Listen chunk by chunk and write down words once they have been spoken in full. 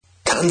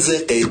رمز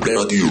غیر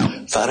رادیو،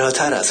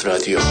 فراتر از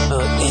رادیو.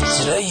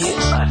 اجرای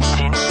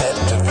مارتین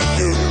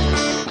پتروویو.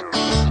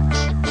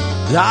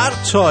 در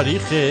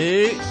تاریخ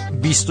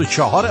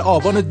 24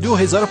 آبان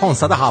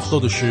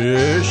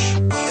 2576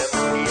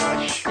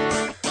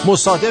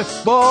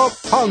 مصادف با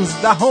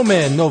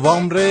 15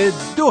 نوامبر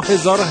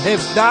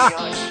 2017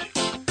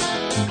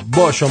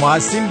 با شما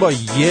هستیم با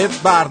یه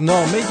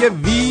برنامه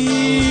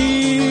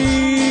ویژه.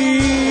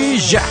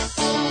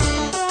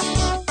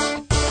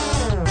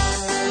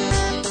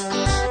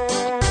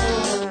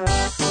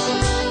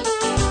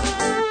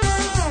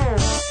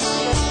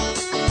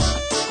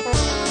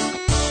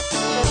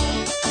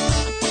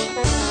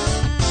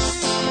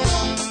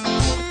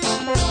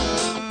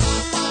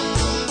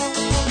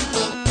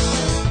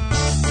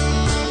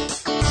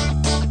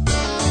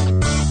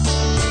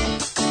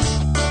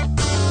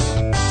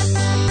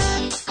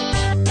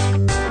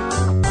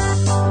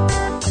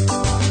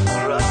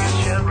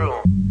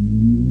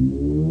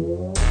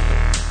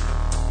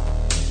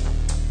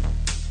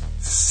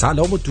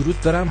 سلام و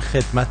درود دارم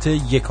خدمت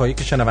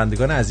یکایک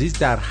شنوندگان عزیز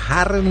در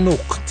هر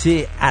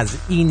نقطه از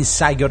این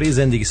سیاره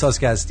زندگی ساز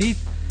که هستید.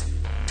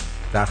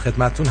 در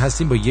خدمتتون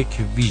هستیم با یک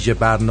ویژه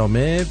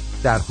برنامه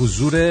در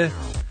حضور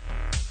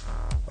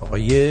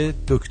آقای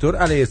دکتر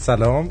علیه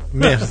السلام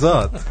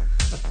مهرزاد.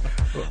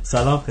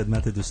 سلام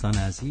خدمت دوستان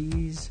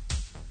عزیز،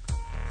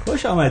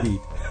 خوش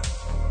آمدید.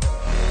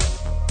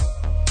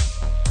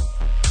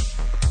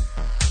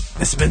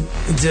 اسم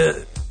اینجا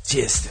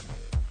چی هستم؟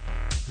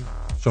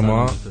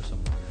 شما؟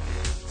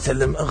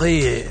 سلام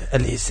آقای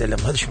علیه السلام،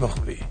 حال شما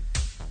خوبی؟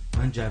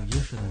 من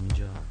جوگیر شدم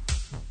اینجا.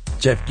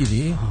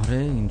 جوگیری؟ آره،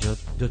 اینجا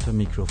 2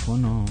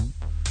 میکروفون و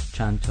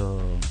چند تا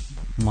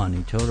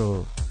مانیتور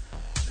و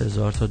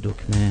 1000 تا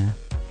دکمه،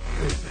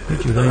 یه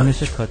جورایی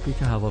مثل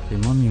کاتبیک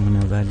هواپیما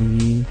میمونه،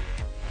 ولی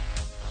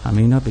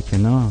همه اینا به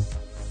کنار.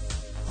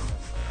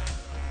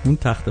 اون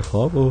تخت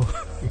خواب و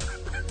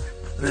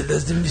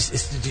لازم نیست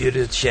استودیو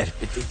رو شرح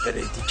بدید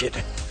برای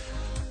دیگره،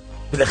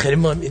 بالاخره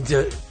ما هم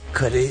اینجا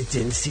کار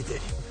جنسی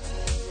داریم.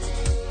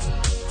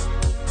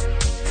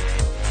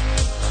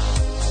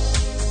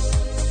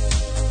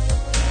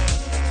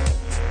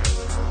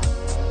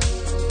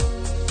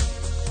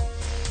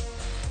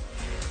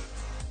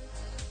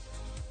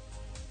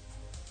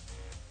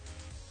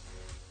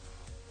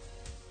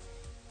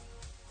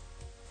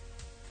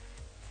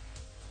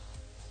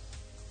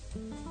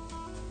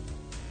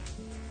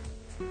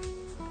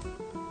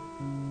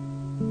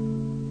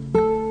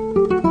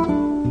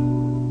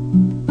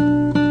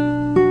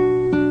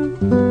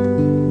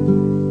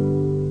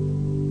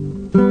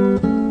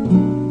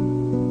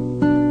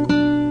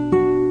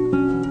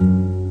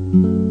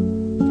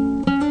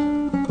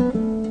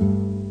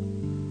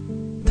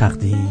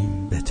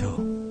 تقدیم به تو.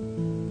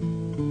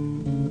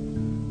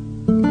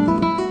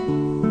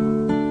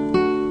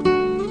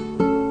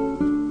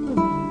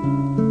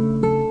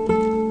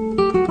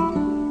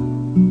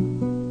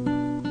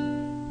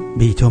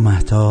 بی تو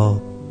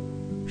مهتاب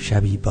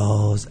شبی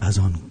باز از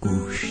آن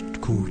گوشت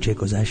کوچه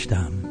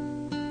گذشتم،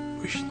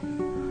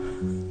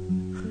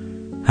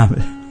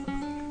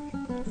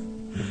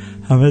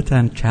 همه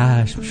تن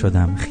چشم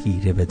شدم،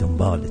 خیره به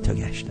دنبال تو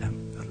گشتم.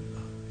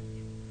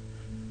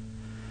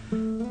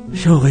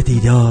 شوق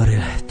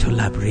دیدار تو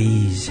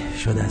لبریز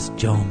شد از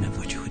جام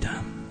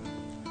وجودم،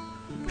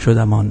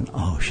 شدم آن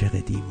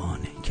عاشق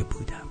دیوانه که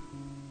بودم.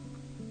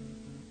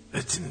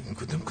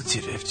 کدوم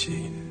کتی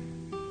رفتی؟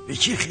 به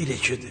کی خیره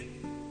شده؟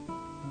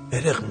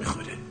 عرق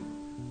میخوره.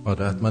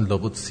 آره حتما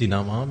لابد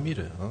سینما هم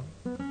میره ها.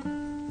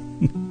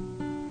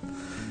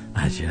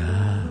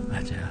 عجب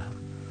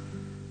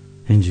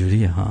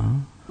اینجوریه ها.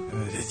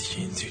 آره دیگه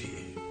اینجوریه.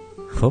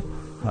 خب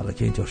حالا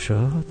که اینطور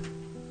شد،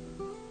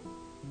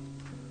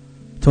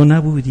 تو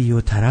نبودی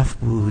و طرف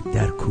بود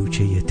در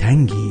کوچه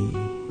تنگی،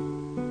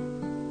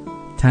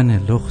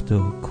 تن لخت و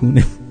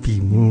کون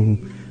بیمو،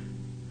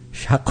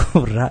 شق و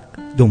رق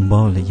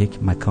دنبال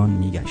یک مکان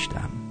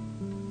میگشتم.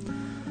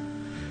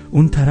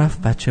 اون طرف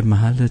بچه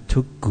محل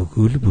تو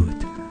گوگل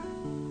بود،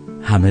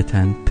 همه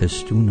تن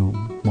پستون و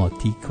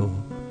ماتیک و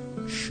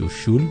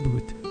شوشول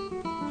بود.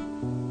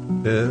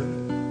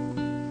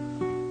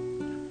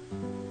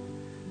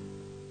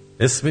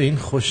 اسم این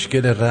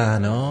خوشگل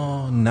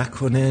رعنا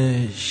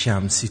نکنه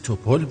شمسی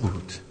توپل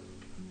بود؟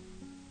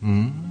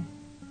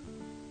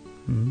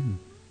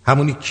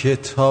 همونی که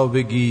تا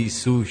بگی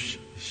سوش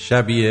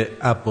شبیه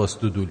عباس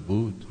دودول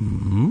بود؟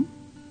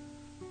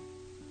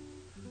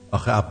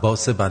 آخه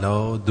عباس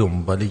بلا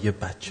دنبال یه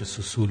بچه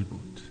سسول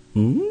بود.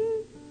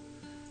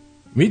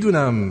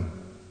 میدونم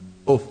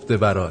افته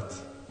برات،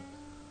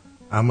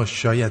 اما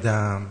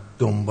شایدم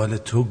دنبال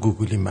تو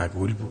گوگلی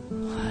مگول بود.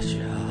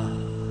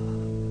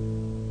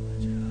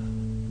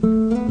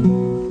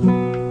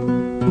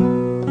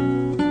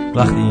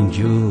 وقتی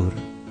اینجور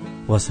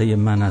واسه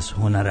من از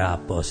هنر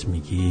عباس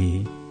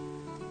میگی،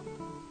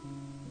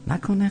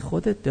 نکنه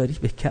خودت داری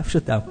به کفش و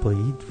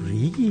دمپایی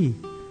ریگی؟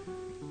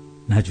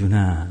 نه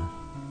جونم،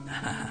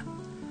 نه.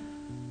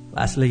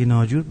 وصله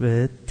ناجور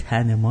به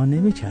تن ما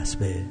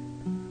نمیچسبه.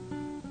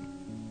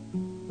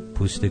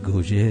 پوست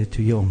گوجه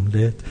توی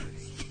املت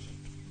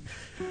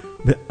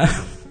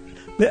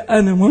به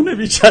انمان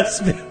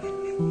بیچسبه.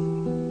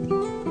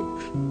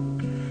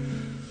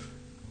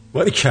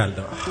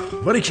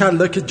 باری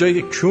کلا که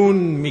جای کون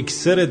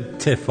میکسر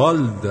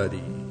تفال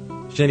داری.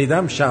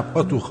 شنیدم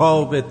شبها تو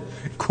خوابت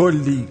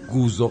کلی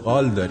گوز و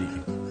قال داری.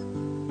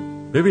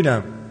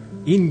 ببینم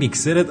این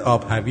میکسرت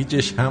آب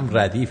هویجش هم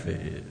ردیفه.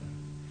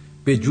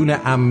 به جون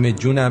عمه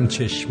جونم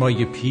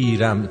چشمای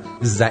پیرم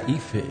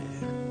ضعیفه.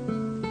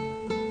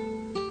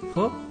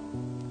 خب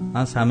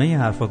از همه این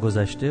حرفا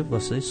گذشته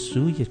واسه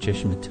سوی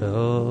چشم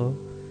تو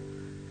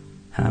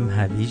هم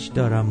هویج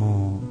دارم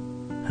و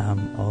هم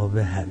آب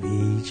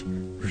هویج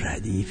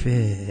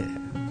ردیفه.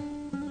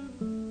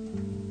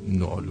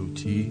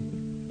 نالوتی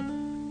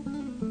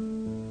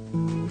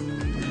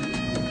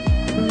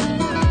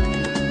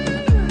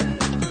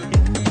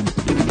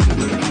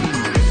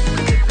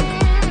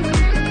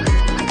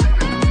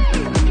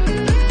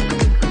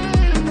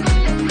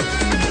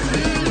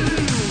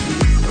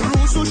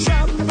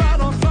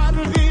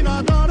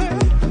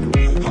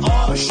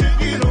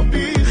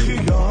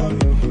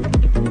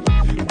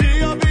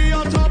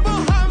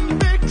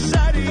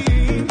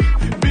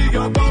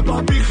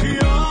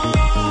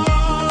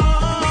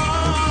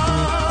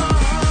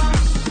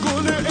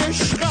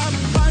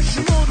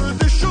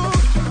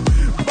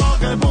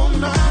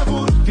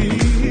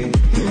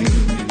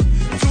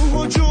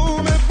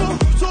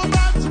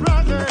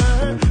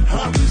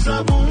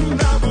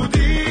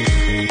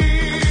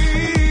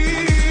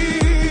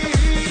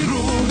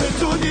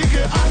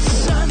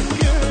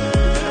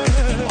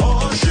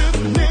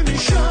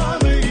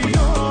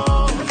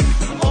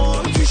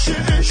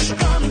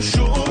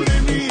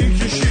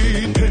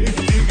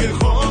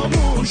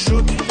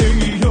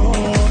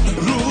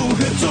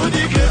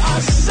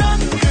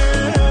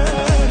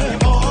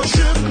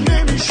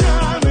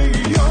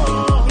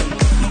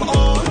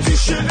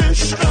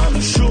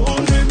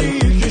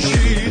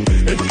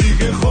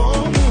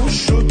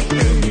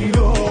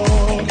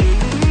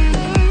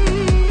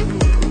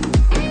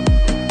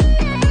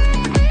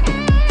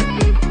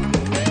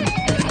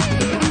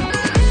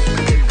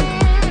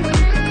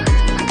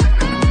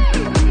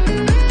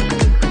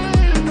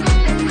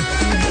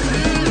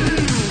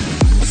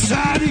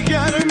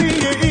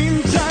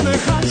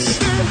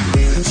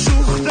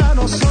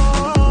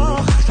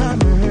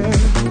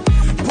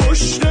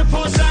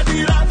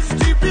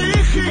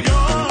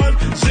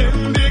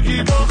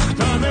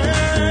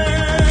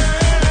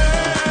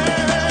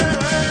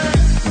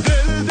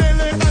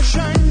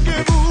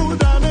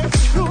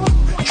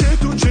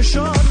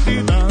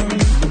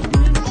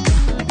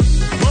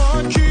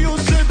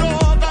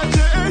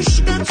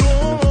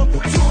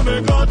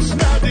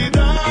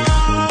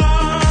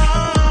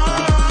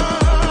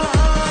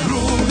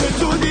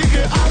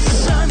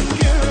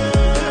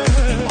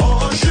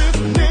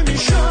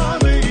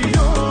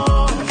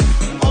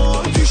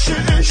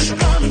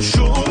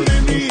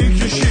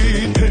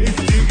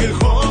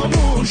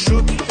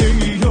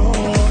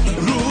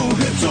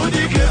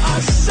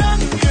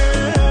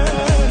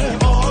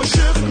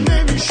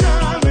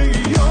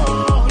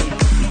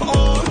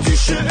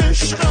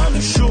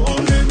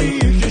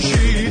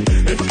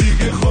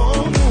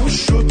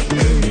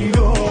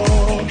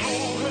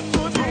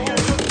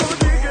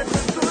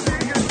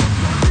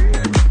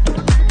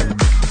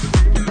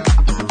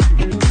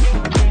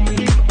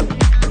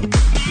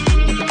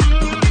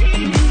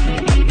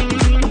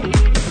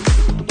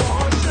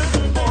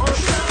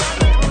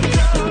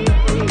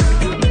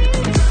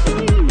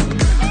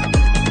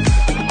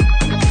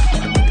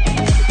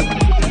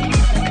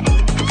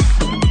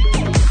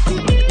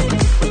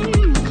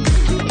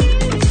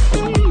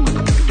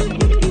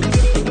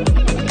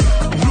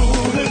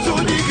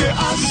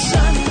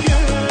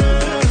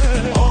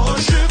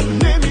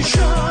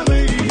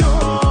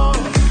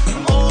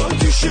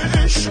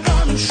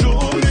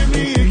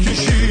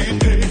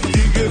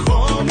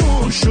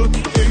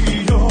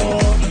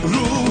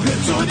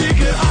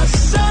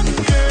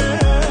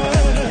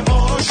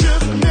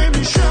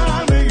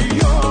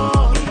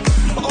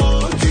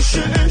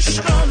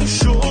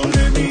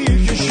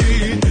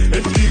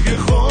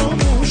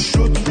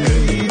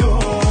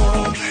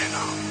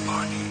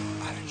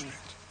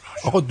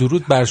آقا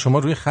درود بر شما،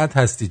 روی خط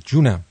هستید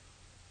جونم.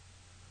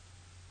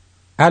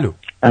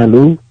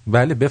 الو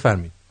بله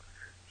بفرمید.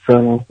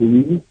 سلام،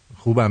 خوبی؟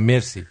 خوبم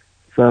مرسی.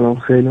 سلام،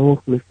 خیلی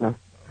مخلصم.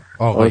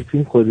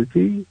 آرتین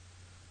خودتی؟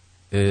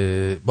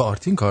 با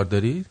آرتین کار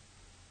دارید؟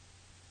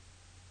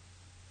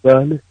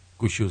 بله.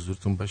 گوشی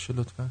حضورتون باشه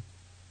لطفا.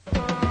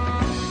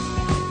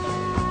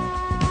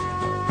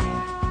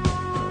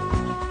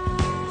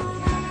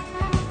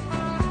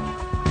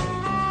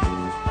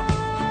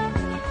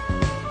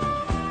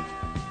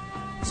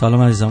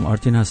 سلام عزیزم،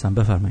 آرتین هستم،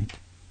 بفرمایید.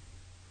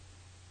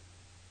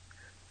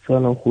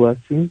 سلام، خوب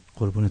هستین؟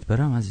 قربونت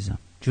برم عزیزم،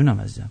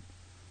 جونم عزیزم.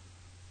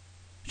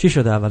 چی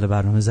شده اول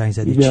برنامه زنگ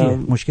زدی؟ چیه؟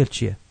 مشکل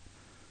چیه؟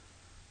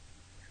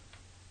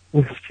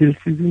 مشکل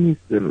چیزی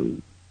نیست.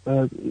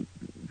 بعد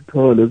تا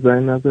حالا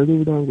زنگ نزده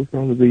بودم،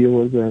 گفتم روزه یه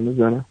بار زنگ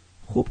بزنم.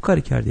 خوب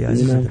کاری کردی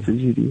عزیزم.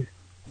 چجوریه؟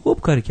 خوب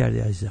کاری کردی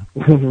عزیزم.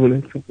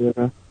 قربونت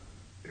برم.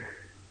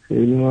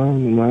 خیلی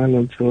ممنون. من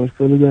الان 4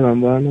 سال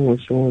دارم برنامه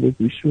شما رو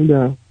گوش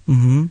میدم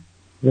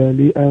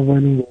ولی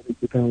اولین باری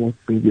که تماس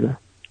میگیرم.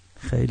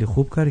 خیلی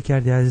خوب کاری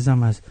کردی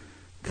عزیزم، از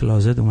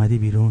کلازت اومدی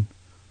بیرون.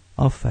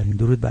 آفرین،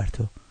 درود بر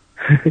تو.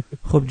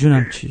 خب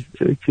جونم چی؟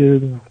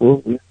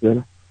 خب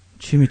می‌ذارم.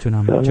 چی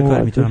میتونم، چه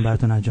کار میتونم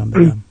براتون انجام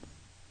بدم؟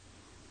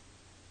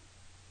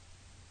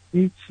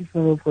 هیچی،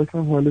 فقط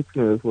خواستم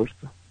حالتون رو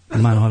بپرسم.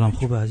 من حالم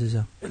خوبه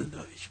عزیزم.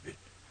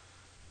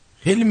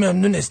 خیلی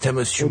ممنون از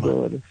تماس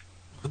شما.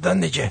 خدا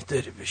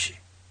نگهداری بشی.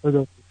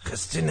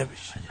 خسته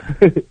نباشی.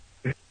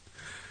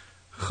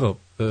 خب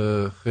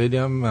خیلی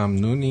هم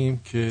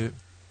ممنونیم که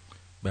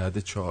بعد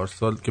 4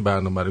 سال که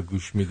برنامه رو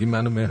گوش میدی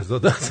منو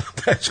مهرزاد اصلا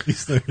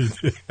تشخیص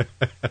نمیده.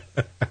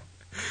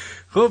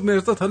 خب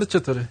مهرزاد حالا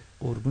چطوره؟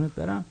 قربونت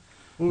برم.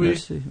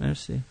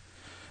 مرسی.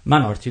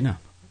 من آرتینم.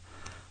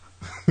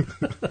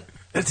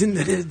 آرتین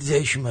داره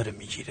جای شما رو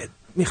میگیره.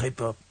 میخوای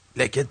با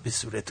لگت به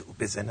صورت او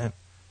بزنم؟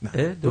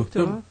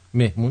 دکتر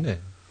مهمونه.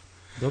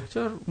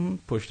 دکتر اون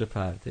پشت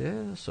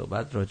پرده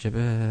صحبت راجع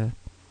به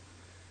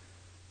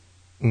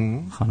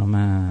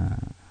خانم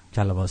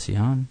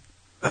کلباسیان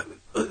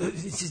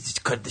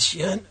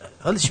کاردشیان.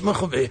 حال شما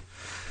خوبه؟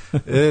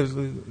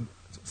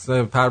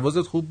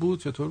 پروازت خوب بود؟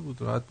 چطور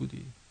بود؟ راحت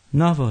بودی؟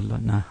 نه والا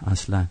نه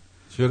اصلا.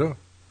 چرا؟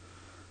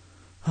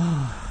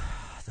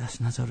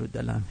 دست نذار رو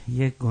دلم.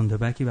 یک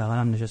گندبکی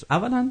بغلم نشست.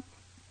 اولا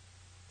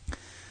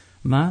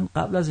من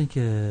قبل از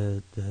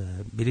اینکه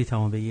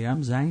بلیطمو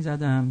بگیرم زنگ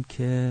زدم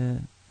که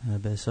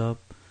به حساب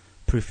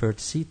preferred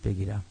seat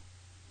بگیرم،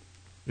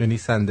 یعنی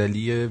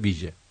صندلی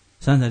ویژه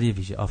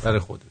برای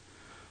خودت.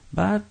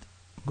 بعد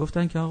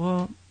گفتن که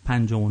آقا $59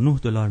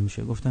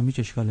 میشه. گفتم هیچ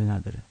اشکالی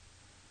نداره.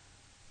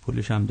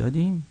 پولش هم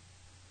دادیم،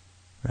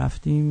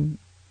 رفتیم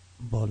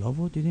بالا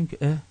و دیدیم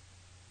که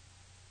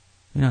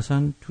این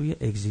اصلا توی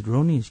اگزیت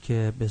رو نیست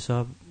که به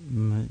حساب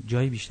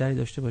جای بیشتری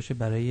داشته باشه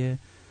برای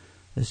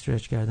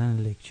استرچ کردن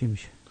لگ. چی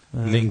میشه؟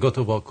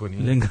 لنگاتو وا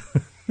کنی.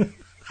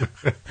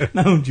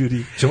 نه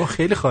اونجوری. شما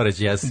خیلی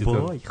خارجی هستی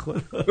تو.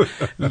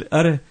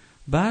 آره.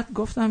 بعد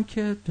گفتم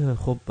که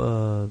خب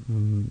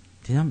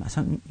دیدم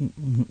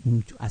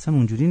اصلا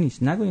اونجوری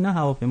نیست. نگو اینا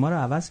هواپیما رو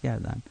عوض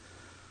کردن.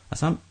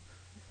 اصلا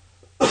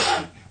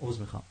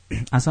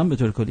اصلا به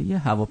طور کلی یه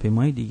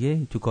هواپیمای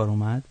دیگه تو کار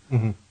اومد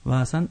و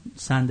اصلا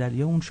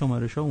صندلی‌ها اون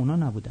شمارش‌ها اونا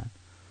نبودن.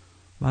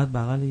 بعد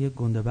بغل یه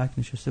گندبک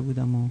نشسته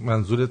بودم و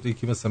منظورت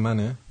یکی مثل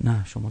منه؟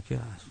 نه شما که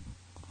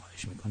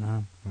خواهش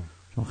میکنم،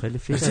 شما خیلی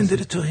فیت هستین.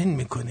 داره توهین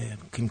میکنه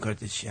کیم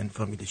کاردشیان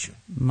فامیلشون.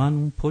 من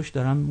اون پشت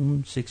دارم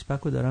اون سیکس پک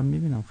رو دارم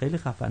میبینم، خیلی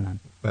خفنن.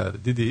 بله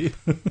دیدی.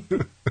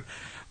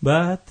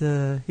 بعد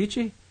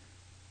هیچی،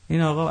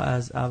 این آقا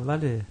از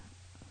اول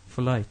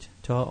فلایت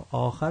تا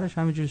آخرش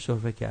همینجوری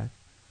سرفه کرد.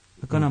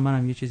 بکنم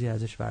منم یه چیزی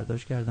ازش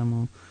برداشت کردم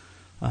و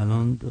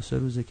الان 2-3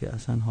 روزه که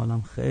اصلا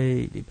حالم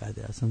خیلی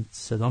بده، اصلا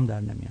صدام در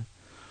نمیاد.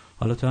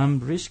 حالا تو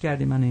هم ریسک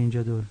کردی من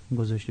اینجا دور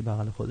گذاشتی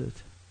بغل خودت.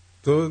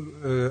 تو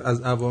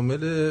از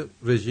عوامل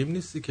رژیم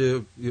نیستی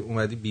که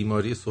اومدی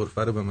بیماری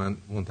سرفه رو به من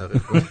منتقل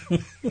کنی؟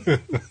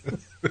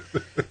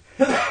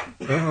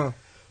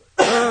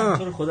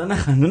 تو رو خدا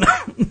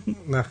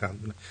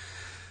نخندونه.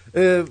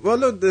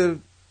 والا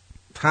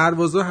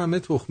پروازها همه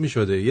تخمی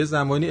شده. یه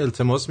زمانی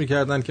التماس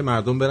میکردن که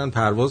مردم برن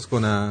پرواز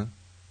کنن.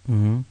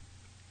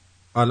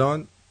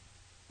 الان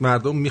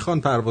مردم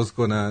میخوان پرواز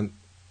کنن،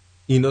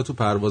 اینا تو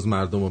پرواز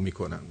مردم رو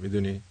میکنن.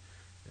 میدونی؟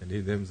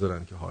 یعنی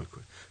نمیذارن که حال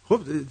کنی.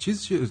 خب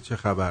چه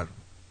خبر؟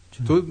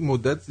 تو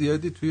مدت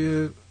زیادی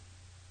توی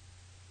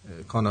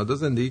کانادا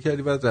زندگی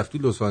کردی، بعد رفتی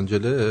لس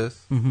آنجلس.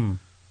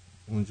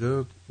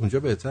 اونجا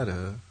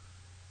بهتره؟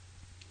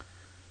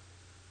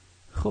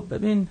 خب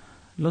ببین،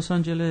 لس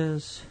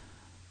آنجلس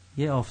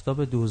یه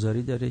آفتاب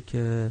دوزاری داره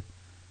که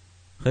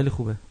خیلی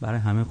خوبه، برای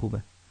همه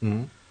خوبه.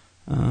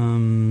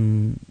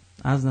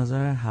 از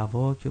نظر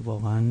هوا که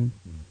واقعا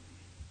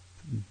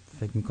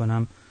فکر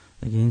میکنم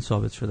اگه این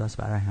ثابت شده است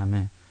برای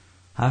همه،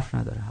 حرف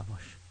نداره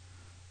هواش.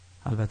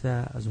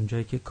 البته از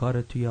اونجایی که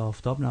کار توی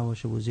آفتاب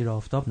نباشه و زیر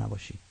آفتاب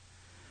نباشی.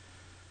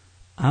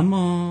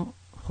 اما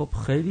خب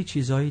خیلی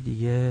چیزهای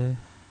دیگه.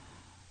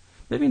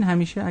 ببین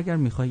همیشه اگر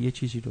میخوای یه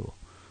چیزی رو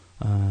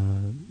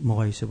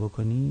مقایسه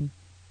بکنی،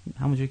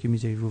 همونجوری که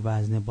میذاری رو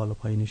وزن بالا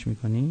پایینش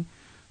میکنی،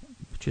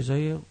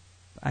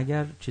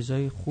 اگر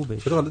چیزای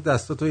خوبش. چرا حالا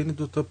دستاتو این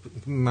 2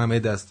 ممه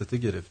دستته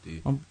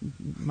گرفتی؟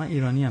 من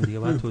ایرانی هم دیگه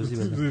باید توضیح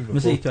بدم.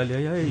 مثل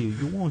ایتالیایی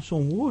you want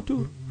some water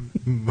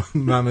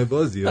ممه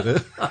بازی.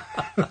 آره.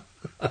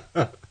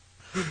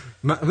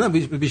 نه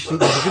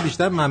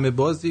بیشتر ممه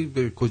بازی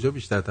به کجا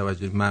بیشتر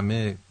توجه؟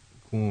 ممه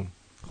کون.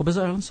 خب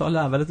بذار اون سوال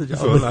اولت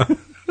جواب بدم.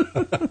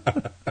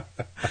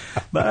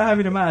 برای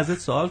همین من ازت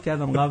سوال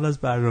کردم قبل از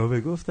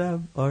برنامه،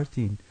 گفتم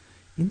آرتین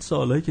این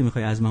سوالایی که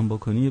میخوای از من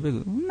بکنی بگو.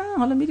 نه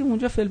حالا میریم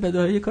اونجا فل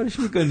بداهه کارش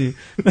میکنی.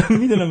 من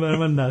میدونم برای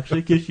من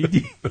نقشه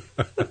کشیدی.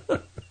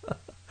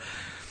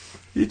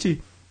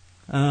 هیچی.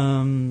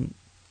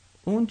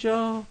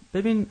 اونجا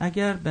ببین،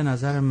 اگر به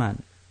نظر من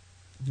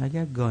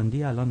اگر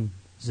گاندی الان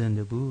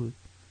زنده بود،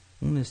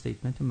 اون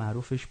استیتمنت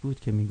معروفش بود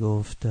که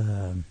میگفت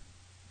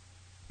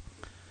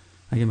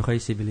اگه میخوای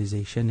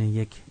سیویلیزیشن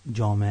یک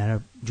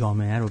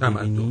جامعه رو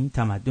ببینی،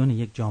 تمدن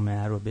یک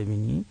جامعه رو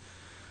ببینی،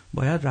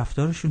 باید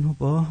رفتارشون رو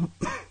با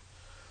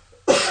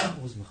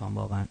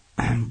واقعا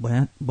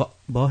باید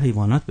با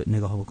حیوانات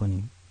نگاه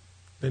بکنیم.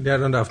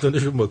 الان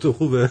رفتارشون با تو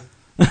خوبه؟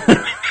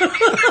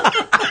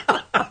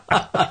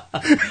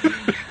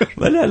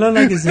 ولی الان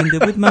اگه زنده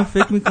بود من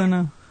فکر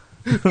میکنم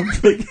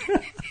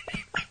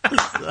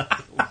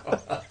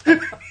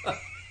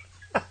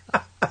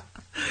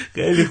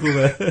خیلی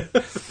خوبه.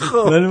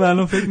 ولی من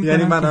الان فکر میکنم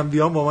یعنی منم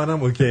بیام با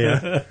منم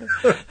اوکیه.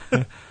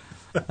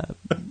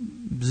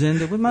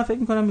 زنده بود من فکر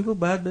میکنم میگو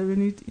باید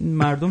ببینید این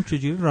مردم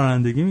چجوری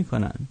رانندگی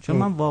میکنن، چون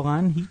من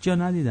واقعا هیچ جا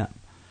ندیدم.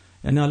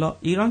 یعنی حالا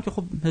ایران که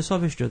خب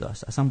حسابش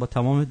جداست، اصلا با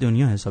تمام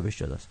دنیا حسابش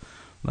جداست،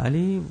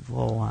 ولی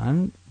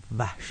واقعا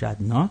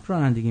وحشتناک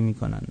رانندگی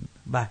میکنن،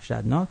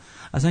 وحشتناک.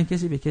 اصلا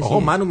کسی به کسی. آقا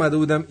من اومده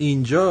بودم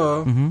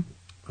اینجا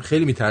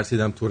خیلی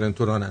میترسیدم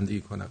تورنتو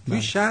رانندگی کنم.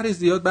 توی شهر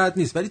زیاد بد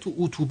نیست، ولی تو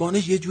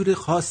اتوبانش یه جور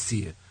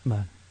خاصیه.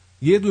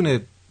 یه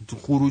دونه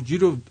خروجی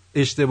رو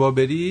اشتباه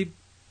بری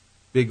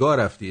بگاه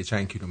رفتی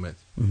چند کیلومتر.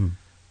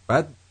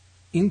 بعد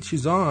این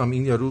چیزا هم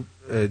این یارو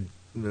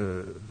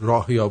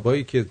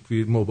راهیابایی که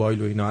توی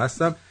موبایل و اینا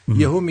هستم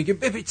یهو میگه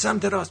بپیچ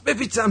سمت راست،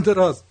 بپیچ سمت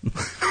راست.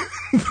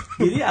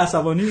 یعنی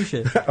عصبانی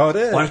میشه.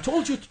 آره. I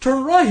told you to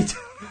turn right.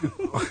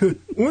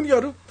 اون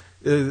یارو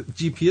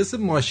جی پی اس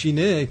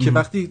ماشینه که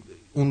وقتی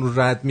اون رو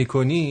رد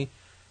میکنی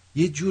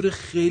یه جور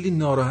خیلی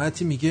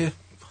ناراحتی میگه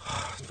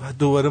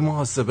دوباره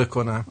محاسبه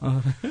کنم.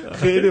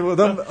 خیلی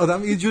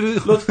آدم یه جوری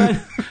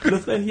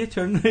لطفاً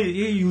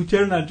یه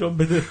یوترن انجام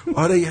بده.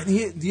 آره یعنی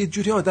یه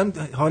جوری آدم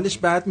حالش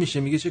بد میشه،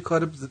 میگه چه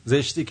کار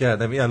زشتی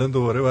کردم، این الان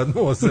دوباره باید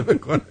محاسبه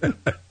کنه.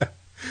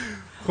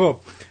 خب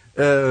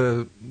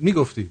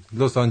میگفتی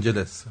لس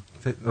آنجلس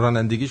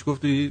رانندگیش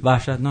گفتی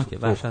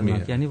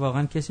وحشتناکه. یعنی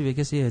واقعا کسی به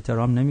کسی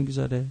احترام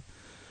نمیگذاره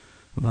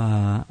و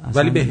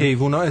ولی به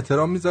حیوونا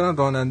احترام میذارن،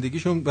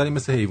 رانندگیشون ولی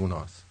مثل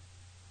حیووناست.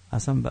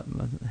 اصلا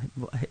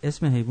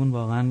اسم حیوان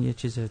واقعا یه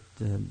چیز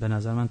به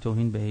نظر من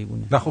توهین به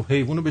حیوانه. نه خب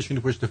حیوانو بشونی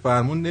پشت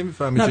فرمون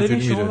نمیفهمی چجوری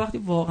میره. شما وقتی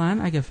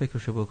واقعا اگه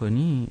فکرشو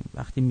بکنی،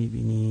 وقتی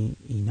میبینی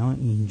اینا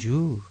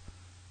اینجور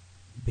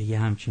به یه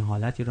همچین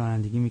حالتی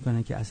رانندگی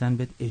میکنن که اصلا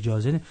بهت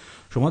اجازه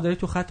شما داری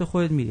تو خط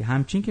خودت میری،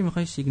 همچین که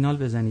میخوای سیگنال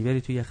بزنی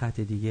بری تو یه خط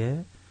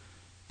دیگه،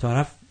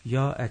 طرف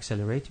یا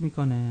اکسلریت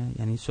میکنه،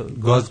 یعنی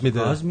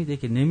گاز میده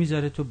که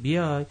نمیذاره تو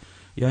بیای،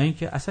 یا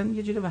اینکه اصلا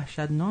یه چیز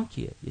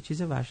وحشتناکیه، یه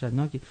چیز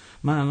وحشتناکی.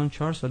 من الان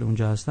 4 سال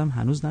اونجا هستم،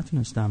 هنوز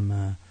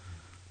نتونستم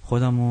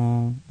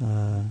خودمو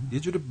یه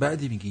جور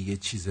بعدی میگی یه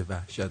چیز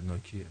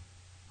وحشتناکیه.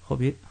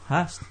 خب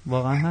هست،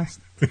 واقعا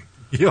هست.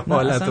 یه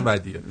حالت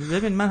بعدیه.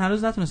 ببین من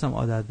هنوز نتونستم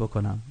عادت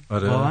بکنم.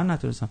 آره. واقعا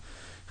نتونستم.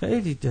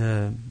 خیلی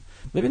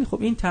ببین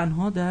خب این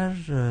تنها در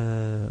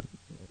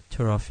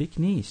ترافیک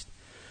نیست.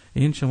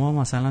 این شما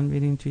مثلا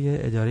برین توی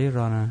اداره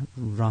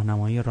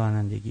راهنمایی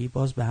رانندگی،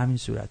 باز به همین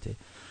صورته.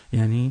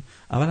 یعنی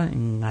اولا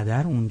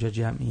اینقدر اونجا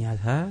جمعیت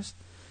هست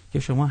که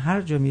شما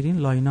هر جا میرین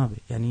لاینابه،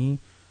 یعنی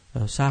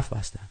صف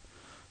بستن.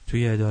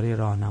 توی اداره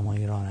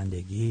راهنمایی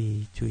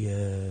رانندگی،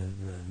 توی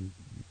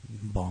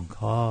بانک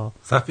ها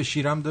صف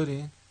شیرم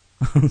دارین؟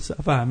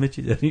 صف همه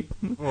چی داریم.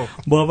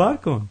 باور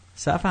کن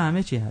صف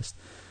همه چی هست.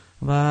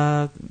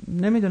 و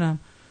نمیدونم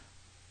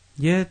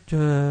یه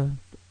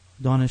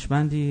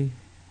دانشمندی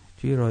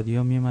توی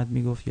رادیو میومد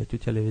میگفت یا تو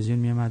تلویزیون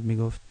میومد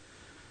میگفت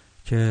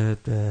که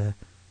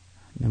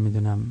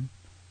نمیدونم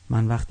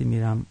من وقتی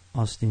میرم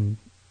آستین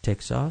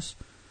تگزاس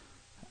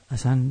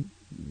اصلا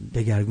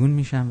دگرگون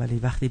میشم، ولی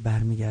وقتی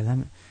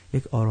برمیگردم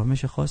یک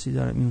آرامش خاصی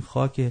دارم. این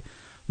خاک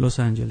لس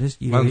آنجلس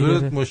گیرایی داره.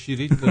 منظورت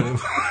مشیری داره؟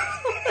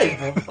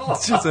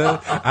 چیزه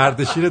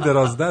اردشیر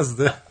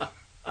درازدسته.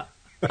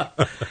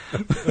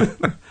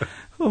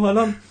 خب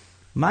حالا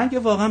من که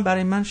واقعا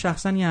برای من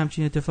شخصا یه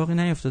همچین اتفاقی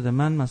نیفتاده.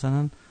 من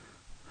مثلا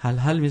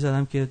حل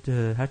میزدم که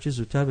هر چه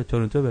زودتر به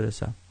تورنتو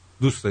برسم.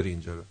 دوست داری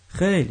اینجا رو؟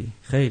 خیلی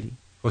خیلی.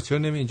 خب چرا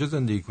نمی اینجا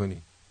زندگی کنی؟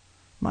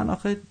 من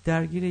آخه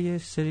درگیر یه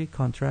سری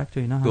کانترکت و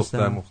اینا هستم.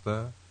 دختر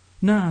مختار؟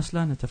 نه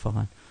اصلا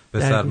اتفاقا.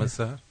 پسر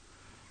مسر؟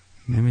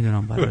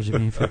 نمیدونم باید راجع به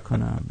این فکر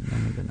کنم.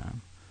 نمیدونم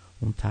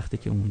اون تختی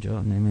که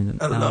اونجا نمیدونم.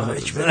 الله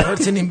اکبر،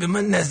 هرچنین به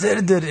من نظر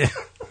داره.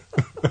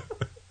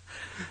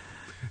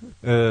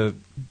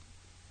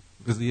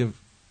 بذار یه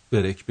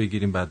بریک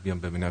بگیریم بعد بیام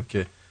ببینم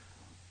که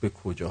به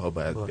کجاها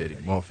باید بریم.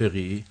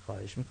 موافقی؟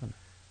 خواهش میکنم.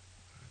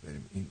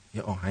 بریم. این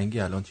یه آهنگی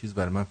الان چیز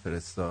برای من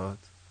فرستاد.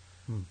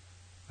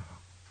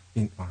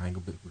 این آهنگو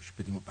به گوش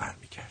بدیم و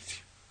برمیگردیم.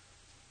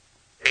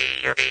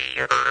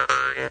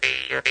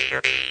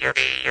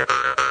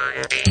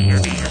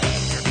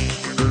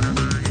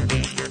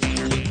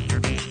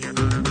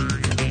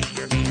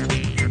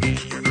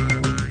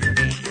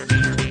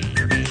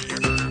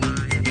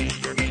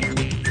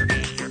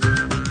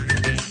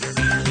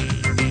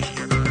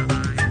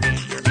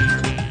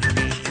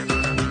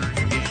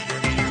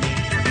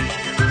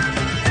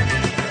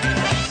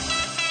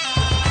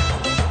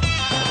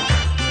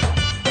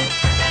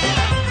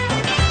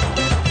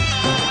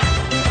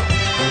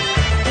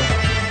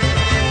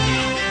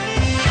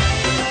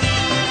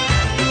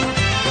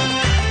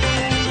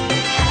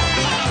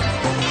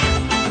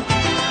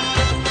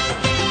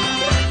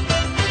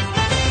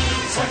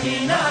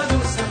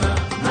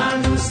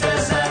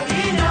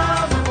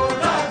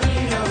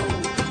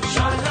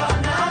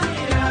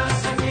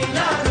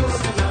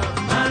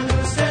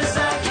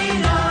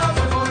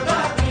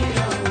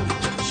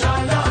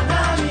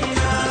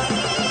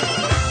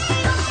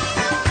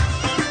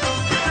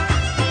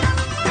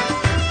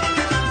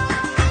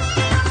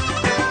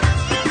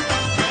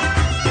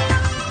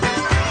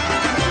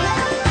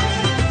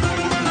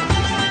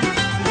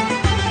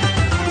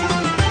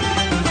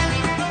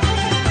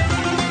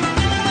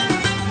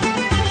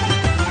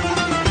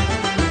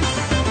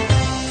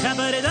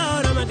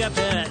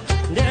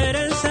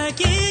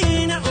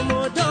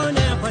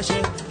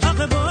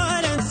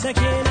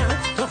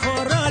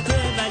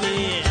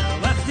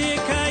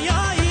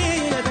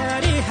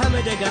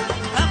 دگر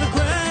اخ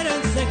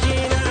کویرن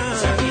سکینه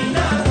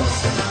سکینه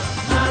دوست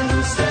من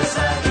دوست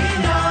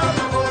سکینه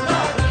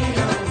بقربت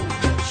میرم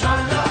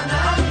شالا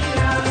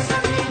نمیرم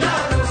سکینه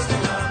دوست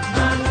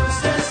من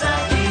دوست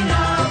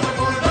سکینه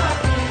بقربت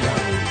میرم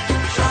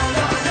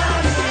شالا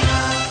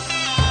نمیرم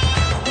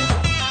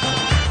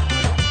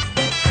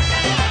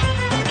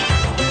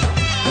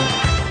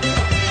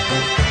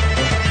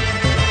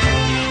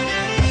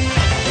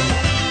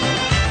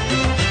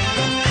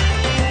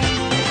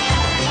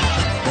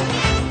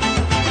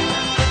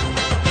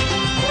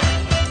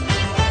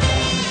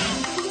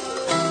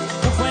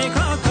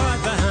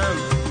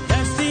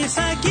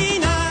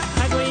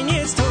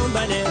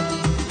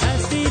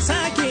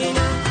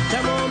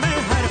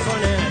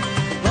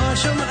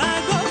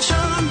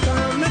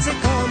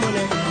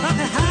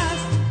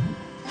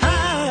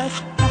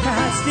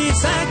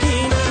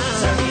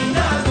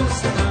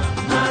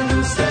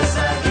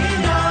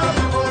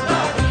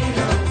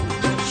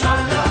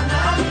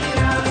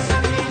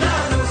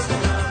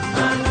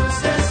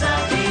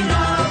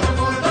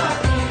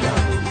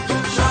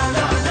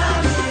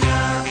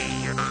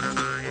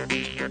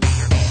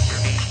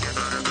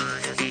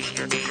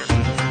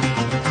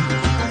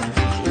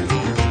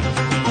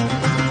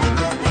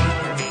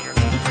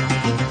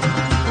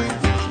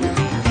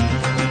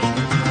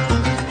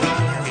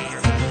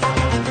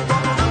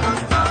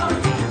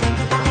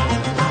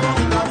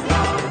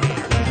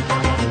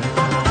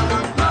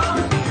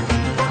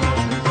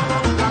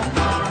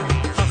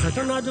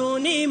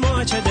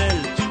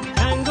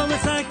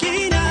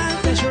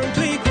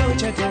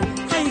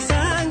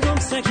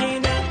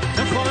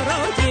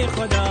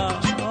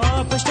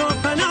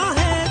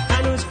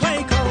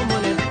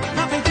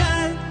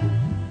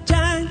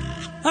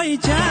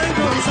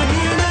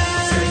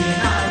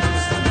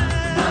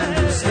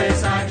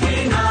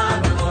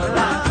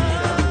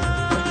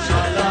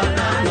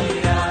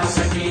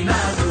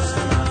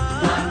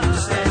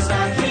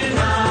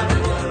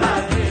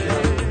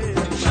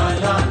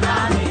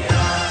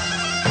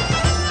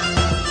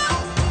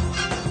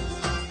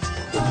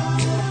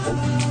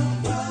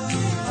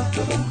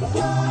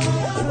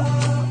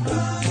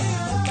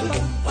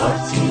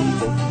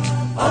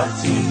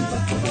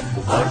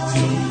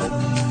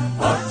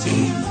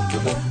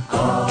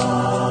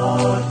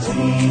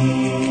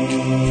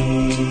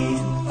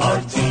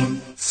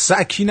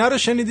سکینه رو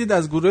شنیدید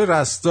از گروه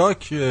رستاک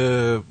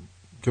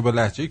که با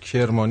لهجه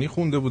کرمانی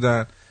خونده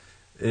بودن.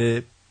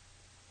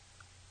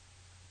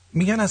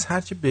 میگن از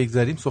هرچی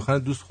بگذریم سخن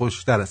دوست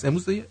خوشتر است.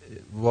 امروز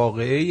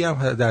واقعی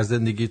هم در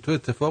زندگی تو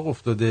اتفاق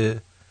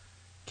افتاده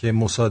که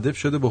مصادف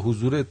شده با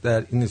حضورت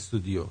در این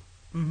استودیو.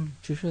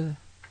 چی شده؟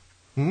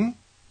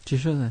 چی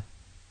شده؟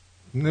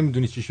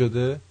 نمیدونی چی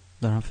شده؟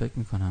 دارم فکر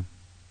میکنم.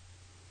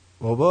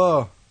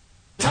 بابا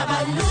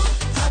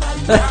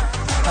تولدت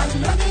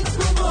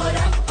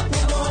مبارک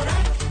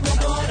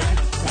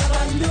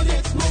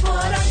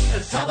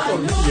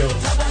تولدت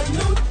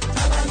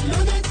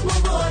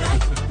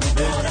مبارک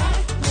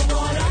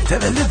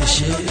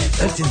تولدشه.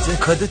 ارتین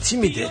کادو چی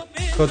میده؟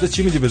 کادو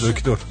چی میدی به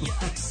دکتر؟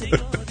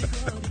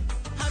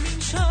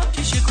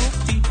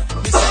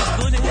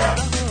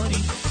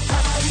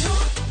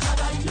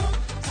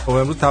 خب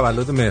امروز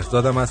تولد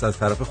مهرزادم هست. از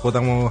طرف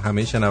خودم و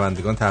همه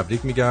شنوندگان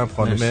تبریک میگم.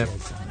 خانم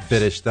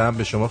فرشتم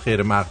به شما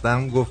خیر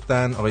مقدم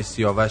گفتن. آقای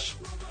سیاوش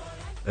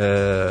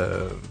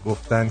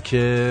گفتن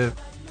که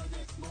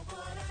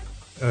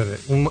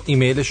اون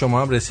ایمیل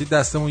شما هم رسید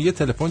دستمون. یه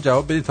تلفن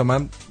جواب بدید تا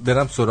من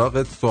برم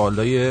سراغ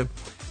سوالای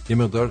یه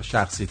مقدار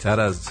شخصی تر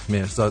از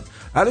مهرزاد.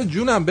 الو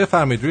جونم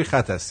بفرمایید، روی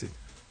خط هستید.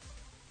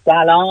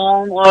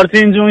 سلام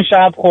آرتین جون،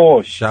 شب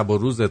خوش. شب و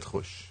روزت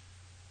خوش.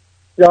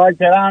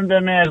 شاکرم. به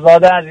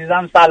مهرزاد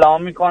عزیزم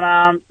سلام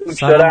میکنم.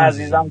 دکتر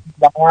عزیزم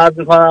سلام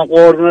میکنم.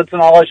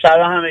 قربونتون آقا. شب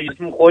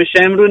همگیتون خوش.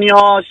 امرونی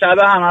ها شب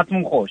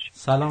همتون خوش.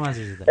 سلام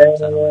عزیزم.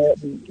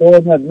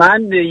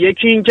 من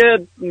یکی این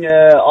که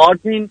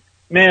آرتین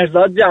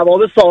مهرزاد جواب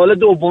سوال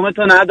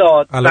دومتو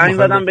نداد. زنگ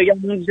زدم بگم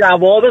اون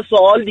جواب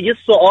سوال دیگه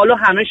سوالو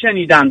همه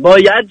شنیدن،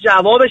 باید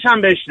جوابش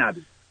هم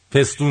بشنوید.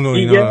 فستون و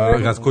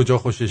اینا از کجا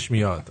خوشش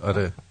میاد.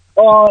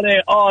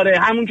 آره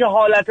همون که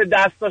حالت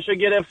دستاشو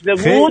گرفته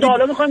بود.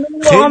 حالا میخوایم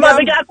بگم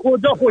از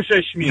کجا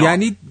خوشش میاد.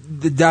 یعنی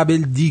دبل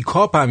دی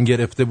کاپ هم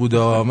گرفته بود.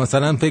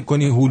 مثلا فکر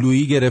کنی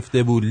هلویی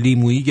گرفته بود،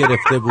 لیمویی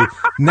گرفته بود،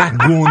 نه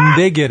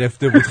گنده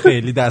گرفته بود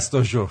خیلی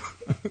دستاشو.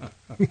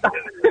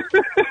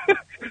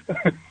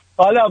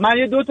 حالا من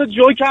یه دوتا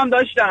جوک هم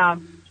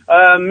داشتم.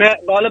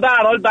 حالا به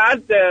هر حال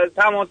بعد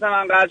تماس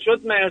من قطع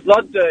شد.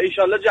 مهرزاد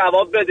ایشالله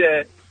جواب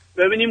بده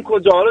ببینیم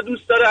کجا رو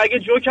دوست داره. اگه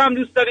جوک هم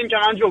دوست داریم که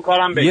من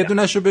جوکارم بگم. یه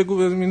دونشو بگو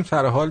ببینیم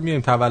سر حال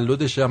میایم.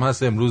 تولدش هم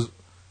هست امروز،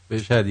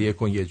 بهش هدیه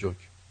کن یه جوک.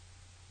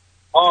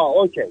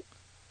 اوکی.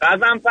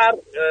 غضنفر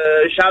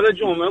شب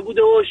جمعه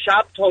بوده و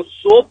شب تا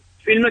صبح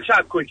فیلم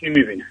چک‌کشی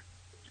میبینه.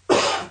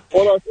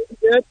 خلاصه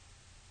که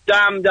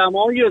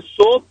دمدمای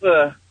صبح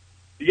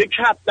یه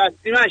کپ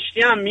دستی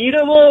مشتی هم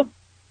میره و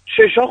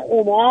چشا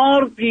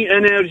خمار بی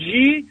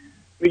انرژی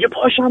میگه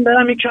پاشم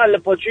برم یه کله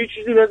پاچه یه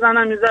چیزی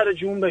بزنم یه ذره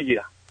جون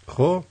بگیرم.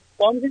 خب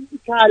با میگه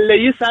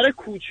کله‌ای سر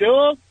کوچه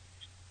و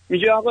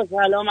میگه آقا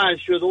سلام عرض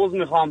شد، عذر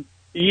میخوام،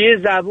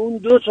 یه زبون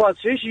 2 تا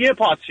چش یه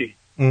پاچی.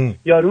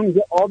 یارو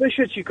میگه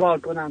آبشو چی کار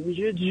کنم؟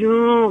 میگه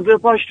جون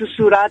بپاش تو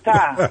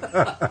صورتم.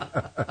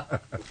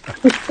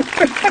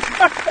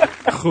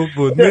 خوب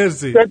بود،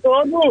 مرسی.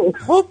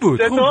 خوب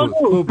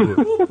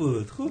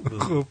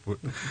بود.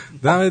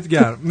 دمت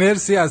گرم،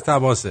 مرسی از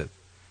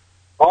تماست.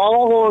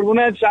 آقا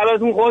قربونت،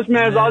 شبتون خوش.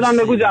 مرزادم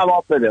بگو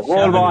جواب بده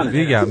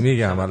قربانه.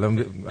 میگم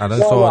الان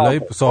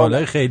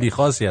سوالای خیلی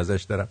خاصی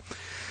ازش دارم.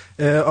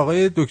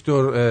 آقای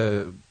دکتر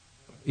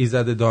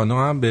ایزد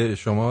دانا هم به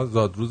شما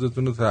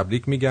زادروزتون رو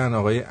تبریک میگن.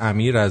 آقای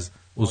امیر از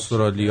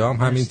استرالیا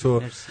هم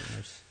همینطور.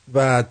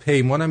 و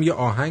پیمان هم یه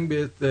آهنگ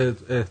به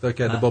اهدا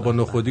کرده. بابا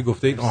نخودی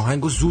گفته این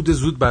آهنگو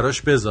زود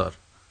براش بذار.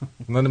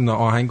 من نمیدونم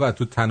آهنگو از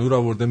تو تنور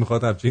آورده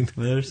میخواد همچین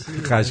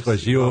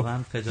خشخاشی و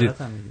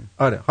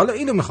آره. حالا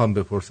اینو میخوام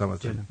بپرسم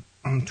ازت.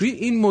 توی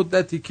این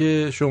مدتی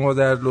که شما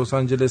در لس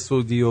آنجلس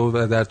سعودی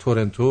و در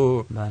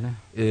تورنتو،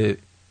 بله،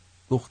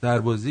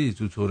 دختربازی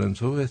تو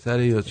تورنتو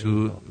بهتره یا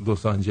تو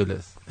لس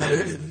آنجلس؟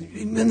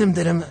 منم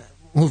دارم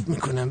موو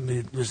میکنم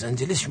به لس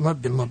آنجلس، شما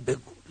به ما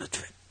بگو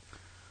لطفا.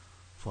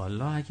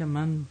 والا اگه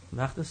من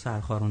وقت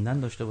سرخاروندن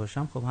داشته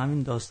باشم خب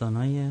همین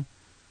داستانای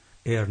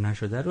ایر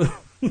نشده رو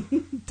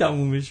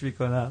تمومش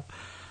میکنم.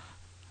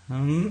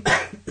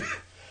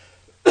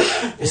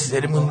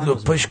 سرمون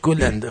لپاش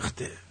گل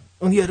انداخته.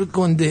 اون یارو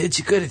گنده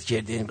چی کارت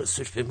کرده اینقدر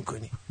سرفه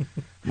میکنی؟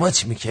 ما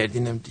چی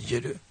میکردینم دیگه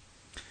رو؟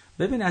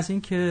 ببین از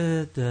این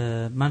که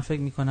من فکر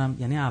میکنم،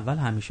 یعنی اول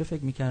همیشه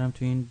فکر میکردم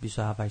تو این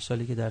 27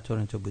 سالی که در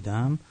تورنتو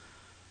بودم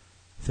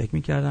فکر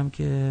میکردم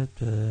که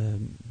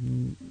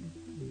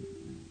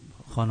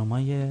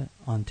خانمای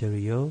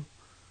آنتریو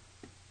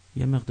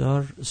یه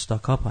مقدار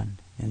استاکاپن،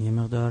 یعنی یه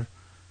مقدار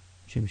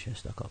چی میشه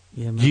استاکاپ؟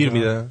 گیر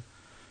میدن؟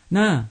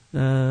 نه،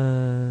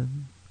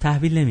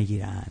 تحویل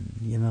نمیگیرن،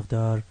 یه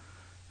مقدار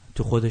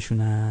تو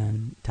خودشونن،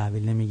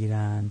 تحویل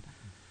نمیگیرن،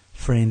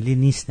 فرندلی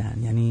نیستن،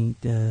 یعنی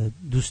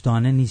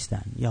دوستانه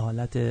نیستن، یه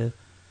حالت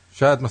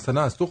شاید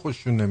مثلا از تو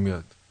خوششون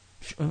نمیاد.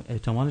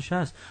 احتمالش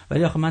هست،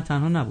 ولی آخه من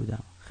تنها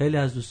نبودم، خیلی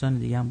از دوستان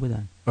دیگه هم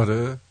بودن.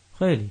 آره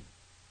خیلی.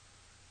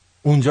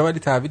 اونجا ولی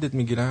تحویلت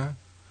میگیرن؟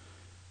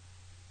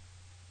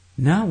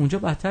 نه اونجا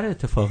بدتر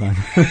اتفاقا.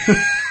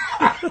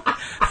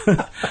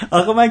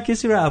 آقا من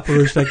کسی رو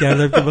اپروچ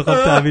نکردم که بخوام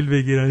تحویل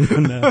بگیرن یا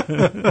نه.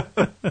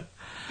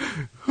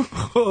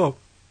 خب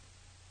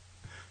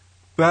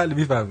بله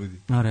میفهمیدی.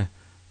 آره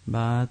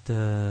بعد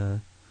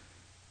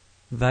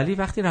ولی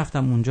وقتی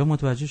رفتم اونجا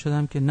متوجه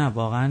شدم که نه،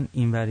 واقعا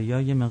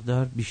اینوریا یه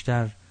مقدار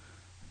بیشتر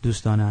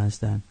دوستانه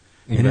هستن.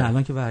 یعنی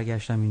الان که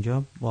برگشتم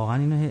اینجا واقعا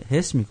اینو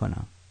حس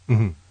میکنم.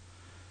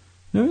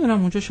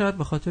 نمیدونم اونجا شاید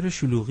به خاطر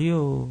شلوغی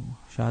و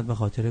شاید به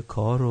خاطر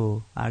کار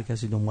و هر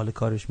کسی دنبال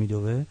کارش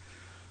میدوه،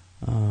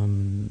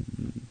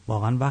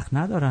 واقعا وقت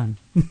ندارن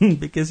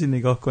به کسی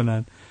نگاه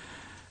کنن.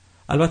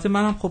 البته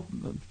منم خب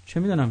چه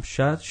میدونم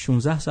شاید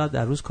 16 ساعت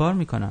در روز کار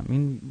میکنم،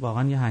 این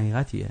واقعا یه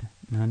حقیقتیه.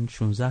 من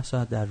 16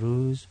 ساعت در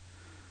روز،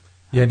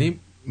 یعنی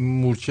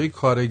مورچه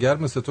کارگر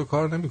مثل تو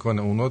کار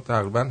نمیکنه، اونا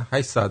تقریبا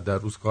 8 ساعت در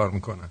روز کار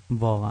میکنن.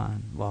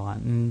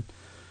 واقعا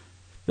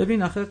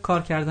ببین آخه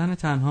کار کردن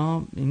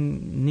تنها این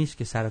نیست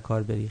که سر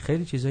کار بری،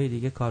 خیلی چیزای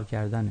دیگه کار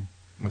کردنه.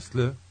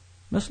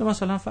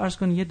 مثلا فرض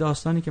کن یه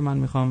داستانی که من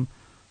میخوام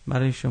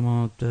برای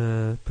شما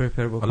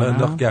پرپر بکنم، حالا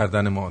انداخت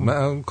گردن ما،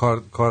 من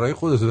کارهای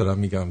خودتو دارم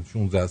میگم.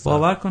 16 ساعت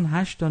باور کن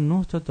 8 تا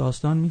 9 تا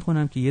داستان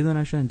میخونم که یه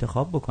دونه‌شو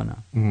انتخاب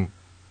بکنم.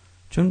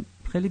 چون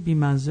خیلی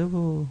بی‌مزه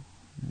و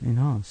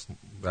اینهاست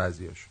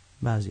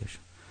بعضیاش.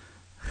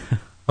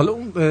 حالا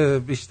اون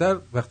بیشتر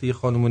وقتی یه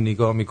خانومو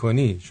نگاه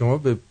میکنی، شما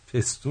به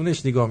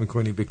پستونش نگاه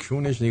میکنی، به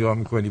کونش نگاه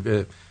میکنی،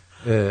 به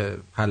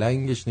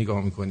پلنگش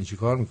نگاه میکنی، چی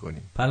کار میکنی؟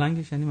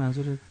 پلنگش یعنی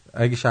منظورت؟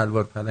 اگه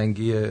شلوار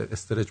پلنگی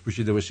استرچ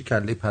پوشیده باشی،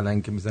 کله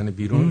پلنگ که میزنه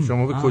بیرون،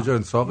 شما به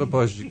کجا؟ ساق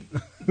پاش؟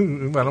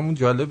 برامون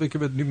جالبه که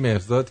بدونیم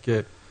مرزاد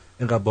که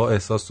اینقدر با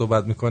احساس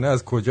صحبت میکنه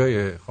از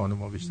کجای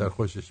خانوما بیشتر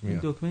خوشش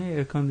میاد. دکمه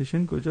ایر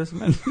کاندیشن کجاست؟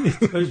 من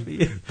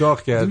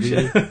داغ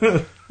کردی؟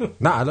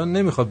 نه الان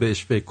نمیخواد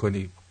بهش فکر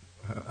کنی،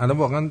 الان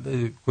واقعا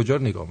کجا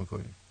رو نگاه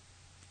میکنی؟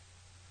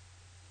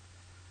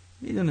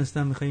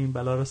 میدونستم میخوای این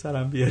بلا رو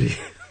سرم بیاری.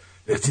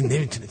 وقتی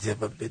نمیتونه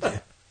جواب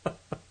بده.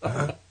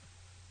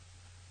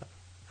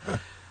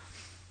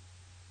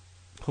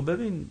 خب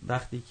ببین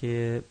وقتی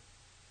که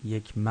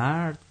یک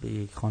مرد به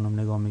یک خانم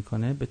نگاه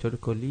میکنه به طور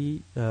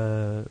کلی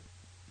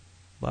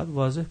باید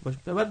واضح باشه،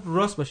 باید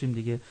راست باشیم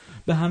دیگه،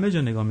 به همه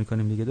جا نگاه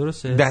میکنیم دیگه،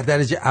 درسته؟ در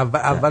درجه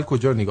اول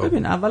کجا نگاه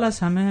ببین اول از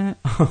همه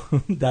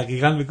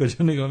دقیقاً به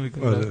کجا نگاه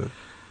میکنم؟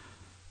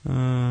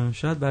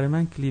 شاید برای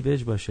من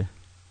کلیویج باشه،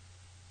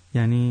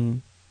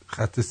 یعنی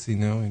خط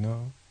سینه و اینا.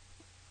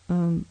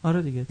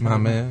 آره دیگه،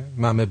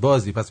 ممه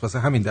بازی. پس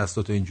همین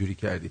دستاتو اینجوری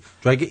کردی،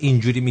 چون اگه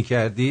اینجوری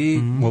میکردی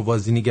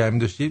موازی نگرمی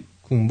داشتی،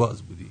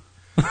 کونباز بودی.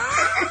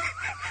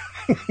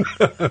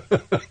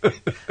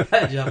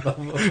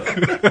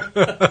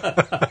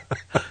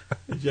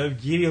 عجب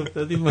گیری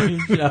افتادیم ما این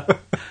شب.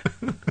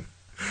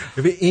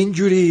 ببین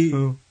اینجوری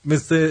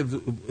مثل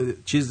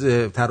چیز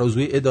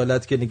ترازوی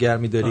عدالت که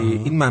نگرمی داری،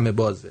 این ممه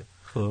بازه.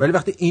 ولی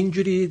وقتی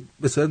اینجوری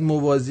به صورت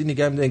موازی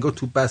نگه می‌داری، انگار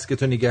تو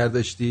بسکتو نگه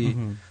داشتی،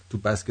 تو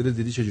بسکت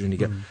دیدی چجوری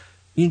نگه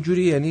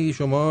اینجوری، یعنی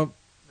شما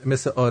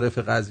مثل عارف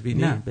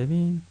قزوینی. نه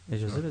ببین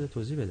اجازه بده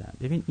توضیح بدم.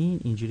 ببین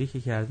اینجوری که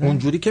کردن،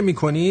 اونجوری که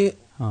میکنی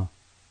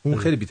اون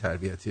خیلی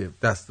بی‌تربیتیه،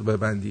 دست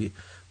ببندی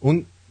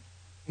اون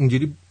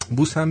اینجوری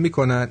بوس هم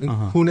میکنن،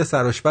 این کون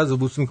سرآشپزو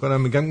بوس میکنن،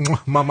 میگن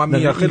ماما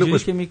میا. خیلی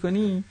اینجوری که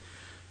میکنی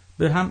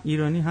به هم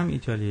ایرانی هم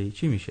ایتالیایی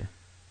چی میشه؟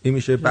 این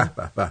میشه به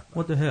به به.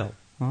 What the hell؟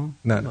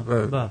 نه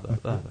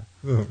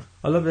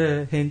حالا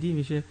به هندی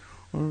میشه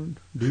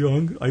Are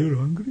you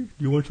hungry?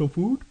 Do you want some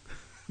food؟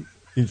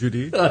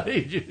 اینجوری؟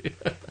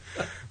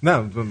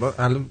 نه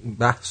الان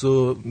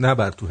بحثو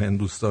نبر تو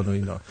هندوستان و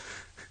اینا.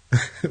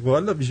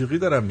 والا بیشوخی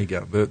دارم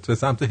میگم، تو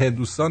سمت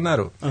هندوستان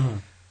نرو.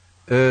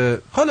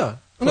 حالا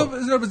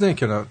اونا بزنین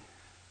کنار.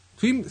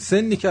 تو این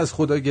سنی که از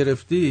خدا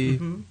گرفتی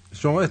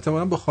شما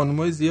احتمالاً با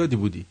خانمای زیادی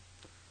بودی.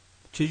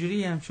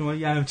 چجوری هم شما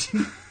یه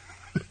همچین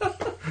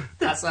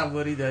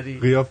تصوری داری؟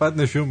 قیافت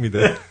نشون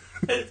میده.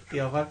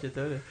 قیافت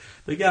چطوره؟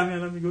 تو که همین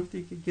الان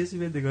میگفتی که کسی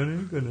به نگاه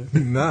نمیکنه.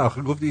 نه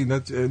آخه گفتی اینا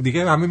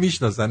دیگه همه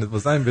میشناسنت،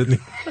 واسه همین بدونی.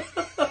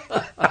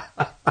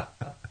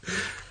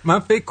 من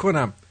فکر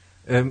کنم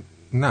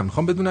نه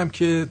میخوام بدونم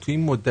که تو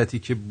این مدتی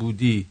که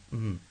بودی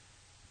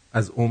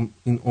از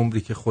این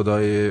عمری که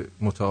خدای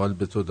متعال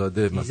به تو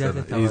داده، مثلا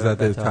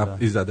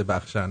ایزد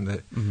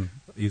بخشنده،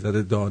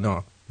 ایزد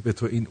دانا به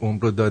تو این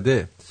عمر رو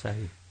داده،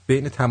 صحیح،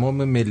 بین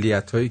تمام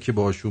ملیت‌هایی که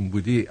باشون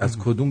بودی از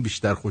کدوم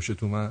بیشتر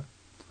خوشت اومد؟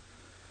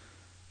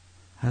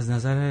 از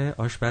نظر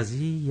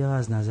آشپزی یا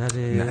از نظر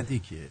نه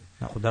دیگه،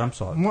 نه خود دارم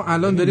سوال. ما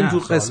الان داریم تو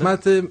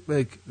قسمت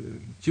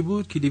چی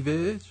بود؟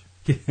 کلیویج؟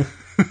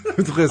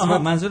 تو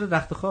قسمت منظور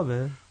رخت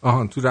خوابه؟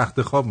 تو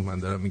رخت خواب من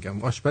دارم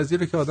میگم. آشپزی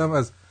رو که آدم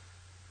از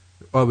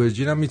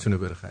آبرجین هم میتونه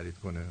بره خرید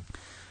کنه.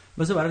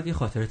 بذار برات یه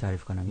خاطره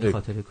تعریف کنم، یه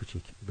خاطره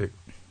کوچیک.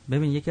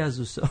 ببین یکی از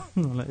دوستان،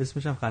 حالا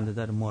اسمش هم خنده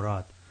داره،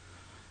 مراد،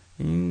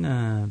 این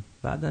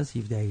بعد از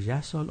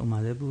 17-18 سال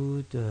اومده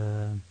بود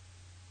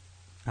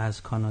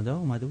از کانادا،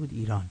 اومده بود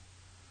ایران.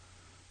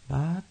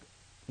 بعد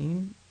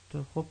این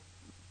خب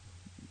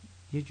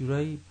یه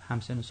جورایی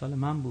همسن سال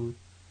من بود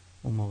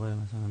اون موقع،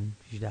 مثلا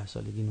 18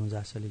 سالگی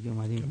 19 سالگی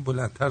اومدیم.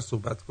 بلندتر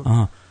صحبت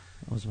کن.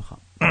 عذر میخوام.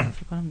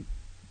 فکر کنم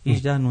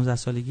 18 19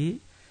 سالگی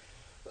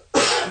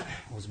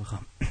عذر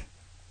میخوام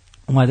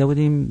اومده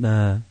بودیم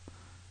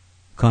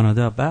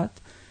کانادا. بعد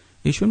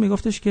ایشون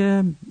میگفتش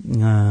که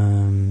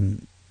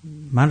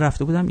من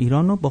رفته بودم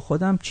ایران و با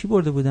خودم چی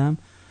برده بودم؟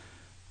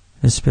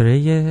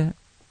 اسپری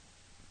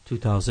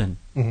 2000.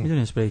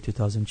 میدونی اسپری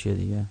 2000 چیه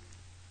دیگه؟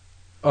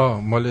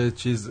 مال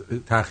چیز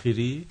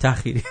تأخیری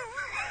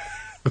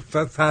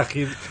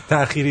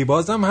تأخیری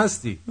بازم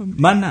هستی؟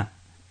 من نه،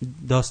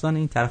 داستان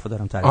این طرفو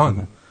دارم تعریف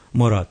میکنم.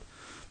 مراد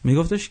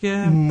میگفتش که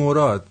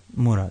مراد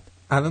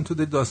الان تو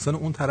داری داستان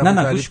اون طرفو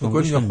تعریف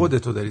میکنی یا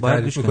خودتو داری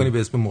تعریف میکنی به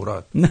اسم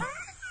مراد؟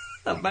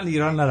 من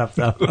ایران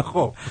نرفتم.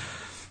 خب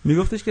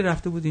میگفتش که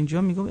رفته بود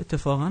اینجا، میگم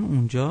اتفاقا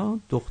اونجا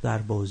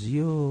دختربازی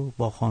و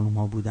با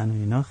خانوما بودن و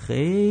اینا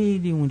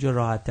خیلی اونجا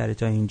راحت تره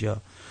تا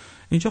اینجا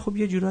خب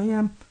یه جورایی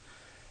هم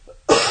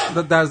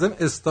در ضمن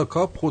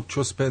استاکاپ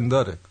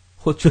خودچسپنداره.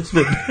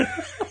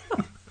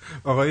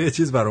 آقا یه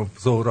چیز برام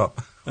سهراب.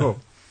 خب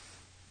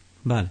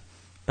بله.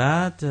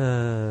 بعد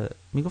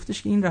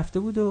میگفتش که این رفته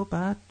بود و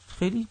بعد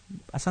خیلی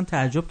اصلا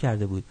تعجب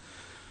کرده بود.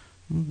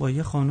 با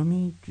یه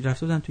خانومی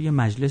رفته بودن توی یه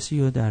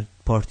مجلسی و در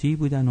پارتی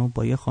بودن و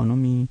با یه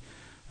خانومی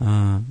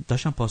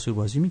داشتن پاسور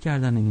بازی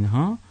میکردن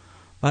اینها.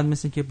 بعد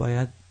مثل که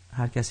باید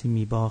هر کسی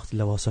میباخت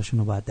لباساشون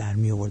رو باید در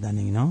می آوردن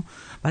اینا.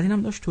 بعد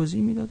اینم داشت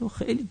توضیح میداد و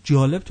خیلی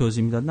جالب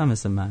توضیح میداد، نه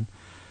مثل من.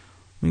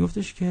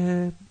 میگفتش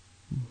که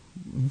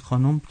این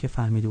خانم که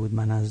فهمیده بود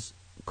من از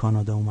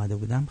کانادا اومده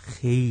بودم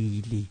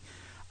خیلی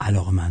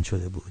علاقه‌مند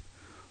شده بود.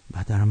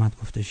 بعد درآمد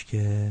گفتش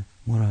که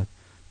مراد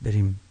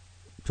بریم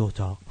تو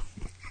اتاق.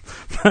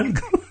 من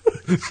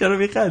چرا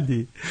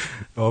میخندی؟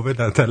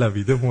 آب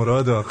نطلبیده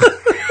مراد آخه.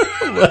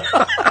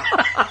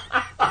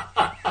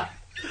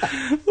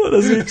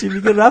 برازه چی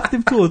میگه؟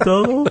 رفتیم تو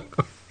اتاق.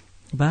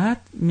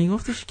 بعد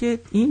میگفتش که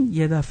این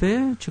یه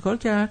دفعه چیکار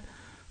کرد؟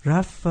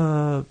 رفت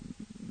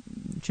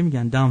چی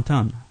میگن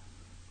داونتاون،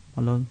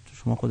 حالا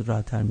شما خود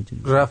راحت تر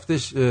میدونید،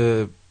 رفتش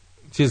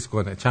چیز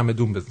کنه،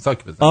 چمدون بزن،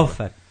 ساک بزن.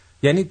 آفر.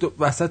 یعنی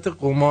وسط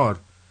قمار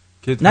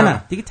که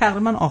نه دیگه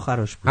تقریبا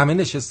آخرش بود. همه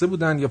نشسته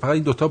بودن یا فقط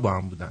این دوتا با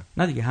هم بودن؟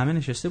 نه دیگه همه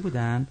نشسته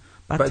بودن.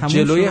 بعد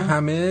جلوی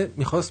همه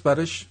میخواست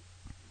براش،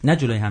 نه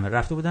جلوی همه،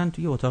 رفته بودن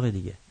توی اتاق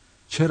دیگه.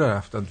 چرا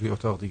رفتن توی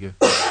اتاق دیگه؟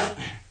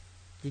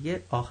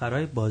 دیگه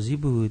آخرای بازی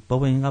بود.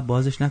 بابا اینقدر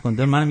بازش نکن.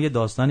 منم یه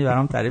داستانی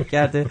برام تعریف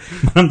کرده،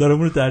 منم دارم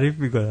اون رو تعریف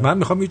میکنم. من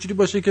میخوام یه جوری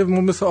باشه که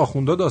ما مثل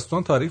آخوندا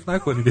داستان تعریف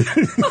نکنیم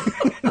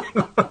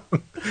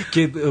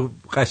که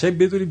قشنگ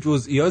بدونیم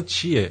جزئیات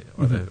چیه.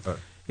 آره.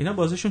 اینا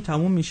بازیشون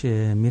تموم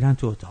میشه، میرن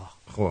تو اتاق.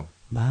 خب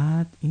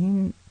بعد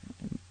این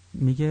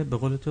میگه به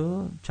قول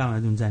تو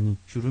چمدون زنی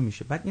شروع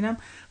میشه. بعد اینم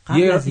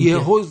قبل از اینکه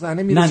یهو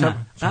زنه میره نه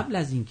قبل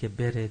از اینکه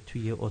بره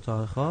توی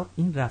اتاق خواب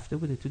این رفته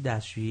بوده تو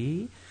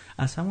دستشویی،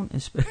 از همون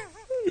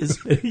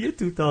اسپری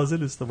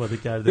 2000 استفاده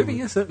کرده بود.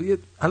 ببین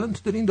الان تو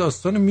داری این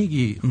داستانو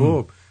میگی،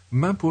 خب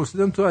من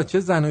پرسیدم تو از چه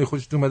زنایی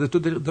خوشت اومده، تو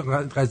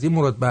قضیه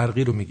مراد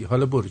برقی رو میگی.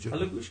 حالا برو جلو.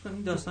 حالا گوش کن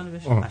این داستانو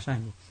بهش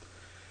قشنگه.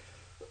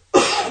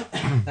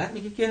 بعد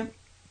میگه که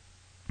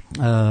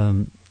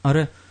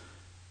آره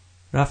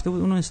رفته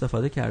بود اونو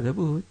استفاده کرده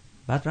بود،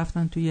 بعد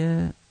رفتن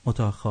توی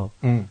اتاق خواب.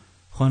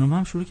 خانم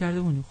هم شروع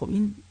کرده بود. خب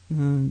این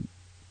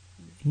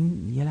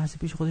یه لحظه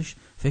پیش خودش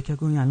فکر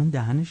کنه الان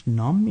دهنش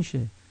نام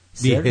میشه،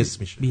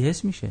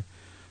 بی‌حس میشه.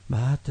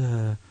 بعد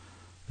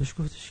بهش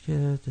گفتش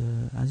که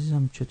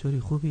عزیزم چطوری،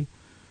 خوبی؟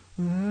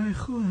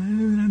 خوبه،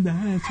 نمیدونم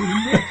دهنتون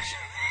نمیشه.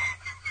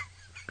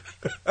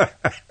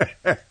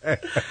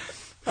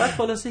 بعد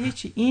خلاصه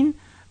هیچی. این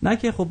نه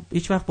که خب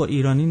هیچ وقت با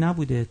ایرانی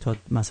نبوده تا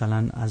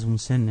مثلا از اون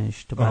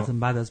سنش تا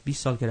بعد از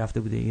 20 سال که رفته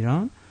بوده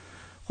ایران،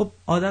 خب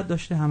عادت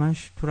داشته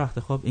همش تو رخت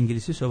خواب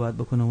انگلیسی صحبت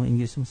بکنه و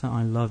انگلیسی مثلا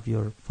I love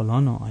your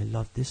فلان و I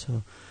love this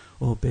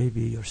oh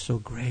baby you're so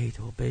great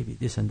oh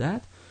baby this and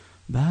that.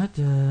 بعد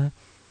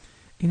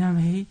این هم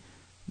هی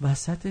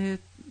وسط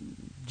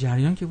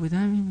جریان که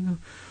بودم میگم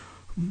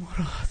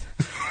مراد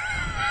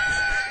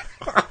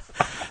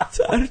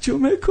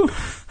ترجمه کن،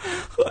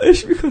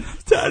 خواهش میکنم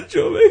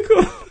ترجمه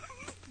کن.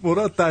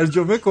 مراد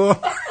ترجمه کن.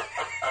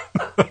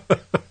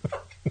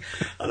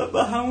 حالا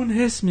با همون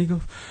حس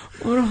میگفت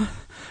مراد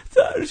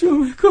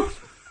ترجمه کن.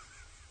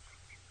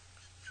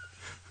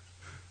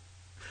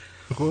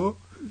 خب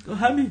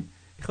همین.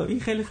 خب این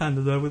خیلی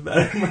خنده‌دار بود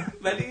برای من،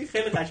 ولی این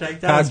خیلی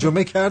قشنگ‌تر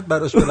ترجمه کرد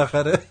براش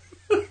بالاخره.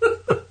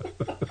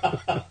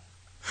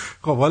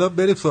 خب حالا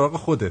بریم سراغ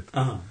خودت.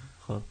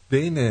 خب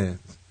بین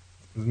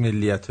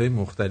ملیت‌های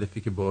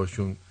مختلفی که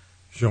باهاشون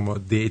شما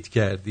دیت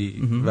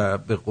کردی و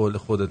به قول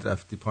خودت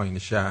رفتی پایین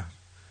شهر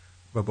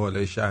و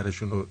بالای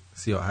شهرشون رو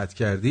سیاحت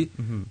کردی،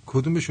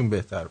 کدومشون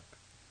بهتر بود؟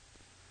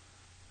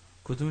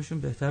 کدومشون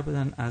بهتر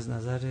بودن از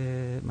نظر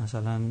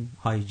مثلا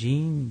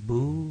هایجین،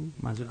 بو؟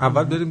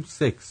 اول بریم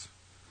سکس.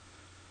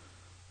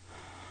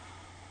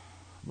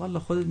 والا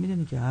خودت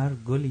میدونی که هر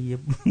گلی یه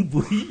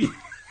بویی.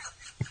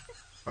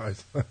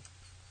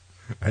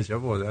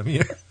 عجب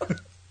آدمیه.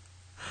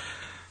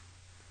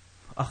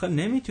 آخه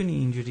نمیتونی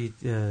اینجوری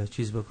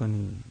چیز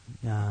بکنی.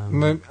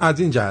 من از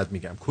این جهت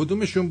میگم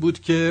کدومشون بود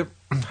که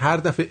هر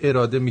دفعه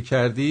اراده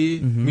میکردی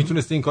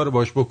میتونستی این کارو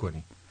باش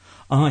بکنی؟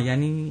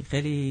 یعنی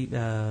خیلی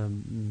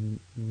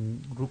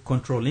رو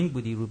کنترلینگ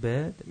بودی رو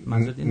بد؟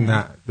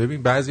 نه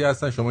ببین بعضی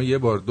هستن شما یه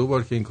بار دو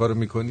بار که این کارو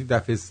میکنی،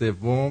 دفعه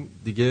سوم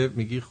دیگه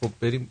میگی خب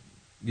بریم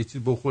یه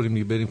چیز بخوریم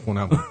دیگه بریم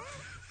خونمون.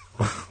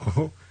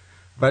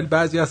 ولی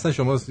بعضی هستن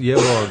شما یه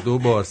بار دو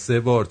بار سه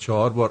بار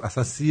چهار بار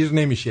اصلا سیر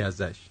نمیشی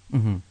ازش.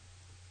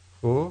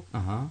 خب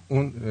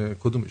اون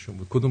کدومشون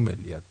بود؟ کدوم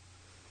ملیت؟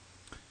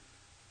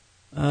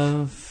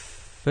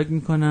 فکر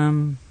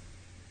میکنم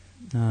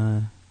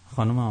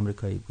خانم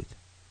آمریکایی بود.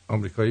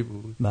 آمریکایی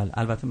بود؟ بله.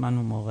 البته من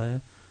اون موقع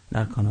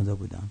در کانادا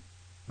بودم.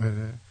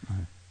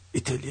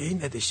 ایتالیایی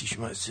نداشتی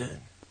شما اصلا؟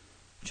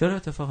 چرا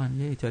اتفاقا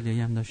یه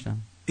ایتالیایی هم داشتم.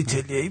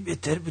 ایتالیایی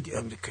بهتر بودی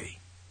آمریکایی؟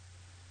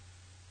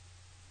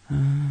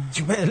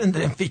 چون من الان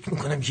دارم فکر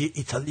میکنم یه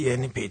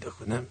ایتالیایی پیدا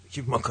کنم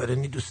که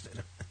ماکارونی دوست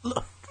دارم.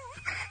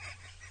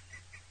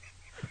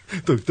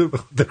 دکتر به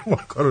خاطر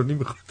ماکارونی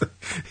میخواد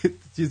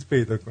چیز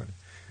پیدا کنه.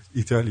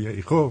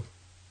 ایتالیایی. خب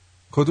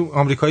کدوم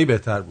آمریکایی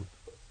بهتر بود؟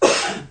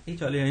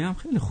 ایتالیایی هم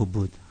خیلی خوب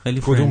بود.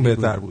 خیلی کدوم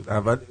بهتر بود؟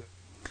 اول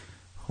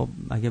خب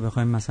اگه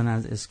بخوایم مثلا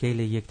از اسکیل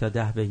 1 تا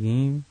 10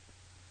 بگیم،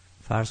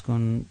 فرض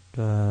کن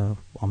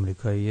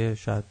آمریکایی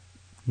شاید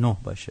 9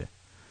 باشه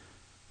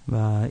و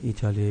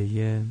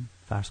ایتالیایی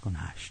فرض کن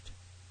 8.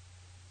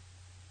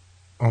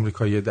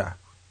 آمریکایی 10 بود.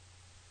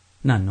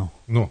 نه 9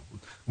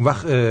 بود. اون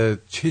وقت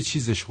چه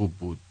چیزش خوب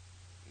بود؟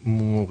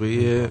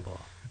 موقع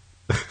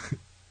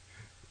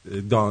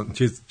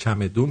چیز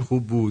چمدون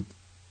خوب بود؟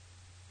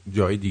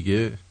 جای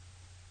دیگه؟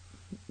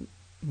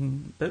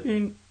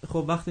 ببین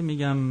خب وقتی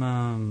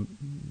میگم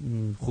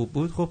خوب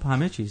بود، خب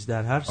همه چیز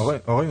در هر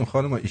آقای اون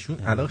خانم ایشون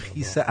الان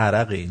خیس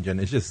عرق اینجا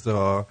نشسته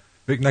ها،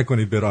 فکر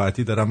نکنید به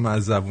راحتی دارم من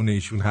از زبون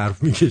ایشون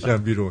حرف میکشم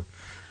بیرون،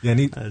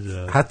 یعنی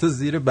حتی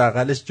زیر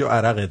بغلش جا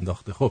عرق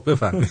انداخته. خب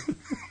بفرمایید.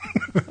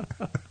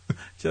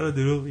 چرا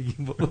دروغ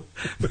میگیم بابا؟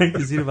 من که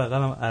زیر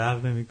بغلم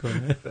عرق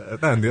نمیکنه.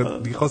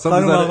 نه خواستم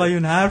خانم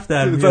آقایون حرف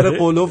در میاره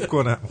قلوف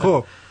کنم.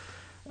 خب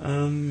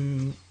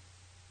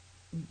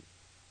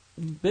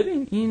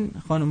ببین این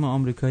خانم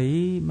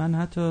آمریکایی، من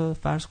حتی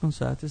فرض کن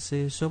ساعت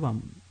 3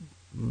 صبحم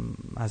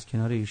از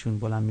کنار ایشون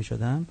بلند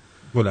میشدم.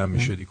 بلند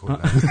میشدی کلا؟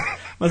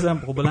 مثلا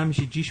بلند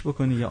میشی جیش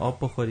بکنی یا آب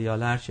بخوری یا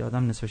هرچی،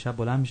 آدم نصف شب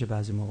بلند میشه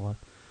بعضی موقعات.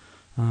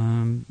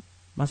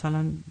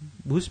 مثلا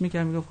بوس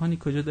میکرد میگفت هانی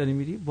کجا داری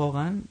میری؟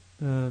 واقعا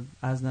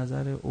از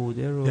نظر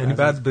اوده رو، یعنی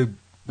بعد به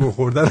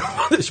خوردن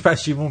خودش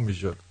پشیمون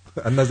میشد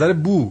از نظر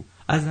بو.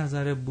 از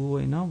نظر بو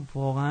اینا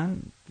واقعا،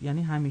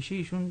 یعنی همیشه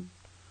ایشون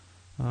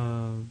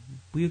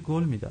بوی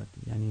گل میداد.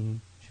 یعنی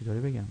چطوری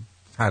بگم،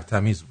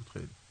 ترتمیز بود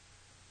خیلی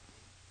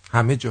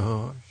همه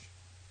جاهاش.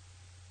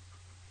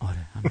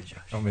 آره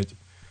همه جاش.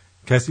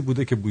 کسی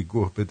بوده که بوی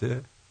گوه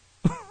بده؟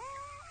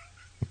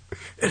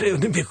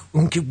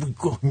 اون که بوی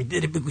گوه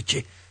میده بگو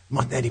که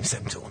ما نریم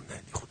سمت اون ننی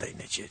خدای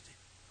نکرده.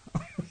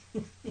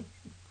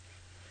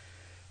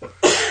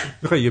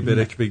 میخوای یه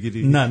برک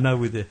بگیری؟ نه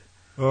نبوده.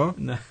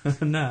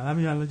 نه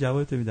همین الان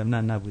جوابت میدم.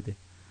 نه نبوده.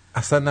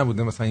 اصلا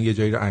نبوده. مثلا یه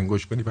جایی رو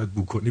انگوش کنی بعد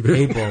بو کنی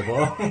ای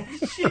بابا.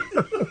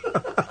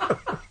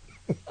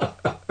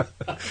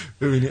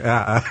 ببینی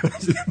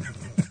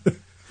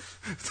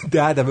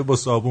 10 دفعه با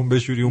صابون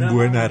بشوری اون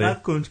بوه نره. نه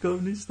کنجکاو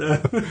نیستم.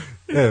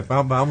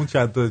 من با همون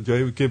چند تا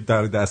جایی که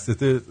در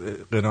دستت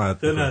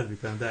قناعت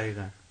میکنم.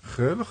 دقیقاً.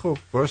 خیلی خوب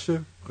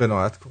باشه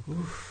قناعت کن.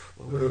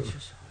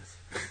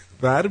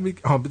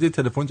 بده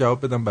تلفن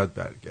جواب بدم بعد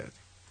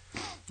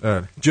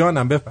برگردیم.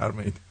 جانم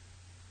بفرمایید.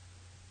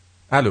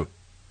 الو.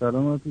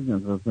 سلام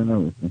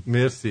عزیزم.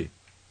 مرسی.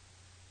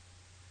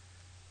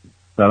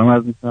 سلام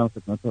عرض می‌کنم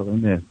خدمت آقای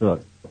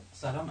مهرداد.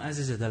 سلام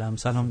عزیز دلم.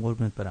 سلام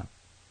قربونت برم.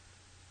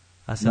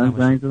 من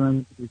زنگ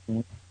زدم که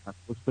شما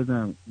تفاوت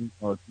بدم این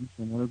آدمی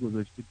شما رو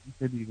گذاشته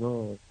پیش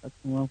دیوار. بعد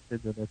شما هم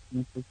خجالتی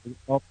می‌کنید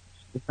آب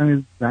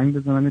بزنید زنگ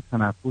بزنم یه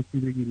تنفسی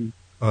بگیری.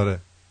 آره.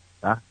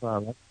 10 تا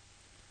اول.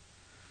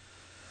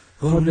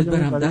 قربونت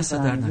برم دست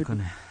در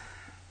نکنه.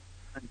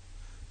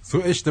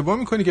 تو اشتباه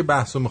میکنی که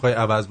بحثو میخوای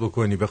عوض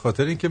بکنی، به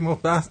خاطر اینکه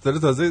بحث داره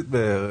تازه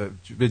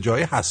به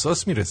جای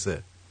حساس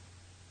میرسه.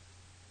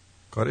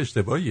 کار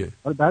اشتباهیه.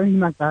 برای این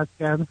من قصد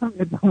کردم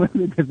ادامه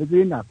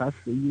بده نفس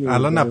بگیره.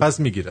 الان نفس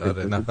میگیره.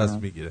 آره نفس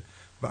میگیره.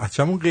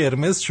 بچه‌مون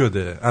قرمز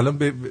شده.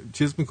 الان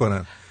چیز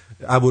میکنن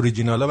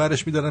ابوریجینالا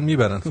برش میدارن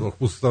میبرن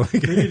سرخپوستا.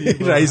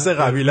 رئیس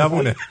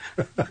قبیله‌مونه.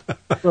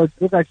 تو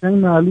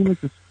قشنگ معلومه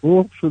که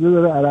سرخ شده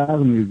داره عرق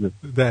میریزه.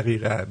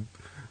 دقیقاً.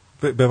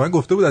 به من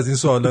گفته بود از این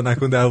سوالا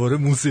نکن درباره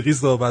موسیقی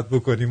صحبت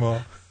بکنیم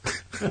ما.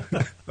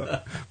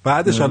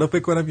 بعدش حالا فکر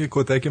کنم یه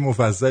کتک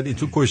مفصلی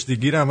تو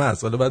کشتیگیر هم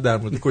هست. حالا بعد در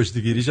مورد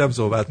کشتیگیریش هم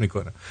صحبت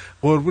میکنم.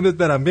 قربونت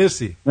برم.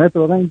 مرسی. نه تو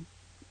واقعا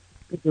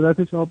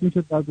صورتش آب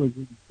میشه بعد راجع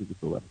به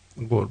صحبت.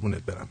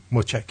 قربونت برم.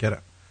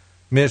 متشکرم.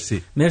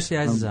 مرسی. مرسی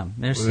عزیزم.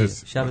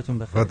 مرسی. شبتون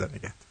بخیر. خدا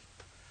نگهدار.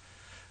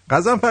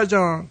 غضنفر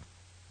جان.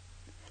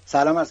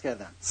 سلام عرض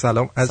کردم.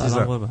 سلام عزیزم.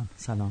 سلام قربان.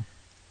 سلام.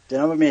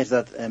 جناب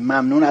مهرداد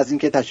ممنون از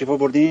اینکه تشریف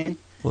آوردین.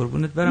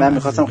 قربونت برم. من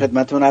می‌خواستم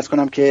خدمتتون عرض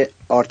کنم که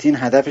آرتین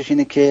هدفش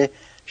اینه که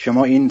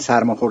شما این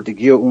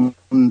سرماخوردگی و اون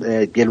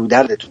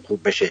گلودردتون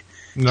خوب بشه.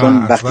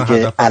 چون وقتی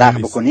که عرق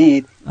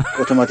بکنید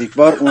اتوماتیک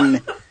وار اون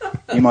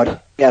بیماری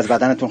از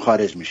بدنتون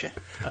خارج میشه.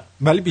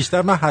 ولی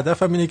بیشتر من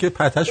هدفم اینه که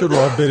پتهشو رو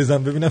آب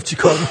بریزم ببینم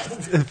چیکار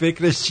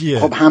فکرش چیه.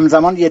 خب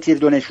همزمان یه تیر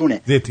دو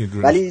نشونه.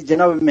 ولی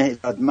جناب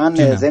مهرداد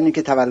من ضمن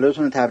که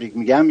تولدتون رو تبریک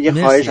میگم یه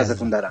خواهش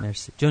ازتون دارم.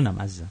 مرسی جونم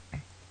عزیزم.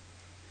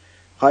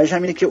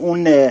 خواهشم اینه که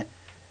اون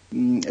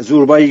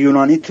زوربای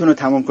یونانیتون رو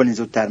تموم کنین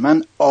زودتر.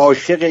 من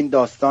عاشق این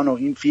داستان و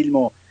این فیلم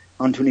و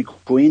آنتونی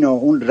کوین و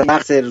اون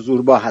رقص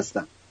زوربا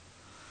هستم.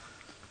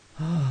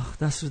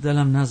 دست رو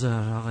دلم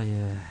نذار آقای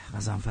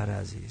غضنفر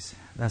عزیز.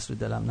 دست رو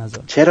دلم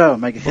نذار. چرا؟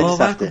 مگه خیلی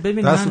سخته؟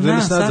 ببین دست رو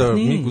دلش نذار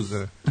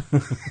میگوزه.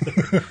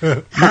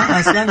 نه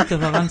اصلا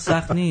اتفاقا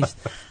سخت نیست.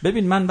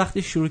 ببین من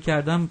وقتی شروع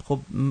کردم خب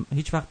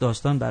هیچ وقت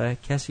داستان برای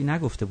کسی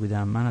نگفته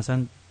بودم. من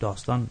اصلا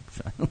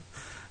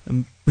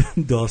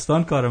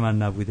داستان کار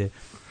من نبوده.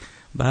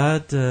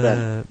 بعد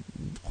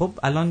خب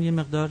الان یه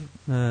مقدار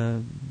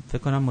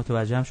فکر کنم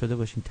متوجه هم شده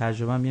باشین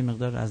تجربه‌ام یه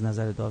مقدار از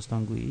نظر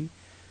داستانگویی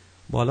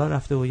بالا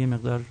رفته و یه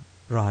مقدار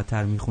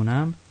راحت‌تر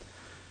میخونم.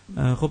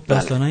 خب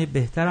داستان‌های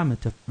بهترم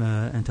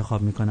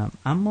انتخاب میکنم.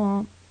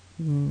 اما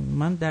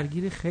من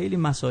درگیر خیلی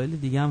مسائل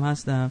دیگه هم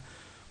هستم.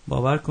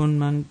 باور کن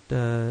من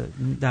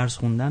درس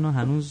خوندن و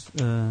هنوز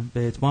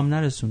به اتمام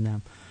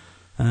نرسوندم.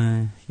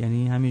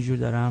 یعنی همینجور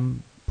دارم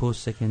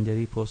پست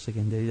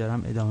سکندری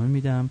دارم ادامه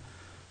میدم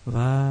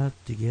و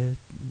دیگه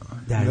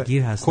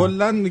درگیر هستم.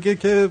 کلا میگه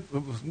که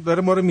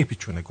داره ما رو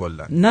میپیچونه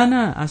کلا.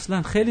 نه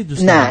اصلا خیلی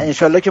دوست دارم. نه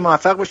انشالله که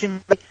موفق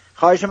باشیم.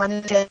 خواهش من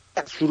اینه که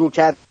شروع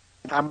کرد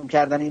تموم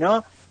کردن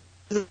اینا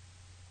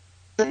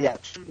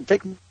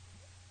فکر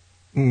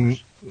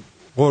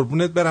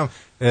قربونت برم.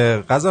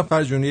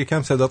 غضنفر جون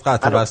یکم صدات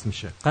قطع و وصل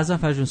میشه.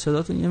 غضنفر جون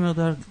صداتون یه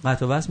مقدار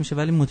قطع و وصل میشه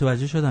ولی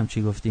متوجه شدم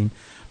چی گفتین.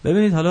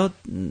 ببینید حالا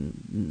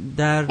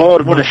در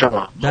قربون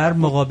شما در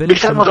مقابل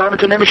بیشتر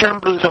مزاحمتون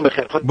نمیشم. روزتون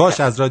بخیر. باش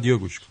از رادیو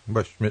گوش کن.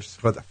 باش مرسی.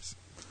 خداحافظ.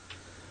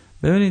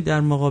 ببینید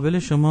در مقابل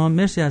شما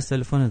مرسی از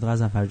تلفنت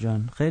غضنفر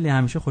جان. خیلی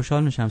همیشه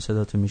خوشحال میشم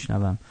صداتو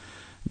میشنوم.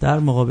 در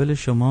مقابل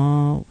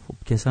شما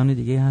کسانی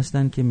دیگه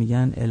هستن که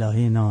میگن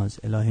الهی ناز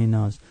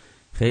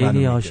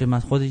خیلی عاشق. من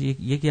خود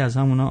یکی از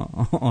همونا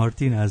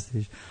آرتین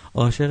هستش،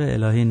 عاشق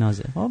الهی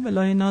نازه. خب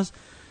الهی ناز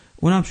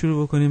اونم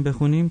شروع بکنیم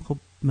بخونیم. خب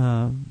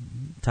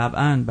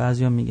طبعا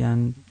بعضیا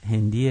میگن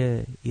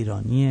هندیه،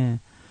 ایرانیه.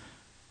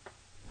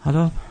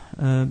 حالا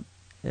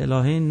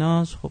الهی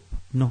ناز خب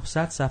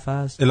 900 صفحه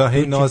است.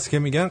 الهی ناز که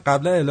میگن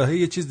قبلا الهی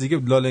یه چیز دیگه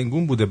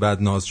لالنگون بوده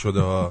بعد ناز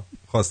شده ها.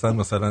 خواستن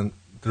مثلا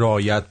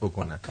رعایت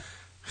بکنن.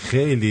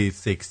 خیلی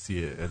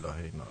سکسیه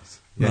الهی ناز.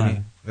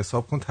 یعنی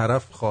حساب کن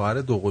طرف خواهر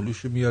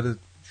دوقلوشو میاره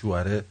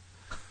شوهره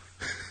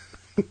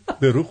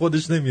به رو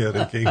خودش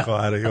نمیاره که این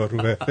خواهر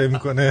یاروه فهم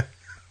کنه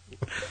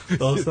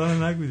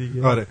داستان نگو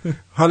دیگه. آره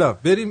حالا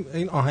بریم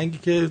این آهنگی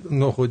که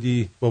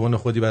نخودی بابا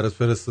نخودی برات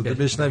فرستاده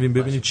بشنویم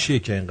ببینیم چیه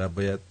که اینقدر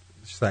باید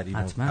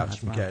سریع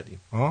پخش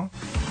می‌کردیم. ها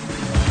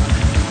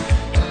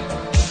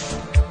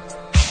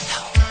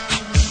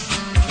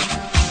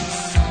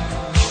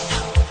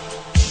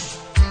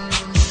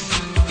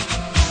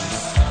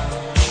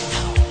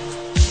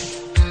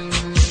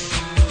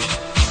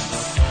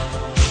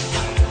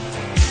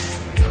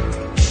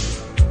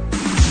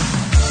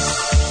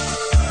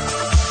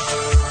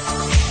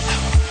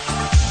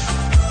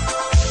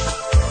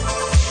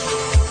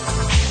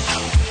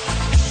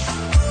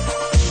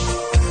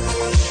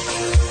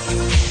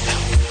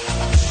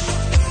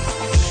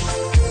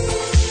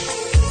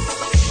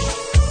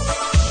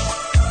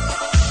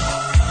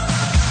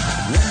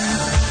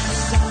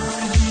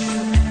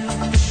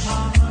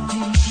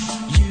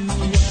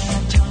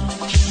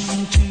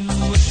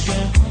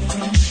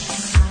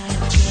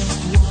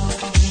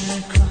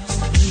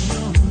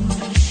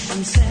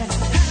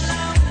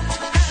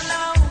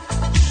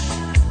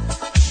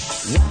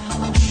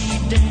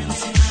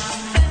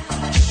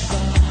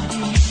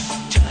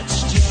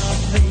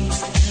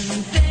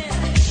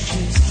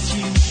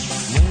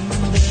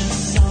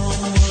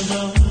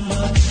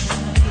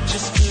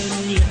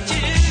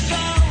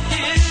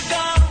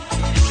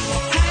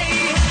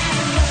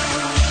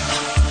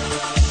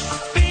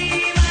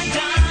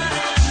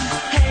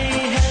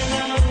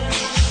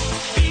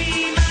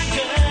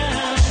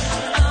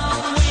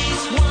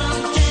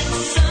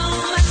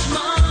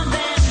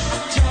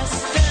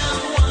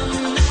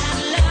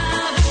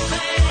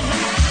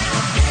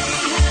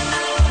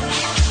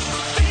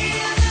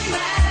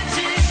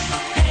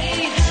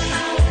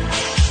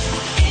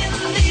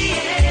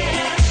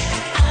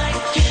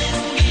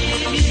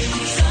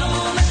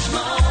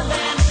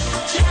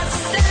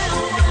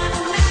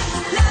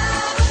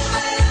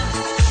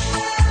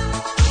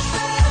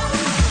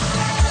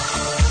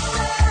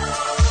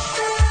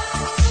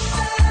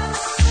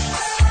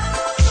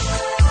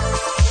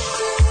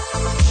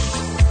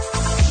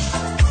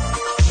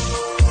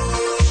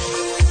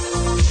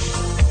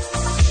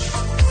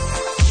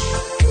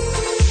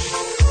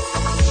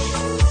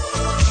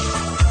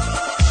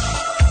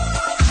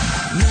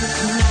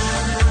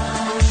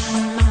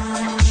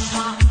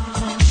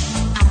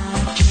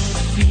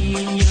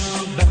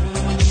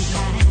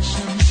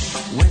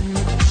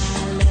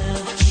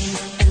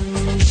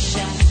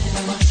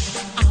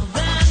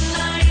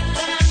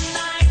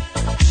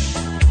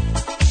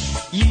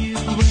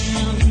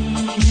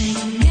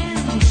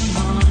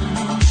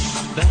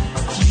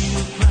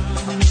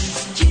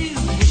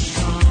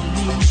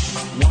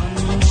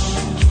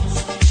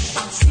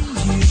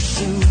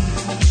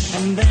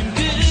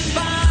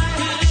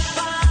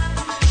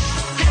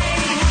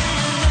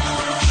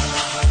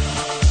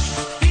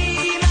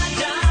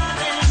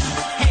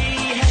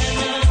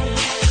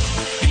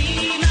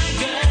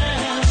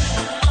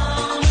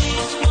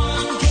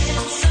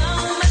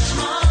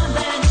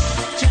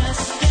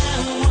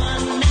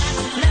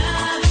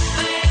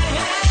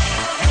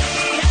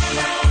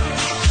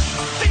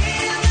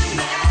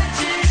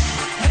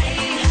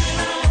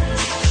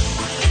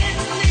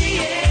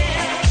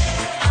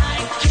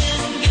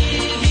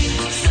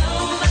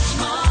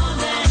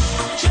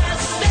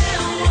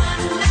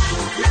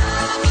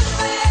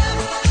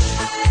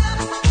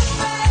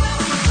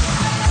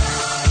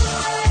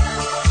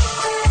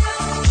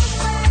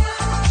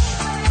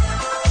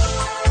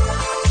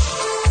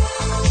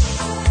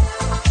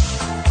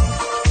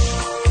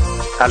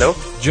الو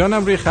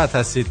جانم روی خط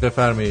هستید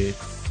بفرمایید.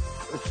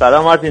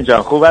 سلام مارتین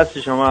جان، خوب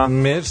هستی شما؟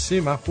 مرسی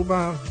من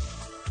خوبم.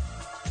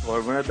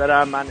 قربونت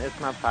برم. من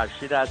اسمم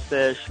فرشید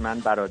هستش، من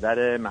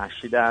برادر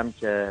مهشیدم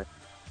که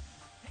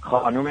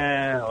خانم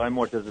آقای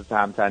مرتضی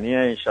تهمتنیه.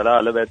 انشالله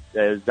حالا به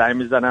زنگ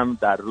میزنم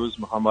در روز،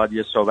 میخوام باید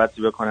یه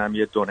صحبتی بکنم،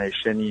 یه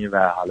دونیشنی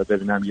و حالا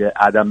ببینم یه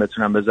عدم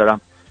بتونم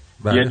بذارم.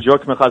 یه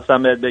جوک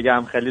میخواستم بهت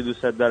بگم، خیلی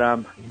دوستت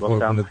دارم،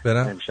 گفتم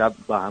امشب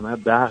با همه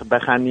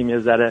بخندیم یه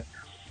ذره.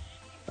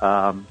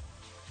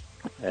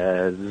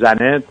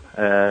 زنه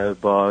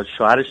با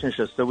شوهرش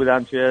نشسته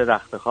بودن توی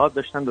رخت خواب،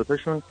 داشتن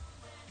دوتاشون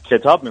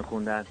کتاب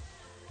میخوندن.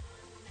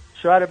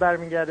 شوهر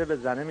برمیگرده به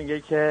زنه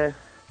میگه که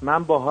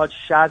من باهات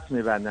شرط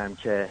میبندم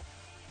که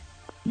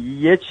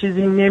یه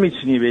چیزی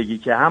نمیتونی بگی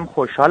که هم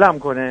خوشحالم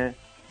کنه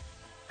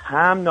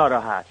هم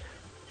ناراحت.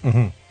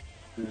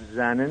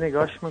 زنه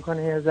نگاش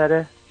میکنه یه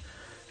ذره،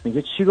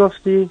 میگه چی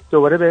گفتی؟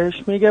 دوباره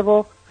بهش میگه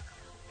و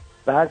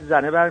بعد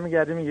زنه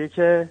برمیگرده میگه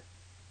که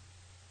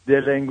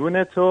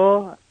دلنگون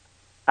تو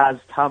از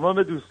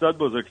تمام دوستات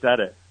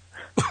بزرگتره.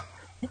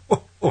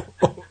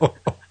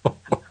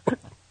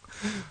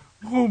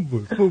 خوب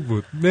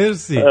بود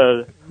مرسی.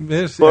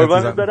 مرسی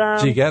قربانت برم،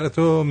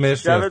 جیگرتو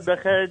مرسی. شبت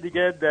بخیر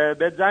دیگه،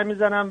 به زنگ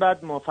میزنم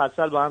بعد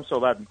مفصل با هم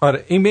صحبت میکنم.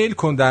 آره ایمیل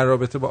کن در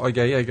رابطه با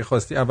آگهی، اگه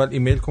خواستی اول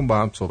ایمیل کن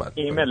با هم صحبت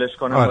کنیم. ایمیلش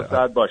کنم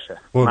آره. باشه.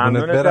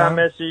 ممنونم،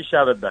 مرسی،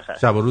 شبت بخیر.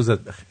 شب و روزت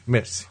بخیر.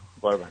 مرسی.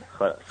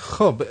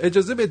 خب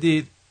اجازه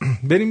بدید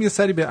بریم یه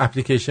سری به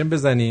اپلیکیشن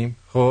بزنیم.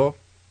 خب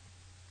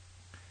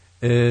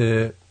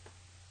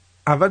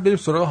اول بریم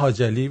سراغ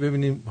حاجلی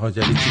ببینیم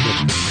حاجلی چی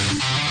گفته.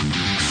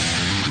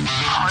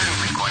 حالو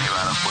میکنی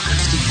برای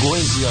خودت گوه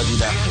زیادی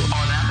نخور،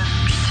 آدم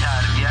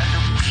بی‌تربیت و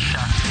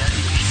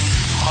بی‌شخصیتی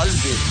نیست. حال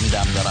بهت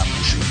میدم دارم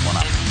گوش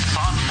میکنم.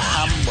 انسان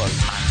هم باز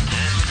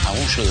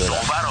تموم شده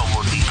رفت. صبر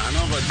آوردی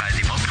انا با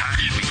قدیما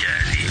پخش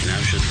میکردی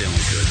اینم شد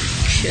دموکراسی.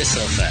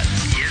 کثافت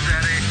یه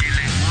ذره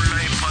الگون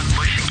لای پاد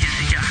باشه،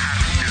 کسی که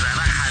حرف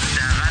میزنه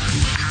حداقل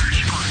پخش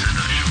کن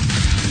صداشو.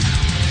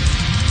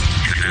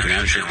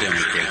 اینم شد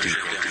دموکراسی.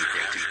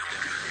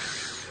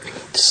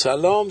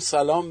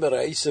 سلام به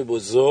رئیس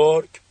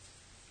بزرگ،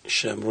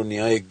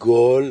 شمرونی‌های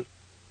گل،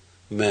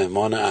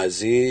 مهمان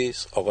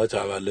عزیز. آقا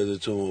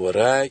تولدتون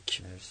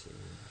مبارک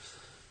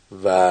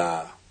و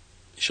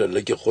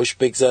انشالله که خوش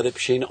بگذره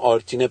پیش این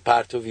آرتین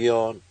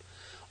پرتویان.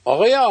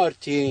 آقای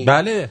آرتین،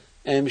 بله،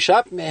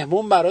 امشب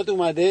مهمون برات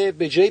اومده،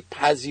 به جای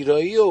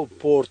پذیرایی و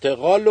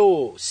پرتقال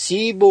و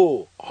سیب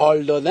و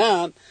حال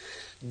دادن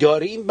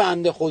داری این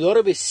بنده خدا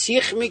رو به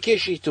سیخ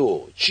میکشی.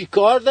 تو چی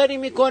کار داری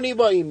میکنی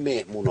با این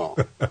مهمونا؟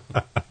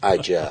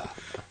 عجب.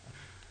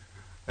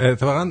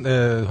 اتفاقا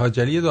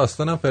حاجلی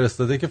داستانم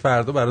فرستاده که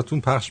فردا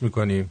براتون پخش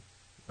میکنیم،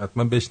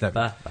 حتما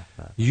بشنوید.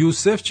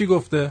 یوسف چی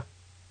گفته؟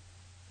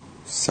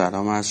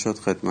 سلام عرض شد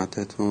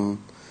خدمتتون.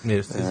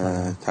 مرسی.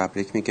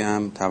 تبریک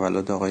میگم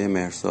تولد آقای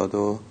مهرزاد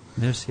و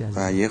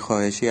یه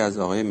خواهشی از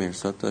آقای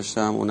مهرزاد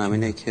داشتم، اونم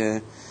اینه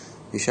که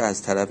میشه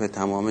از طرف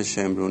تمام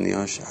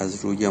شمرونیاش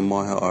از روی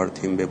ماه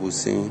آرتین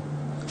ببوسین،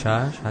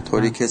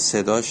 طوری که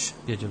صداش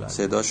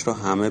رو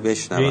همه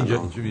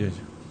بشنون.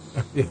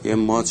 یه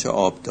ماچ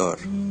آبدار.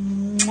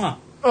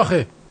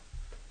 آخه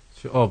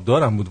چه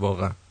آبدارم بود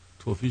واقعا،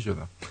 توفی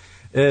شدم.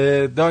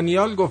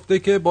 دانیال گفته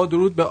که با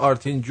درود به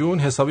آرتین جون،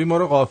 حسابی ما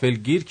رو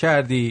غافلگیر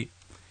کردی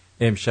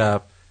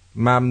امشب.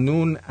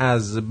 ممنون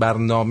از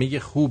برنامه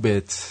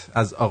خوبت.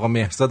 از آقا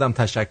مهرزادم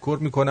تشکر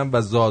میکنم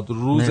و زاد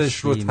روزش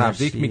رو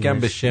تبریک میگم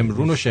به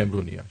شمرون و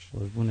شمرونیاش.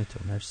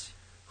 مرسی.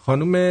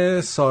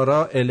 خانم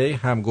سارا الی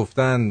هم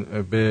گفتن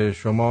به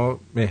شما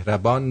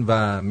مهربان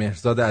و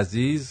مهرزاد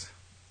عزیز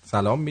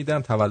سلام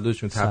میدم،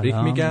 تولدشون تبریک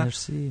میگم.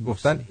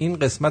 گفتن این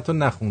قسمت رو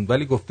نخوند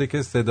ولی گفته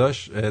که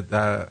صداش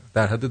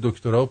در حد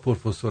دکترا و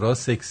پروفسورا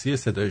سکسی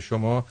صدای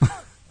شما.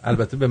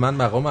 البته به من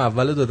مقام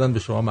اول دادن، به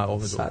شما مقام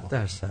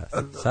دوم.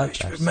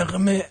 100%.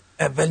 مقام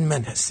اول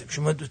من هستم،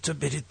 شما دوتا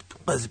برید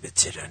قضبه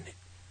ترانه.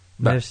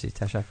 مرسی،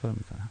 تشکر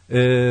میکنم.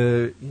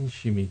 این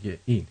چی میگه؟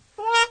 این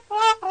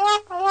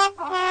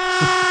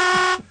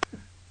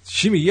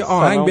چی میگه؟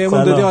 آهنگ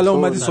بهمون دادی حالا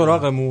اومدی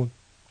سراغمون.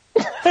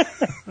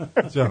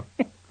 جان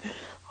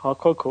ها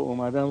کاکو،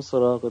 اومدم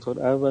سراغتون.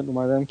 اول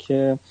اومدم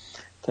که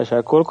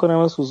تشکر کنم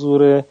از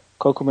حضور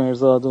کاکو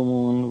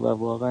مرزادمون و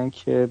واقعا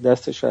که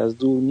دستش از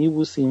دور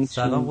میبوسیم،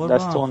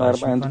 دست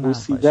هنرمند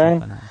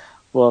بوسیدن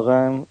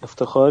واقعا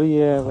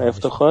افتخاریه و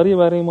افتخاری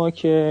برای ما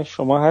که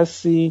شما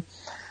هستی.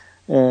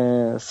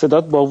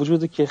 صدات با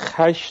وجودی که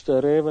خش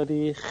داره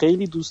ولی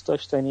خیلی دوست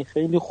داشتنی،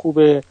 خیلی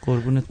خوبه.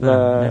 قربونت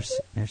برم.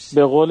 مرسی.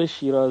 به قول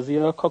شیرازی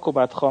ها کاکو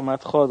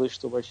بدخواه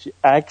داشته باشی،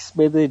 عکس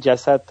بده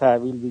جسد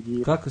تحویل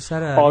بگیر،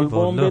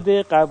 آلبوم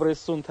بده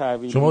قبرستون تحویل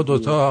بگیر. شما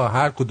دوتا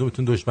هر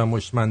کدومتون دشمن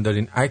مشمن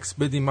دارین، عکس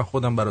بدین من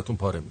خودم براتون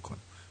پاره میکنم،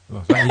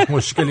 هیچ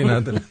مشکلی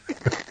نداره.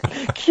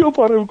 کیو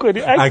پاره میکنی؟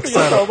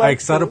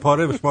 اکثر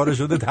پاره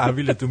شده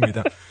تحویلتون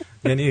میدم،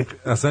 یعنی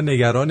اصلا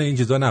نگران این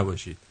چیزا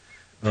نباشید.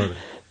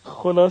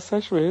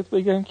 خلاصش بهت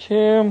بگم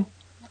که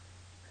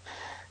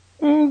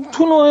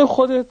تو نوع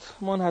خودت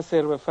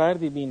منحصر به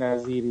فردی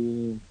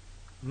بی‌نظیری.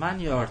 من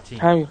یا آرتین؟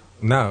 همین.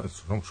 نه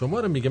شما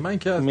رو میگه، من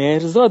که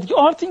مرزاد.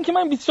 آرتین که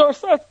من 24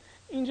 ساعت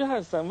اینجا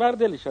هستم،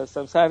 وردلش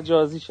هستم،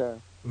 سرجازیشم.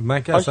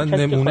 من که اصلا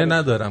نمونه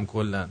ندارم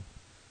کلا.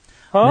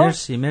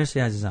 مرسی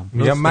عزیزم.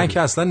 میگم من که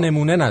اصلا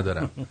نمونه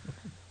ندارم.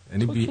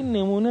 یعنی تو که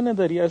نمونه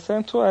نداری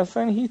اصلا، تو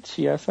اصلا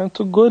هیچی، اصلا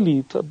تو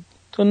گلی،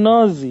 تو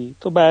نازی،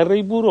 تو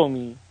بره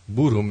برومی.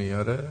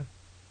 آره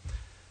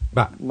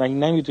من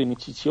نمیدونی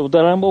چی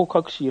دارم با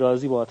کاک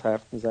شیرازی با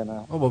حرف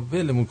میزنم. بابا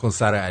ولمون کن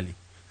سر علی.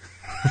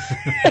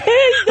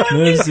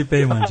 مرسی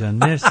پیمان جان،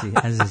 مرسی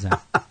عزیزم،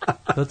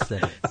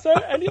 لطفه.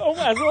 سر علی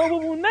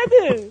عذابمون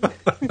نده.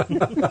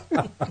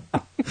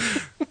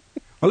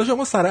 حالا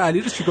شما سر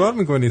علی رو چیکار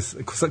میکنی؟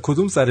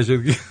 کدوم سرش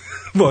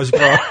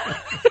باشگاه؟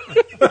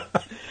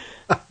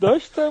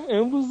 داشتم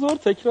امروز زور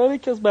تکرار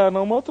یکی از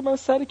برنامه‌هات من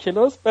سر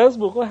کلاس، بعض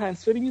موقع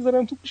هندزفری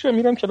میذارم تو گوشم،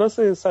 میرم کلاس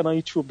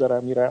صنایع چوب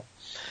دارم میرم،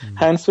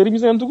 هندزفری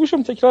میذارم تو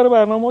گوشم، تکرار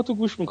برنامه‌هاتو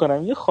گوش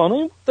میکنم. یه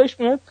خانمی داشت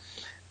میاد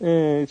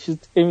چیز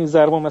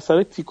ضرب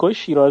مسئله تیکای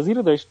شیرازی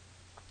رو داشت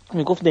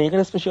میگفت، دقیقاً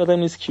اسمش یادم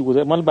نیست کی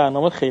بوده، مال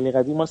برنامه خیلی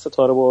قدیم، مال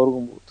ستاره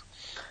بارون بود.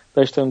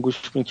 داشتم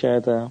گوش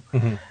میکردم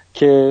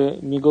که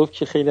میگفت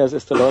که خیلی از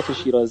اصطلاحات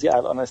شیرازی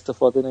الان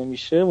استفاده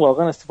نمیشه،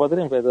 واقعا استفاده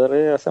نمیشه،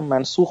 داره اصلا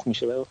منسوخ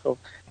میشه. خب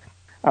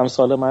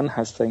امثال من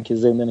هستن که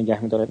زنده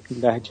نگه می‌دارن این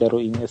لهجه رو،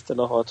 این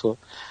اصطلاحاتو،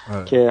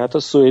 که حتی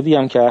سوئدی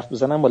هم که حرف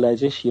بزنن با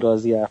لهجه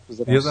شیرازی حرف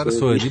بزنن. یه ذره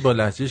سوئدی با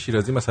لهجه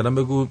شیرازی مثلا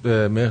بگو.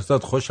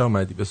 مهرزاد خوش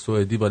آمدی، به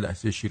سوئدی با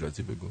لهجه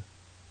شیرازی بگو.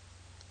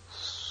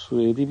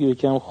 سوئدی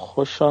بگم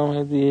خوش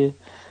آمدی،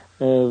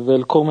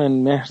 ولکومن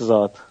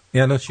مهرزاد.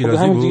 یعنی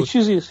شیرازی بود.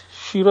 چیزی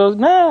شیراز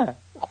نه،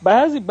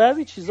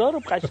 بعضی چیزا رو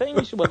قشنگ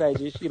میشه با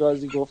لهجه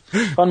شیرازی گفت.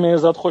 خان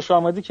مهرزاد خوش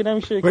آمدی که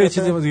نمیشه. یه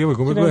چیزی دیگه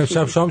بگو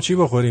امشب شام چی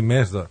بخوریم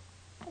مهرزاد؟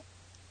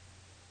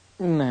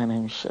 نه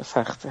نمیشه،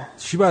 سخته.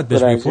 چی باید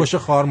بهش بگی؟ فوش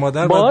خار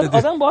مادر باید بده.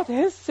 آدم باید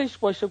حسش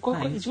باشه.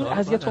 اینجور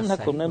اذیتم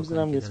نکن،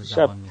 نمیذارم نصف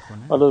شب.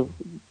 حالا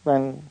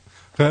من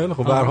خیلی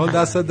خب، به هر حال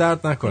دست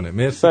درد نکنه.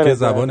 مرسی که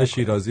زبان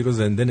شیرازی رو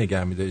زنده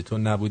نگه می‌داری. تو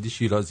نبودی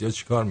شیرازی‌ها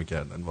چیکار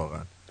می‌کردن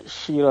واقعا؟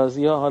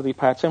 شیرازی‌ها هادی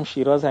پرچم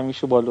شیراز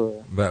همیشه بالوه.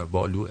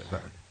 بالوه.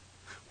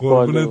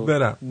 قربونت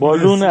برم.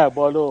 بالو نه،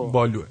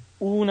 بالوه.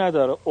 او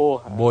نداره، او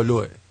هست.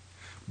 بالوه.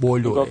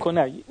 نگاه کن،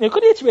 یه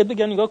چی بهت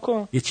بگم، نگاه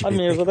کن.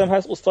 مهرزادم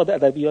هست، استاد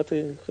ادبیات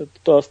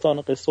داستان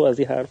و قصه و از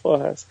این حرفا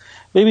هست.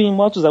 ببین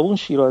ما تو زبون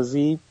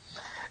شیرازی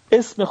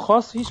اسم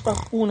خاص هیچ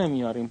وقت او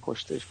نمیاریم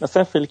پشتش.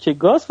 مثلا فلکه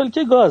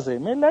گازه،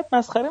 ملت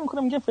مسخره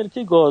میکنه میگن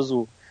فلکه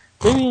گازو.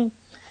 ببین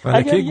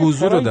فلکه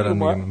گوزو رو دارن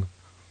میگن.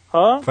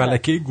 ها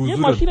فلکه گوزو. یه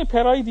ماشین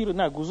پرایدی رو،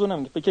 نه گوزو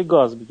نمیگه، فلکه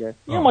گاز میگه.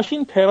 یه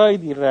ماشین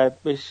پرایدی رد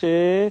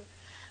بشه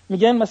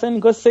میگن مثلا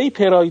نگاه سی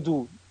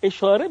پرایدو،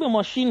 اشاره به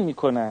ماشین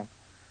میکنن،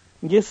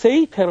 میگه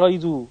سی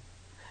پرایدو.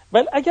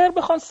 ولی اگر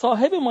بخوان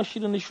صاحب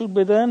ماشین رو نشون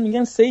بدن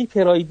میگن سی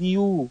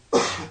پرایدیو.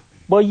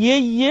 با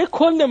یه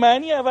کل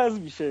معنی عوض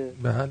میشه.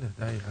 بله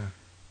دقیقاً.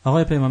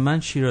 آقای پیمان، من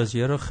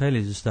شیرازی‌ها رو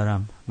خیلی دوست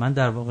دارم. من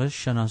در واقع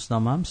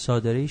شناسنامه‌ام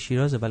صادره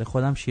شیرازه، ولی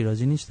خودم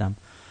شیرازی نیستم.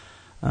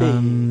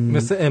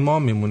 مثل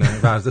امام میمونه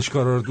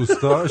ورزشکارا رو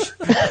دوست داشت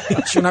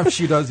چون هم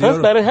شیرازی‌ها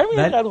رو. برای همین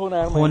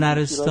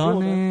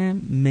هنرستان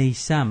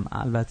میثم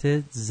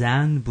البته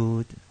زن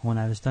بود.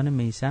 هنرستان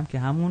میثم که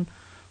همون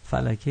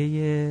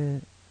فلکه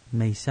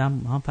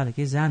میثم هم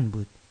فلکه زن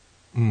بود.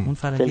 اون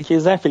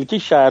فلکه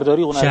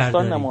شهرداری،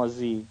 هنرستان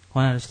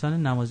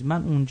نمازی.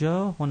 من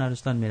اونجا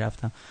هنرستان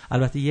میرفتم،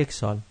 البته یک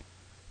سال.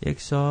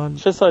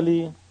 چه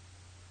سالی؟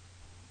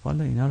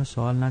 والا اینا رو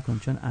سوال نکن،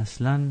 چون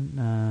اصلا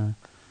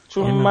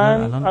چون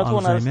من از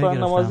هنرستان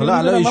نمازی میدونم.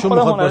 الان ایشون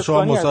میخواد با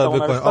شما مصاحبه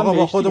کنه. آقا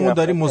با خودمون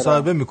داریم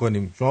مصاحبه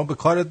میکنیم، شما به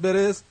کارت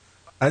برس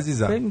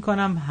عزیزم. فکر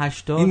میکنم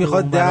 80 این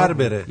میخواد در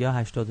بره یا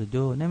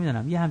 82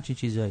 نمیدونم، یه همچین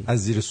چیزایی.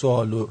 از زیر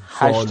سوالو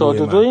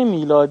 82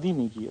 میلادی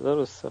میگی،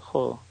 درسته؟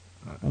 خب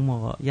اون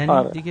موقع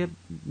یعنی دیگه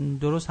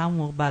درست همون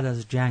موقع بعد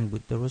از جنگ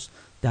بود، درست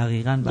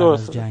دقیقاً بعد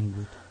از جنگ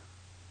بود.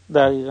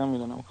 دقیقاً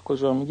میدونم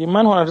کجا میگی.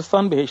 من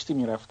هنرستان بهشتی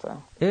میرفتم،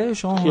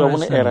 شما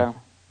خیابون ارم.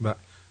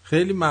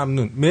 خیلی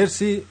ممنون،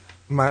 مرسی.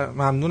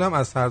 ممنونم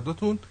از هر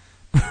دوتون.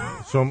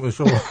 شما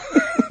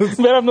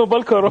برم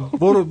نوبال کارو.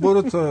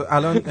 برو تو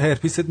الان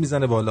هرپیست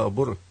میزنه بالا.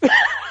 برو.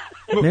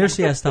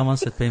 مرسی از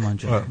تماست پیمان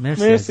جان.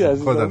 مرسی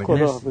از خدا.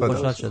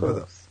 خوشحال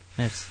شدم.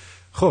 مرسی.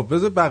 خب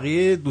بذار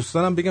بقیه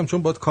دوستانم بگم،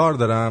 چون باید کار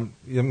دارم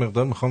یه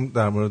مقدار میخوام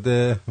در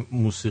مورد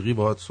موسیقی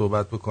باهات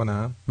صحبت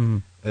بکنم.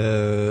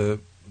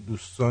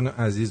 دوستان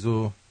عزیز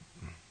و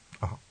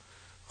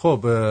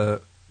خب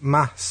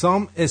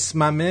محسام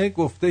اسممه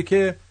گفته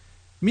که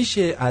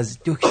میشه از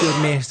دکتر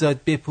مهرزاد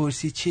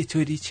بپرسی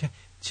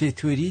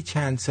چطوری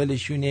چند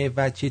سالشونه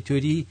و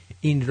چطوری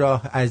این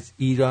راه از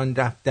ایران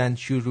راه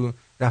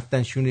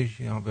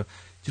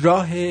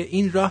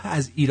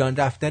از ایران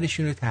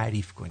رفتنشون رو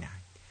تعریف کنن.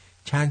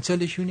 چند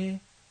سالشونه؟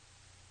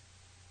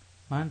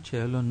 من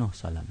 49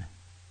 سالمه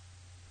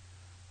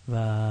و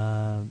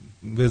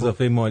به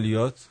اضافه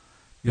مالیات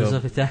به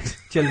اضافه تکس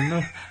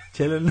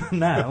 49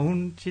 نه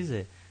اون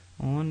چیزه،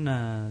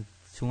 اون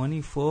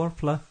 24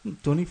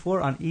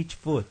 on each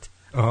foot.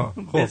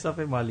 به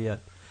اضافه مالیات.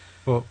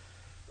 خب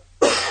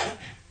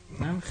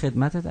من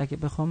خدمتت اگه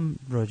بخوام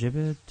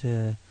راجبت،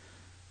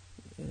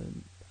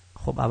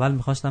 خب اول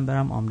میخواستم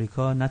برم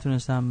آمریکا،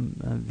 نتونستم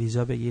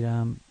ویزا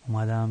بگیرم،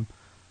 اومدم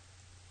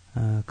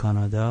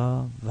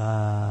کانادا و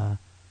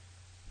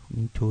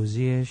این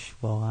توضیحش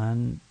واقعا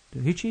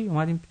هیچی.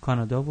 اومدیم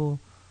کانادا و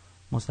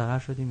مستقر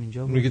شدیم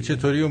اینجا. میگه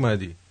چطوری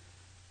اومدی؟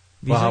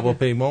 با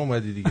هواپیما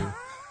اومدی دیگه؟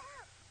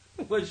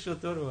 با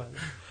شطور اومدیم.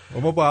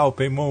 ما با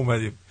هواپیما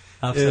اومدیم.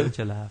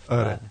 747.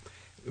 آره.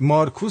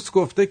 مارکوس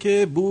گفته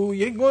که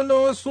بوی گل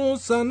و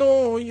سوسن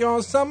و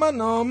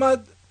یاسمن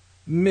آمد،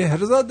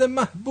 مهرزاد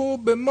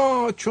محبوب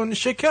ما چون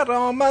شکر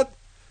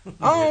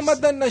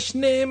آمدنش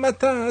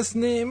نعمت است،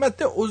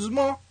 نعمت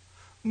عظما،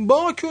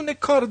 با کون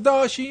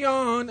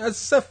کارداشیان از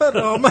سفر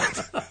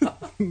آمد.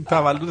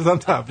 تولدتم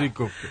تبریک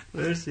گفته.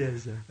 مرسی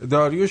عزیزم.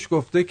 داریوش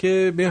گفته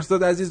که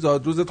مهرزاد عزیز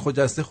روزت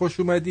خجسته خوش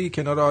اومدی،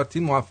 کنار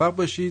آرتین موفق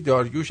باشی.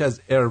 داریوش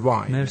از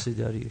ایرواین. مرسی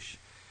داریوش.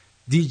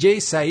 دیجی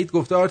سعید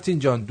گفته آرتین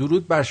جان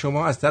درود بر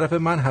شما، از طرف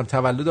من هم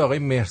تولد آقای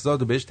مهرزاد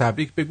رو بهش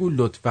تبریک بگو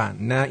لطفاً.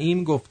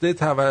 نعیم گفته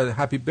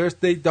هپی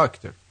برثدی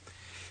دکتر.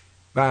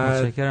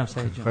 متشکرم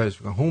سعید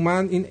جان.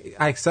 هومن این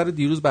عکس رو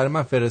دیروز برای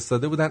من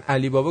فرستاده بودن.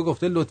 علی بابا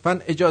گفته لطفاً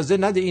اجازه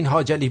نده این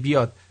حاجلی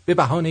بیاد به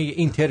بهانه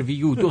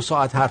اینترویو 2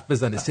 ساعت حرف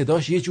بزنه،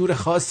 صداش یه جور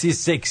خاصی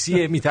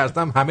سکسیه،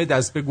 میترسم همه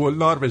دست به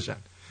گلنار بشن.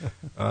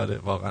 آره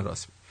واقعا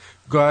راست.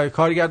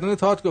 کارگردان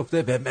تئاتر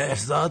گفته به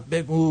مهرزاد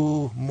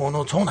بگو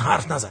مونوتون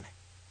حرف نزنه،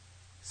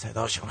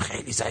 صداشون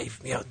خیلی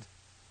ضعیف میاد.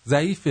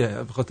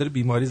 ضعیفه به خاطر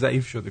بیماری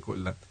ضعیف شده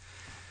کلا.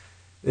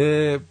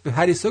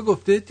 هریسا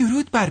گفته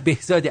درود بر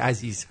بهزاد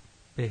عزیز،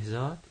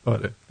 بهزاد؟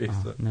 آره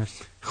بهزاد.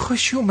 مرسی.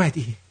 خوش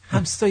اومدی.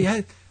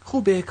 همسایه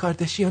خوبه؟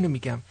 کارداشیانو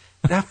میگم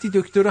رفتی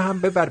دکتر رو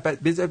هم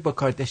بذار با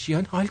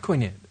کارداشیان حال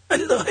کنه.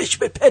 اللهش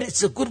به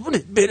پرسه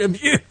قربونت برم.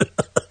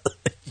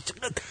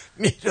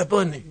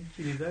 مهربانه.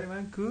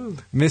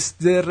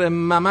 مستر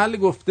ممل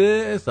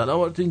گفته سلام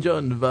آرتین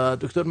جان و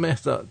دکتر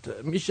مهزاد،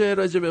 میشه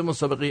راجع به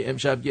مسابقه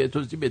امشب یه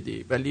توضیح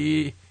بدی؟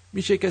 ولی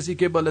میشه کسی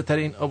که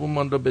بالاترین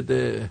آبونمان رو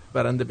بده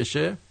برنده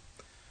بشه؟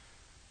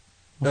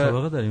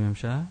 مسابقه داریم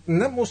امشب؟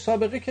 نه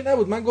مسابقه که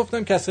نبود، من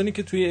گفتم کسانی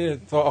که توی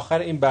تا آخر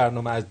این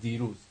برنامه از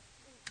دیروز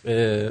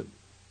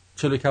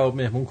چلو کباب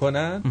مهمون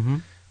کنن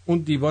اون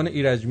دیوان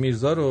ایرج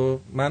میرزا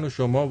رو من و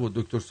شما و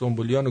دکتر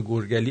سنبولیان و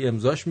گرگلی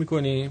امضاش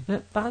میکنیم.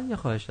 فقط یه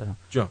خواهش دارم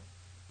جان،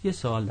 یه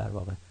سوال در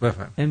واقع.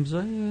 بفهم.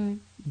 امضای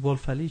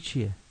ولفلی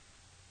چیه؟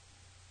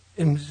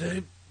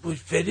 امضای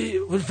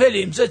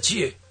ولفلی امضا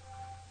چیه؟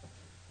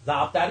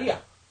 زعبدریه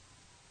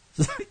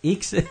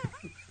ایکس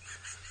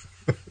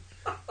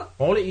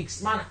مال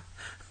ایکس منه.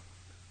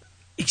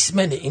 ایکس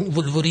منه، این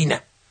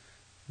ولورینه.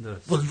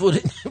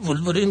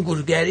 ولورین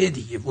گرگریه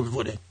دیگه.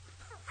 ولورین.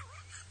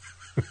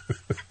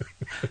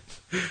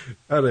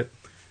 آره.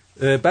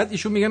 بعد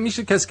ایشون میگن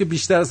میشه کسی که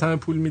بیشتر از همه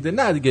پول میده؟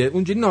 نه دیگه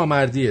اونجوری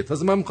نامردیه.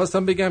 تازه من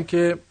میخواستم بگم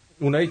که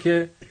اونایی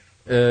که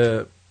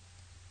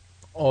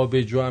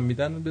آبجو هم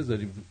میدن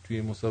بذاریم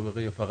توی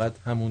مسابقه یا فقط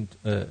همون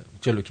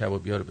چلو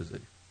کبابی ها رو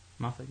بذاریم؟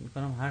 من فکر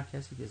میکنم هر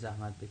کسی که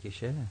زحمت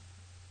بکشه.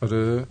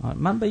 آره.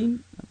 من به این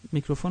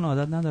میکروفون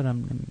عادت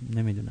ندارم،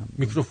 نمیدونم.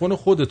 میکروفون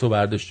خودتو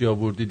برداشتی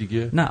آوردی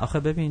دیگه؟ نه آخه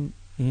ببین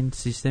این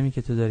سیستمی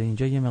که تو داری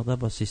اینجا یه مقدار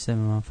با سیستم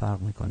من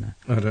فرق میکنه.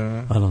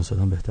 آره. الان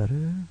صدام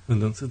بهتره؟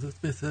 الان صدات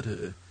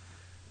بهتره.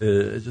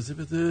 اجازه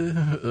بده.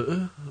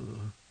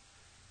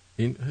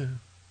 این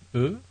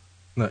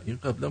نه این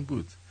قبلا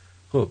بود.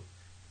 خب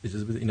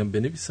اجازه بده اینم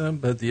بنویسم،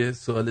 بعد یه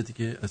سوالاتی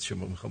که از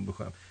شما میخوام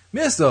بکنم.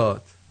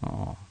 مهزاد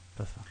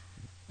بفهم.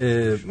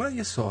 من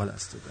یه سوال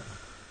از تو دارم،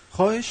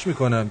 خواهش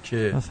میکنم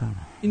که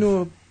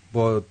اینو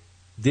با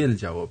دل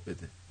جواب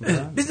بده.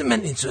 بذار من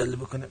این سوال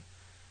بکنم.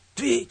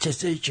 توی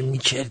کسایی که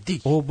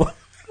میکردی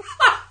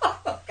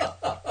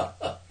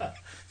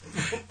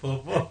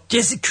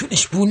کسی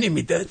کونش بو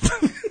نمیداد؟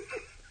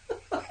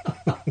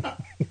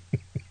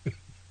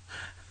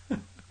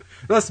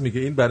 راست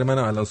میگه، این برای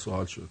منم الان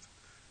سوال شد.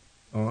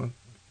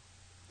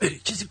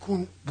 کسی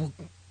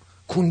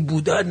کون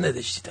بودار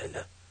نداشتی تا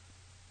الان؟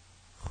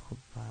 خب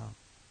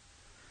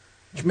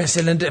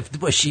مثلا رفت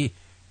باشی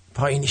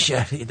پایین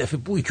شهر یه دفعه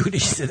بوی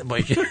کونش زده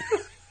باشه.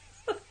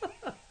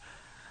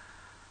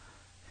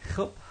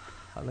 خب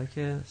حالا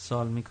که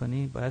سوال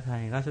میکنی باید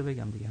حقیقت رو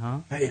بگم دیگه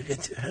ها.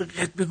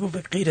 حقیقت بگو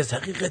و غیر از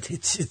حقیقت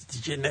هیچ چیز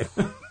دیگه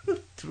نکن.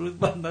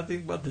 Truth but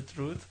nothing but the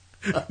truth.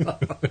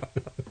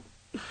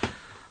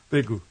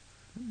 بگو.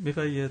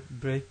 میخوای یه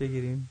بریک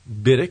بگیریم؟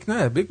 بریک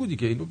نه بگو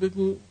دیگه، اینو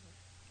بگو.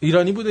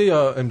 ایرانی بوده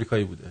یا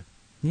امریکایی بوده؟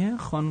 یه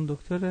خانم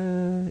دکتر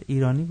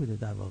ایرانی بوده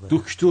در واقع.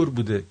 دکتر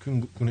بوده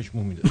کونش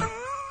مو میده.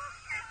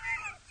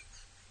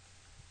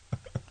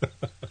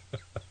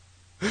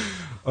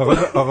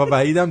 آقا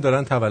وحید هم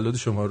دارن تولد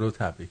شما رو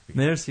تبریک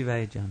میگن. مرسی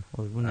وحید جان،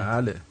 قربونت.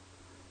 بله.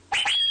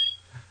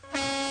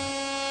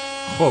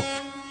 خب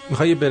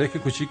میخوای یه بریک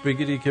کوچیک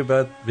بگیری که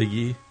بعد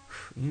بگی؟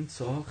 این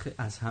سوال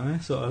از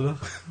همه سوالا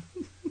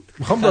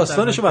میخوام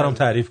داستانشو برام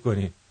تعریف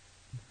کنی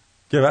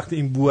که وقتی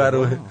این بوه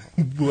رو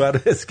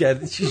حس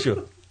کردی چی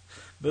شد.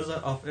 بذار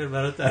آف ایر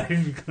برات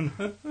تعریف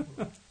میکنم.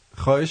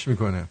 خواهش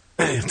میکنم.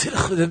 تو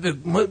خدا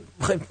بگو، ما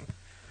میخوایم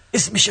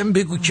اسمشم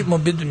بگو که ما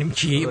بدونیم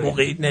کی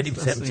موقعی نریم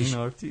سمتش.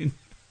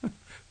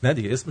 نه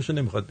دیگه اسمشو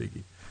نمیخواد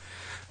بگی.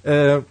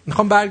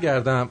 میخوام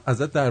برگردم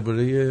ازت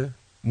درباره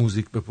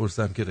موزیک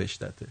بپرسم که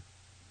رشتته.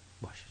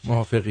 باشه.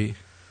 موافقی؟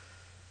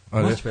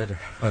 آره.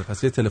 آره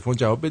پس یه تلفن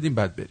جواب بدیم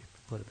بعد بریم.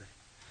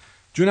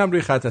 جونم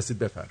روی خط هستید،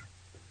 بفرم.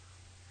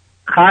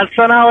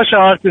 خلصه نباشه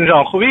آرتین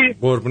جان، خوبی؟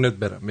 قربونت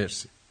برم،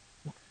 مرسی.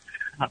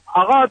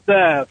 آقا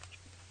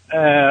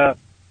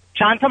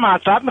چند تا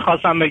مطلب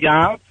میخواستم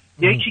بگم.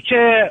 یکی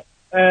که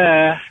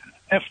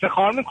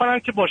افتخار میکنم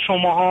که با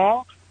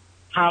شماها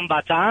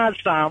هموطن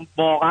هستم،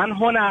 واقعا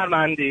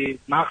هنرمندی،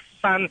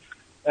 مخصوصا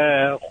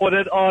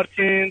خودت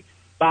آرتین،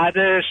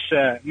 بعدش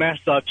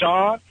مهزاد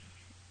جان.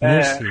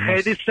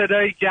 خیلی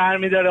صدای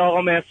گرمی داره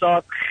آقا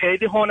مهزاد،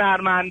 خیلی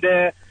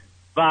هنرمنده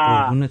و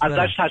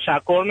ازش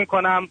تشکر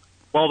میکنم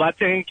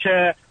بابت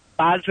اینکه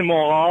بعضی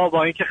موقعا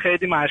با اینکه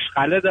خیلی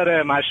مشغله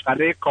داره،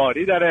 مشغله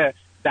کاری داره،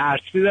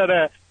 درسی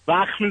داره،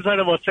 وقت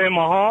میذاره واسه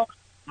ماها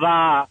و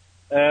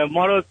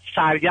ما رو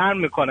سرگرم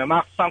میکنه،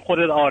 مخصوصا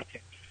خودت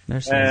آرتین.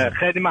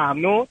 خیلی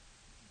ممنون.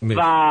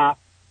 و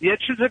یه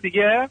چیز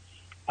دیگه،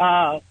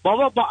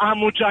 بابا با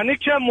عموجانی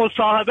که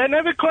مصاحبه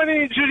نمی کنی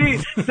اینجوری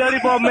داری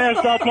با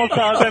مهزاد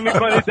مصاحبه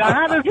میکنی،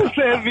 دهنت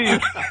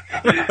سرویس.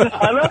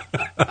 حالا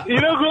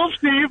اینو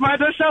گفتی من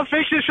داشتم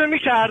فکرشو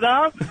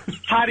میکردم،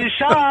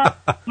 پریشب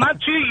من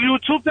توی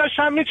یوتیوب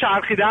داشتم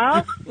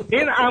میچرخیدم،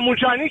 این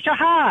عموجانی که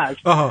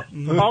هست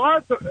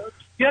آقا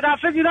یه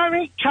دفعه دیدم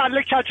این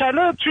کله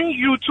کچله توی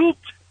یوتیوب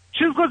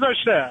چیز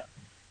گذاشته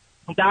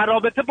در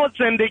رابطه با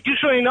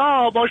زندگیش و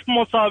اینا، باش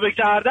مصاحبه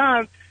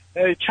کردن،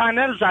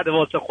 چنل زده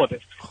واسه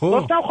خودش.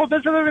 گفتم خب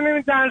بذار ببینیم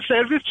این دن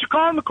سرویس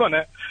چیکار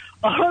میکنه.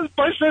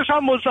 پشتش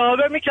هم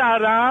مصاحبه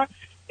میکردم.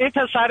 این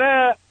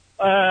پسر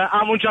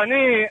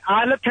عموجانی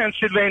اهل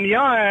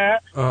پنسیلوانیاه،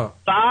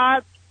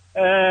 بعد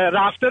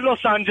رفته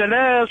لس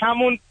آنجلس،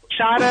 همون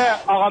شهر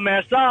آقا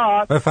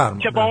مرزاد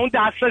که با اون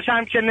دستش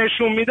هم که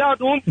نشون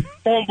میداد اون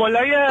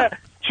قنبلای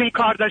کیم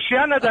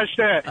کارداشیان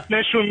داشته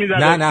نشون میداد.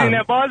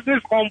 سینه باز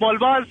نیست، قنبل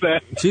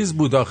بازه. چیز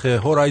بود آخه،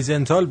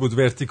 هورایزنتال بود،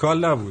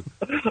 ورتیکال نبود.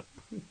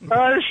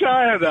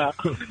 شاید.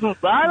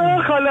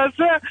 بعد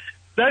خلاصه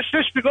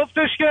داشتش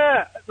میگفتش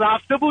که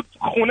رفته بود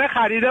خونه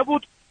خریده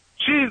بود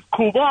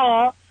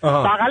کوبا،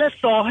 بغل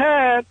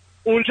ساحل،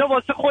 اونجا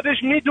واسه خودش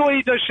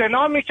میدوید و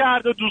شنا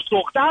میکرد و دوست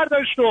دختر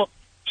داشت و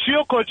چی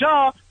و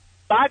کجا.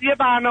 بعد یه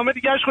برنامه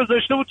دیگهش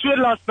گذاشته بود توی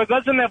لاس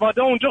وگاس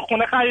نوادا، اونجا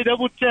خونه خریده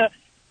بود که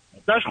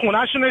داشت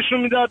خونهشو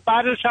نشون میداد.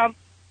 بعدش هم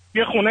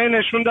یه خونه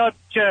نشون داد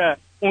که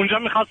اونجا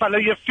میخواست حالا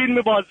یه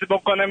فیلم بازی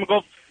بکنه،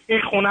 میگفت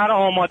این خونه رو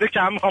آماده که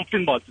هم میخوام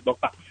فیلم بازی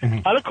بکنم.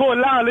 حالا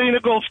کلا حالا اینو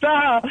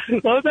گفتم،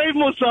 حالا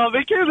این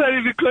مسابقه که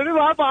داری میکنی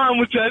باید با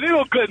عموجانی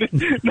بکنی.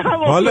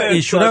 حالا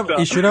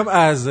ایشونم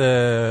از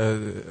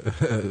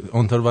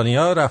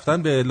اونتروانیا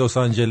رفتن به لس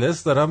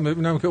آنجلس، دارم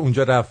ببینم که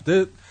اونجا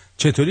رفته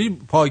چطوری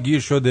پاگیر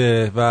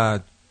شده و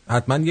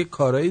حتما یه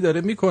کارایی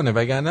داره میکنه،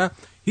 وگرنه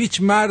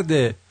هیچ مرد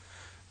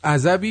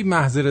عزبی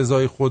محض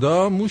رضای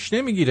خدا موش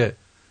نمیگیره.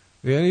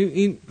 یعنی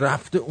این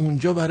رفته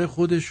اونجا برای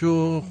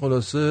خودشو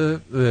خلاصه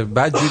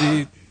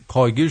بدجوری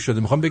پاگیر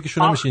شده، میخوام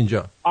بکشونمش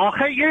اینجا.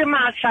 آخه یه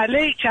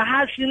مسئله‌ای که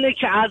هست اینه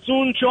که از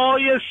اون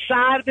جای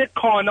سرد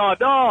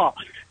کانادا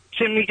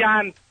که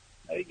میگن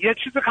یه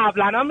چیز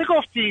قبلا هم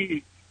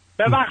میگفتی،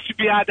 ببخشی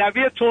بیادبی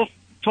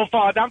تو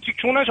آدم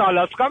تیکونش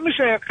آلاسکا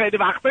میشه، خیلی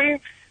وقتا این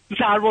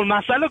ضرب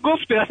المثل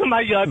گفته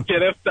من یاد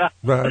گرفتم.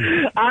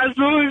 از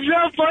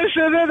اونجا پا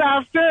شده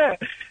رفته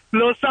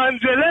لس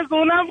آنجلس،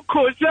 اونم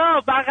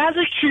کجا؟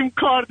 بغل کیم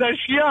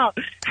کارداشیان.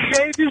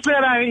 خیلی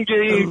زرنگه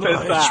این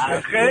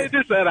پسر،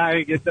 خیلی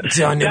زرنگه.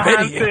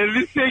 هم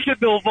سرویسیه که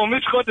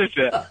دومیش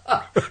خودشه.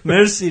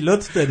 مرسی،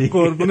 لطف داری.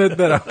 قربونت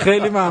برم،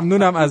 خیلی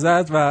ممنونم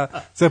ازت و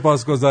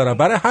سپاسگزارم.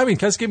 برای همین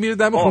کسی که میره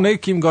دم خونه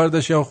کیم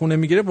کارداشیان خونه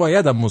میگیره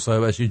باید هم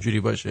مصاحبهش اینجوری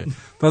باشه.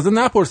 تازه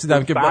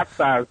نپرسیدم که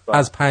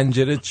از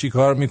پنجره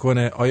چیکار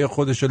میکنه، آیا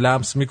خودشو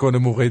لمس میکنه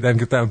موقعی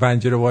که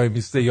پنجره وای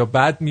میسته یا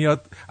بعد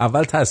میاد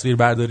اول تصویر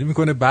برداری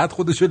میکنه بعد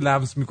خودشو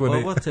لمس میکنه.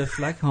 بابا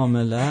تفلک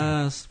حامله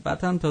است،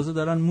 بعد هم تازه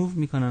دارن موو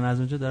میکنن، از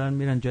اونجا دارن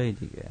میرن جای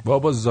دیگه.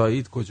 بابا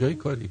زاید کجای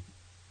کاری؟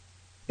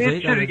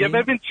 این دیگه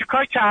ببین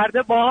چیکار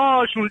کرده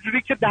باهاش،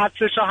 اونجوری که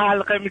دستشو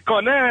حلقه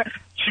میکنه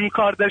کیم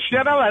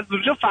کارداشیان هم از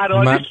اونجا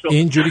فراری شد.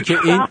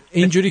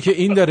 اینجوری که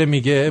این داره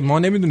میگه ما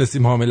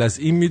نمیدونستیم حامله است،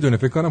 این میدونه،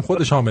 فکر کنم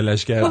خودش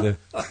حاملش کرده.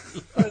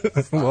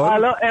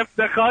 حالا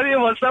افتخاری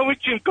واسه اون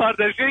کیم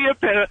کارداشیان یه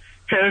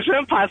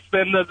پرشن پس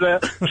بندازه.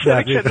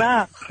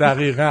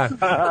 دقیقاً.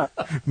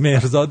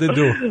 مهرزاد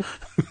 2.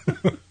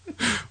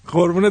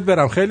 قربونت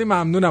برم، خیلی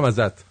ممنونم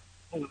ازت.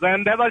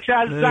 زنده باشی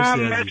عزیزم،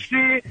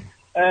 مرسی.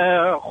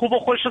 خوب و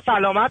خوش و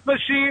سلامت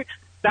باشی.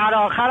 در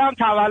آخرم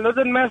تولد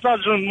مهرزاد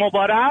جون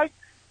مبارک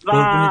و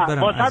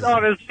واسه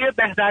آرزوی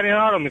بهترین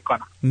ها رو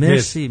میکنم.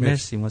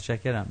 مرسی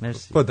متشکرم.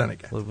 مرسی. خدا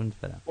نگهدار. قربونت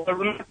برم.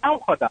 قربونت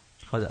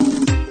خدا.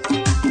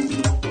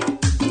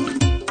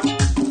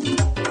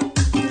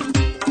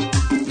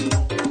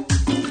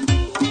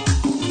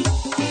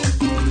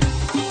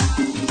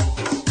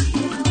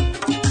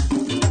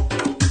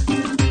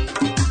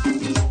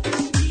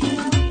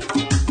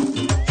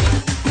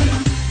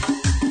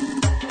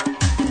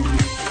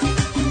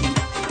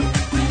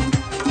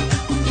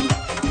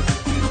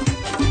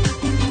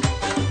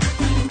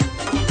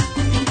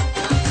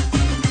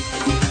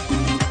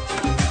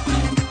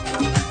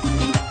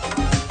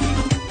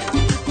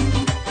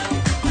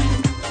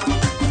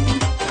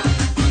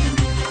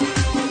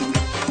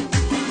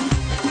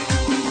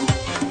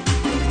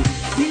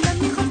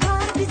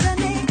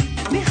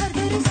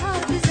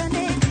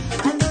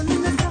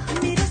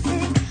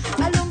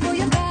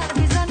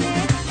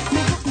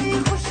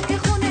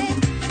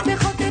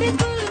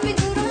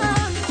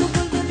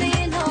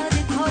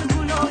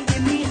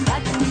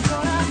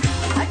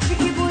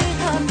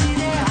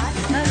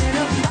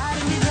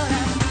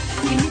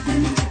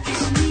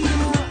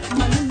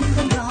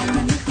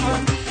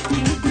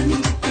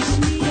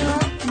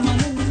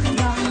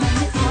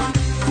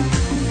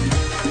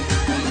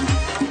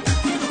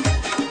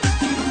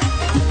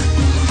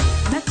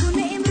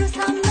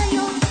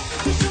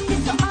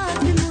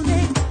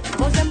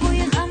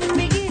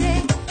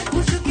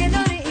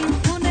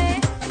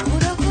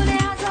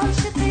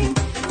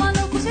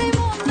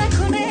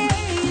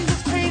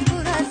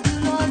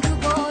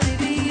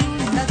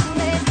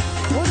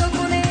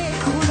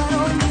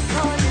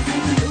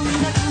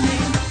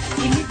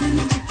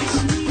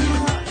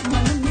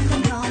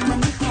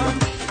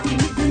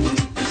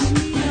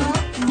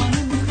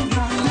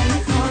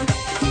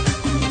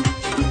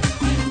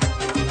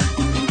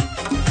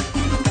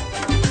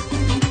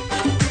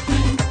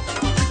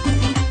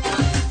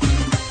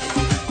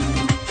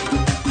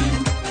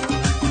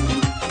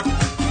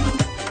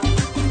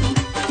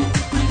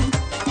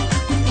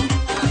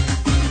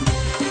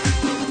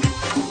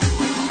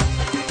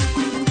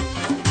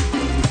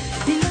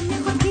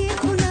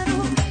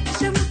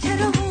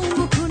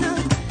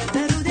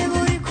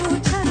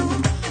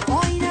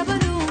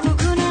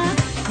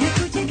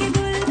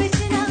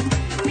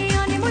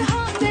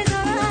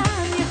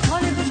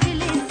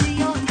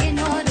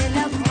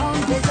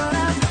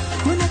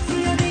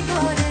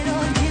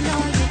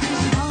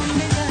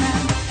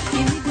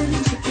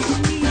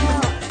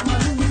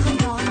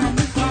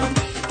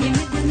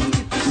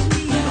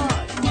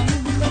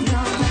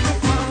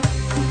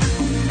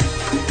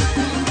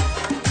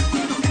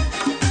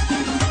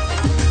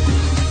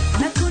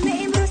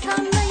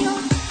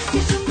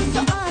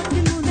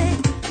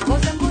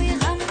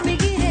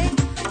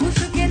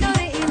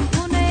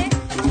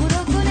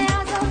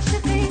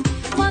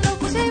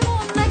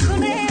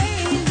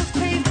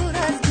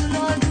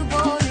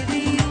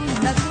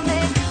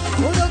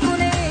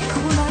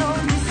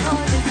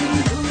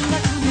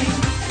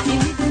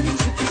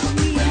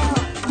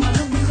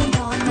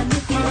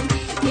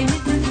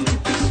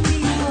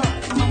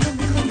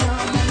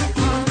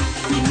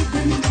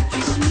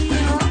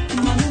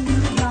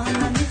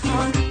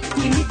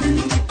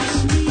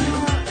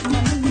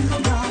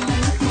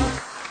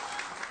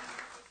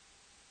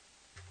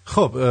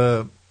 خب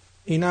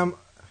اینم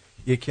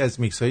یکی از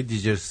میکس های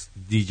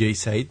دیجی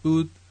سعید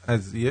بود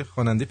از یه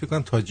خواننده فکر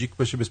کنم تاجیک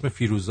باشه به اسم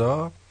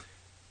فیروزا،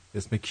 به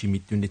اسم کی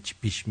میدونه چی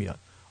پیش میاد.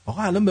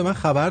 آقا الان به من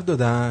خبر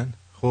دادن،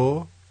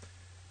 خب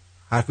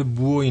حرف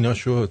بو و اینا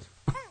شد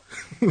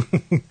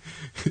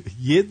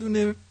یه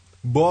دونه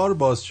بار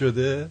باز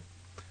شده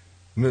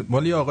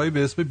مالی آقای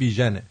به اسم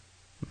بیژنه،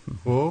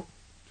 خب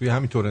توی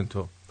همین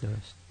تورنتو.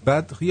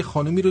 بعد یه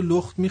خانومی رو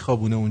لخت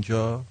میخوابونه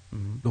اونجا،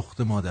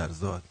 لخت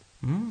مادرزاد.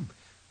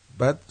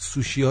 بعد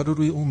سوشی ها رو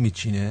روی اون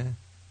میچینه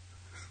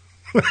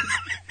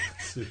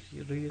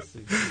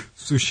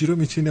سوشی رو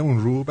میچینه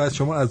اون رو. بعد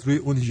شما از روی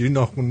اون اینجوری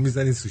ناخن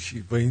میزنید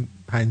سوشی با این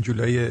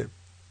پنجولای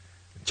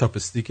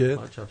چاپستیکه،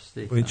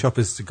 با این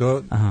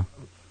چاپستیکا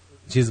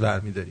چیز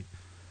برمیداری.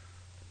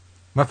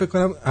 من فکر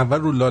کنم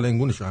اول رو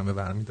لالنگونشو همه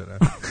برمیدارن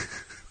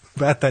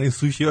بعد ترین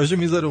سوشی هاشو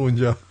میذاره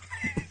اونجا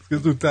که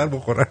زودتر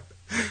بخورن.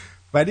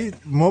 ولی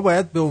ما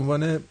باید به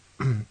عنوان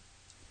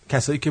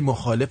کسایی که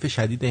مخالف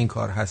شدید این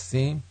کار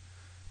هستیم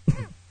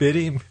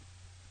بریم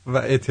و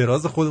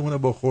اعتراض خودمون رو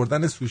با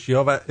خوردن سوشی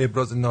ها و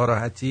ابراز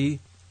ناراحتی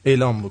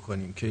اعلام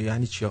بکنیم که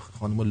یعنی چی آخه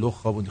خانم لخ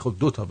خوابوندی؟ خب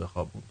 2 تا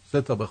بخوابون،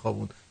 3 تا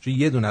بخوابون، چون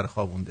یه دونه رو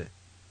خوابونده.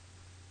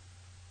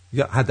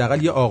 یا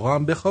حداقل یه آقا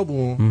هم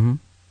بخوابون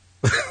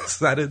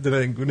سر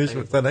درنگونش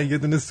مثلا یه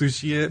دونه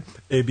سوشی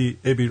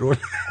ابی رول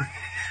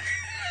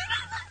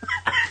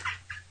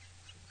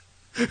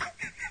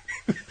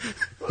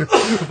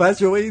بعد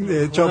شما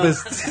این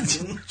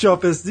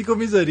چاپستیک رو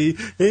میذاری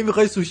هی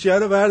میخوای سوشی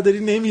رو برداری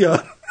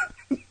نمیاد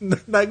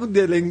نگو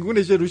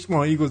دلنگونش روش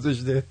ماهی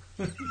گذاشته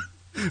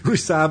روش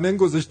سمن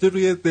گذاشته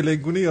روی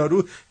دلنگون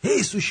یارو،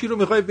 هی سوشی رو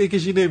میخوای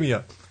بکشی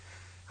نمیاد.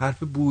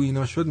 حرف بو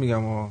اینا شد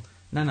میگم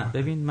نه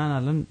ببین من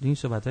الان این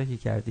صحبتایی که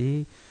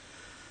کردی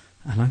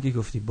الان که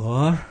گفتی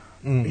بار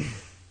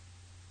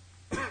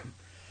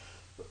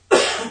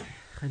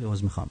خیلی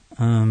عذر میخوام.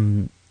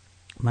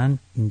 من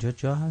اینجا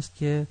جا هست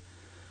که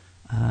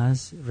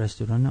از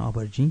رستوران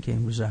آبرجین که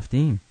امروز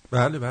رفتیم،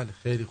 بله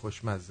خیلی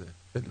خوشمزه،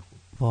 خیلی خوب،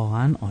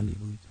 واقعا عالی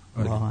بود.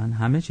 واقعا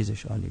همه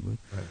چیزش عالی بود.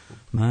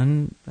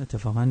 من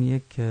اتفاقا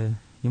یه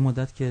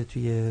مدت که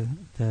توی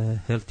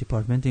هلت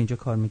دیپارتمنت اینجا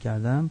کار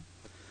میکردم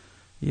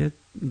یه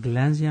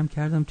گلنزی هم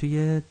کردم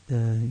توی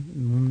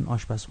اون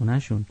آشپزخونه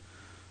شون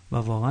و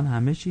واقعا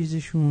همه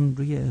چیزشون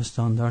روی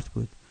استاندارد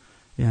بود.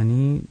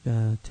 یعنی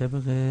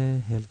طبق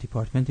هلت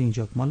دیپارتمنت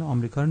اینجا مال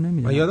آمریکا رو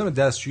نمیدونم. من یادم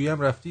دستشویی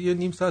هم رفتی یه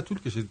نیم ساعت طول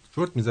کشید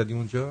چرت میزدی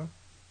اونجا.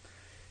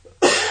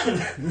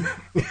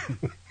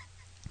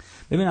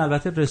 ببین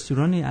البته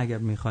رستورانی اگر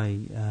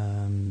میخوای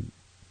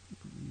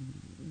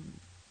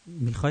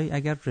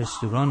اگر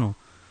رستورانو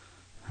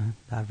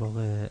در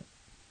واقع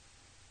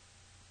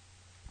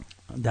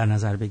در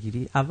نظر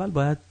بگیری اول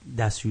باید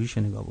دستشوییش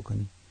نگاه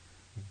بکنی،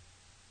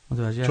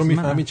 چون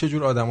میفهمی چه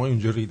جور آدمای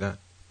اونجا ریدن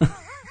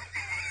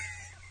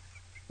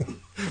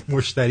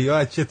مشتری ها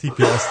از چه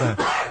تیپی هستن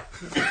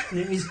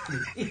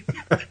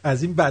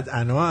از این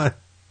بدعنوا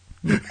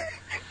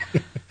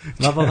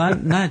و واقعا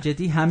نه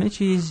جدی همه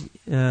چیز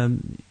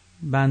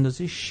به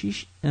اندازه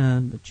 6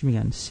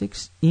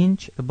 6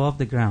 inch above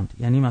the ground.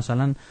 یعنی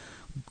مثلا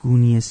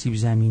گونی سیب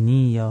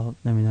زمینی یا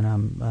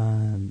نمیدونم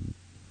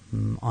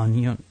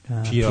آنیون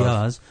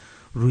پیاز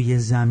روی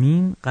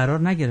زمین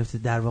قرار نگرفته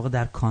در واقع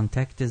در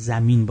کانتکت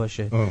زمین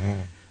باشه.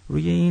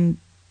 روی این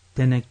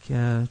دنک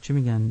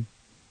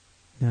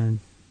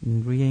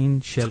روی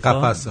این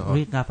شلفا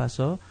روی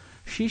قفس‌ها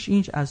 6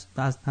 اینچ از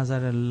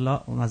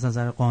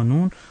نظر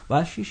قانون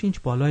و 6 اینچ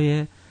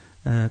بالای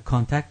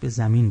کانتکت به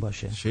زمین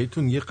باشه.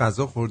 شیطون یه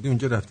غذا خوردی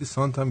اونجا رفتی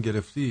سانت هم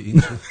گرفتی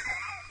این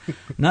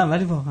نه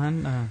ولی واقعا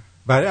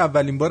برای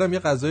اولین بارم یه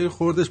غذایی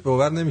خوردش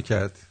باور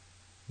نمی‌کرد.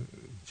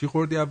 چی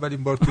خوردی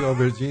اولین بار توی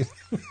آبرجین؟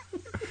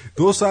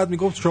 2 ساعت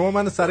میگفت شما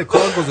من سر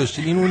کار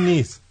گذاشتی، این اون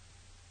نیست.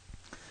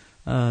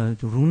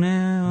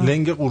 رونه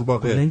لنگ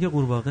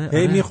قورباغه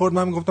هی میخورد،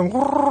 من میگفتم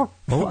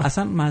بابا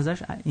اصلا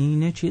مزهش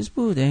عین چیز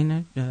بود،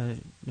 عین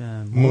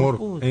مرغ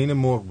بود، عین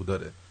مرغ بود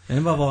داره.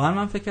 یعنی واقعا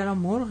من فکر کردم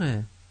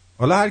مرغه.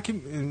 حالا هر کی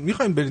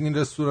میخوایم برین این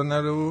رستوران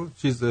رو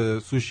چیز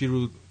سوشی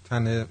رو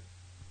تن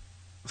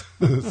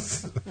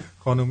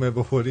خانومه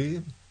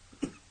بخوریم،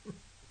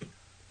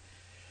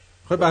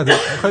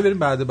 میخوای بریم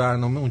بعد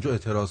برنامه اونجا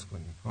اعتراض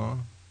کنیم ها؟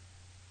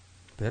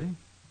 بریم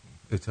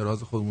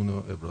اعتراض خودمون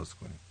رو ابراز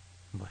کنیم.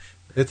 باشه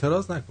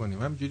اعتراض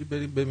نکنیم، همینجوری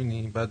بریم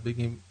ببینیم بعد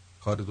بگیم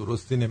کار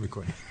درستی نمی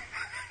کنیم.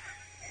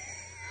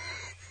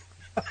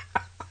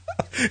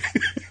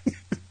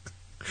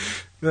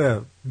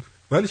 نه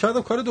ولی شاید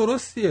هم کار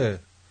درستیه،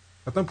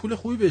 حتما پول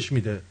خوبی بهش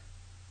میده،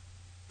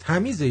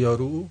 تمیزه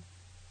یارو.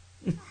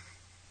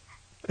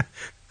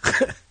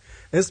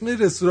 اسم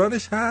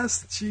رستورانش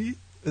هست چی؟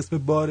 اسم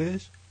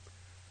بارش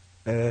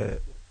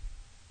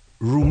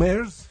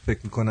رومرز فکر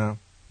میکنم.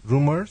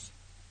 رومرز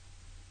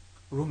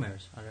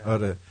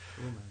آره.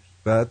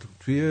 بعد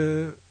توی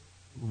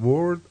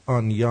ورد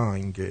آن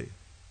یانگ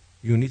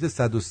یونیت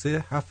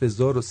 103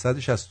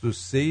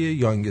 7163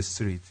 یانگ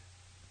استریت.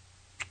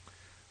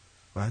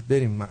 باید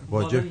بریم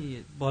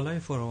بالای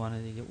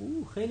فروانه دیگه.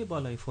 خیلی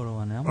بالای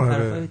فروانه، اما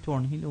طرف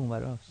تورنهیل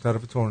اونوراست.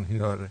 طرف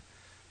تورنهیل آره.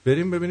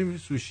 بریم ببینیم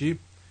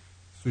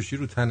سوشی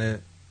رو تن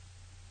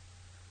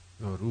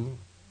دارو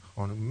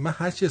خانم. من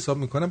هر چی حساب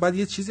میکنم بعد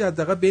یه چیزی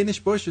حداقل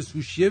بینش باشه.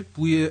 سوشی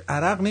بوی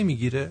عرق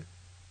نمیگیره؟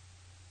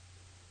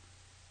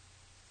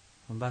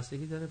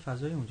 بستگی داره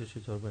فضای اونجا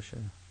چطور باشه.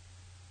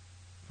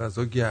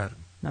 فضا گرم.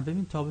 نه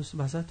ببین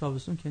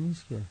تابستون که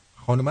نیست که.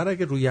 خانم را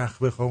اگه روی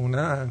یخ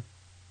بخوابونن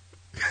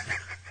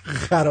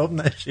خراب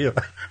نشه.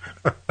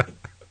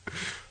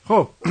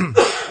 خب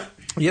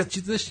یه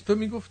چیز داشتی تو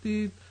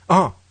میگفتید.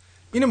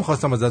 اینو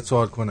میخواستم ازت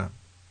سوال کنم.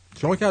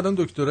 شما که الان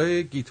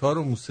دکترای گیتار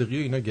و موسیقی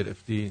و اینا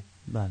گرفتی،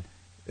 بله،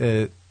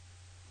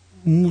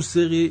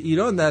 موسیقی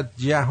ایران در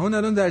جهان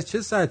الان در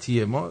چه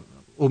سطحیه؟ ما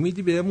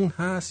امیدی بهمون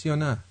هست یا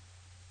نه؟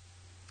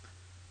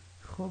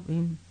 خب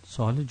این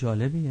سوال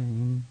جالبیه.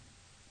 این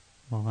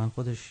واقعا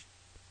خودش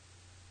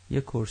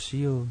یه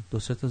کرسی و 2-3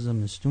 تا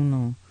زمستون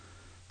و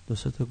 2-3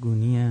 تا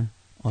گونی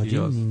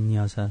آجیل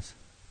نیاز هست.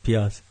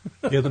 پیاز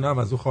یه دونه هم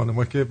از اون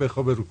خانما که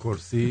بخوابه رو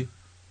کرسی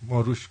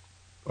ما روش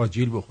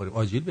آجیل بخوریم.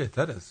 آجیل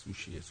بهتر از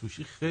سوشیه.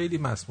 سوشی خیلی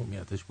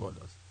مسمومیتش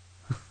بالاست.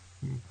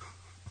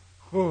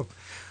 خب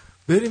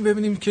بریم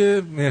ببینیم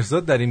که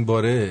مهرزاد در این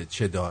باره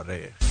چه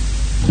داره.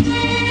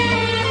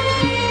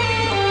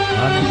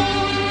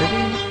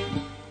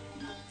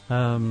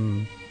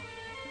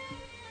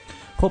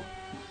 خب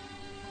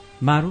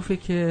معروفه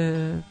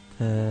که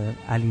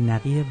علی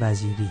نقی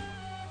وزیری،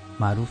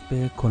 معروف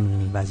به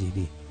کنونی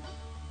وزیری،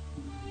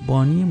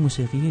 بانی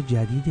موسیقی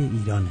جدید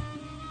ایرانه.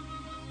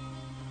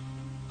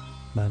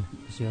 بله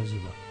بسیار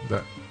زیبا.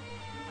 بله.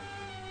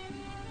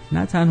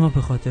 نه تنها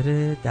به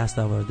خاطر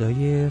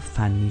دستاوردهای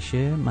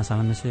فنیشه،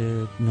 مثلا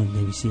مثل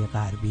نوت‌نویسی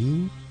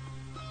غربی،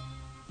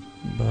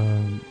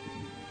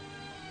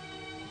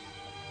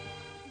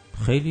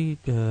 خیلی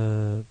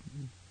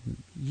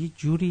یه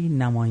جوری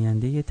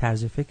نماینده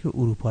طرز فکر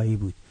اروپایی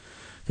بود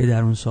که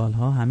در اون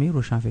سالها همه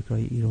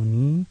روشنفکرهای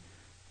ایرانی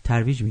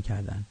ترویج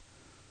میکردن.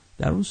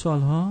 در اون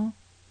سالها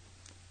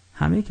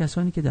همه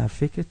کسانی که در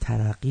فکر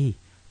ترقی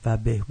و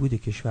بهبود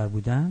کشور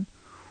بودن،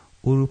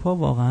 اروپا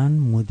واقعا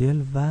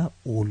مدل و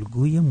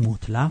الگوی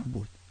مطلق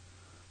بود.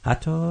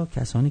 حتی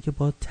کسانی که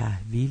با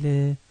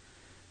تحویل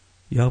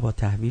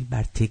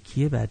بر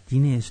تکیه بر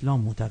دین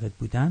اسلام معتقد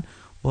بودن،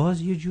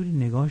 باز یه جوری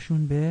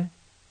نگاهشون به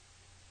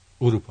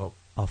اروپا.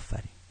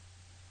 آفرین.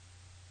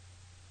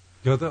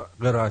 یاد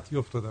قرائتی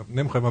افتادم.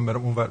 نمیخوای من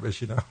برم اونور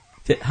بشینم.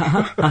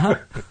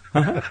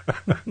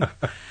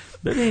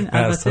 ببین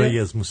درسایی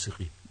از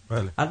موسیقی.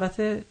 بله.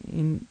 البته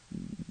این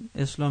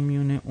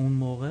اسلامیون اون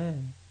موقع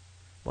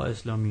با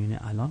اسلامیون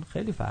الان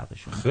خیلی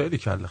فرقشون. خیلی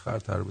کله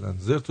خرتر بودن.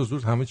 زرت و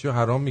زورت همه چی رو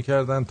حرام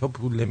میکردن تا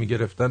پول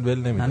نمیگرفتن ول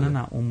نمیدادن.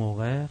 نه اون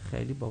موقع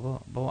خیلی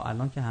بابا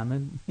الان که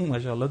همه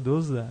ماشاءالله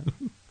دزدن.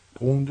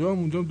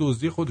 اونجا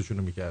دزدی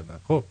خودشونو میکردن.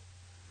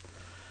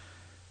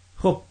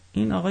 خب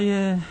این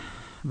آقای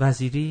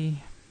وزیری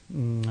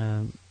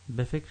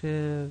به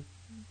فکر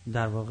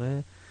در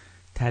واقع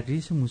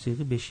تدریس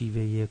موسیقی به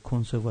شیوه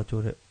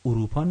کنسرواتور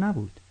اروپا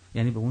نبود.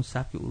 یعنی به اون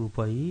سبک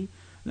اروپایی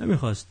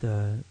نمیخواست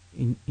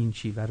این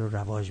شیوه رو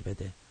رواج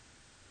بده.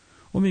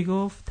 او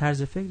میگفت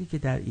طرز فکری که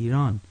در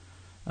ایران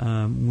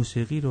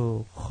موسیقی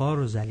رو خوار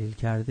و ذلیل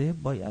کرده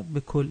باید به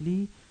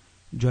کلی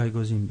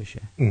جایگزین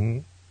بشه.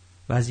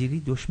 وزیری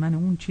دشمن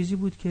اون چیزی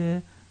بود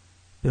که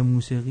به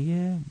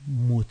موسیقی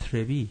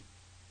مطربی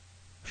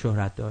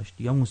شهرت داشت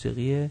یا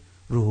موسیقی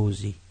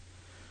روحوزی.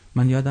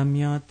 من یادم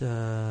میاد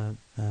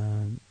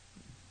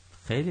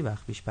خیلی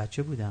وقت پیش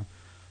بچه بودم،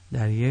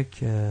 در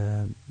یک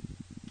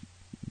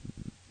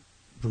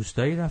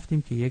روستایی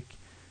رفتیم که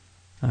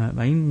و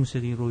این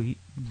موسیقی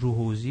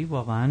روحوزی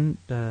واقعا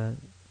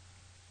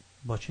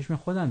با چشم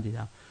خودم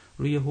دیدم.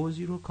 روی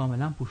حوزی رو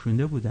کاملا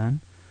پوشونده بودن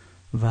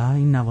و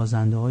این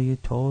نوازنده های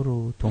تار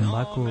و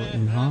تنبک و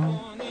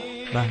اینها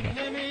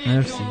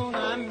مرسی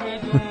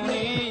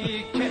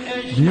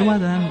می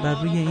اومدن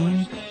و روی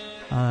این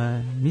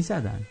می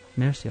زدن.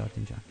 مرسی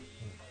آرتین جان.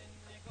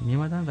 می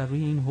اومدن و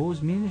روی این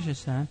حوض می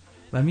نشستن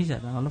و می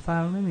زدن. حالا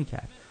فرق نمی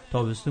کرد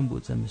تابستون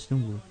بود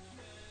زمستون بود.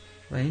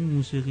 و این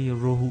موسیقی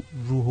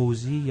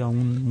روحوزی یا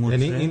اون مطرب،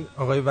 یعنی این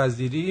آقای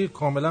وزیری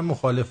کاملا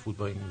مخالف بود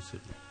با این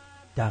موسیقی.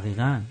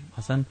 دقیقاً.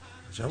 اصلا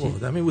عجب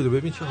آدمی بوده.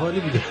 ببین چه حالی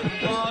بوده.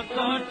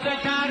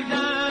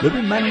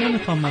 ببین من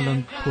نمیخوام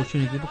الان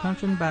پرچونگی بکنم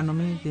چون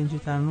برنامه دنجی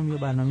ترانم یا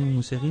برنامه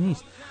موسیقی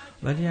نیست،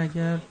 ولی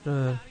اگر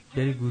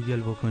بری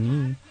گوگل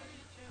بکنی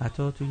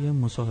حتی توی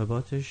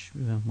مصاحبهاش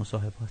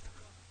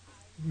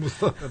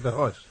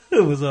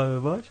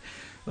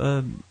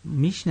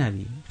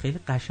میشنوی خیلی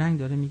قشنگ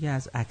داره میگه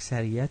از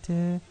اکثریت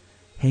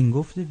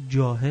هنگفت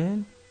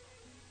جاهل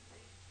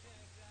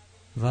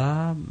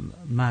و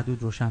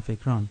معدود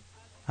روشنفکران،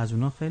 از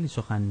اونا خیلی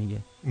سخن میگه.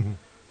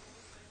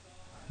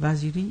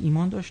 وزیری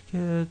ایمان داشت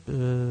که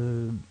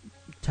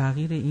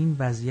تغییر این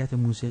وضعیت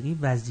موسیقی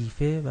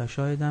وظیفه و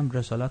شاید هم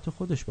رسالت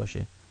خودش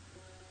باشه.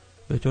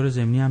 به طور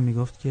ضمنی هم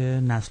میگفت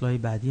که نسل‌های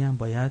بعدی هم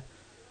باید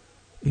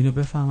اینو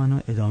بفهمن و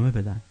ادامه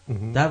بدن.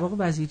 در واقع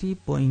وزیری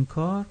با این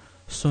کار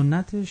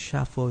سنت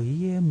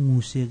شفاهی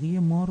موسیقی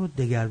ما رو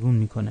دگرگون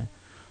میکنه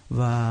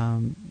و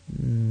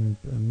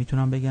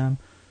میتونم بگم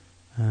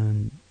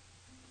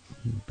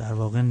در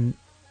واقع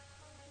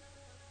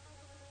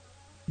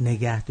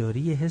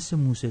نگهداری حس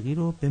موسیقی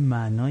رو به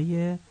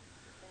معنای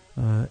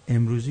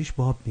امروزیش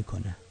باب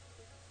میکنه.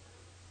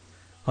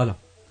 حالا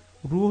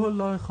روح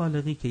الله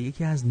خالقی که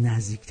یکی از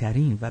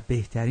نزدیکترین و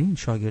بهترین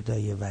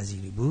شاگردای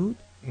وزیری بود،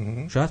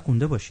 شاید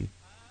خونده باشی،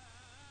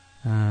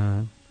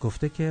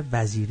 گفته که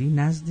وزیری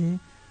نزد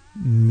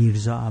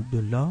میرزا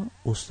عبدالله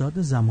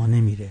استاد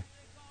زمانه میره،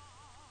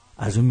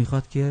 از اون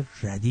میخواد که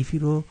ردیفی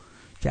رو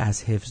که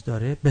از حفظ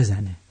داره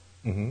بزنه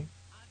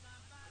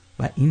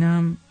و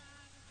اینم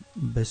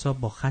به حساب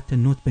با خط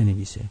نوت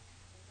بنویسه.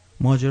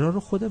 ماجرا رو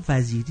خود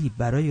وزیری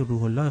برای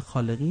روح الله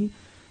خالقی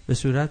به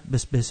صورت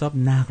به حساب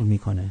نقل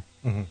میکنه.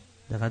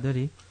 دقت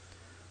داری؟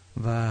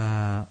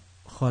 و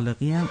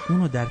خالقی هم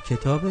اونو در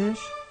کتابش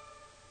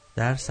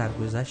در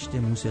سرگذشت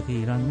موسیقی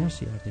ایران،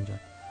 مرسی آرتین جان،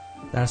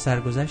 در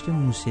سرگذشت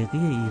موسیقی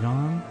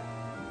ایران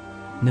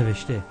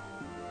نوشته.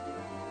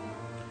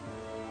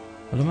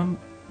 حالا من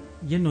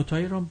یه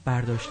نوتایی رو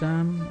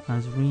برداشتم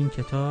از روی این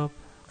کتاب،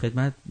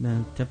 خدمت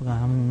طبق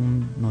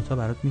همون نوتا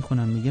برات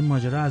میخونم. میگه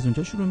ماجرا از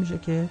اونجا شروع میشه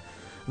که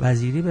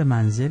وزیری به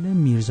منزل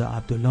میرزا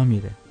عبدالله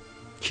میره.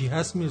 کی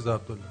هست میرزا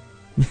عبدالله؟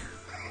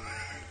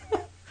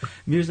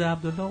 میرزا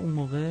عبدالله اون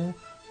موقع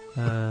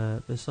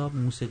به حساب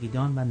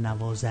موسیقیدان و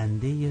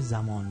نوازنده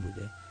زمان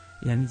بوده،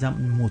 یعنی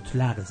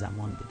مطلق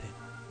زمان بوده،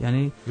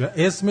 یعنی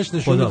اسمش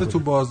نشون میده تو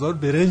بازار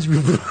برنج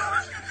میبره.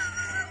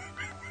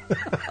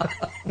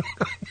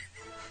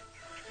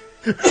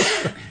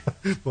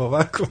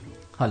 باور کن.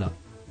 حالا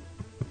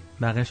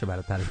بقیه‌شو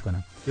برات تعریف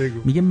کنم.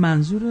 میگه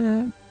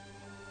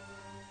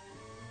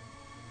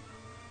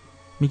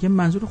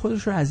منظور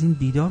خودش رو از این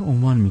دیدار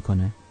عنوان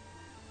میکنه.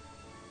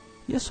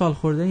 یه سال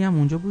خورده هم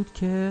اونجا بود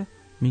که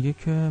میگه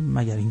که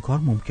مگر این کار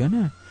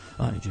ممکنه؟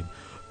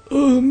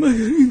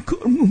 مگر این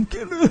کار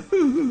ممکنه؟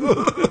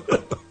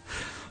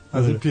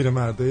 از این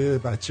پیرمرده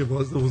بچه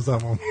باز اون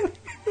زمان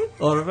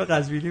عارف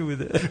قزوینی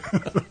بوده.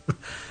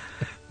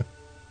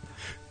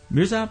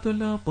 میرزا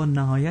عبدالله با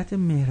نهایت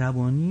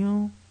مهربانی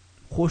و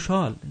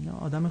خوشحال،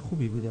 آدم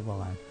خوبی بوده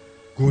واقعا،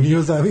 گونی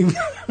و زمین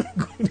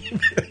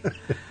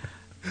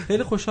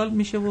خیلی خوشحال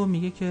میشه و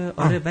میگه که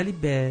آره، ولی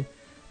به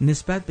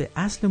نسبت به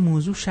اصل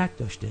موضوع شک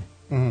داشته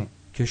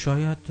که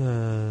شاید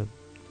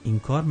این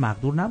کار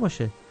مقدور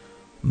نباشه.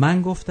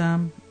 من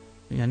گفتم،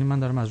 یعنی من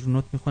دارم از رو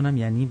نوت میخونم،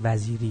 یعنی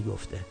وزیری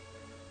گفته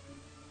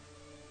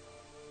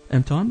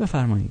امتحان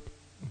بفرمایید.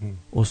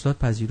 استاد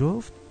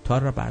پذیرفت،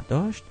 تار را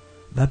برداشت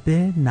و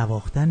به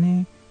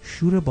نواختن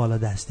شور بالا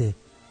دسته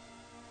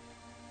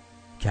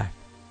کرد.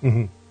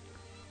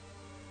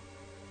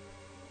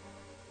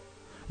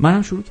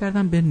 منم شروع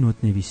کردم به نوت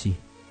نویسی.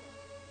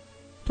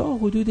 تا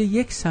حدود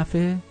 1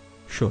 صفحه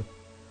شد.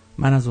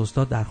 من از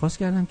استاد درخواست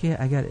کردم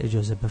که اگر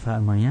اجازه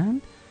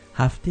بفرمایند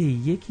هفته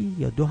یکی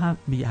یا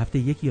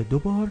دو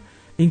بار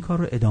این کار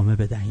رو ادامه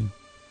بدهیم.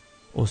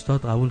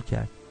 استاد قبول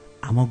کرد،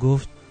 اما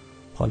گفت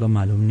حالا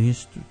معلوم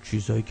نیست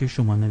چیزایی که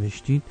شما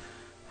نوشتید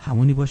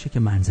همونی باشه که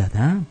من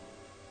زدم.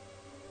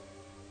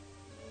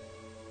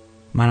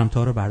 منم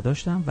تار رو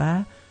برداشتم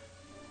و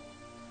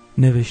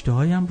نوشته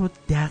هایم رو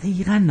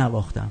دقیقاً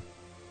نواختم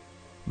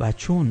و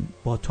چون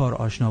با تار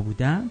آشنا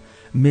بودم،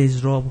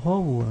 مضراب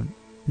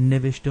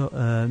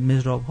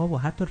ها و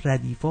حتی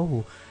ردیف ها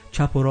و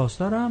چپ و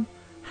راست هم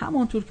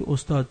همانطور که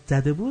استاد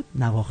زده بود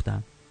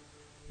نواختم.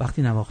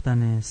 وقتی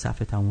نواختن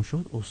صفحه تموم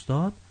شد،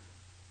 استاد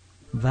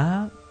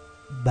و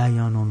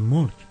بیان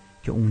الملک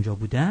که اونجا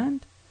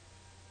بودند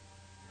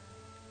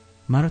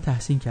مرا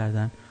تحسین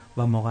کردند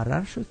و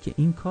مقرر شد که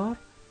این کار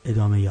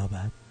ادامه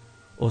یابد.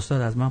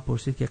 استاد از من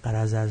پرسید که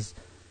غرض از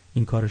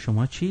این کار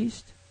شما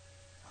چیست؟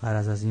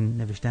 غرض از این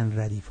نوشتن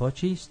ردیف ها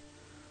چیست؟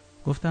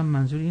 گفتم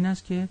منظور این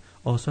است که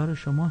آثار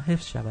شما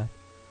حفظ شود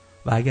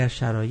و اگر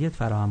شرایط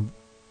فراهم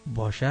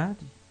باشد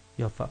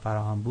یا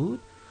فراهم بود،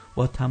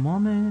 با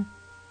تمام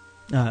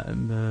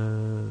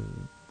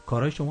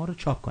کارهای شما رو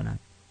چاپ کنند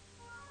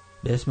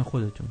به اسم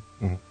خودتون.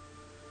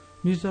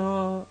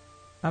 میرزا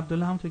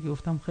عبدالله همونطور که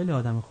گفتم خیلی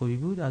آدم خوبی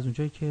بود. از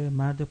اونجایی که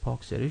مرد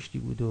پاک سرشتی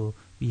بود و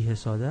بی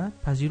حسادت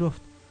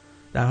پذیرفت،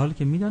 در حالی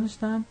که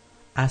میدانستم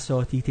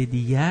اساتید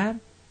دیگر،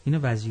 اینو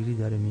وزیری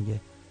داره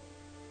میگه،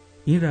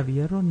 این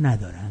رویه رو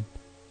ندارند.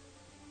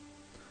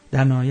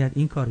 در نهایت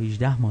این کار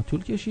 18 ماه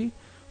طول کشید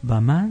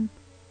و من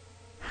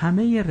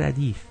همه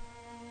ردیف،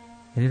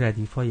 یعنی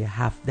ردیف های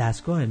 7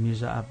 دستگاه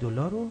میرزا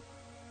عبدالله رو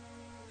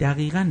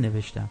دقیقاً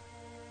نوشتم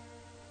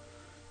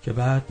که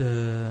بعد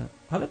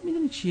حالا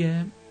میدونی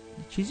چیه؟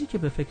 چیزی که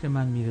به فکر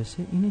من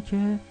میرسه اینه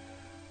که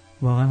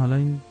واقعا حالا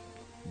این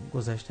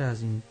گذشته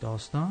از این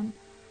داستان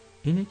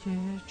اینه که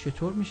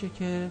چطور میشه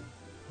که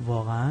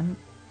واقعا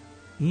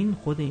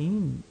خود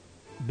این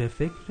به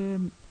فکر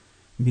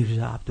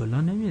میرزا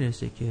عبدالله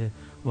نمیرسه که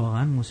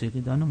واقعا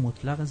موسیقیدان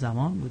مطلق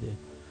زمان بوده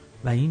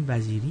و این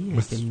وزیریه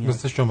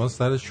مثل شما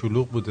سر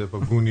شلوغ بوده با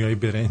گونیای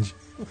برنج.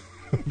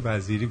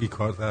 وزیری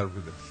بیکارتر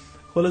بوده.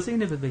 خلاصه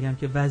اینه بگم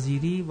که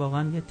وزیری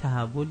واقعا یه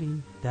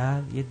تحولی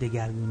در یه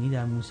دگرگونی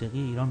در موسیقی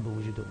ایران به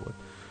وجود آورد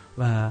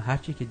و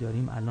هرچی که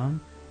داریم الان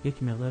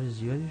یک مقدار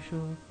زیادی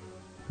شو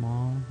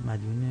ما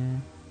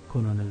مدیون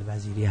کنونل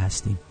وزیری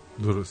هستیم.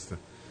 درسته.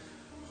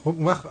 خب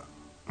اون وقت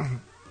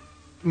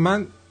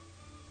من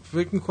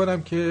فکر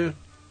میکنم که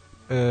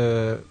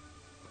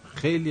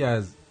خیلی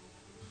از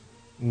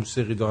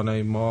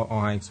موسیقیدانای ما،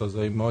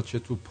 آهنگسازای ما، چه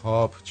تو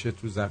پاپ چه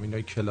تو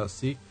زمینای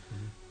کلاسیک،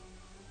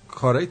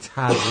 کارهای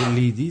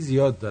تقلیدی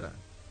زیاد دارن.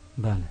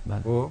 بله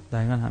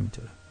دقیقا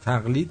همینطوره.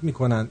 تقلید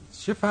میکنن.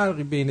 چه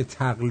فرقی بین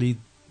تقلید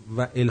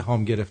و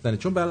الهام گرفتنه؟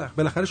 چون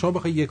بالاخره شما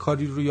بخوای یه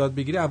کاری رو یاد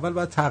بگیری اول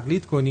باید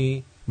تقلید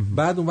کنی،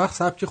 بعد اون وقت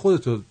سبک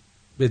خودتو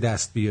به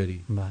دست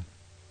بیاری. بله.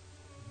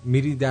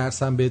 میری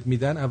درسم بهت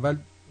میدن، اول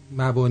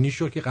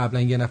مبانیشو که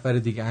قبلا یه نفر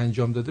دیگه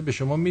انجام داده به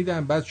شما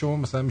میدن، بعد شما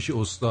مثلا میشی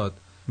استاد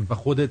و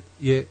خودت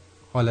یه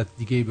حالت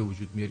دیگه‌ای به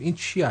وجود میاری. این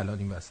چی الان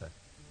این وسط؟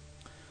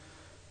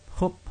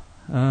 خب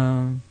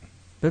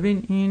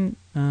ببین، این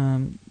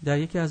در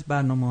یکی از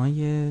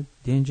برنامه‌های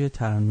دنج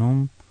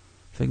ترنم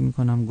فکر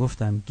میکنم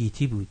گفتم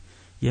گیتی بود،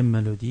 یه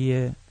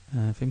ملودی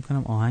فکر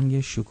میکنم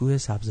آهنگ شکوه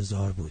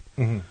سبززار بود،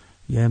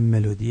 یه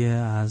ملودی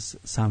از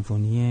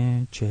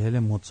سمفونی 40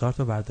 موزارت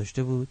رو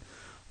برداشته بود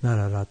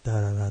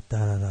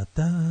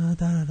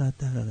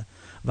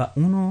و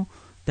اونو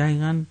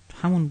دقیقاً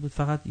همون بود،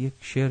 فقط یک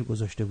شعر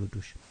گذاشته بود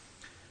روش.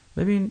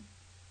 ببین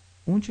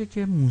اونچه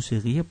که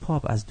موسیقی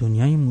پاپ از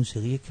دنیای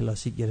موسیقی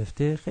کلاسیک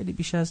گرفته خیلی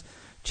بیش از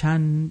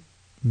چند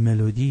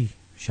ملودی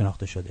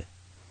شناخته شده.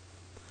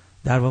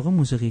 در واقع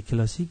موسیقی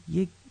کلاسیک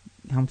یک،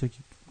 همونطور که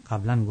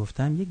قبلا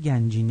گفتم، یک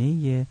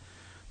گنجینه‌ای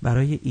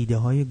برای ایده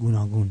های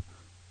گوناگون.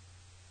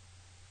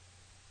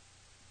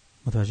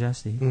 متوجه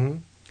هستی؟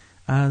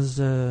 از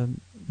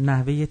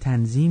نحوه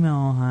تنظیم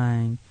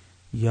آهنگ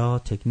یا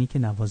تکنیک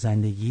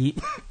نوازندگی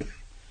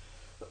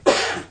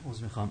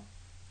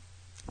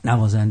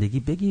نوازندگی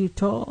بگیر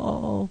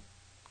تا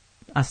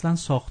اصلا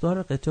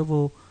ساختار قطعه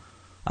و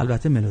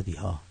البته ملودی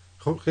ها.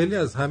 خب خیلی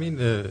از همین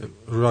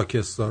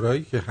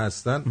راکستارهایی که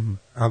هستن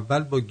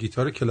اول با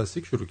گیتار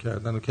کلاسیک شروع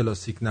کردن و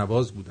کلاسیک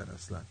نواز بودن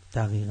اصلا.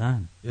 دقیقاً.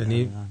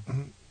 یعنی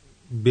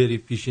بری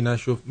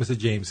پیشینش رو مثل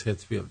جیمز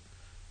هتفیلد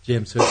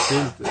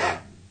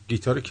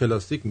گیتار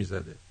کلاسیک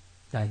میزده.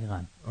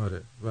 دقیقاً.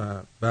 آره. و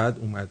بعد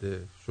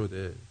اومده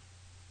شده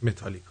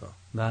متالیکا.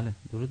 بله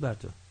درود بر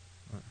تو.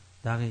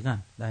 دقیقاً.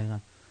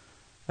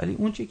 ولی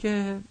اون چی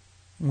که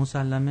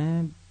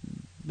مسلمه،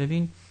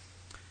 ببین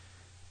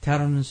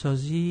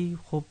ترانه‌سازی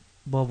خب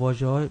با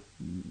واژه‌ها،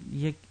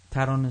 یک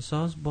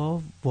ترانه‌ساز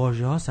با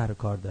واژه‌ها سر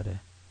کار داره.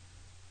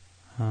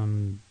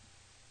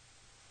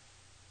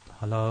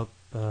 حالا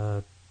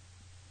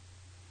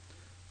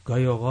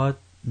گاهی اوقات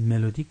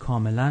ملودی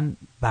کاملا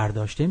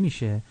برداشته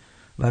میشه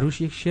و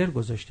روش یک شعر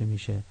گذاشته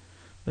میشه.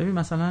 ببین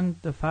مثلا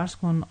فرض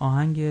کن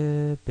آهنگ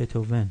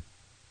بتوون،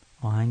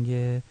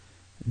 آهنگ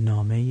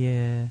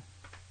نامه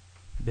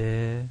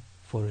به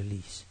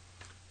فورلیس،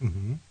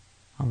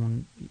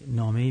 همون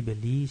نامه به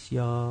لیس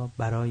یا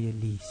برای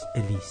الیس.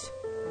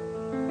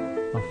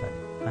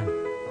 آفرین.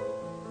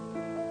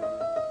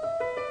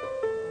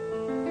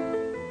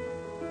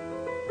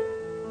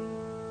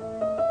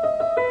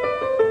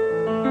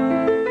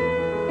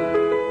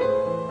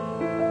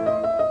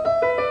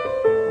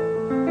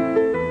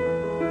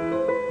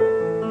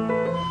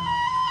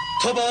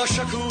 تو با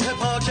شکوه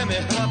پاک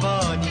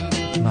مهربانی،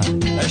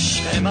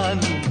 عشق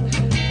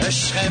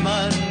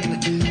من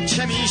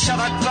چه می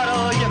شود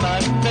برای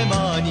من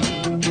بمانی.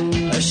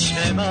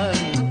 عشق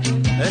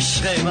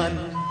من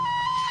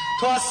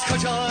تو از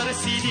کجا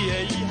رسیدی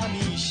ای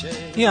همیشه.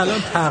 این الان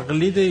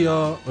تقلید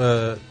یا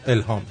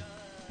الهام؟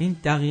 این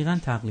دقیقاً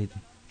تقلیده،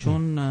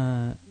 چون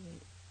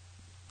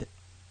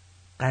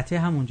قطعه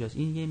همونجاست.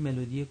 این یه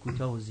ملودی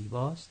کوتاه و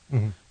زیباست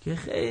که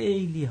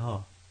خیلی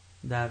ها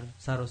در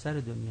سراسر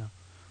دنیا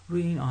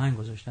روی این آهنگ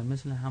گذاشتن،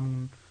 مثل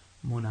همون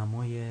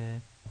منمای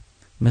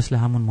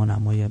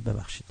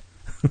ببخشید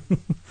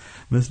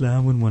مثل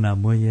همون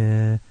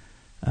منمای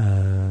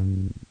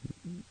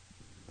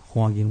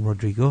خواگین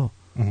رودریگو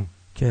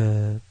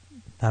که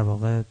در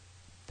واقع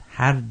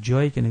هر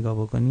جایی که نگاه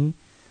بکنی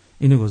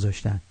اینو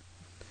گذاشتن.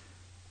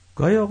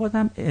 گاهی اوقات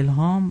هم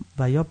الهام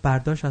و یا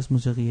برداشت از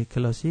موسیقی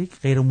کلاسیک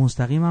غیر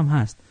مستقیم هم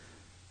هست،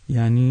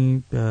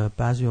 یعنی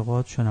بعضی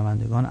اوقات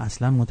شنوندگان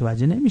اصلا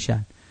متوجه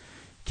نمیشن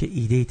که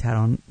ایده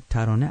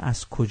ترانه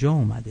از کجا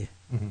اومده.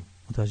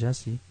 متوجه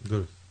هستی؟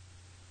 درست.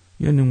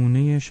 یه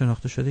نمونه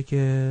شناخته شده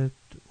که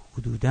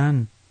حدوداً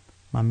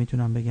من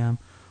میتونم بگم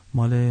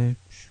مال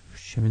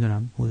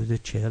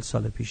حدود 40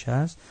 سال پیش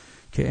هست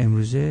که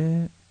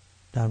امروزه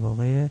در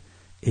واقع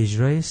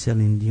اجرای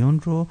سلین دیون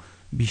رو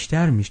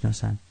بیشتر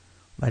میشناسن،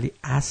 ولی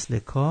اصل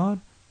کار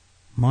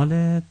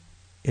مال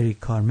اریک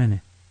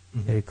کارمنه.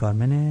 اریک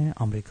کارمن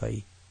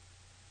آمریکایی.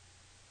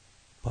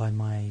 By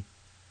my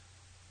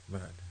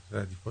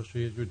ردیفاشو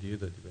یه جور دیگه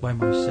دادی By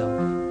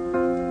myself.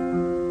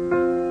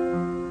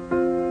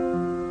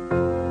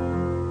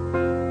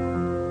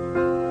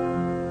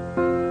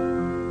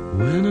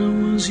 When I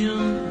was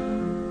young,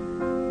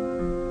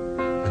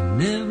 I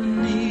never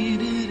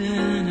needed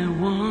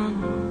anyone.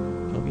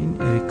 خب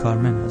این اریک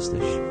کارمن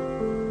هستش.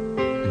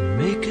 And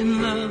making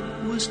love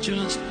was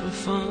just for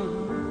fun.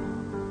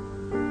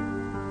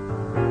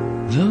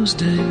 Those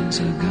days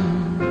are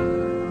gone.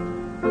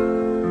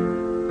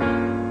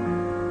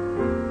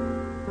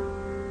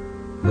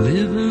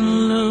 living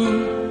alone.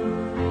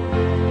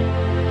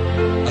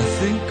 I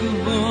think of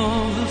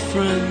all the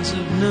friends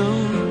I've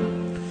known.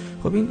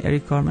 خب این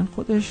اریک کارمن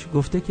خودش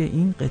گفته که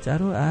این قطعه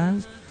رو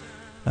از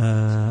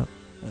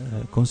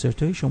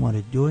کنسرت‌های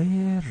شماره 2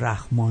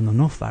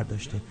 رحمانینوف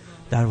برداشته.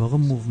 در واقع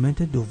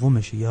موومنت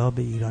دومشه، یا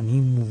به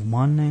ایرانی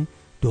موومان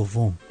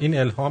دوم. این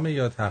الهامه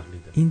یا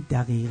تقلیده؟ این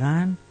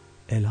دقیقاً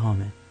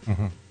الهامه.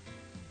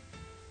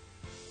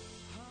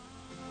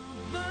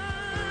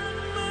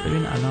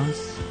 ببین الان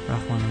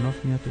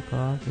رحمانینوف میاد تو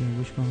کار، ببین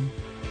گوش کن.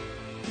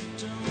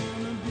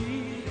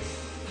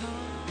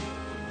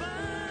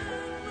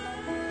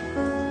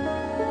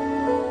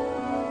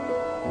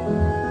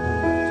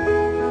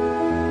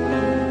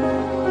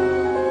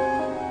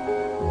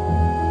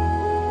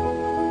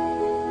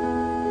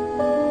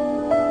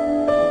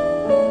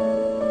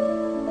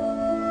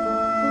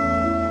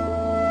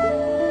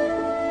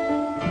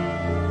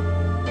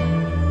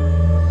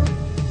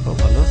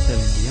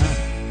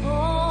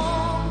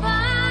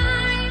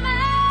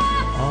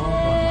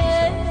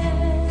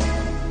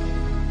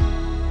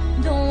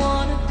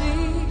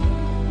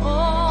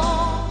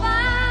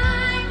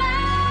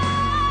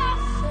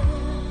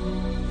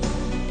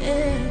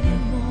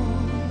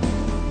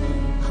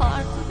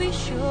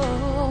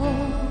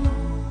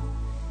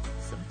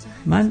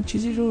 من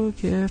چیزی رو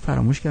که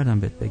فراموش کردم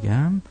بهت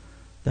بگم،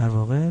 در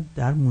واقع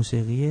در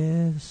موسیقی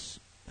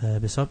به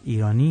حساب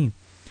ایرانی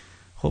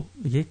خب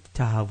یک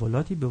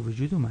تحولاتی به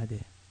وجود اومده.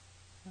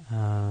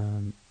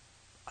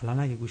 الان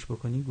اگه گوش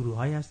بکنی گروه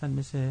هایی هستن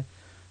مثل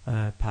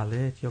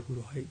پالت یا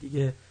گروه های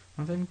دیگه.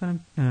 من فکر میکنم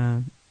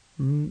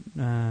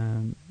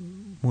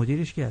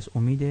مدیرش که از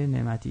امید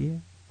نعمتیه،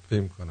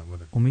 فکر میکنم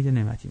امید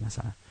نعمتی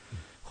مثلا.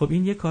 خب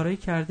این یک کارایی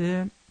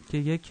کرده که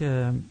یک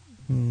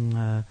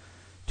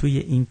توی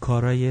این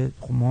کارای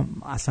ما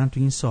اصلا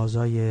توی این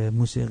سازای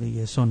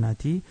موسیقی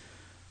سنتی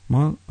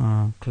ما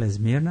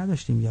کلزمیر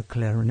نداشتیم یا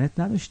کلارنت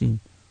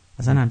نداشتیم،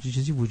 اصلا همچین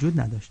چیزی وجود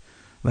نداشت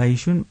و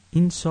ایشون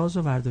این ساز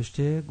رو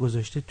برداشته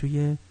گذاشته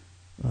توی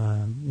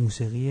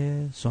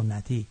موسیقی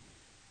سنتی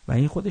و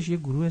این خودش یه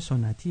گروه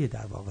سنتیه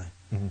در واقع.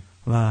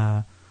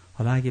 و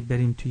حالا اگه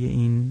بریم توی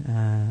این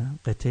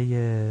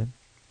قطعه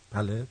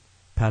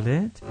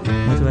پالت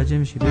متوجه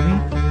میشی.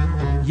 ببین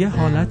یه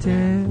حالت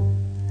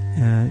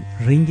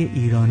رینگ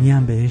ایرانی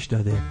هم بهش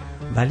داده،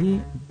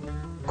 ولی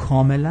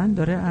کاملا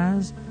داره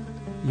از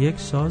یک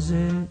ساز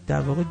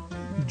در واقع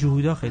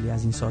جهودا خیلی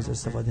از این ساز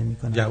استفاده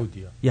میکنه.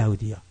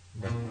 یهودیا.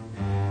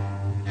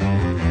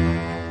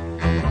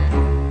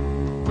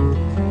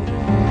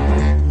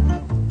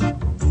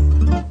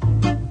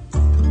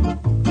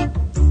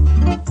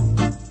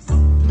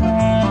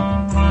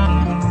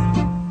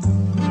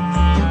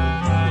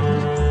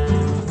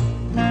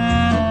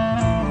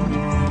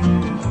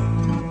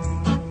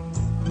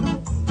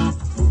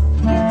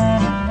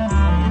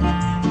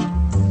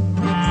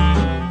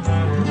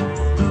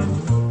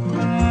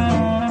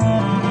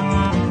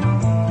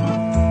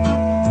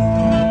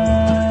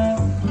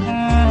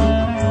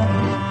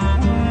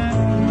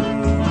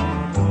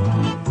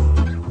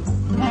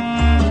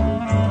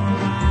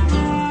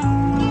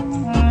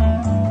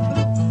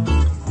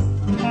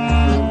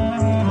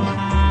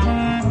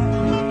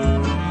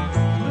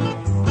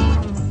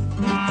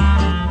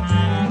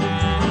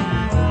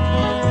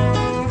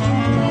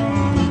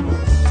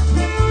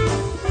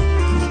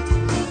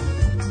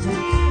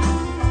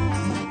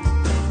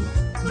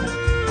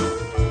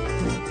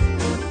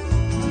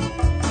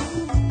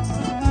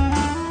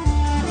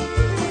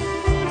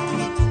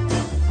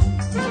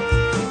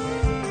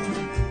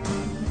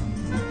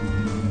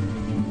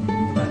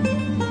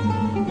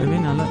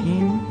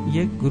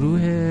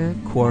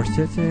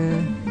 کوارتت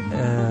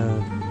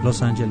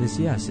لس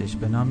آنجلسی هستش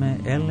به نام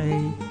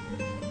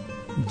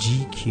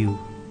LAGQ،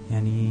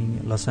 یعنی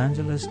لس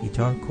آنجلس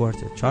گیتار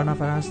کوارتت. 4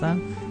 نفر هستن،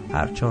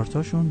 هر 4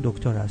 تاشون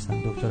دکتر هستن،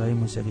 دکترای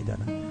موسیقی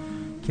دارن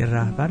که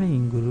رهبر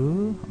این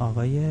گروه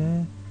آقای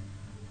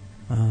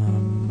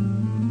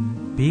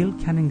بیل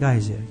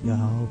کنینگایزر یا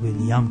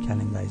ویلیام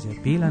کنینگایزر.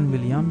 بیل و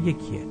ویلیام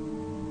یکیه.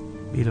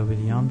 بیل و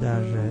ویلیام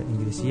در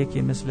انگلیسی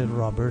یکیه، مثل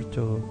رابرت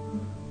و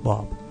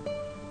باب.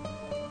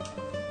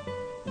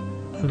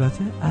 البته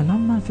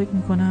الان من فکر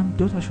میکنم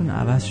 2 تاشون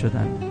عوض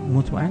شدن،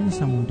 مطمئن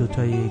نیستم اون 2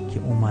 تایی که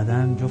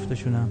اومدن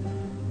جفتشون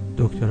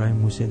دکترای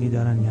موسیقی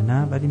دارن یا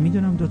نه، ولی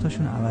میدونم 2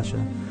 تاشون عوض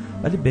شدن.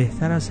 ولی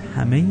بهتر از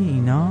همه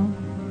اینا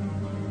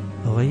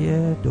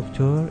آقای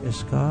دکتر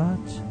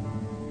اسکات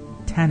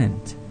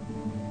تننت.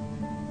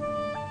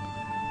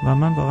 و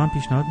من واقعا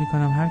پیشنهاد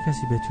میکنم هر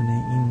کسی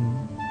بتونه این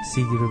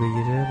CD رو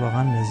بگیره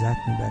واقعا لذت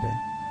میبره.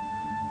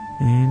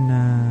 این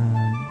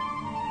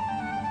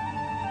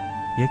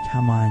یک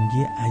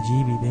هماهنگی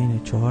عجیبی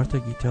بین 4 تا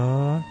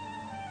گیتار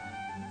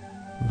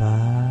و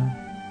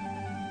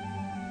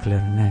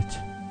کلارنت.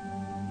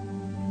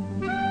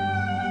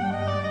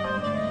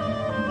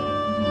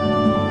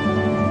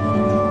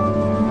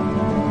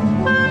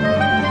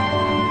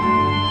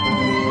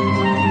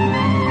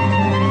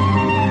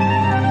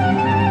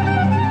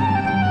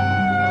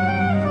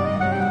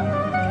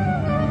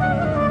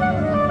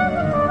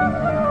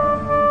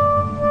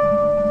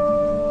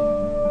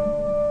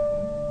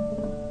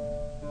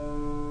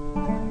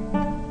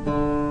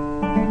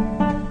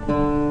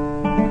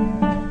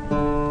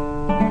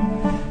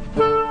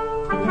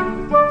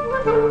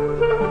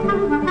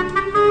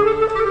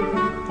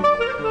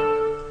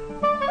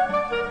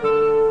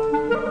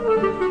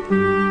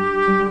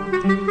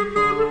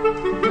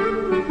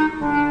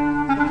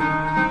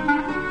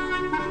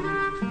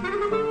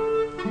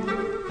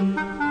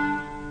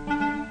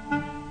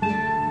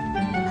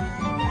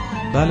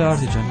 بله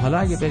آرتی جان. حالا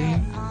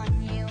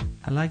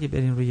اگه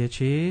برین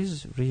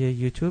روی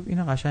یوتیوب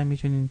اینو قشنگ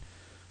میتونین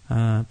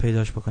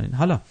پیداش بکنین.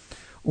 حالا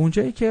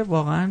اونجایی که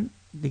واقعا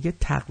دیگه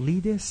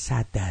تقلید 100%.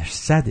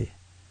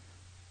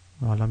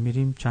 حالا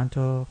میریم چند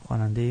تا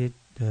خواننده،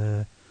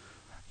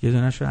 یه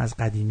دونه‌شو از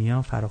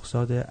قدیمی‌ها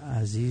فرخزاد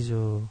عزیز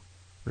و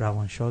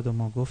روانشاد و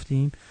ما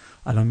گفتیم،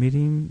 الان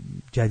میریم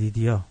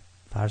جدیدیا،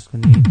 فرض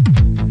کنید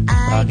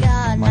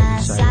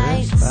مایلی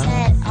سایرس و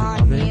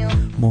جناب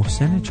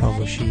محسن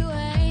چاوشی،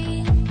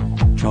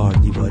 4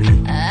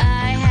 دیواری.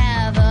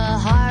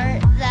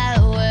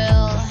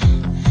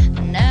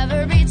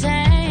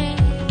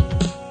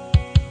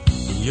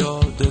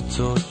 یاد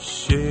تو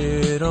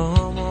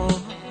شیرامو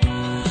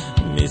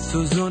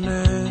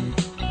میسوزونه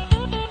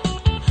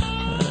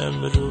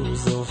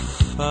امروز و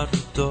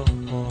فردا.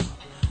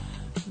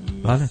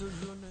 بله.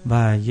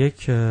 و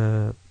یک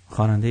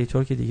خواننده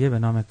ترک دیگه به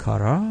نام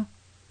کارا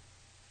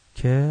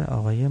که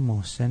آقای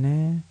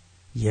محسن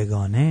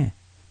یگانه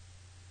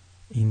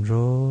این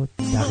رو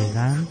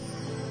دقیقاً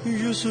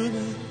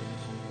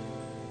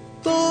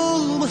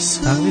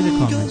تقلید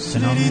کامل به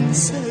نام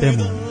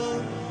بمون.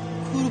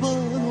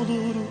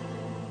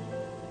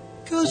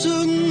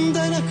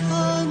 Gözünden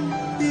akan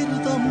bir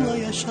damla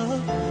yaşa,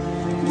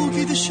 bu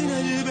gidişin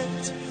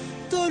elbet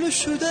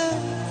dönüşü de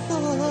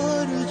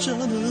var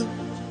canım,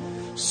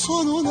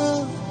 sonuna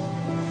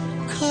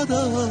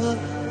kadar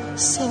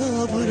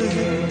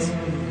sabret.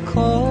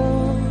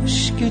 Kaş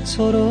ki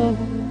to ro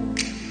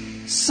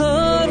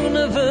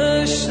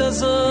sarneveşt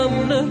azam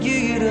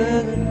negire,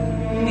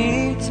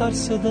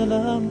 میترسه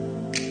دلم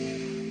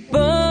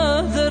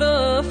بعد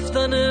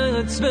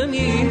رفتنت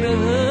بمیره،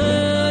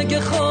 اگه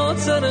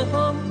خاطره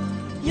هم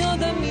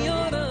یادم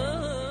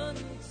میارن.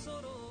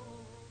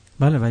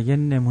 بله. و یه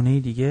نمونه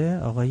دیگه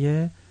آقای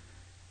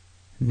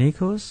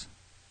نیکوس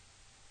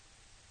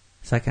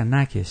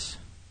سکنکس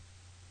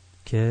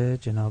که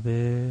جناب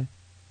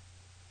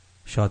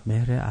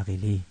شادمهر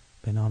عقیلی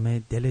به نام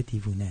دل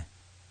دیوونه.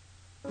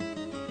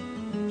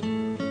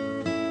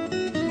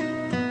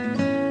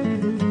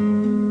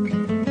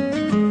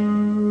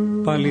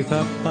 Πάλι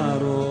θα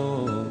πάρω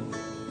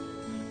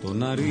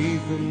τον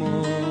αριθμό,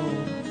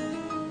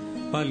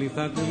 πάλι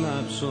θα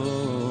κλάψω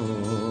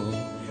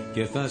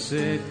και θα σε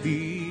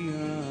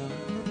αιτία,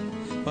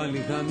 πάλι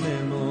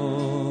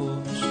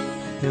χαμένος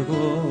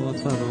εγώ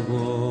θα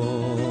βγω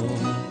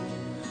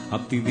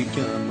απ' τη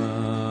δικιά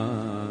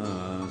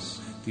μας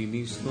την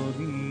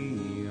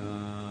ιστορία.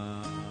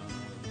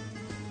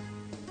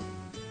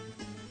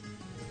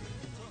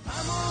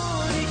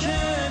 همونی که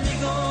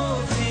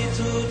میگفتی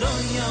تو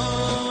دنیا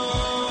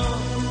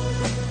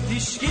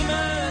هیچکی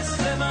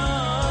مثل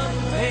من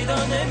پیدا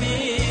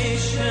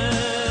نمیشه،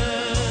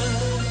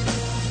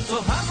 تو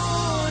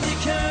همونی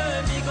که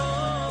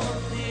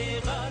میگفتی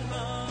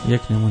قلبم.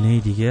 یک نمونه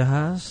دیگه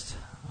هست،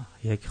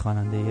 یک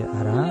خواننده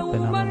عرب به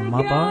نام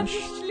ماباش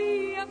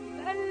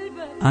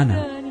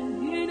انا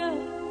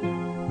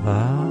و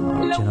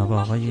جناب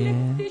آقای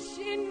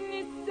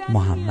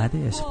محمد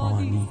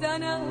اصفهانی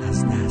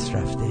از دست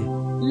رفته.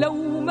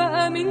 لو ما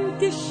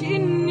امنتش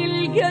ان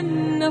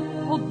الجنه في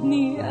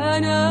حضني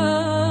انا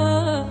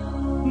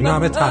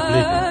نام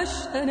تقلید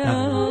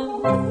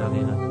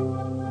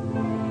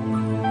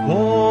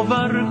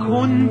باور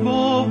کن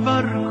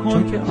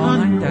چون که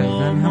آهنگ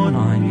دقیقا همون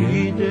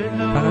آهنگه،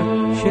 فقط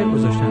شعر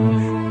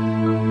گذاشتنش،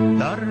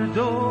 درد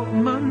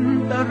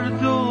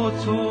و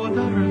تو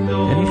درد،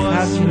 یعنی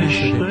خرجی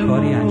نشده،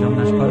 کاری انجام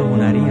نشده، کار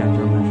هنری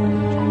انجام نشده.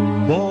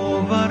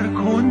 باور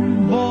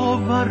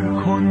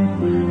کن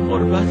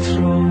غربت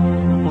رو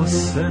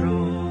قصه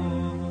رو.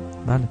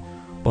 بله.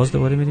 باز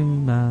دوباره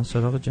میریم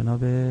سراغ جناب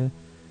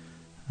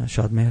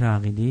شادمهر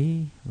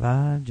عقیلی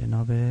و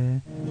جناب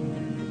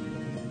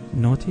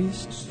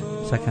نوتیس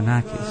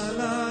سکناکیس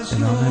به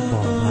نام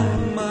باور.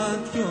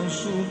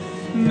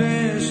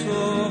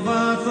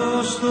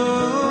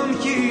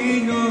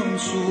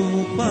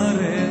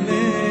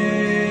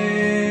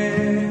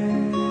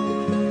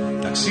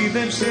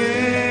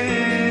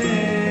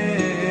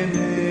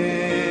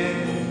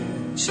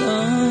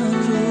 چند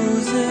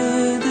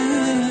روزه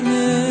دل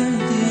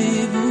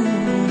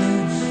دیوونه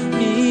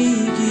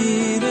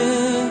میگیره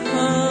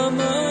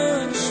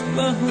همش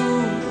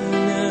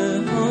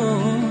بهونه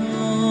ها،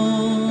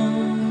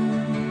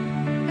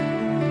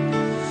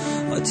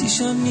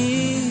 آتیشم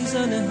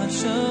میزنه هر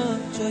شب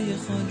جای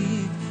خالی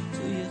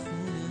توی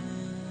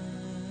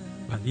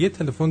خونه. یه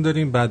تلفن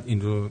داریم بعد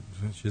این رو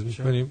چیز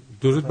می‌کنیم.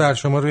 درود بر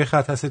شما، روی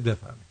خط هستید،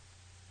 بفرمایید.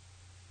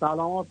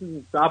 سلام،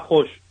 شب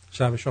خوش.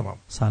 شب شما.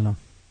 سلام.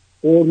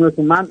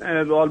 من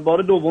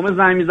بار دوم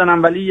زنگ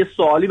میزنم ولی یه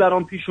سوالی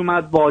برام پیش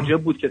اومد،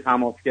 واجب بود که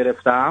تماس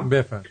گرفتم.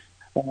 بفرمایید.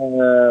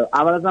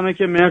 اول از همه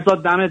که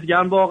مرزاد دمت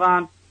گرم،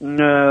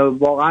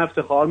 واقعا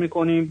افتخار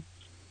میکنیم.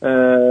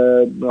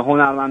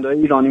 هنرمندای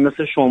ایرانی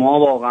مثل شما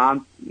واقعا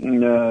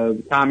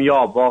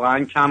کمیاب،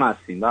 واقعا کم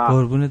هستین.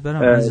 قربونت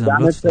برم.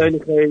 دمت خیلی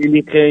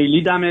خیلی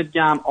خیلی دمت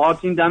گرم.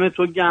 آرتین دمت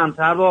تو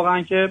گرمتر،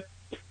 واقعا که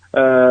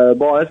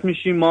باعث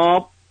میشیم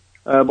ما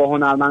با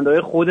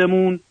هنرمندای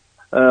خودمون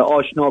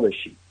آشنا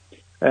بشیم.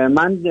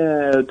 من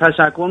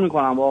تشکر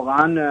میکنم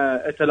واقعا،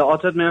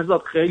 اطلاعاتت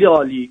مهرزاد خیلی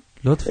عالی.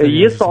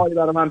 یه سوالی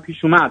برای من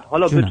پیش اومد،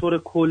 حالا به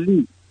طور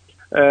کلی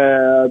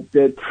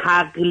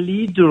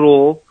تقلید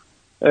رو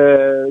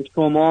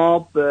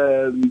شما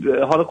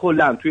حالا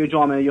کلا توی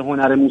جامعه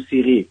هنر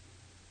موسیقی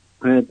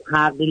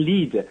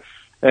تقلید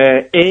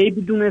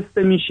عیب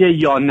دونسته میشه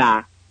یا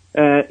نه؟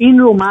 این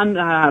رو من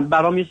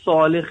برام یه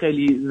سوال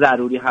خیلی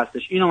ضروری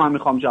هستش، اینو من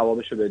میخوام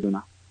جوابشو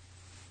بدونم.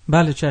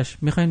 بله چشم.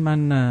 میخواین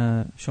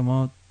من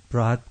شما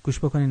راحت گوش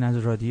بکنین از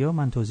رادیو،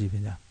 من توضیح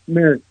بدم.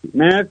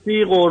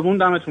 مرسی قربون،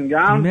 دمتون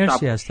گرم.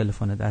 مرسی از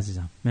تلفنت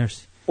عزیزم،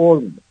 مرسی.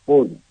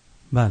 قربون.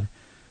 بله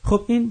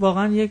خب این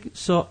واقعا یک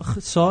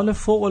سوال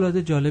فوق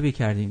العاده جالبی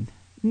کردین.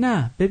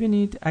 نه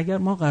ببینید، اگر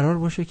ما قرار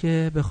باشه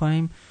که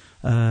بخوایم،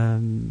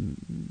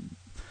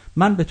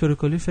 من به طور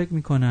کلی فکر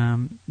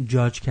میکنم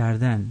جاج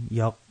کردن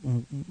یا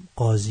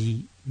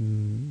قاضی،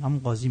 همون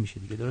قاضی میشه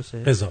دیگه،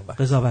 درسته؟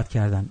 قضاوت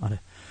کردن. آره،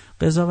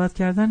 قضاوت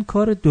کردن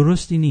کار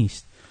درستی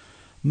نیست.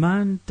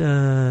 من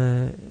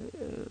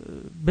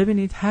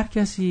ببینید هر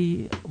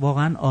کسی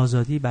واقعا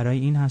آزادی برای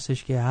این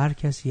هستش که هر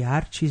کسی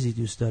هر چیزی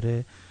دوست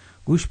داره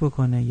گوش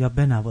بکنه یا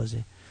بنوازه.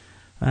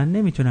 من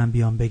نمیتونم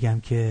بیام بگم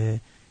که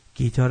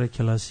گیتار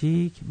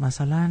کلاسیک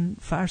مثلا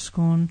فرض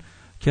کن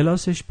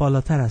کلاسش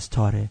بالاتر از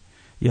تاره،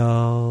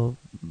 یا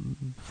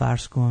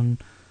فرض کن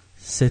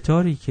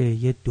ستاری که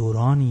یه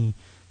دورانی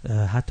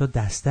حتی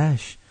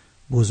دستش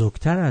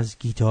بزرگتر از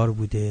گیتار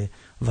بوده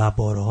و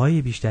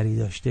بارهای بیشتری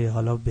داشته،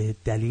 حالا به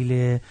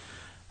دلیل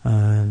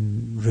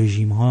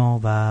رژیم ها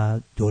و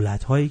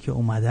دولت هایی که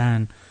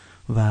اومدن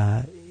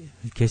و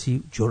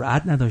کسی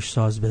جرأت نداشت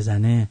ساز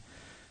بزنه.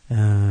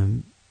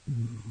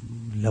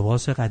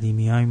 لباس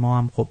قدیمی های ما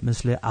هم خب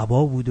مثل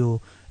عبا بود و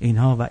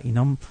اینها و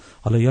اینا،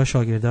 حالا یا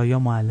شاگردا یا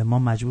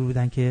معلمان مجبور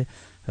بودن که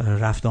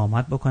رفت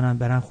آمد بکنن،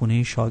 برن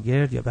خونه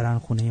شاگرد یا برن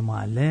خونه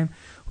معلم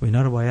و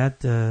اینا رو باید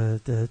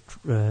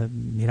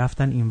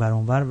میرفتن این ور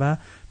اون ور و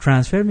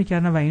ترانسفر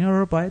میکردن و اینا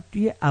رو باید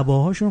توی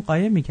عباهاشون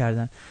قایم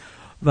میکردن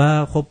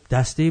و خب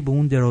دسته به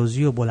اون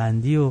درازی و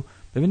بلندی و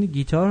ببینید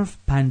گیتار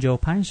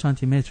 55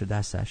 سانتی متر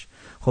دستش،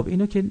 خب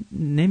اینو که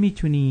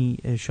نمیتونی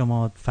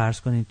شما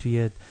فرض کنید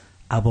توی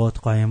عباد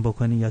قایم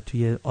بکنی یا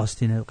توی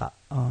آستین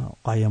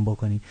قایم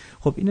بکنی.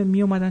 خب اینو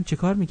می اومدن چه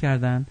کار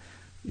میکردن؟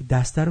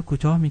 دسته رو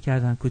کوتاه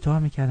میکردن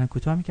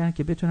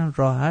که بتونن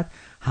راحت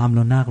حمل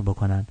و نقل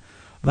بکنن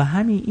و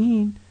همین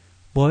این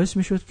باعث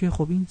میشد که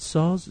خب این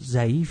ساز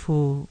ضعیف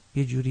و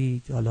یه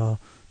جوری حالا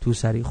تو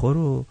سری خور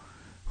و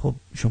خب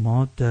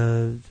شما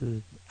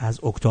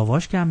از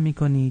اکتاواش کم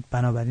میکنید،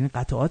 بنابراین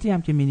قطعاتی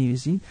هم که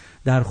مینویسید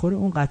در خور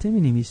اون قطعه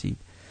مینویسید.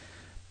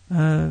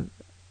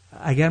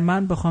 اگر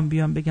من بخوام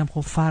بیام بگم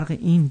خب فرق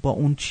این با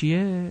اون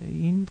چیه،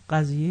 این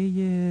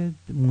قضیه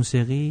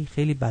موسیقی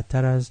خیلی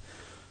بدتر از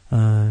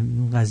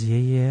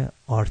قضیه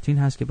آرتین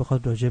هست که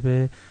بخواد راجع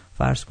به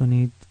فرض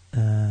کنید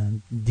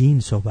دین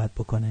صحبت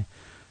بکنه.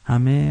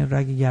 همه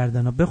رگ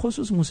گردنا به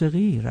خصوص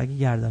موسیقی رگ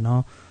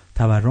گردنا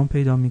تورم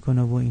پیدا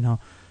میکنه و اینا.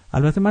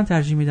 البته من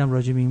ترجیح میدم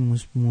راجع به این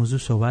موضوع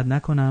صحبت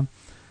نکنم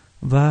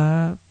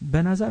و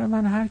به نظر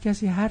من هر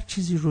کسی هر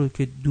چیزی رو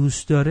که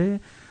دوست داره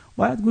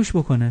باید گوش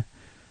بکنه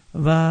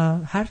و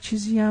هر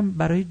چیزی هم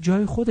برای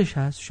جای خودش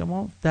هست.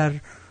 شما در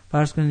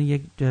فرض کنید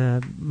یک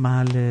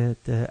محل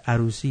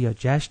عروسی یا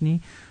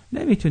جشنی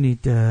نمیتونید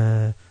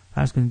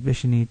فرض کنید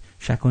بشینید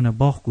شکن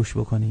باخ گوش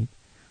بکنید،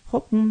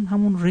 خب اون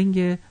همون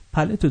رینگ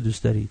پلت رو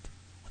دوست دارید،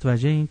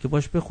 متوجه این که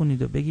باش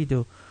بخونید و بگید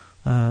و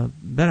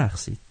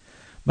برقصید.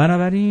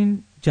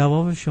 بنابراین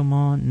جواب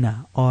شما نه،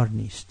 آر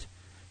نیست.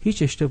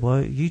 هیچ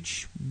اشتباه،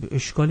 هیچ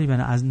اشکالی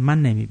از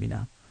من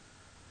نمیبینم.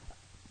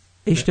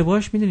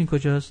 اشتباهش میدونین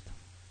کجاست؟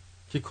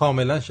 که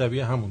کاملا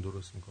شبیه همون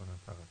درست میکنن.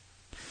 فقط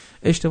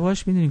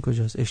اشتباهش میدونین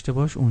کجاست؟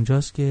 اشتباهش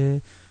اونجاست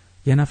که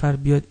یه نفر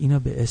بیاد اینو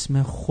به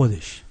اسم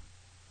خودش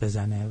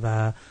بزنه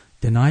و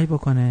دنای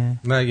بکنه.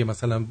 نه اگه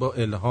مثلا با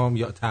الهام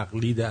یا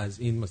تقلید از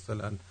این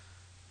مثلا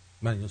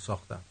من اینو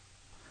ساختم،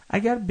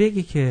 اگر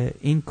بگی که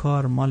این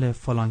کار مال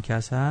فلان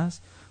کس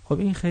هست، خب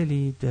این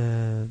خیلی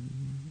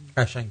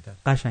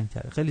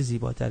قشنگتره، خیلی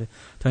زیباتره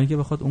تا اینکه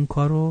بخواد اون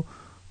کار رو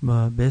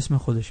به اسم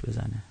خودش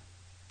بزنه.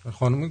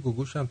 خانم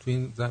گوگوش هم تو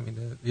این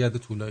زمینه ید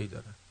طولایی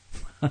داره.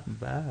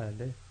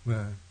 بله.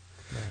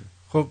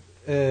 خب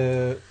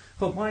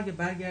خب ما اگه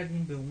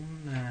برگردیم به اون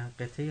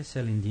قطعه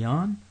سلین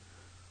دیون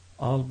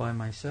All by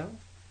myself،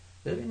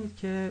 ببینید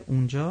که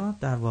اونجا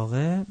در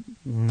واقع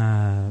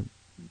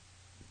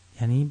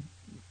یعنی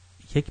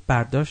یک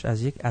برداشت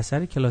از یک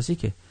اثر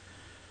کلاسیکه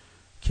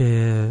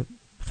که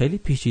خیلی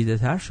پیچیده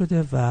تر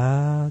شده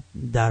و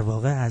در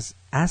واقع از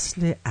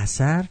اصل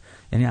اثر،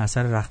 یعنی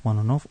اثر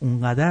رحمانینوف،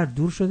 اونقدر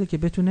دور شده که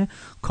بتونه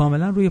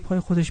کاملا روی پای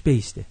خودش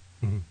بیسته.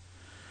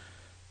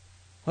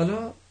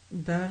 حالا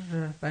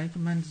برای اینکه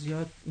من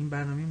زیاد این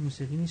برنامه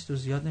موسیقی نیست و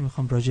زیاد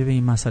نمیخوام راجع به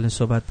این مسئله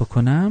صحبت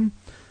بکنم،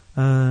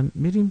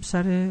 میریم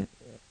سر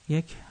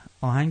یک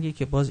آهنگی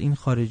که باز این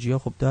خارجی ها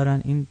خب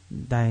دارن. این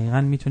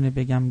دقیقاً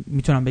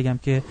میتونم بگم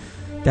که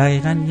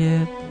دقیقاً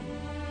یه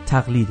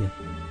تقلیده،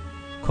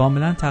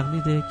 کاملا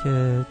تقلیده،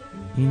 که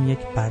این یک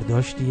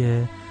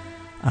برداشتیه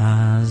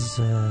از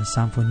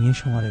سمفونی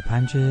شماره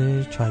 5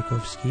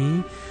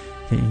 چایکوفسکی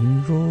که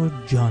این رو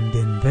جان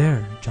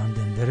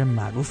دنور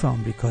معروف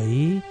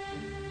آمریکایی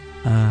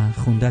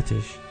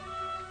خوندتش.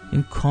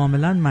 این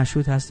کاملا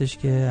مشهود هستش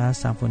که از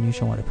سمفونی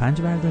شماره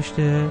 5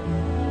 برداشته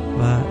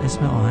و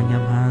اسم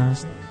آهنگم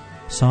هست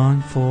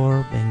Song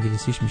for، به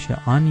انگلیسیش میشه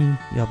آنی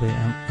یا به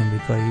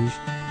امریکاییش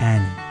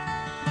انی،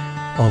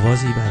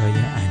 آوازی برای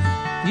انی.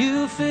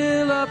 You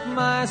fill up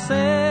my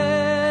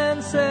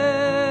senses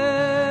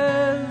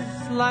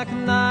like a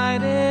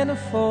night in a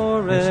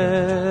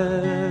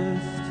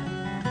forest,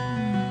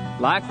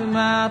 like the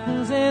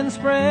mountains in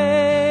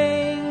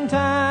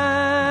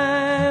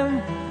springtime,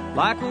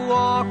 like a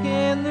walk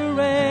in the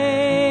rain,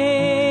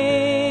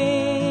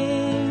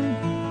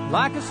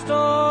 like a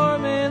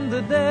storm in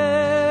the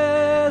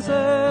desert,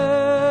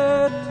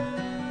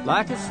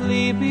 like a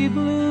sleepy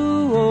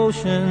blue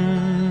ocean.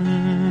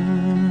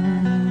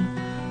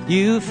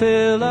 You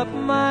fill up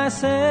my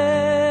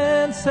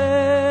senses,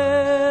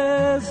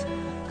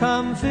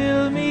 come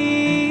fill me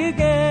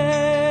again.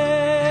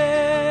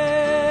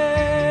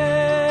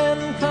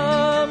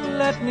 Come,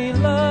 let me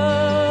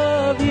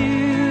love you,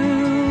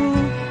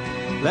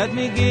 let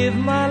me give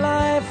my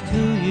life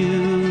to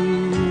you,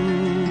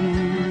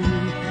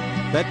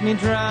 let me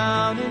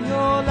drown in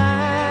your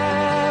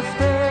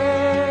laughter,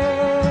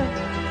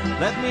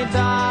 let me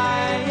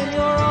die in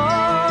your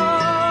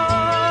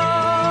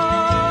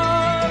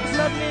arms,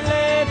 let me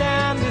lay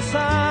down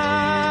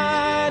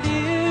beside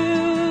you,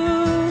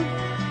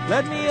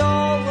 let me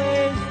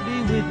always be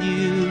with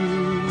you.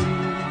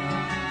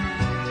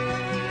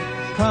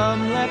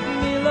 Come, let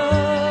me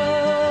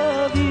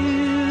love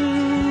you,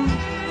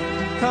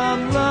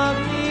 come love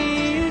me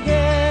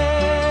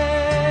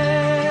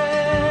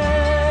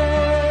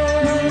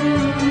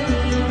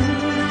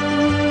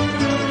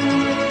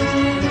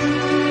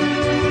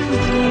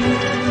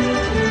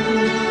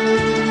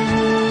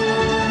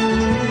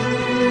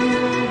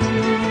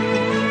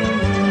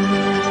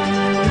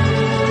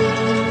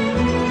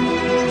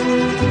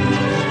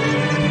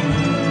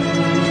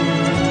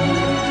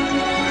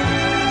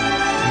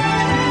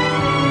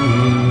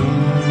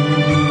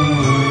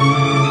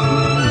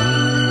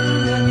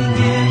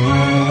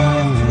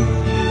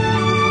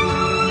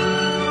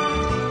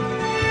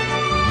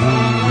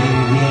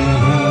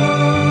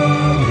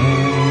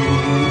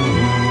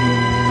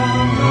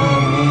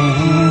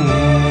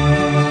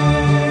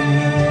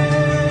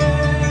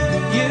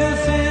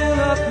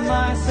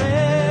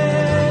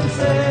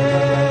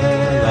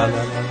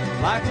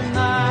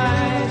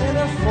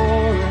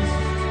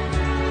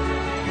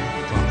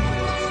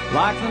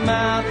like the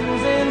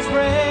mountains in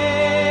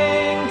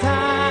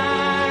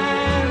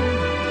springtime,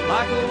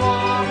 like a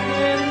walk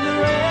in the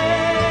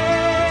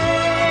rain,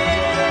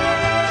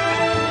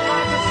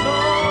 like a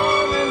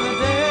storm in the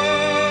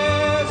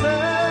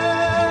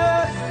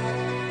desert,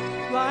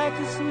 like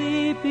a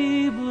sleepy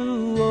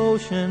blue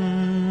ocean.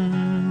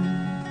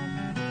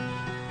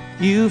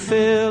 You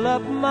fill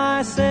up my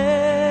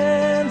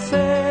senses,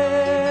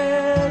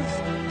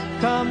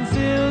 come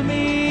fill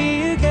me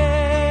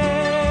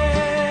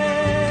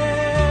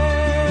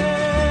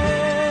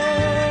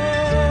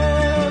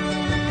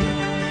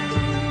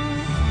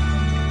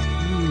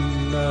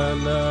la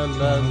la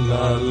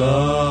la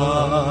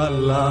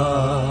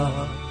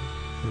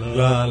la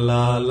la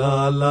la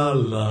la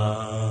la.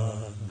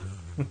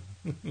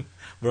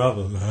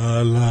 براو.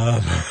 لا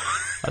لا.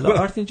 حالا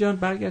آرتین جان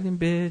برگردیم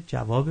به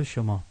جواب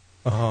شما.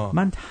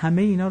 من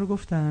همه اینا رو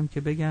گفتم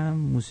که بگم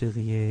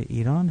موسیقی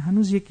ایران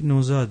هنوز یک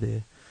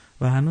نوزاده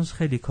و هنوز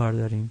خیلی کار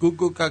داریم.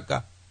 گوگو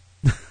کاکا.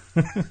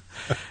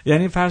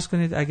 یعنی فرض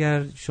کنید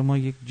اگر شما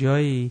یک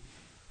جایی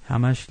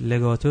همش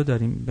لگاتو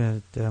داریم،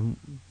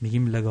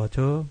 میگیم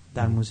لگاتو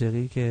در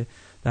موسیقی که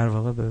در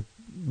واقع به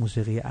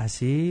موسیقی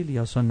اصیل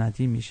یا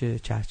سنتی میشه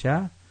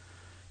چهچه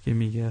که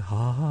میگه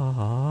ها ها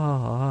ها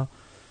ها،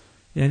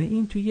 یعنی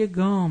این توی یه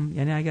گام،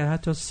 یعنی اگر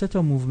حتی 3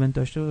 تا موومنت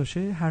داشته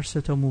باشه، هر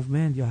 3 تا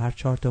موومنت یا هر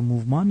 4 تا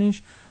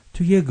موومانش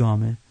توی یه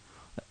گامه،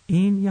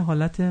 این یه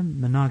حالت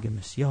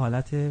مناگمس، یه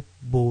حالت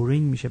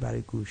بورینگ میشه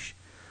برای گوش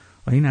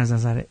و این از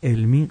نظر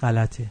علمی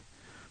غلطه.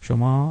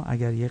 شما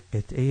اگر یه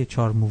قطعه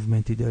 4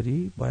 موومنتی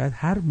داری باید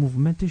هر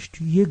موومنتش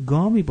توی یه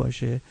گامی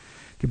باشه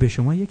که به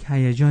شما یک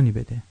هیجانی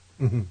بده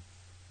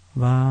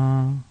و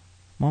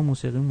ما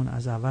موسیقیمون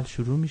از اول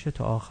شروع میشه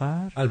تا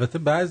آخر. البته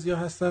بعضیا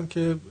هستن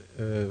که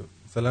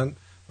مثلا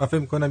من فکر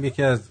میکنم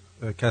یکی از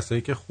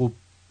کسایی که خوب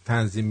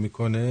تنظیم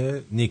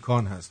میکنه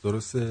نیکان هست،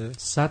 درسته؟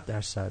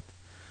 100%.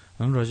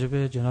 اون راجع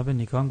به جناب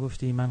نیکان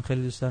گفتی، من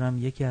خیلی دوست دارم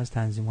یکی از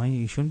تنظیم‌های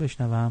ایشون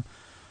بشنوم.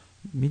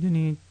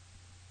 میدونید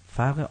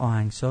فرق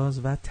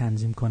آهنگساز و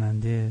تنظیم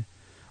کننده،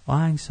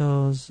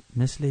 آهنگساز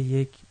مثل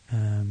یک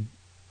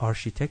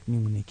آرشیتکت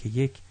میمونه که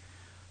یک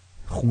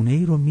خونه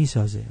ای رو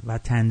میسازه و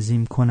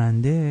تنظیم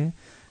کننده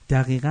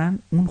دقیقاً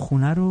اون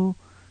خونه رو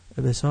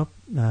به حساب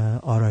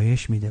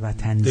آرایش میده و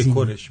تنظیم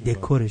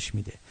دکورش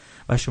میده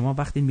و شما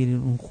وقتی میرین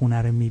اون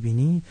خونه رو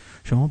میبینید،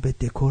 شما به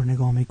دکور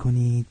نگاه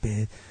میکنید،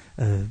 به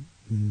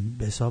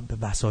به حساب به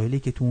وسایلی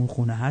که تو اون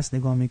خونه هست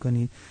نگاه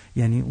میکنید،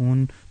 یعنی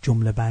اون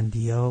جمله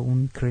بندی ها،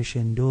 اون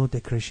کرشندو،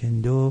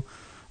 دکرشندو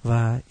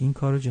و این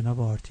کارو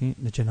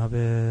جناب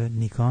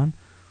نیکان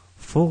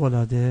فوق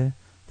العاده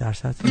در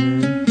سطح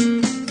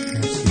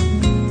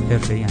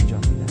حرفه‌ای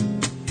انجام میدن.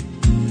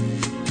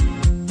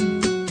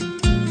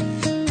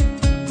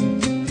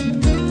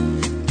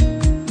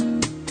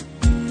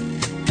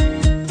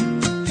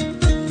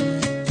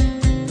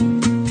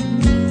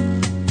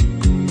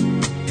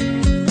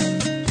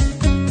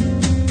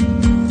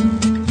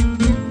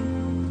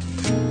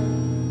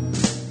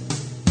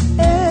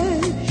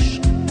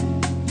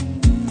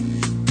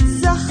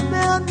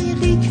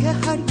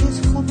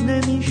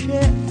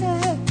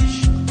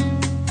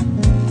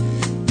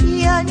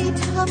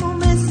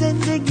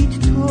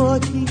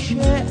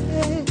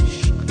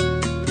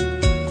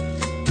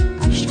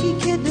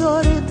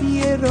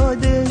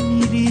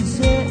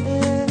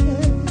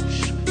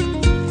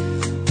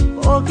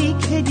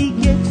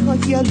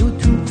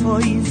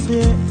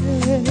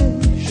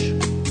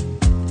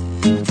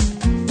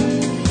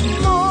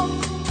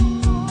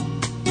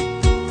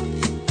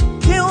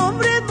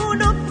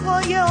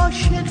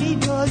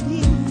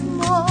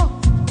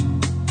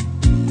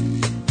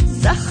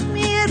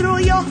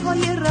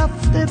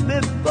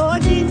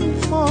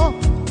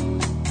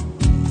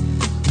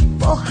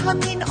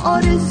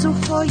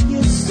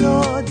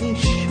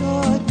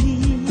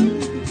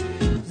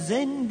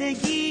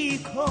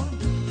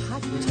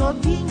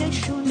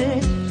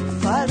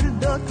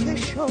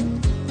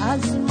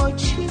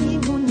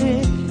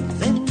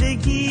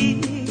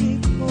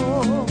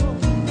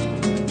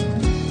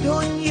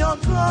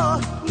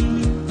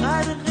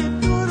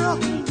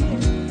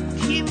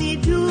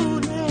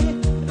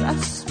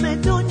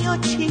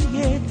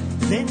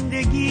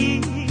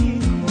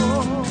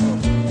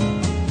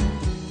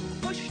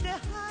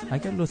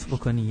 اگر لطف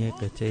بکنی یه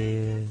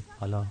قطعه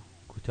حالا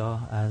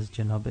کوتاه از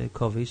جناب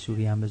کاوه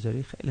سوری هم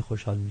بذاری خیلی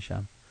خوشحال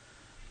میشم.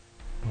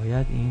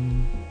 باید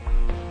این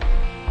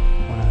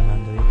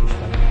هنرمندای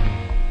کشورمون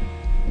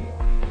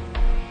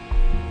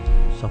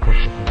ساپورت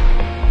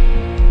بکنیم.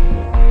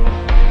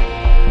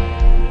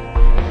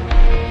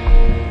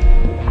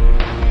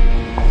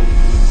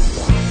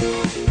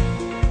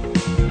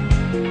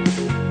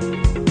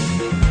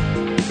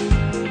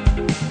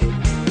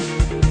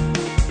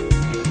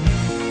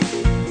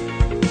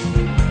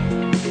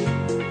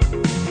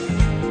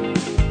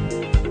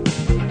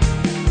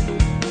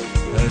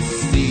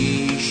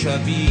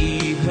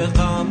 شبیه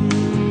غم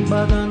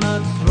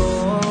بدنت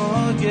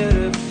را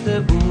گرفته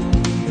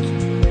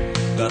بود،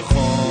 در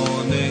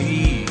خانه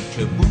ای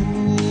که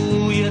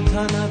بوی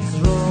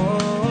تنت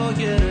را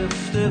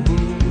گرفته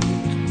بود،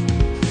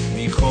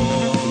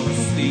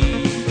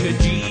 میخواستی که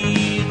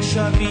جیغ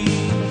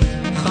شوی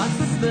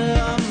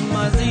خسته ام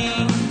از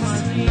این،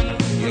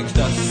 یک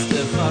دست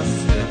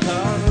خسته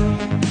تر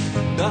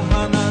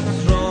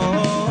دهنت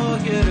را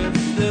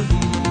گرفته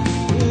بود،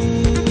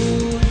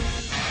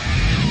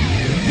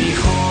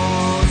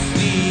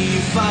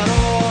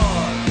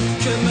 فرار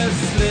که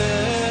مثل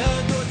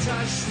دو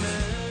چشم.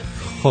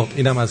 خب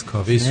اینم از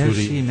کاوه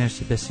سوری.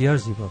 مرسی بسیار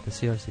زیبا،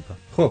 بسیار زیبا.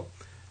 خب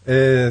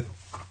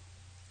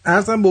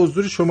عرضم به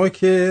حضور شما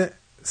که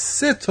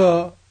 3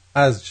 تا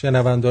از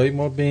شنونده‌های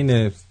ما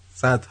بین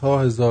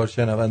صدها هزار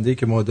شنونده‌ای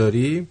که ما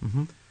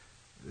داریم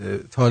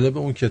طالب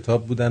اون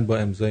کتاب بودن با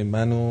امضای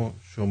من و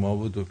شما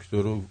و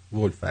دکتر و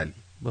ولفعلی.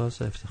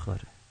 باعث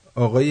افتخاره.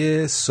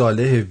 آقای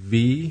صالح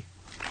وی،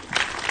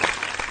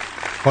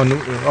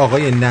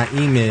 آقای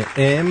نعیم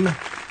ام،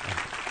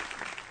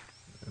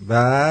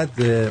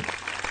 بعد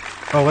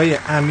آقای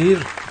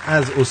امیر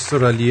از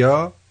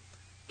استرالیا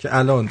که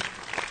الان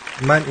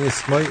من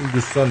اسمای این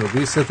دوستان رو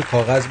روی 3 تا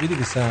کاغذ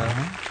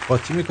می‌نویسم،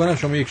 قاطی میکنم،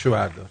 شما یکشو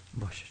بردار.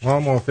 باشه. ما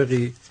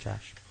موافقی؟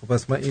 چشم. خب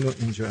پس من اینو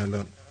اینجا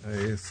الان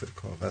 3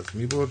 کاغذ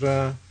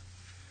میبرم.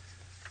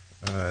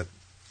 بد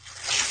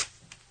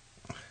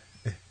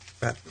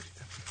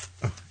بریدم.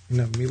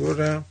 اینم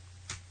میبرم.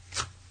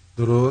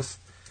 درست.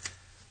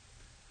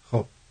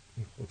 خب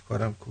این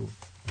خودکارم کو؟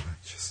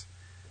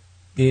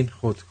 این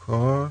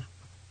خودکار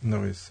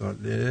آقای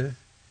صالح،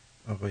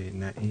 آقای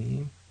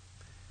نعیم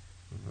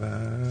و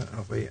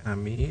آقای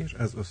امیر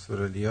از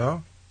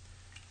استرالیا.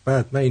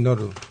 بعد من اینا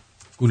رو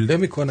گوله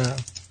میکنم،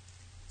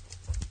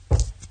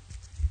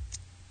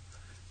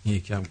 این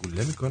یکی هم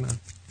گوله میکنم،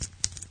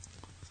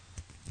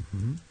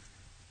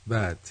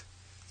 بعد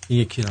این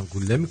یکی هم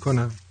گوله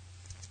میکنم،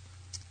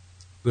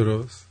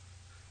 درست.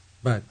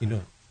 بعد اینا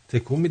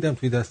تکون میدم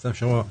توی دستم،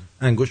 شما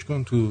انگوش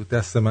کن تو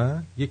دست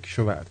من،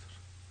 یکیشو بردار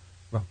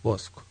و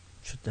باز کن.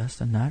 چه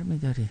دست نرمی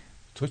داری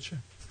تو؟ چه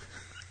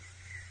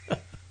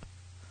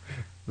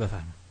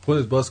بفرما.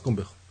 خودت باز کن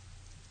بخون.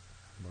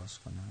 باز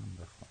کنم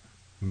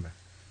بخونم.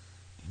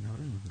 اینا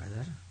رو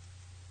اینقدر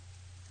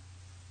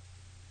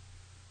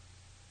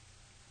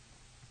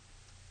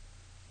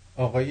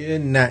آقای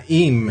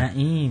نعیم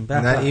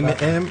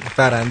ام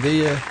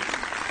برنده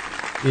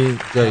این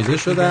جایزه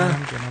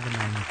شدن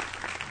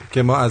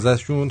که ما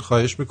ازشون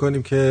خواهش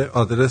میکنیم که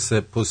آدرس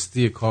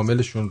پستی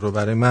کاملشون رو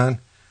برای من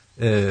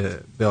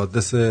به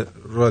آدرس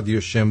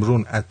رادیو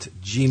شمرون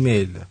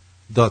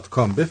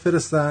 @gmail.com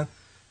بفرستن.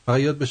 فقط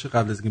یاد بشه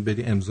قبل از اینکه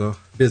بری امضا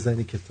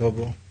بزنی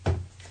کتابو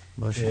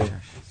باشه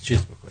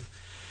چیز بکنی.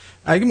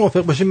 اگه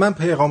موافق باشین من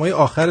پیغام‌های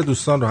آخر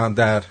دوستان رو هم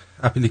در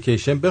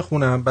اپلیکیشن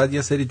بخونم، بعد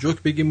یه سری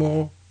جوک بگیم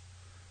و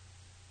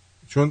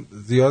چون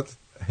زیاد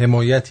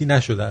حمایتی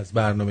نشده از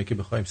برنامه که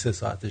بخوایم 3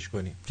 ساعتش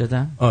کنیم.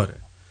 جدا؟ آره.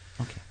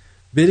 اوکی.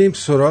 بریم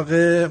سراغ،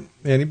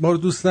 یعنی ما رو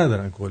دوست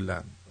ندارن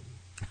کلا،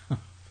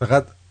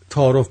 فقط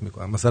تعارف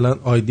میکنن. مثلا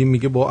آیدین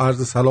میگه با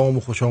عرض سلام و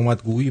خوش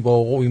آمد گویی با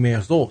آقای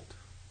مهرزاد.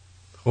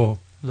 خب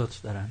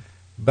لطف دارن.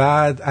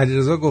 بعد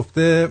علیرضا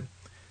گفته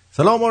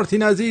سلام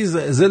آرتین عزیز،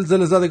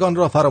 زلزله زدگان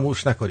را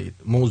فراموش نکنید.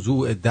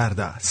 موضوع درد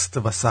است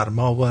و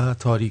سرما و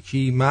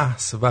تاریکی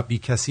محض و بی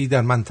کسی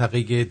در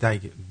منطقه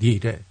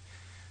دیره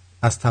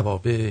از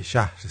توابع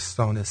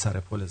شهرستان سر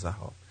پل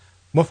ذهاب.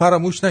 ما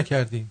فراموش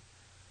نکردیم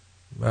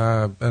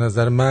و به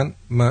نظر من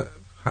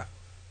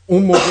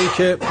اون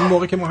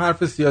موقعی که ما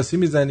حرف سیاسی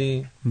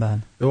میزنی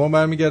به ما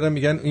برمیگردن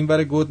میگن این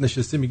ور گود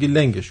نشستی میگی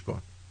لنگش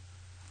کن.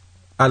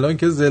 الان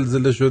که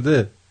زلزله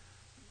شده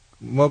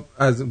ما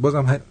از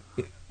بازم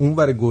اون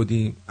ور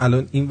گودیم،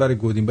 الان این ور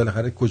گودیم،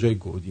 بالاخره کجای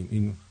گودیم؟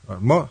 این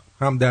ما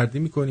هم دردی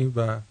میکنیم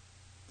و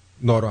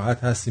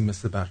ناراحت هستیم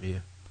مثل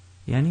بقیه.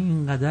 یعنی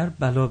اینقدر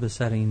بلا به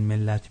سر این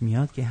ملت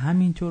میاد که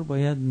همینطور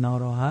باید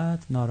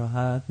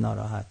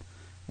ناراحت.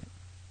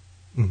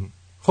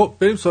 خب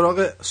بریم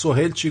سراغ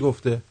سهیل چی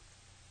گفته.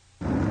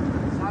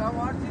 سلام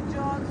آرتین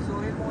جان،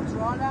 سهیل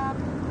مونترالم،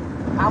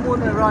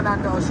 همون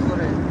راننده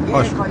آشکره. یه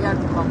حکایت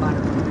میخوام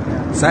براتون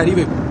بگم. سریع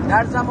بگو.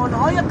 در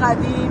زمانهای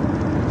قدیم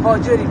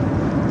تاجری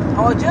بود.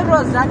 تاجر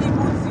را زنی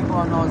بود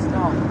زیباناز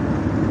نام.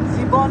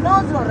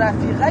 زیباناز را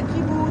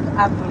رفیقکی بود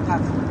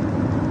عبدالغفور.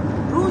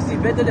 روزی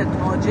به دل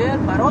تاجر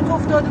برات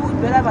افتاده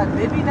بود برود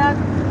ببیند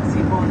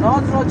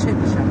زیباناز را چه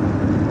میشود.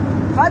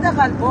 فدق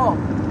الباب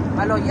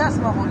ولا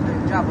یسمع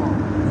الجواب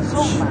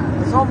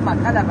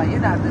ثم طلب یه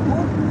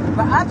نردمون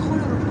و ادخل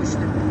رو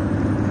پشته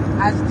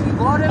از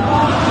دیوار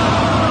ما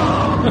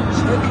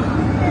چه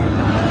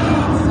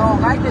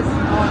ساقید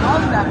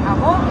زیباناز در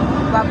هوا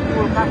و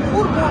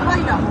عبدالغفور با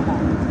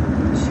بینهما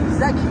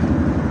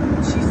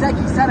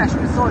چیزکی سرش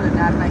مثال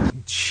نرمکی.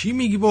 چی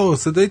میگی با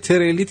صدای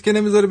تریلیت که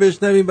نمیذاره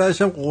بشنویم،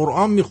 بعدش هم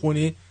قرآن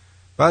میخونی،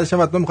 بعدش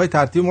هم حتما میخوای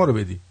ترتیب ما رو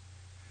بدی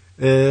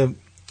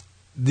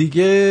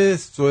دیگه.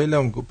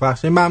 سهیل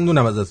پخشه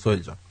ممنونم ازت سهیل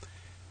جان.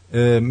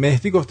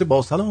 مهدی گفته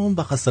با سلام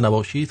و خسته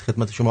نباشید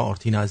خدمت شما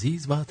آرتین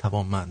عزیز و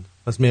توانمند.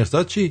 پس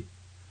مرزاد چی؟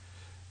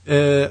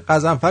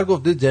 قزنفر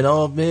گفته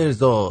جناب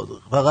مرزاد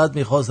فقط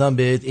میخواستم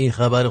بهت این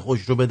خبر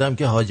خوش رو بدم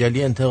که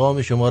حاجلی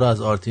انتقام شما رو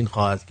از آرتین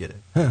خواهد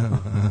گرفت.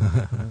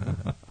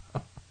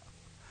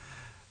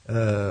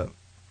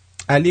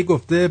 علی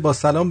گفته با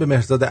سلام به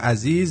مهرزاد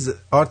عزیز.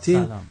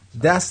 آرتین سلام.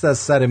 دست از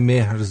سر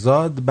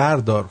مهرزاد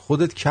بردار،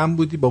 خودت کم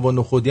بودی، بابا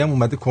نخودی هم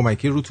اومده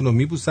کمکی روتون رو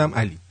میبوسم.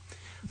 علی.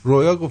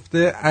 رویا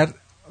گفته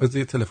از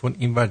یه تلفن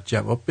اینور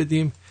جواب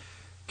بدیم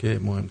که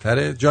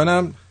مهمتره.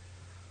 جانم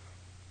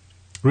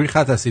روی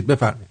خط هستید،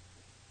 بفرمایید.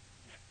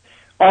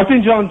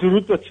 آرتین جان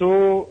درود به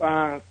تو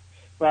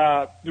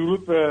و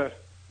درود به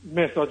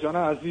مهرزاد جان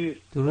عزیز.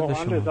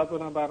 واقعا لذت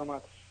بردم برنامه.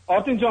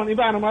 آرتین جان این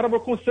برنامه رو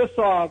بکن 3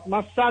 ساعت،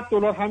 من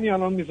 $100 همین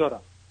الان میذارم.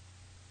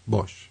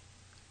 باش.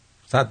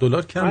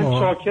 $100 کم. من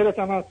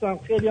شاکرتم هستم،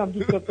 خیلی هم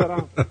دوستت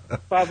دارم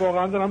و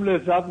واقعا دارم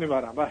لذت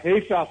میبرم و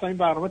حیف اصلا این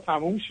برنامه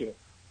تموم شه.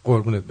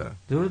 قربونت برم.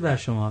 درود بر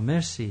شما.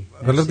 مرسی.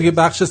 حالا دیگه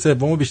بخش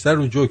سومو بیشتر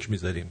رو جوک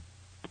میذاریم.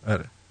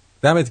 آره.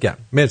 دمت گرم.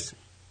 مرسی.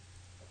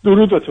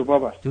 درود به تو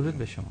بابا. درود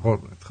به شما.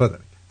 قربونت. خدا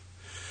نگهدار.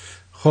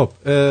 خب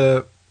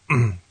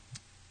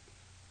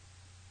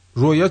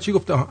رویا چی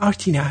گفته؟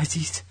 آرتین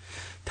عزیز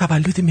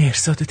تولد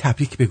مهرزاد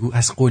تبریک بگو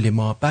از قول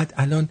ما. بعد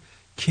الان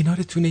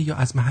کنارتونه یا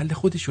از محل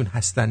خودشون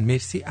هستن؟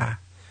 مرسی.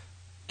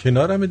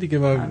 کنارمه دیگه،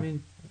 ما همین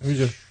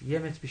یه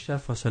متر بیشتر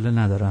فاصله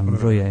ندارم.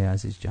 رویای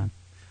عزیز جان.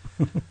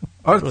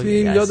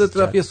 آرتین یادت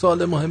رفت یه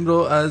سوال مهم رو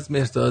از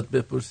مهرزاد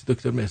بپرسی،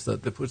 دکتر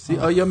مهرزاد بپرسی.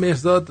 آیا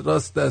مهرزاد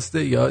راست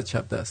دسته یا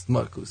چپ دست؟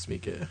 مارکوس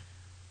میگه.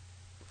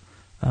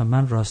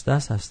 من راست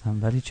دست هستم،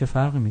 ولی چه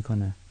فرقی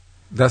میکنه؟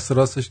 دست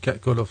راستش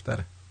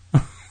کلوفتره.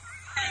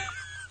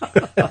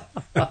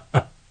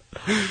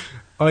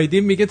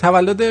 آیدین میگه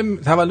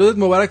تولدت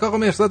مبارک آقا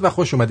مهرزاد و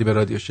خوش اومدی به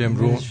رادیو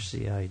شمرون.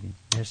 مرسی آیدین.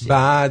 مرسی.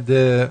 بعد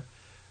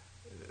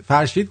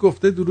فرشید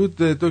گفته درود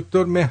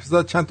دکتر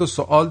مهرزاد، چند تا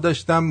سوال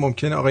داشتم،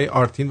 ممکنه آقای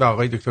آرتین و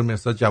آقای دکتر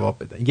مهرزاد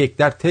جواب بدن. یک،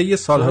 در طی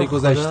سالهای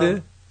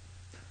گذشته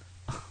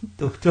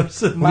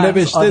دکتر من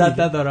عادت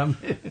ندارم.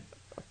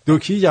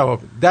 دوکی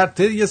جواب. در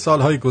طی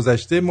سالهای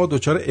گذشته ما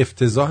دچار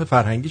افتضاح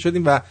فرهنگی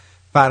شدیم و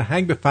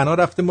فرهنگ به فنا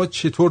رفته، ما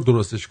چطور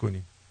درستش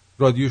کنیم؟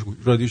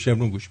 رادیو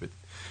شمرون گوش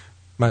بدید.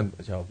 من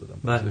جواب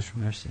دادم.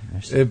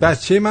 مرسی.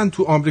 بچه من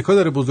تو آمریکا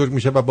داره بزرگ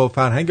میشه و با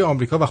فرهنگ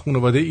آمریکا و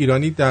خانواده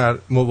ایرانی در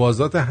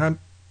موازات هم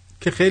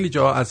که خیلی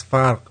جا از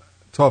فرق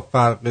تا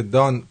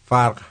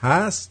فرق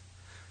هست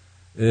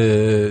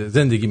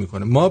زندگی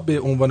میکنه. ما به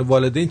عنوان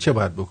والدین چه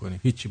باید بکنیم؟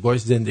 هیچی،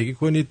 باش زندگی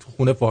کنید، تو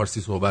خونه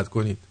فارسی صحبت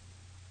کنید،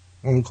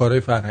 اون کارهای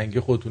فرهنگی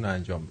خودتون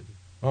انجام بدید.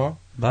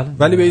 بله.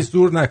 ولی به این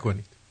زور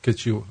نکنید. که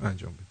چی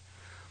انجام بده.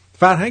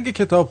 فرهنگ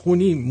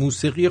کتابخونی،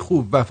 موسیقی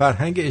خوب و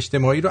فرهنگ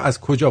اجتماعی رو از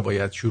کجا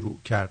باید شروع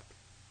کرد؟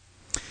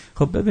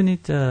 خب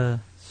ببینید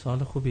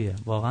سوال خوبیه،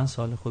 واقعا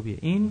سوال خوبیه.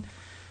 این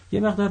یه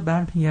مقدار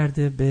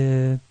برمیگرده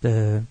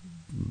به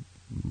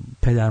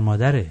پدر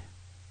مادره.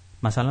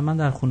 مثلا من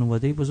در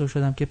خانواده‌ای بزرگ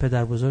شدم که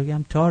پدر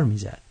بزرگم تار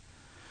میزد.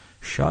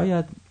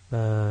 شاید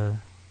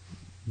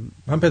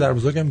من پدر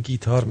بزرگم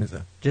گیتار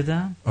میزد.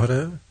 جدا؟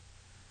 آره.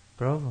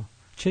 براو.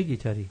 چه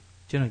گیتاری؟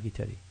 چه نوع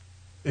گیتاری؟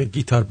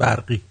 گیتار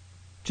برقی.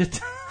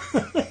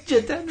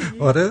 جدا؟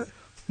 آره.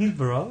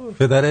 براو.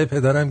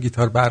 پدرم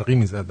گیتار برقی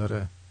میزد.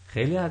 داره.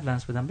 خیلی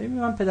ادوانس بدم.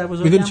 ببین من پدر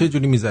بزرگم میدونی چه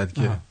جوری میزد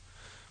که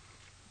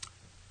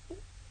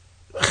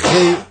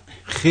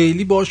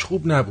خیلی باش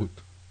خوب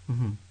نبود.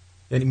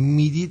 یعنی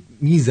میدید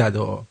میزد.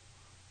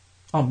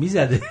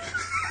 میزده.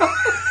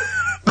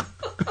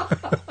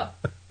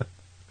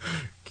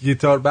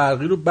 گیتار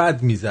برقی رو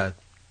بد میزد.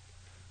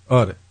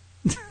 آره.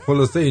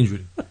 خلاصه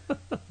اینجوری.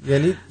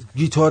 یعنی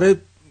گیتار،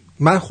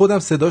 من خودم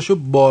صداشو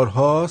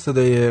بارها،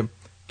 صدای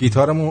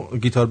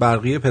گیتار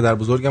برقی پدر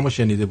بزرگم رو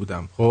شنیده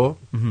بودم. خب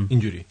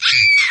اینجوری.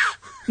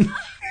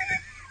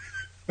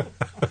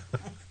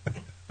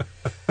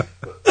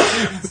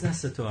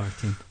 دست تو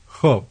آرتین.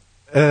 خب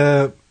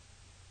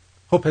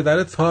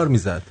پدرت تار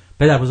میزد.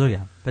 پدر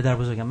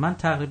بزرگم من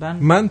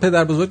تقریبا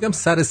پدر بزرگم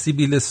سر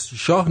سیبیل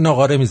شاه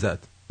ناقاره میزد.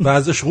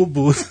 بعضش خوب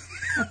بود.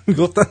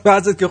 گفتن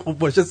بعضت که خوب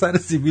باشه سر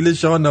سیبیل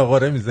شاه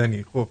ناقاره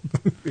میزنی. خب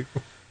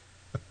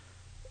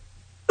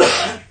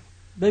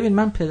ببین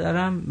من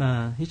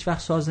پدرم هیچ وقت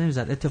ساز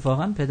نمیزد.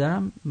 اتفاقا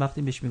پدرم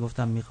وقتی بهش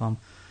میگفتم میخوام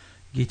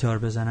گیتار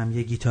بزنم،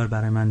 یه گیتار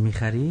برای من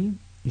میخری،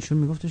 ایشون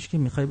میگفتش که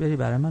میخوای بری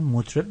برای من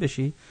مطرب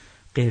بشی،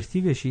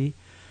 قرتی بشی.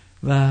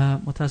 و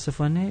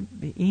متاسفانه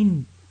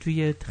این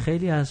توی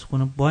خیلی از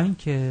خونه، با این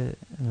که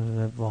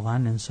واقعا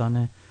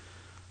انسان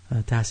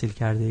تحصیل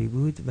کرده ای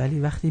بود، ولی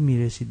وقتی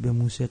میرسید به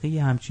موسیقی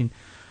همچین،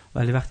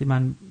 ولی وقتی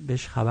من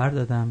بهش خبر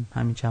دادم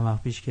همین چند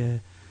وقت پیش که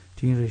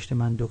توی این رشته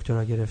من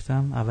دکترا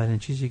گرفتم، اولین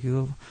چیزی که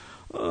گفت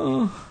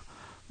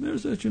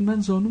مرزا چون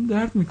من زانوم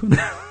درد میکنه.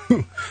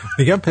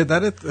 میگم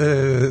پدرت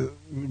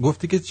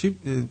گفتی که چی؟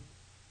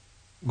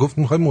 گفت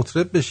میخوای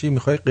مطرب بشی،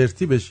 میخوای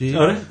قرتی بشی؟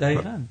 آره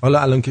دقیقاً.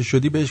 حالا الان که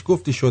شدی بهش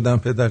گفتی شدم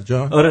پدر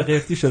جان؟ آره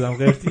قرتی شدم،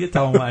 قرتی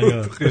تمام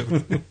عیار.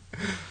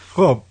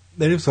 خب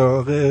بریم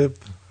سراغ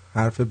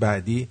حرف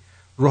بعدی.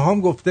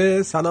 روحام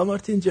گفته سلام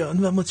آرتین جان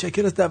و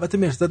متشکرم از دعوت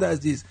مرزاد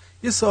عزیز.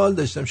 یه سوال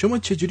داشتم، شما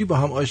چجوری با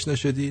هم آشنا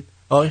شدید؟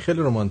 این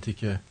خیلی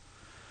رمانتیکه.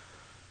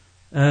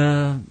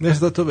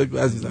 مرزاد تو بگو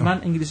عزیزم.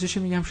 من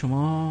انگلیسیشو میگم،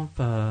 شما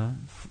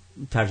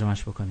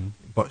ترجمهش بکنید.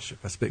 باشه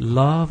پس بگو.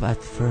 Love at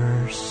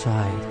first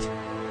sight.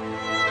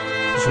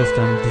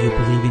 گفتم do you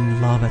believe in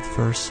love at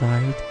first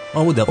sight؟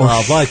 اما دفعه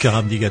اول که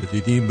هم دیگر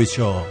دیدیم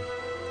بچه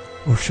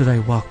Or should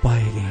I walk by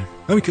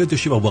again؟ همین که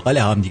داشتی با بغل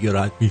هم دیگر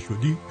رد می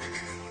شدی.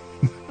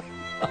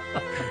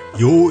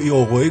 ای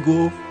آقای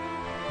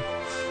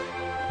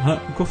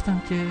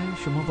گفتم که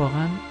شما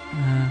واقعا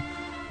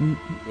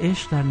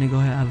عشق در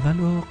نگاه اول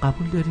رو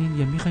قبول دارین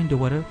یا میخواین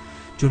دوباره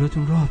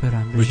جلوتون راه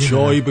برم؟ به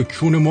چایی به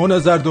کون ما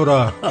نظر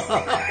داره.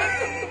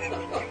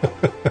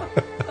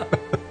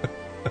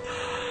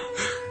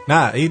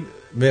 نه این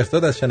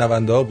مرتاد از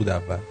شنونده ها بود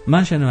اول.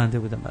 من شنونده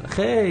بودم. بله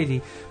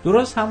خیلی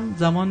درست هم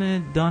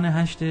زمان دان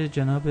 8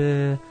 جناب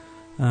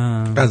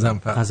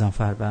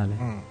قزنفر. بله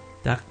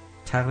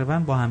تقریبا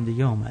با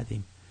همدیگه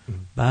اومدیم.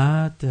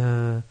 بعد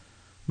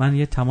من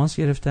یه تماس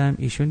گرفتم،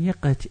 ایشون یه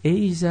قطعه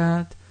ای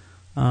زد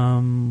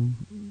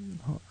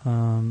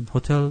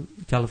هتل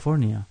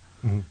کالیفرنیا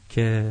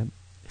که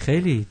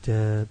خیلی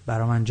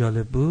برای من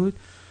جالب بود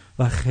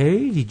و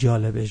خیلی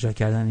جالب اجرا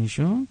کردن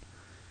ایشون.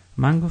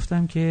 من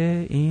گفتم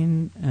که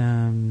این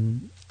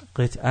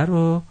قطعه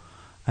رو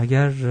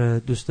اگر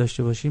دوست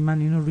داشته باشی من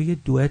اینو روی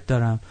دوئت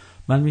دارم،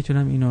 من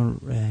میتونم اینو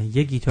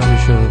یه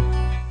گیتارشو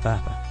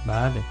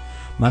بله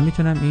من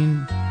میتونم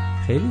این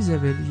خیلی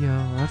زبلی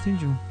یا آرتین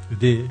جون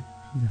ده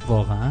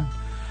واقعا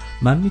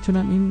من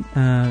میتونم این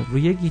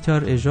روی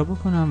گیتار اجرا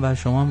بکنم و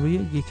شما هم روی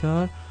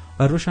گیتار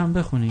و روشم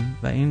بخونیم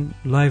و این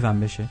لایو هم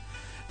بشه.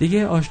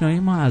 دیگه آشنایی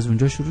ما از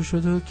اونجا شروع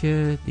شد و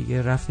که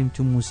دیگه رفتیم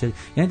تو موسیقی.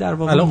 یعنی در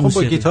واقع الان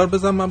خب با گیتار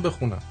بزن من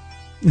بخونم.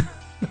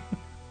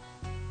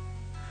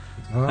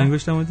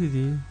 انگشتمو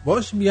دیدی؟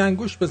 باش بی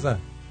انگشت بزن.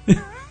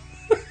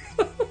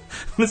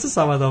 مثل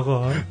سمد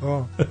آقا.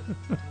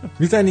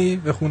 میزنی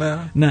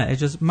بخونم؟ نه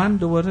اجازه، من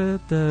دوباره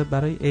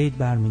برای عید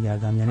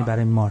برمیگردم، یعنی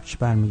برای مارچ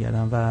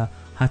برمیگردم و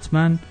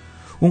حتما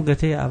اون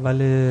قطعه اول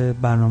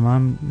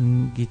برنامه‌ام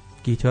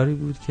گیتاری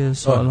بود که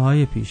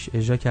سالهای پیش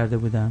اجرا کرده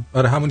بودم.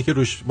 آره همونی که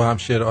روش با هم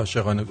شعر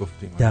عاشقانه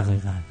گفتیم.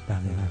 دقیقاً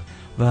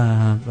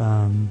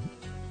و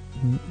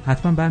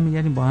حتما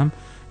برمیگردیم با هم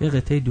یه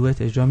قطعه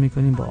دوئت اجرا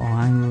میکنیم با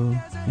آهنگ و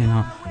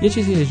اینا، یه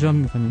چیزی اجرا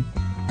میکنیم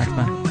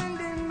حتما.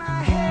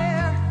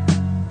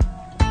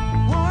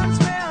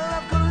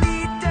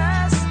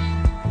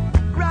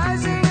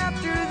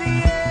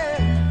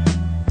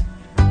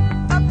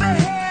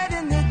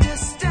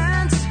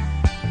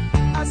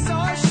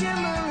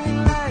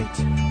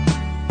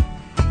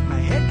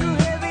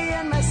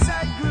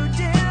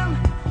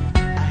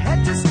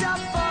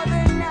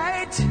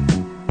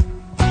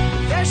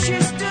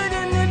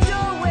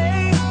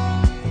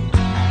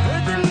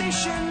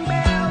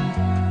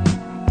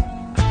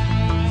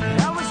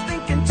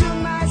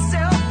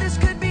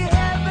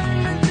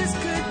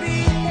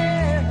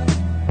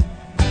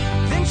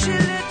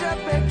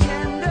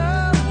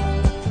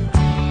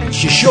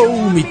 she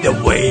showed me the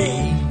way.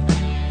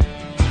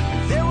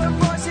 There were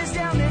voices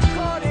down the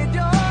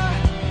corridor.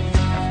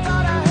 I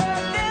thought I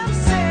heard them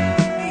say,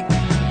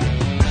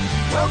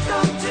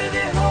 welcome to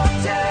the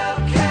Hotel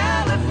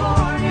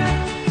California.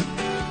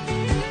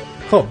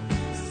 خب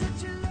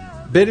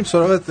بریم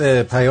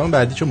سراغ پیام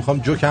بعدی، چون میخوام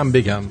جوکم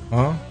بگم.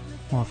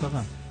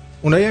 موافقم.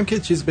 اونایی هم که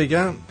چیز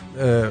بگم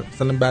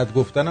مثلا بعد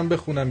گفتنم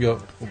بخونم یا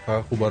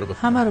فقط خوبا رو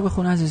بخونم؟ همه رو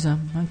بخون عزیزم،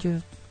 من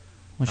که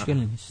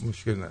مشکلی نیست.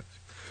 مشکل نداره.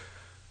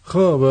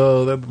 خب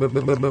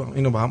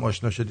اینو با هم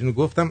آشنا شدین و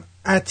گفتم.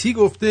 عتی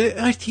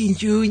گفته آرتین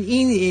جون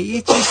این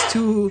یه چیز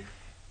تو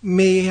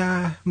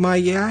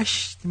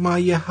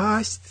مایه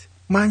هست.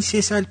 من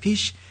 3 سال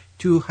پیش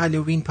تو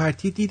هالووین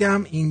پارتی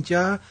دیدم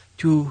اینجا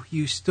تو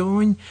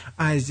هیوستون،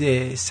 از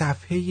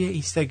صفحه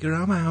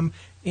اینستاگرامم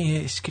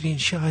اسکرین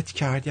شات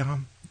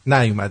کردم.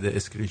 نیومده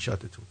اسکرین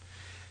شاتتون.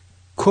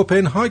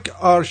 کوپنهاگ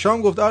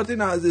آرشام گفت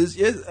آرتین عزیز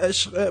یه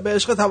به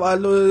عشق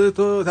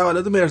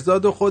تولد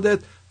مرزاد و خودت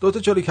 2 تا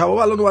چالی کباب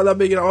الان اومدم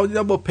بگیرم، اما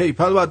دیدم با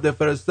پیپل باید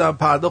بفرستم،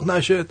 پرداخت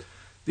نشد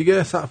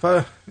دیگه،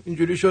 سفر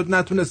اینجوری شد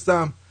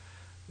نتونستم،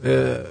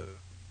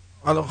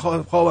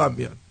 الان خوابم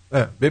میاد.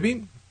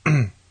 ببین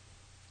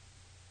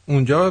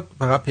اونجا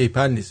فقط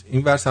پیپل نیست،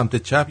 این ور سمت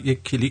چپ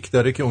یک کلیک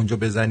داره که اونجا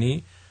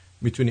بزنی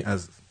میتونی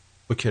از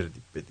با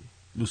کردیت بدی.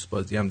 لوس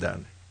بازی هم در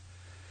نه.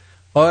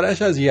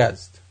 آرش از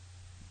یزد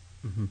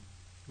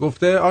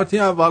گفته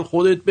آرتین اول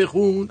خودت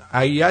بخون،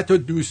 ایت و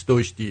دوست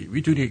داشتی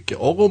میتونی که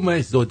آقا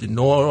مهزاد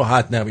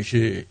ناراحت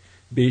نمیشه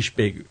بهش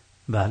بگو.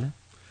 بله.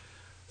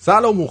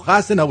 سلام و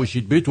خسته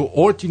نباشید به تو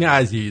آرتین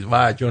عزیز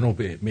و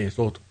جناب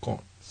مهزاد کن.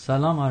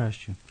 سلام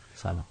آرش جون.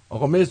 سلام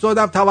آقا مهزاد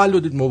هم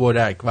تولدت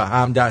مبارک و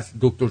هم دست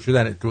دکتر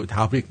شدن رو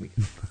تبریک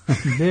میگم.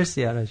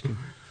 مرسی آرش جون.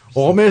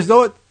 آقا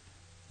مهزاد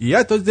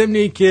یه تا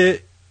ضمنی که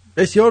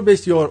بسیار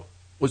بسیار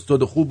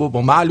استاد خوب و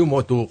با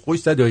معلومات و خوش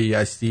صدایی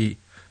هستی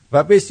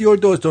و بسیار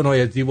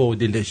داستان‌های زیبا و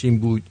دلنشین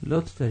بود.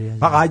 لطف داری.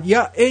 فقط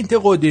یه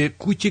انتقاد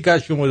کوچیک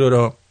از شما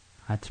دارم.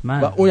 حتما.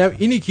 و اونم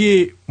اینی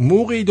که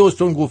موقعی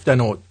داستان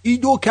گفتن این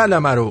 2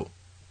 کلمه رو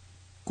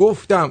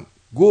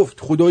گفت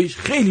خداییش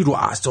خیلی رو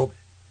اعصابه.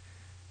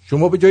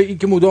 شما به جای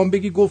اینکه مدام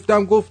بگی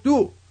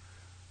گفتو،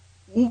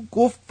 او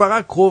گفت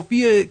فقط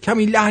کافیه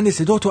کمی لحن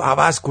صدا تو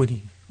عوض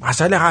کنی،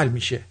 مسئله حل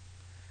میشه.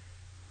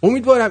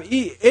 امیدوارم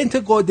این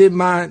انتقاد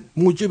من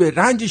موجب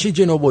رنجش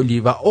جناب عالی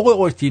و آقای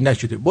آرتین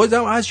نشده.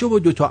 بازم از شما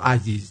 2 تا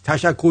عزیز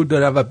تشکر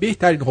دارم و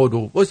بهترین ها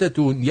رو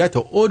واسهتون نیت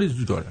و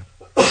آرزو دارم.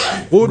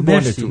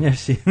 قربانتون.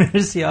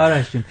 مرسی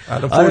آرش جون.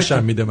 الان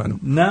فوشم میده منو.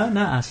 نه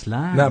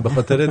اصلا. نه به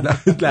خاطر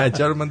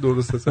لهجه رو من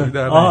درست حسابی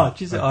در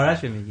چیز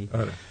آرش میگی.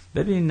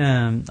 ببین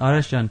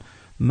آرش جان،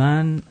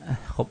 من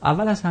خب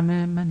اول از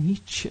همه من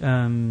هیچ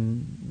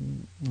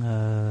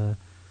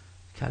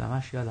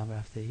کلمش یادم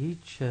رفته،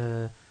 هیچ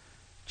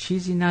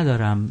چیزی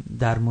ندارم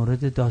در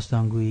مورد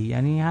داستانگویی.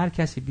 یعنی هر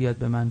کسی بیاد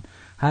به من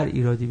هر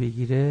ایرادی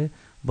بگیره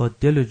با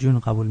دل و جون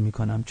قبول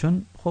میکنم،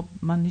 چون خب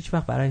من هیچ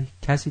وقت برای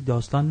کسی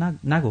داستان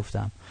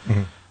نگفتم.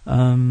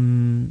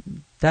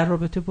 در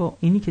رابطه با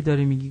اینی که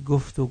داری میگی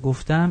گفت و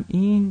گفتم،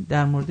 این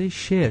در مورد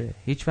شعر،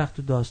 هیچ وقت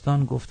تو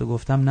داستان گفت و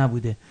گفتم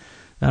نبوده.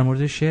 در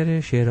مورد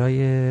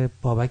شعرهای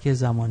بابک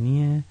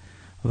زمانیه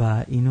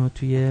و اینو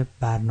توی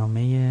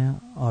برنامه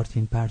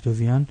آرتین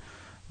پرتویان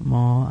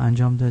ما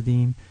انجام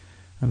دادیم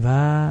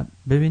و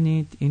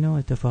ببینید اینو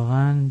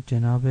اتفاقا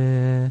جناب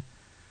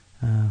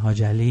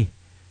حاج علی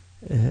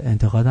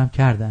انتقادم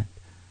کردن،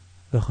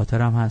 به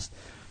خاطرم هست.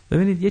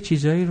 ببینید یه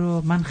چیزایی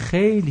رو من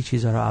خیلی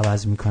چیزا رو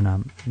عوض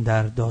میکنم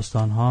در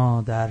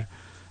داستانها،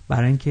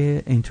 برای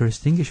اینکه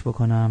اینترستینگش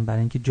بکنم، برای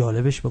اینکه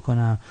جالبش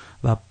بکنم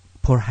و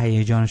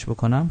پرهیجانش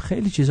بکنم،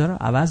 خیلی چیزا رو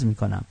عوض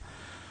میکنم.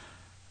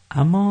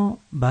 اما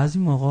بعضی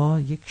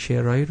موقع یک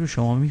شعرهایی رو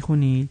شما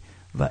میخونید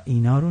و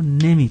اینا رو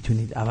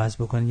نمیتونید عوض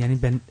بکنید،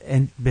 یعنی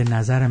به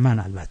نظر من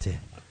البته.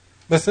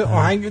 مثل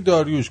آهنگ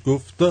داریوش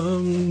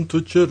گفتم تو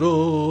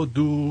چرا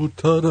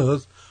دورتر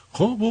از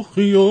خواب و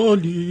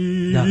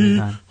خیالی.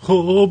 دقیقا.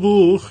 خواب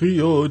و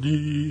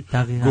خیالی.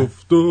 دقیقا.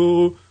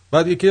 گفتو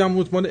بعد یکی هم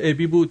مطمئن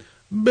ابی بود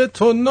به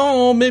تو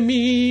نام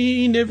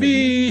می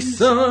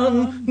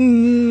نویسم.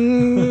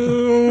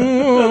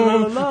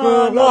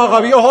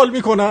 عقبی حال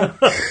میکنن.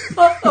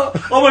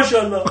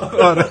 ماشاءالله.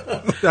 آره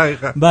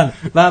دقیقا. بله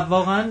و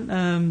واقعا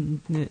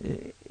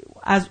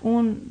از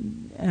اون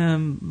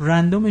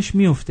رندومش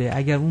میفته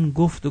اگر اون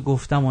گفت و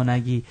گفتم و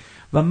نگی،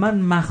 و من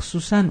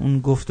مخصوصا اون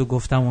گفت و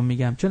گفتم و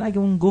میگم، چون اگه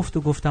اون گفت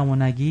و گفتم و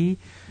نگی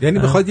یعنی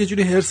بخواد یه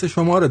جوری حرص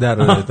شما رو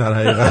در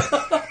حقیقت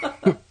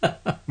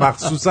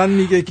مخصوصا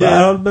میگه که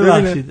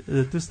ببخشید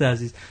دوست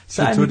عزیز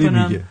سعی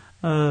میکنم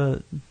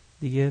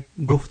دیگه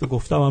گفت و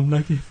گفتم هم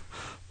نگیم،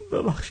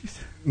 ببخشید.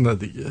 نه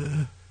دیگه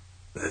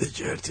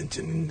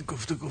این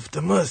گفت و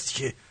گفتم هست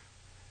که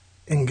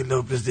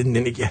انقلاب زنده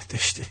نگه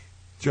داشته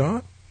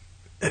جان.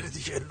 اره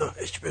دیگه الله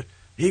اکبر،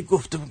 یه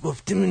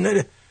گفتم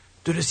نره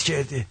درست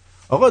کرده.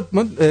 آقا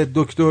من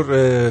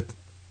دکتر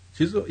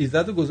چیزو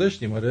ایزدو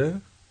گذاشتیم. آره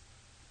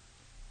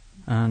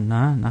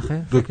نه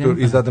خیر. دکتر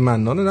ایزد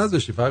منان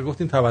نذاشتی، فقط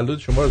گفتیم تولد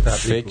شما رو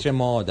تبریک. فکر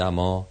ما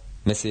آدما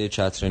مثل یه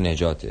چتر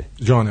نجاته.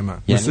 جان من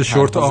یعنی مثل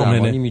شورت آمنه.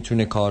 زمانی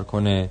میتونه کار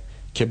کنه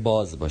که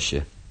باز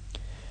باشه.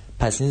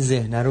 پس این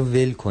ذهنه رو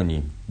ول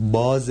کنیم.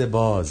 باز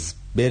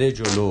بره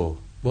جلو.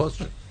 باز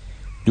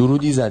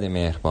درودی زده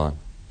مهربان.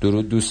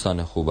 درود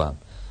دوستان خوبم.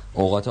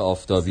 اوقات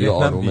آفتابی و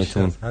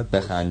آرومتون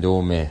به خنده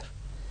و مهر.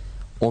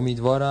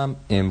 امیدوارم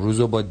امروز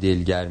رو با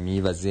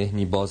دلگرمی و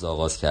ذهنی باز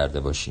آغاز کرده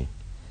باشین.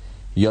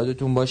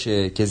 یادتون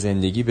باشه که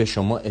زندگی به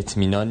شما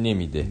اطمینان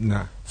نمیده،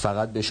 نه.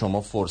 فقط به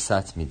شما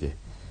فرصت میده.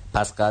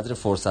 پس قدر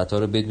فرصت ها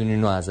رو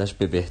بدونین و ازش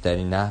به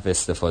بهترین نحو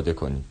استفاده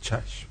کنین.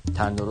 چشم.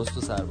 تندرست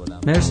و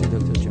سربلند. مرسی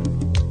دکتر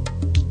جان.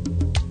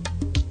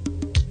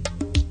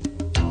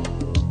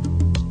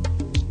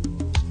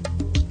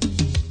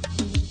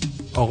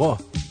 آقا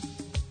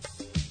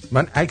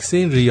من عکس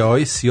این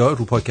ریه‌های سیاه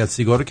رو پاکت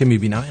سیگار رو که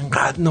میبینم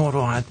اینقدر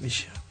ناراحت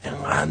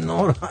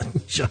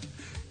میشم.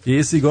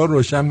 یه سیگار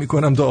روشن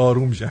میکنم تا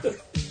آروم شم.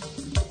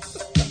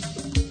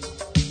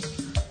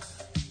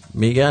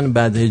 میگن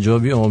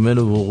بدحجابی عامل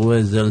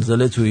وقوع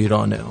زلزله تو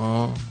ایرانه.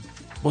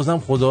 بازم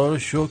خدا رو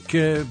شکر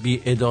که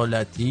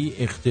بی‌عدالتی،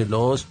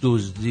 اختلاس،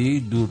 دزدی،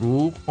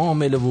 دروغ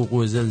عامل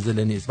وقوع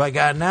زلزله نیست،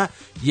 وگرنه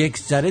یک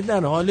سره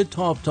در حال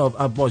تاب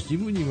عباسی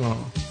بودیم.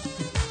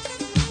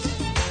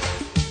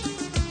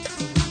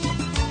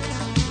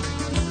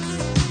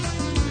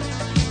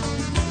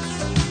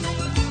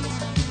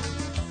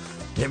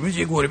 امروز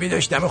یه گربه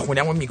داشتم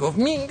خونم میگفت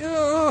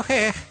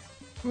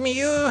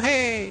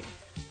میوه.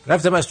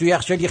 رفتم از توی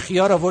یخچال یه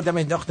خیار آوردم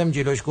انداختم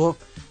جلوش. گفت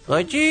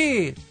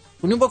آجی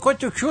اونو بکن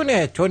تو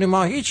کونه، تون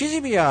ماهی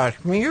چیزی بیار.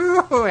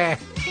 میوه.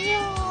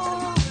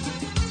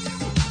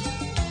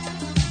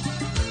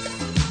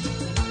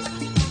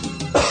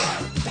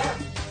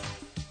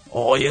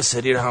 آقا یه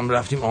سری هم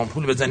رفتیم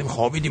آمپول بزنیم،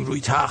 خوابیدیم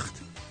روی تخت.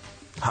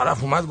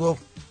 طرف اومد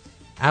گفت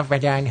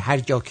اولا هر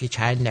جا که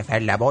چند نفر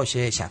لباس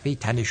سفید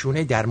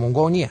تنشونه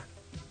درمونگانیه،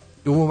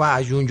 دوم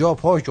از اونجا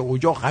پاش و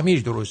اونجا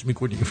خمیر درست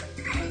میکنیم.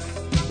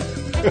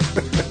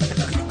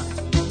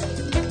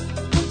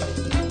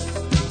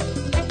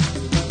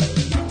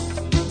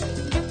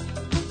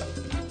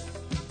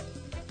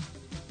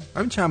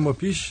 همین چند ماه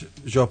پیش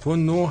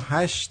ژاپن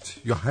 8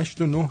 یا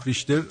 8.9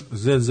 ریشتر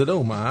زلزله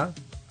اومد،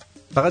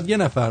 فقط یه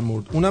نفر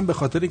مرد، اونم به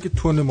خاطر اینکه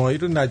تن ماهی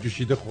رو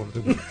نجوشیده خورده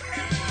بود.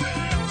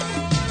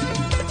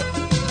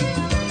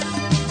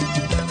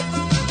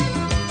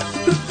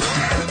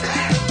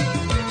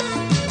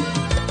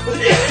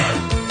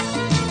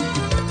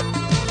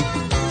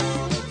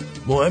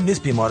 مهم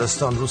نیست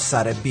بیمارستان رو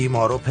سر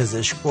بیمار و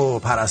پزشک و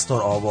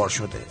پرستار آوار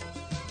شده،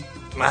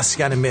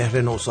 مسکن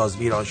مهر نوساز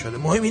ویران شده.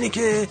 مهم اینه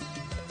که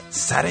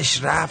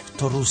سرش رفت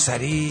تو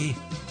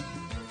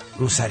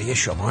روسری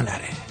شما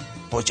نره.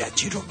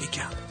 حجتی رو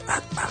میگم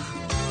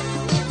بدبخت.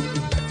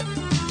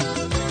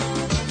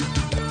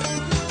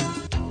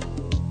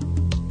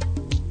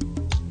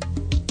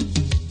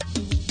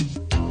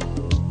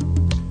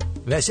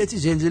 وسط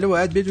زلزله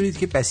باید بدونید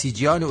که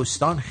بسیجیان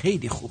استان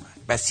خیلی خوبن.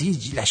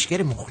 بسیج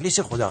لشکر مخلص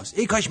خداست.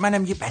 ای کاش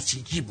منم یه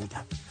بسیجی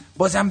بودم.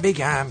 بازم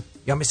بگم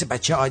یا مثل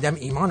بچه آدم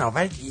ایمان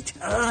آوردید؟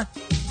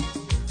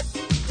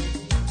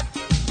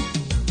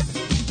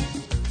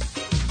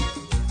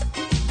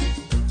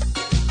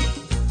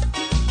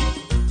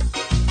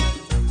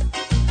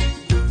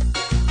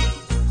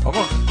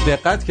 آقا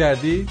دقت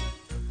کردی؟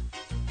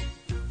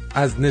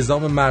 از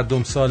نظام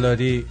مردم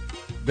سالاری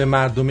به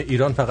مردم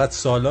ایران فقط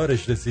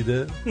سالارش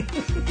رسیده؟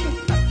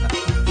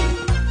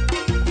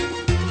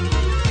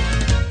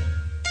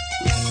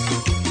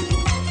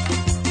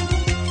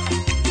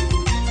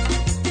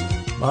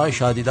 ما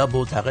شادیدا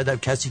معتقدم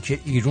کسی که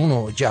ایرون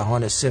و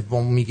جهان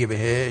سوم میگه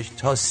بهش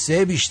تا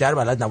 3 بیشتر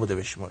بلد نبوده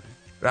بشماره.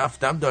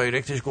 رفتم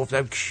دایرکتش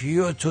گفتم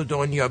کیو تو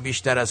دنیا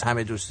بیشتر از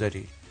همه دوست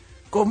داری؟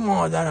 گفت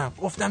مادرم.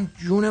 گفتم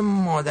جون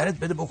مادرت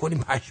بده بکنیم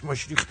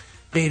پشماش ریخ.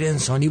 غیر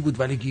انسانی بود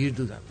ولی گیر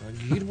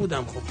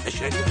بودم. خب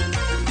قشنگ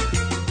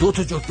 2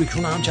 تا جوک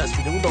بکونه هم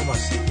چسبیده بود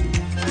داماسته.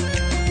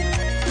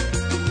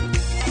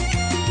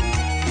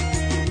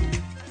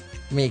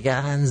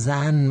 میگن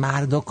زن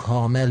مردو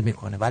کامل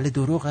میکنه ولی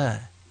دروغه.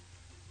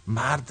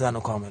 مرد زنو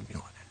کامل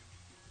میکنه.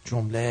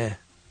 جمله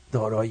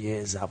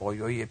دارای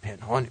زوایای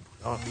پنهانی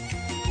بود.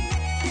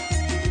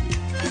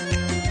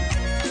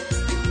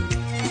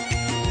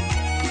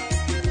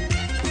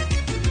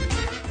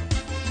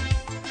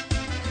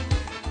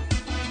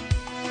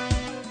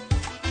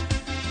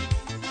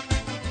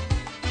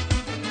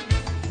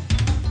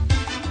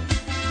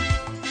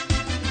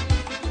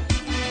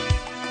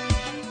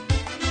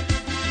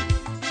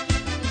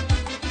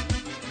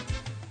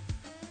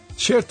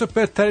 چرت و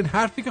پرترین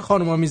حرفی که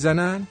خانوما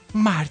میزنن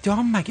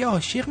مردم مگه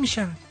عاشق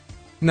میشن؟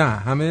 نه،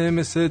 همه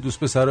مثل دوست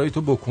پسرای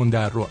تو بکن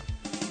در رو.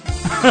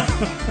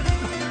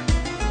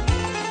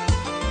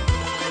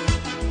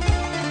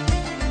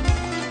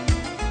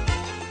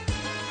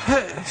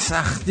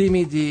 سختی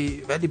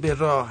میدی ولی به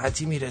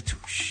راحتی میره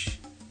توش.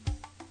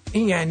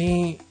 این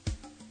یعنی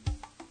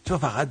تو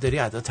فقط داری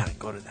ادا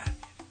تنگا رو در میاری.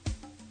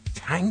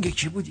 تنگ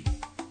کی بودی؟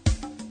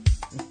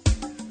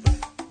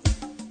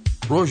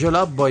 رژ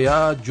لب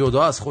باید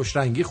جدا از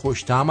خوشرنگی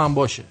خوش‌طعم هم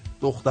باشه.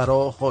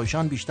 دخترها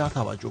خواهشاً بیشتر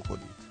توجه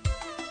کنید.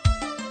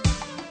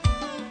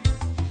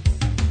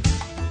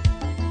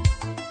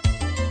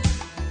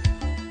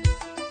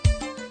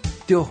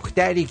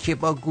 دختری که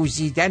با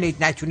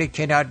گوزیدنت نتونه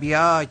کنار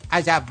بیاد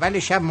از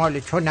اولش هم مال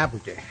تو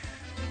نبوده.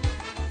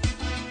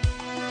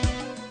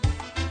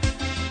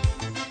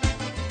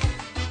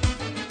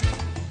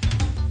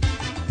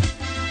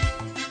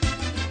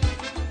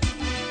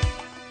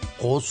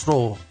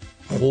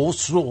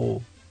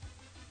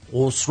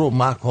 خسرو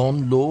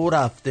مکان لو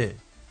رفته.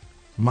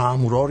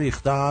 مامورا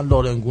ریختن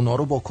لالنگونا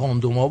رو با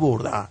کاندوما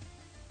بردن.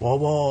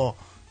 بابا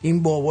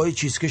این بابای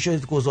چیزکش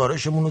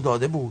گزارشمون رو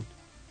داده بود.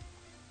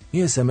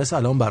 این SMS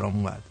الان برام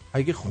اومد.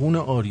 اگه خون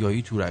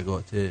آریایی تو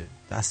رگاته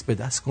دست به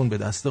دست کن به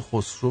دست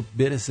خسرو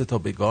برسه تا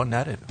به گاه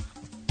نره.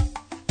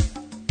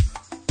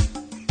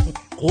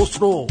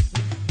 خسرو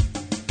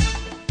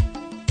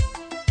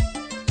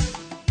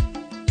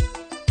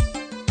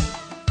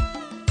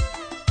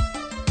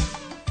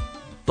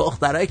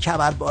دخترای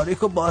کمر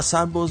باریک و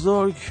باسن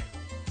بزرگ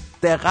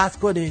دقت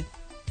کنید.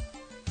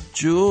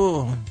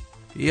 جون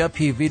یا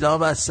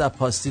پیویلام از سب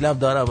پاستیلم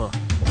دارم.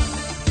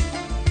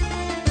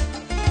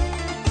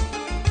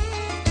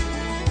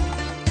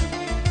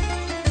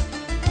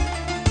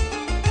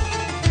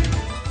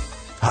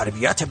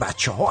 تربیت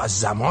بچه ها از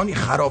زمانی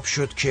خراب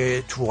شد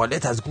که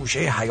توالت از گوشه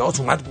حیاط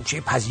اومد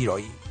گوشه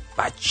پذیرایی.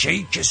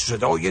 بچه‌ای که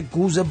صدای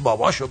گوز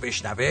باباشو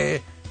بشنوه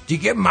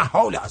دیگه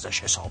محال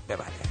ازش حساب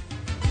ببره.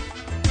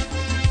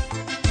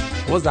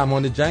 و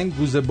زمان جنگ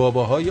گوز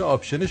باباها یا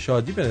آپشن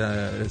شادی به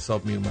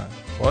حساب می اومد.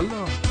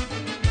 والا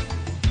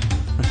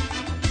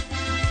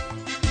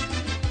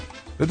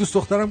به دوست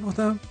دخترم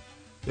گفتم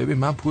ببین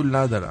من پول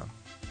ندارم،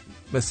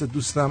 مثل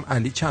دوستم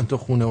علی چند تا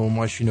خونه و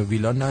ماشین و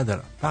ویلا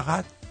ندارم،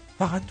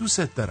 فقط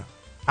دوستت دارم.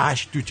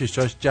 اشک تو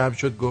چشاش جمع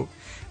شد گفت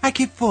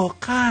اگه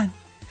واقعا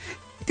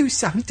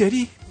دوستم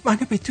داری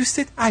منو به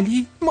دوستت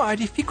علی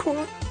معرفی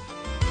کن.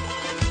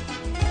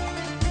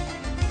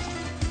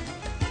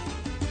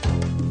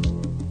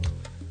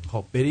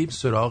 خب بریم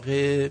سراغ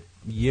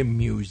یه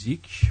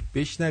میوزیک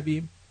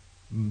بشنویم،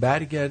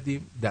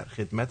 برگردیم در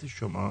خدمت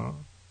شما.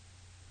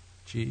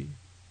 چی؟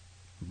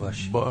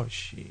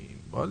 باشیم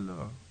والا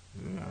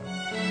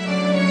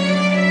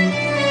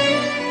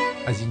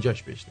از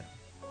اینجاش بشنویم.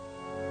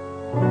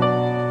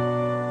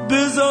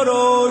 بذار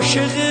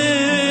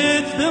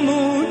عاشقت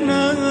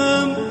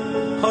بمونم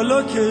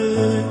حالا که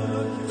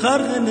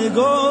غرق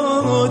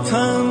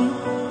نگاتم،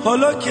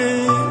 حالا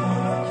که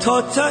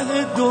تا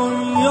ته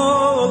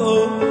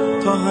دنیا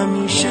تا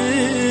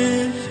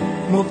همیشه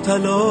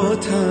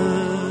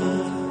مبتلاتم.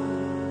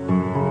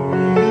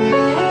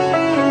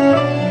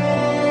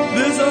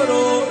 بذار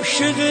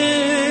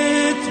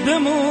عاشقت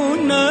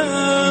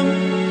بمونم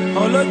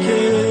حالا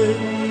که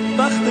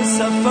وقت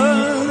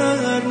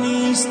سفر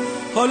نیست،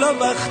 حالا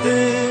وقت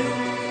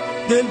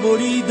دل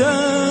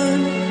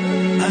بریدن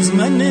از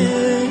من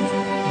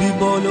بی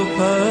بال و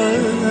پر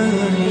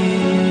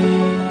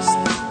نیست.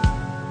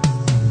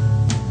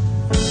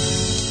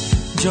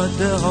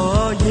 جاده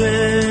های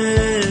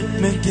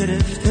مه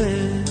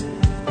گرفته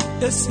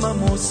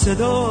اسممو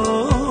صدا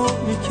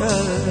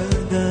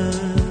میکردن،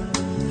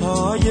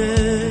 پای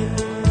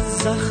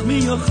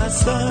زخمی و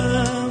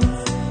خستم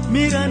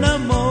میرن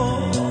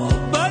اما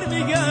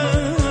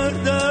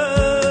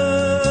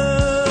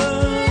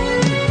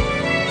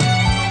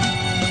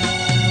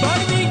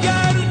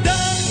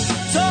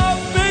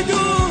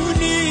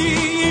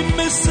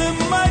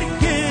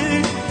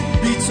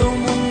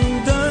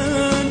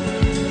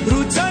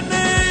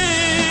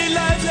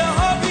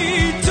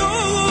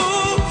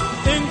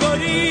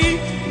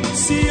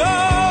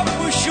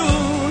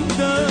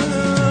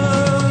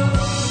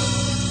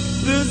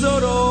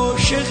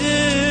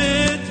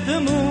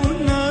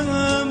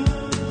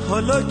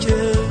حالا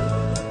که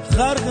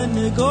غرق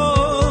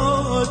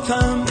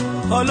نگاتم،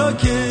 حالا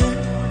که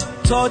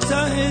تا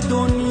ته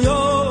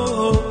دنیا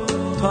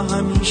تا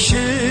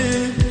همیشه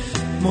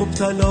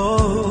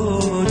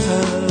مبتلاتم.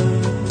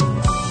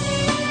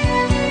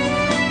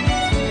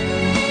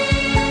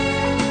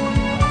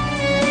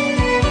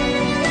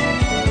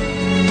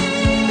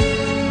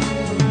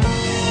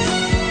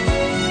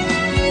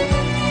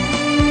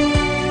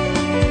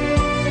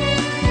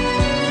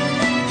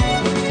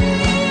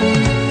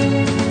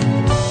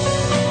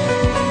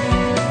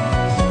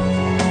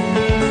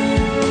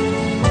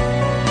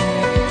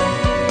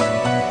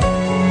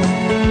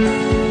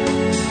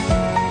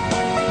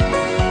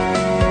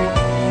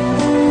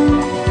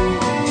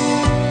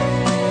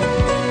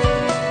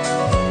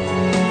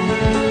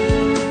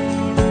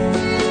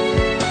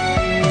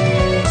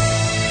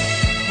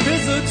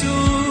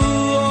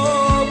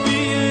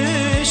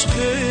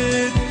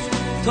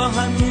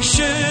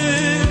 همیشه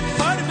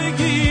پر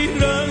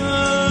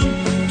بگیرم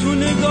تو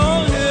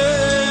نگاه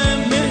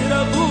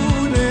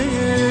مهربونه،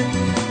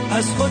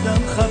 از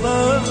خودم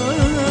خبر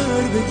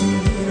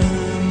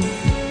بگیرم.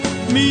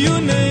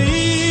 میونه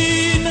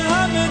این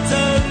همه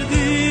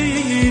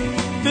تردید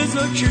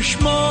بذار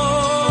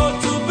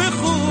چشماتو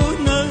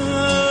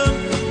بخونم،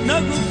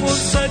 نگو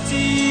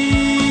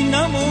فرصتی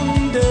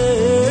نمونده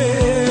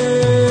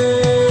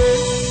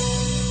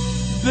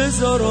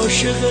بذار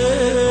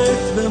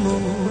عاشقت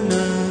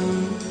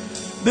بمونم،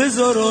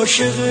 بذار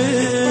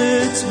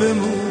عاشقت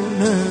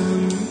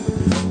بمونم،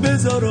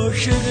 بذار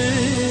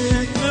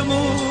عاشقت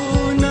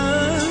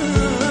بمونم،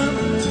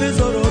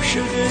 بذار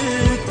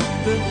عاشقت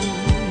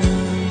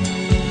بمونم،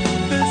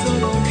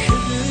 بذار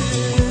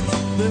عاشقت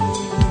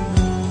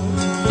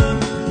بمونم،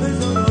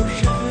 بذار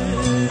عاشقت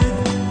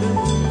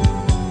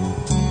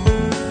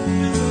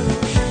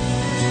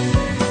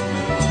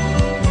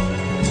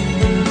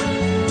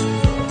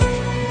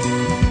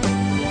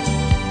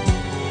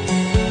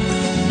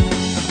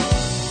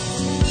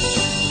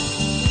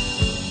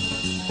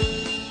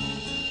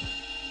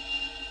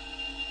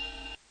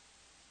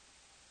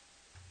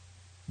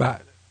بله.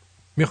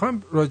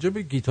 میخوام راجع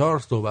به گیتار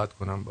صحبت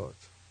کنم باهات.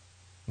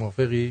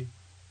 موافقی؟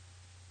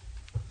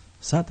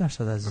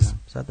 100% عزیزم،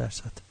 100%.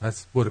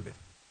 پس برو بریم.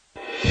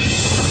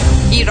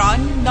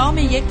 ایران نام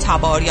یک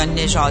تبار یا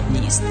نژاد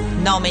نیست،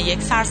 نام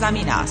یک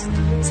سرزمین است.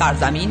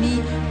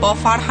 سرزمینی با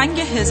فرهنگ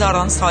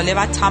هزاران ساله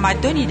و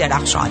تمدنی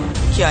درخشان.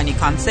 کیانی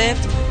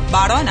کانسپت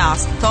بران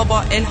است تا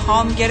با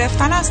الهام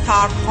گرفتن از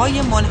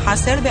طرح‌های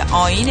منحصر به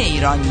آیین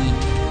ایرانی،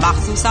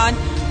 مخصوصاً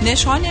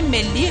نشان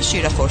ملی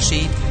شیر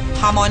خورشید،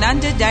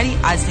 همانند دری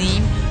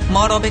عظیم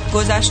ما را به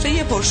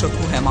گذشته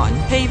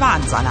پرشکوهمان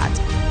پیوند زند.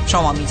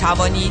 شما می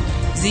توانید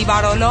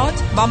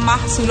زیورالات و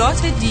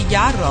محصولات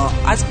دیگر را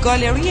از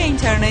گالری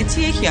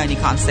اینترنتی کیانی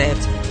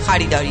کانسپت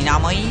خریداری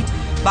نمایید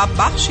و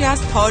بخشی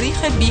از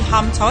تاریخ بی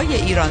همتای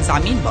ایران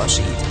زمین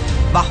باشید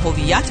و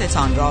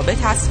هویتتان را به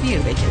تصویر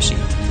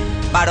بکشید.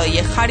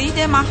 برای خرید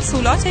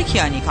محصولات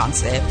کیانی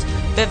کانسپت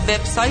به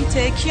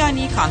وبسایت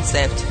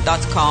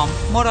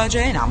kianiconcept.com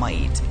مراجعه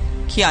نمایید.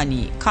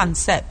 کیانی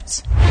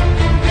کانسپت.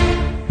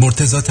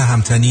 مرتضی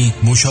تهمتنی،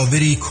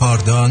 مشاوری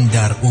کاردان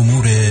در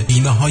امور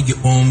بیمه‌های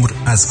عمر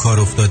از کار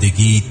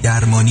افتادگی،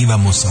 درمانی و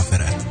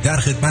مسافرت، در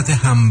خدمت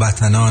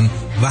هموطنان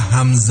و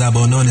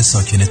همزبانان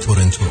ساکن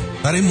تورنتو.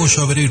 برای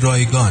مشاوره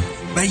رایگان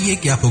و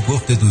یک گپ و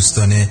گفت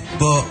دوستانه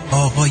با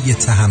آقای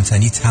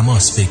تهمتنی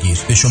تماس بگیر.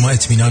 به شما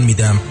اطمینان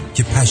میدم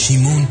که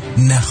پشیمون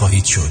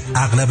نخواهید شد.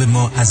 اغلب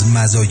ما از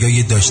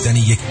مزایای داشتن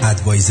یک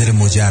ادوایزر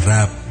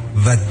مجرب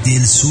و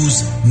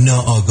دلسوز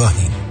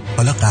ناآگاهیم.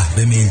 حالا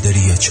قهوه میل داری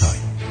یا چای؟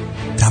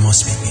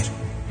 تماس بگیر.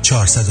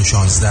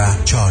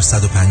 416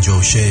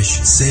 456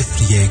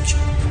 01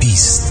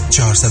 20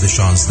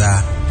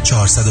 416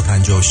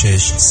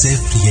 456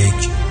 01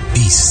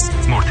 20.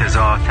 مرتضی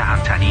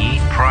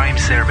تهمتنی، پرایم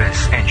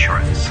سرویس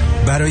انشورنس.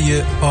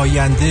 برای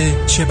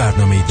آینده چه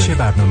برنامه‌ای داری؟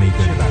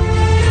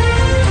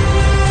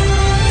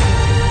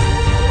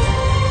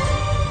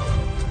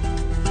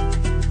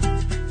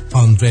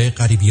 آندره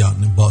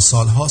قریبیان با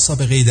سالها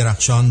سابقه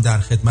درخشان در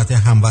خدمت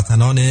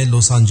هموطنان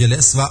لس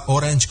آنجلس و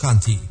اورنج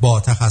کانتی با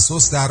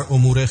تخصص در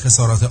امور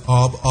خسارات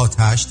آب،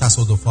 آتش،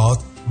 تصادفات،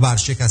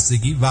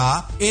 ورشکستگی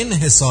و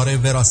انحصار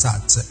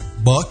وراثت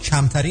با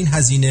کمترین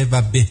هزینه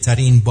و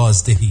بهترین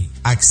بازدهی.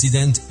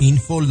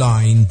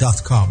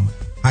 accidentinfoline.com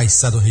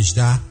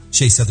 818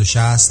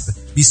 660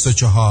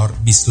 24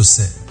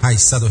 23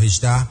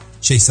 818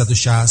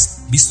 660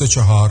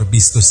 24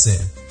 23.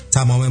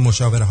 تمام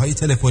مشاوره‌های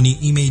تلفنی،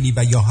 ایمیلی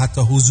و یا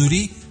حتی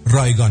حضوری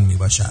رایگان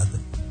میباشد.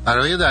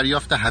 برای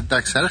دریافت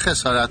حداکثر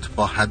خسارت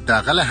با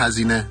حداقل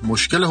هزینه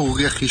مشکل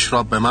حقوقی خیش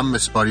را به من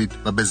مسپارید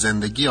و به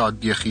زندگی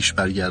عادی خیش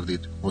برگردید.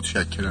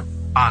 متشکرم.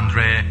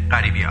 آندره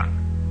قریبیان.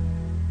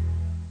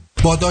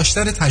 با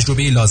داشتن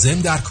تجربه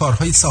لازم در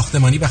کارهای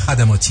ساختمانی و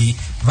خدماتی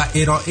و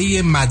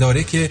ارائه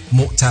مدارک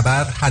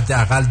معتبر،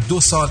 حداقل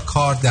 2 سال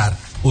کار در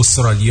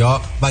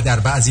استرالیا و در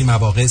بعضی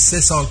مواقع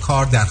 3 سال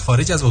کار در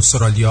خارج از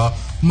استرالیا،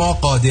 ما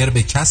قادر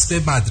به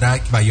کسب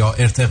مدرک و یا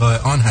ارتقاء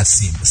آن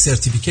هستیم.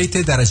 سرتیفیکیت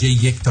درجه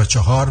 1 تا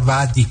 4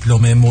 و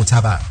دیپلم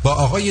معتبر. با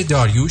آقای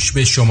داریوش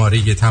به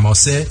شماره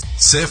تماس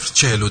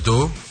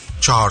 042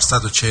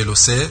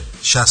 443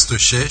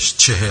 66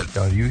 40.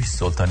 داریوش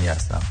سلطانی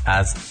هستم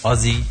از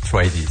آزی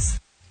تریدیز.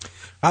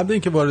 قبل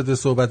اینکه وارد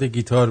صحبت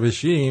گیتار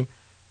بشیم،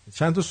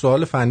 چند تا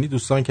سوال فنی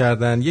دوستان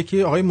کردن.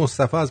 یکی آقای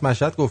مصطفی از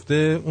مشهد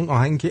گفته اون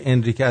آهنگ که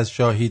انریکه از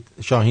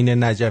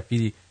شاهین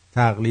نجفی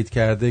تقلید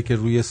کرده که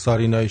روی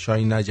سارینای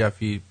شاهین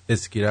نجفی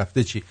اسکی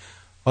رفته چی؟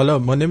 حالا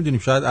ما نمیدونیم،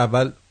 شاید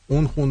اول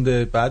اون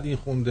خونده بعد این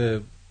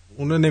خونده،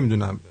 اون رو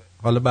نمیدونم،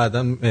 حالا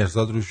بعدا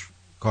مهرزاد روش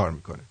کار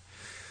میکنه.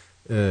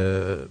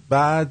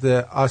 بعد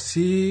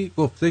آسی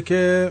گفته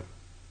که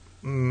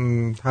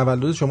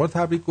تولد شما رو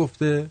تبریک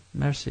گفته،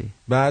 مرسی.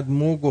 بعد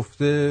مو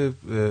گفته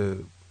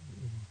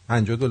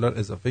 $50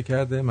 اضافه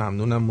کرده،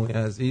 ممنونم موی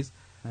عزیز.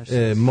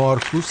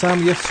 مارکوس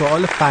هم یه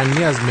سوال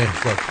فنی از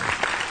مهرزاد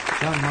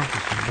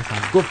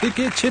گفته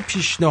که چه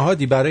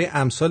پیشنهادی برای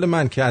امثال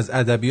من که از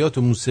ادبیات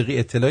و موسیقی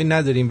اطلاعی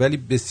نداریم ولی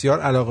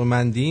بسیار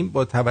علاقه‌مندیم،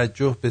 با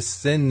توجه به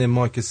سن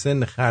ما که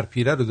سن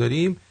خرپیره رو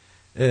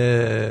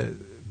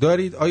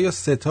دارید، آیا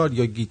ستار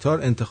یا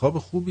گیتار انتخاب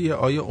خوبیه؟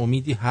 آیا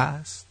امیدی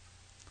هست؟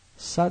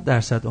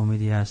 100%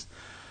 امیدی هست.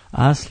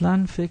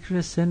 اصلا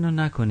فکر سن رو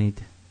نکنید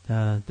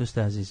دوست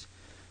عزیز،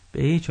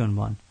 به هیچ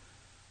عنوان،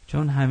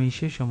 چون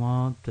همیشه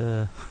شما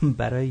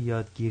برای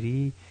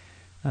یادگیری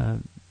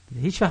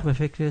هیچ وقت به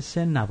فکر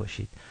سن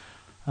نباشید.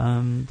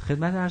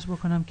 خدمت عرض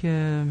بکنم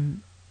که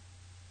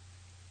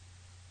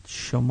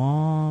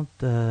شما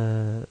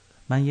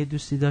من یه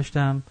دوستی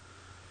داشتم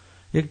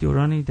یک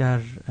دورانی در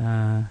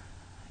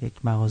یک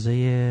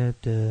مغازه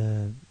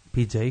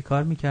پیتزایی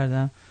کار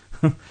میکردم.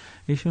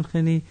 ایشون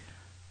خیلی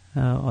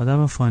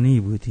آدم فانی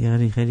بود،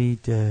 یعنی خیلی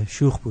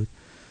شوخ بود.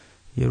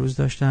 یه روز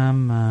داشتم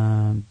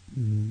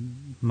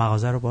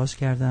مغازه رو باز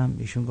کردم،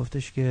 ایشون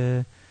گفتش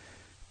که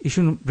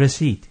ایشون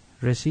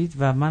رسید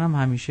و منم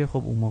همیشه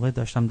خب اون موقع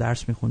داشتم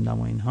درس میخوندم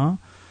و اینها.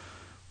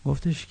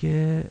 گفتش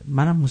که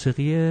منم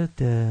موسیقی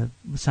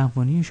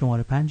سمفونی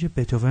شماره 5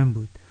 بتوون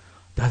بود،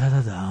 دا دا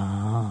دا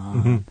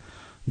دا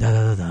دا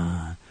دا دا.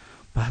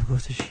 بعد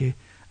گفتش که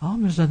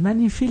مرزاد من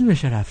این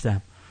فیلمش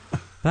رفتم.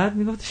 بعد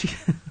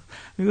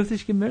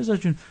میگفتش که مرزاد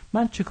جون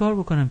من چه کار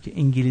بکنم که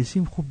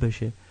انگلیسیم خوب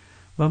بشه؟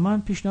 و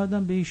من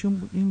پیشنهادم به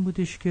ایشون این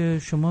بودش که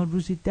شما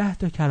روزی 10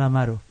 تا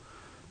کلمه رو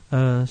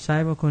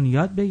سعی بکن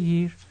یاد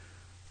بگیر،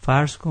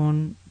 فرض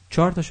کن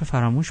 4 تاشو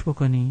فراموش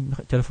بکنی.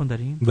 تلفن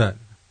داریم؟ بله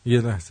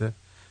یه لحظه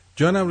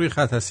جانم روی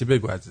خط هستی،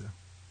 بگو عزیزم.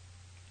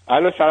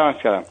 الو سلام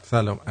علیکم.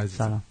 سلام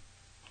عزیزم. سلام.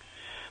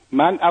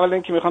 من اولا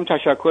اینکه میخوام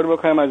تشکر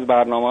بکنم از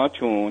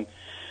برنامه‌تون.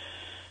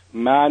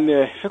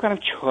 من فکر کنم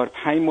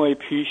 4-5 ماه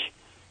پیش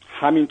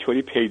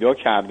همینطوری پیدا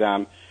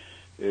کردم،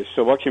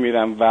 صبح که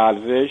میرم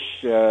ورزش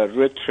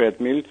روی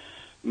تردمیل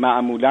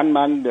معمولا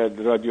من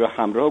رادیو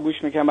همراه گوش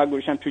میکنم، بعد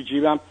گوشم تو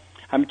جیبم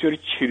همینطوری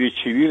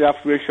چیری رفت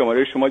روی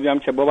شماره شما، دیدم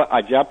که بابا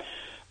عجب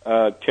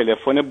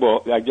تلفن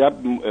عجب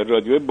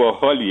رادیو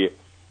باحالیه.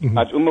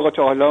 از اون موقع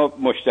تا حالا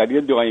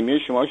مشتری دائمی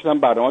شما شدم،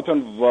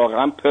 برنامه‌تون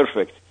واقعا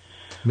پرفکت.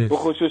 به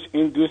خصوص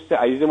این دوست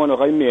عزیزمون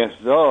آقای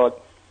مهرزاد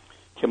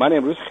که من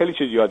امروز خیلی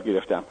چیز یاد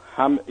گرفتم،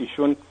 هم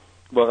ایشون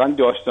واقعا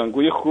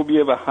داستانگوی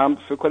خوبیه و هم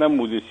فکر کنم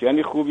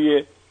موزیسیانی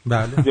خوبیه.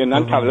 بله.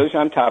 ضمن تولدش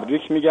هم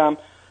تبریک میگم.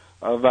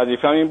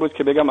 وظیفه‌م این بود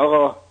که بگم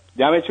آقا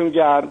دمتون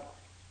گرم،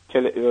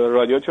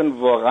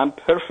 رادیوتون واقعا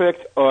پرفکت،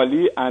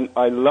 عالی and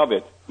I love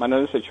it. من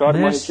از 4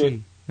 ماهی که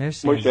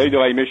مشتری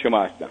دائمی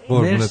شما هستم.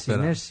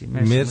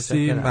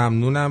 مرسی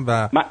ممنونم.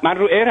 و من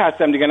رو ایر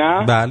هستم دیگه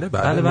نه؟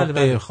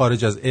 بله.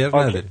 خارج از ایر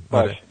نداریم.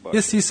 باشه.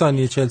 یه 30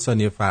 ثانیه 40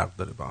 ثانیه فرق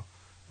داره با.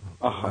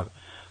 آها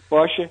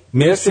باشه.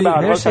 مرسی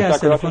از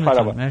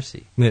تلفنتون.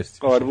 مرسی.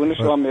 قربون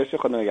شما. مرسی.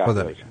 خدا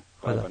نگهدار.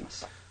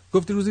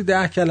 گفتی روزی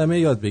 10 کلمه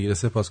یاد بگیره.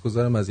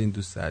 سپاسگزارم از این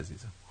دوست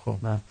عزیزم. خب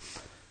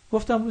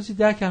گفتم روزی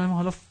 10 کلمه،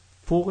 حالا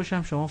فوقش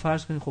هم شما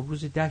فرض کنید خب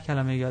روزی 10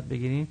 کلمه یاد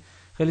بگیرین،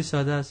 خیلی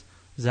ساده است.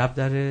 ضرب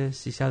در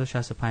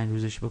 365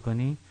 روزش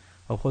بکنی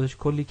خب خودش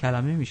کلی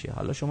کلمه میشه.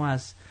 حالا شما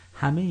از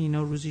همه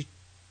اینا روزی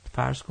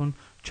فرض کن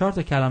 4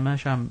 تا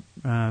کلمه‌اش هم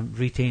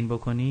ریتین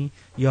بکنی،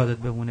 یادت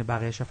بمونه،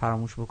 بقیه‌اش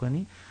فراموش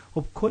بکنی،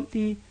 خب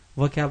کلی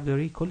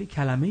وکابولری، کلی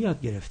کلمه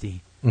یاد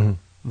گرفتی.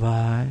 و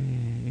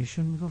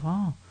ایشون میگفت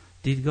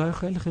دیدگاه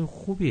خیلی خیلی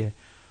خوبیه.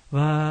 و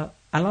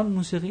الان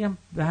موسیقی هم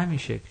به همین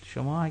شکل،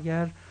 شما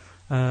اگر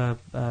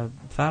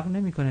فرق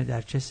نمیکنه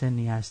در چه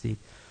سنی هستید،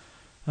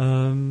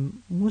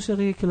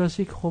 موسیقی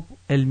کلاسیک خب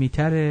علمی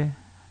تره.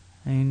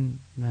 این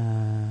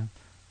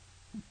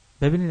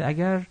ببینید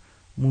اگر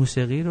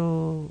موسیقی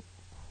رو،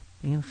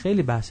 این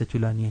خیلی بحث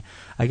طولانیه،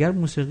 اگر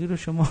موسیقی رو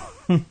شما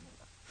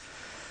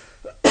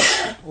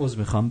عذر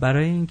میخوام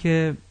برای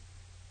اینکه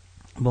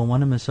به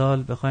عنوان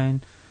مثال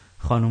بخواین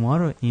خانوما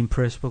رو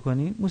ایمپرس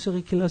بکنین،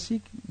 موسیقی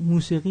کلاسیک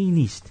موسیقی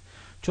نیست،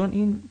 چون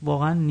این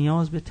واقعا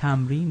نیاز به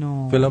تمرین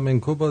و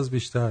فلامنکو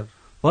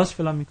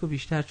فلامنکو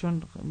بیشتر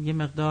چون یه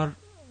مقدار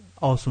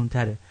آسون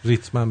تره،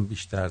 ریتمم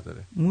بیشتر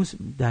داره.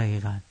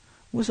 دقیقاً.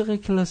 موسیقی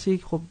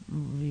کلاسیک خب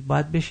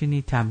باید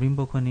بشینید تمرین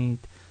بکنید،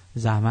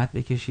 زحمت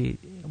بکشید،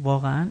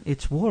 واقعا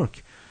it's work،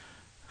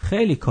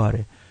 خیلی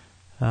کاره.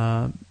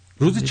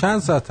 روزی چند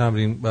ساعت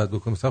تمرین باید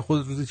بکنی؟ مثلا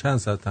خود روزی چند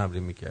ساعت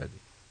تمرین میکردی؟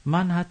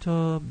 من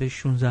حتی به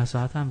 16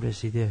 ساعت هم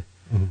رسیده.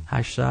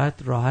 8 ساعت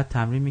راحت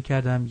تمرین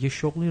میکردم. یه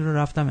شغلی رو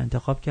رفتم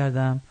انتخاب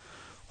کردم.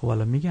 خب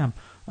حالا میگم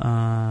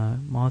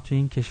ما تو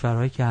این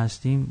کشورهایی که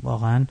هستیم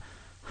واقعا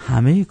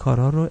همه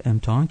کارها رو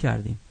امتحان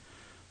کردیم.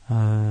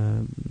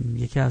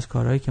 یکی از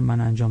کارهایی که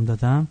من انجام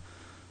دادم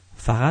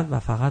فقط و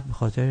فقط به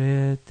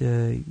خاطر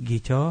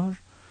گیتار،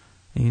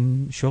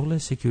 این شغل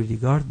سکیوریتی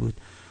گارد بود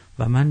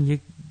و من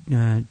یک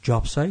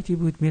جاب سایتی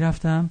بود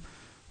میرفتم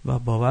و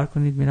باور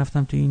کنید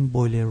میرفتم تو این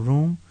بویلر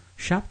روم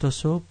شب تا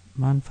صبح،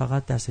 من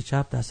فقط دست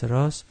چپ دست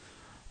راست،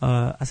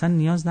 اصلا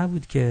نیاز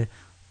نبود که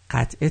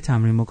قطعه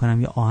تمرین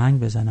بکنم یا آهنگ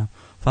بزنم،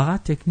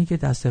 فقط تکنیک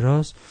دست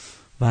راست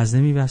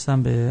وزنه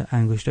میبستم به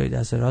انگشتای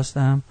دست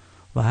راستم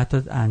و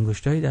حتی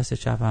انگشتای دست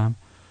چپم،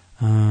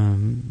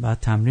 بعد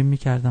تمرین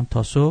میکردم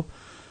تا صبح،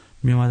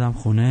 میومدم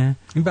خونه.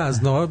 این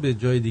وزنه‌ها به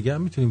جای دیگه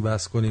هم میتونیم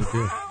وزن کنیم که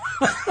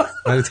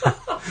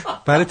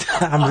برای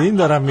تمرین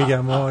دارم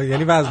میگم،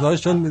 یعنی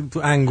وزنه‌هاش چون تو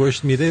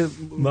انگشت میره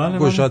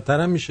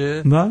گشادتر هم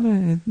میشه.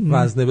 بله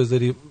وزنه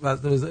بذاری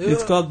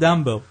It's called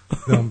dumbbell.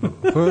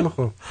 خیلی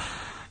خوب.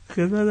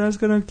 خدمت عرض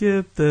کنم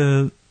که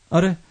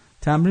آره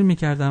تمرین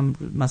میکردم،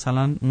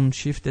 مثلا اون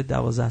شیفت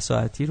 12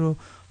 ساعتی رو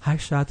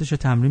 8 ساعتش رو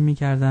تمرین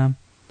میکردم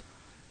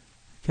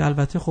که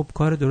البته خب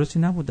کار درستی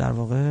نبود، در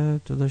واقع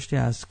تو داشتی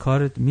از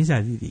کارت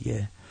میزدی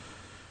دیگه.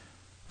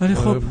 ولی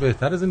خب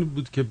بهتر از این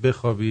بود که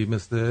بخوابی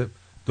مثل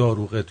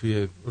داروغه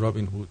توی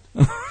رابین هود.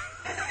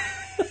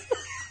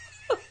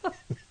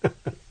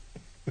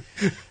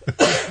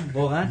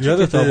 واقعا چه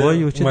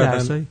کتابایی و چه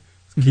درسایی.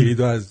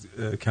 کلیدو از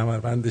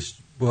کمربندش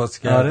باز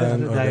کردن.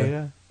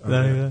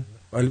 دقیقاً.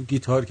 ولی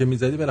گیتار که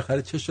میزدی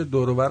بالاخره چش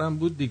دور و برم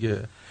بود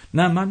دیگه.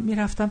 نه من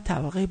میرفتم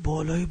طبقه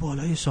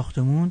بالای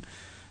ساختمون،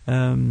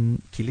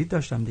 کلید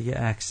داشتم دیگه،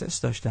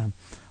 اکسس داشتم،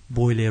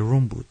 بویلر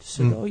روم بود.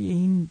 صدای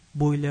این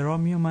بویلرها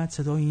میومد،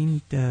 صدای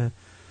این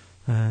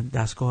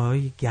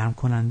دستگاه‌های گرم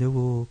کننده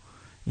و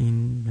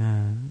این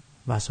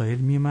وسایل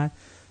میومد.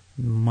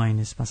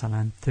 ماینس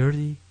مثلا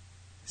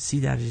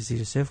 30 درجه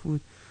زیر صفر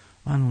بود.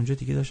 من اونجا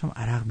دیگه داشتم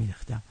عرق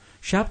میریختم.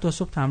 شب تا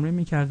صبح تمرین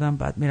میکردم،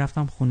 بعد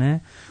میرفتم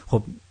خونه.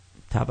 خب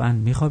طبعا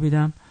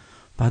میخوابیدم،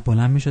 بعد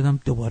بلند میشدم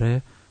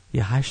دوباره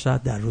یه 8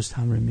 ساعت در روز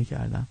تمرین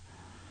میکردم.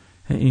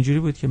 اینجوری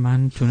بود که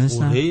من تونستم.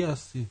 خونه‌ای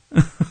هستی.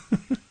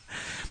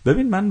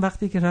 ببین من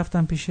وقتی که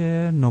رفتم پیش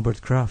نوبرت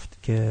کرافت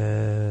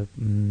که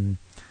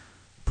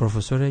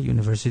پروفسور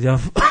یونیورسیتی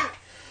آف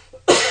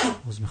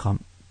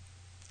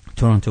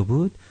تورنتو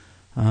بود،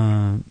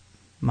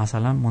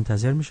 مثلا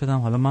منتظر می شدم،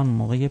 حالا من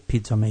موقع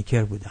پیتزا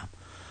میکر بودم،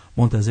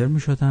 منتظر می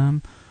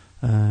شدم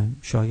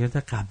شاگرد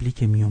قبلی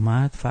که می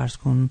اومد، فرض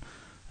کن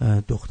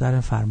دختر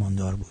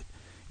فرماندار بود،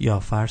 یا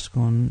فرض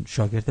کن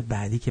شاگرد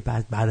بعدی که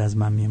بعد از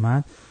من می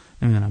اومد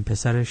نمیدونم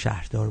پسر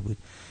شهردار بود.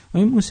 و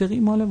این موسیقی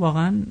مال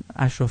واقعا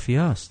اشرافی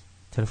هاست.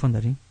 تلفن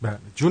داریم؟ بله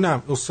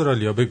جونم.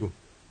 استرالیا بگو.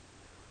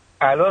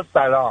 الو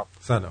سلام.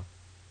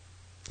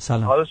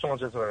 حال شما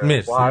چطوره؟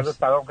 مرسی. با عرض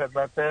سلام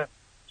خدمت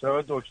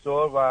جناب دکتر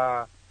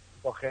و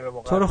با خیر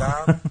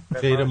مقدم.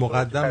 خیر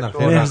مقدم نه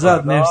خیر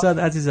مهرزاد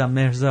عزیزم،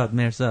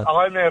 مهرزاد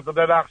آقای مهرزاد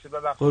ببخشید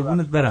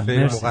قربونت برم.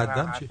 خیر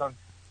مقدم چی؟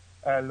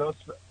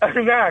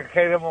 نه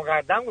خیر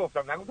مقدم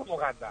گفتم، نگفتم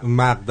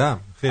مقدم.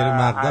 خیر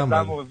مقدم.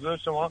 از موضوع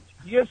شما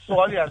یه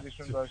سوالی از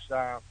ایشون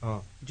داشتم.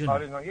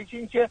 یکی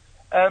این که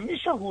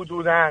میشه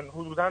حدوداً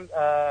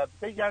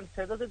بگن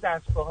تعداد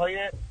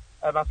دستگاه‌های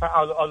مثلا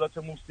آلات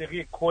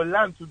موسیقی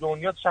کلا تو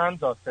دنیا چند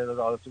تا تعداد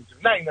آلات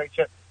موسیقی، نه اینا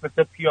که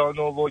مثل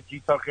پیانو و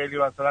گیتار خیلی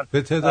مثلا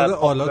به تعداد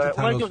آلات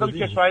تناسلی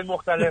که کشورهای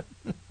مختلف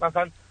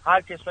مثلا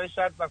هر کشوری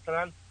شاید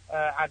مثلا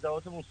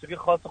ادوات موسیقی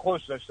خاص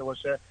خودش داشته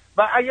باشه.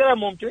 و اگر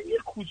ممکنه یه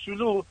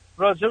کوچولو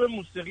راجع به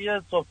موسیقی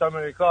ساوت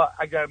امریکا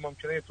اگر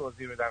ممکنه یه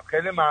توضیح بدن،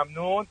 خیلی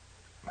ممنون.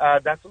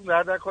 دستتون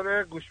درد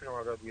نکنه. گوش میدم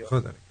رادیو.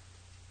 خدا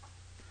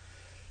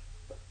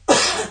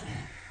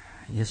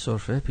یه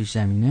سرفه پیش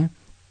زمینه.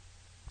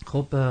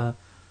 خب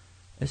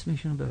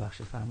اسمشون رو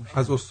ببخشید فراموش کردم.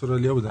 از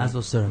استرالیا بودن. از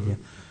استرالیا.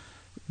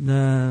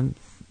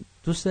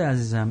 دوست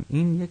عزیزم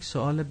این یک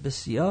سوال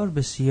بسیار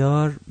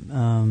بسیار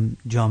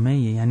جامعه،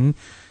 یعنی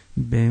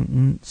به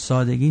اون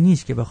سادگی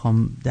نیست که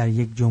بخوام در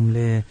یک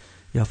جمله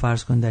یا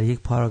فرض کن در یک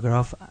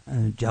پاراگراف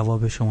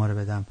جواب شما رو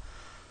بدم.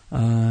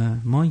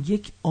 ما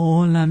یک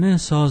عالمه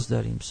ساز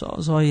داریم،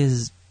 سازهای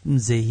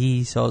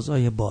زهی،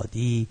 سازهای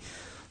بادی،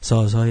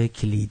 سازهای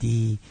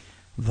کلیدی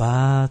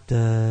و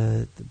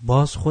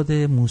باز خود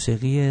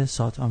موسیقی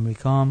ساوت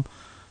آمریکا هم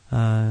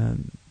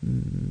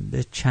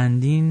به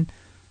چندین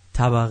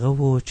طبقه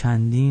و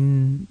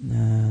چندین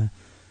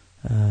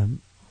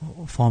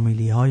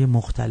فامیلی های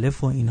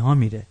مختلف و اینها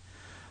میره.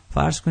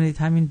 فرض کنید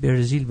همین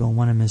برزیل به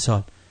عنوان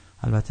مثال،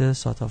 البته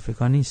ساوت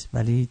آفریقا نیست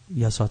ولی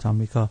یا ساوت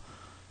آمریکا،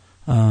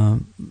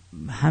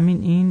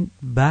 همین این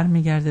بر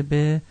میگرده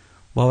به،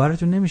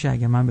 باورتون نمیشه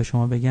اگه من به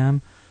شما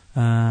بگم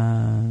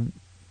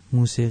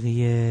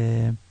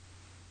موسیقی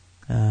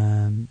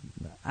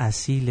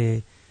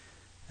اصیل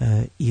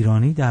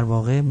ایرانی در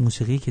واقع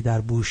موسیقی که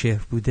در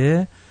بوشهر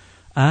بوده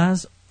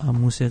از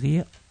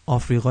موسیقی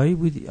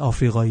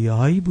آفریقایی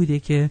هایی بوده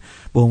که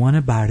به عنوان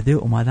برده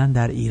اومدن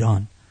در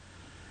ایران.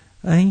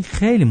 این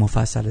خیلی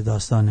مفصل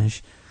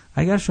داستانش.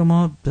 اگر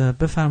شما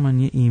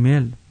بفرمایید یه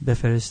ایمیل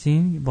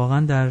بفرستین،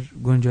 واقعا در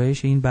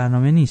گنجایش این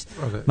برنامه نیست.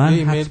 من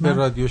ایمیل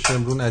به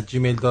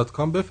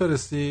radioshamron@gmail.com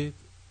بفرستید،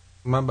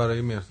 من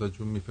برای مهرزاد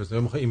جون میفرستم.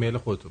 یا میخوای ایمیل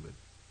خودتو بدی؟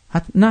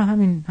 نه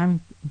همین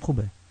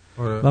خوبه.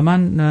 و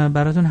من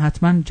براتون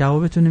حتما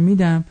جوابتون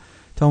میدم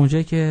تا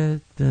اونجایی که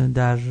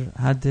در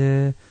حد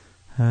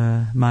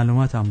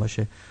معلوماتم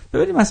باشه.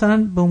 ببینید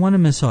مثلا به عنوان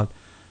مثال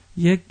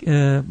یک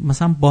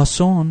مثلا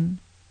باسون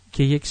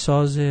که یک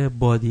ساز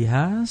بادی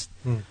هست،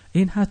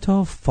 این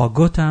حتی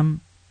فاگوت هم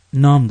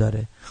نام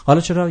داره.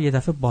 حالا چرا یه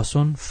دفعه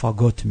باسون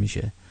فاگوت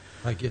میشه؟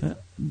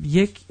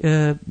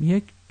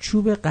 یک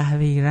چوب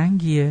قهوه‌ای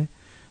رنگیه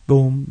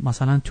به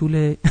مثلا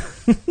طول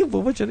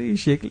بابا چرا این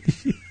شکلی؟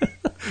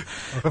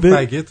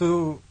 فاگت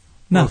و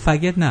نه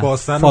فاگت نه،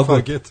 باسن و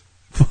فاگت.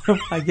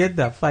 فاگت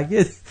نه،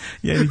 فاگت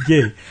یعنی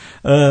گی.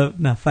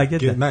 نه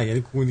فاگت نه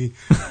یعنی کونی.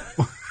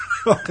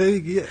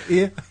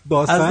 آخه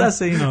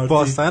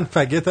باسن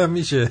فاگت هم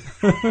میشه.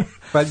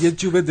 بعد یه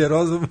چوب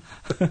دراز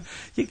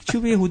یک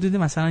چوب حدود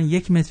مثلا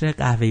 1 متر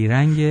قهوه‌ای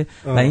رنگه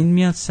و این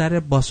میاد سر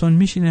باسون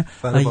میشینه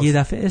و یه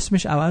دفعه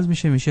اسمش عوض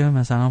میشه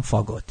مثلا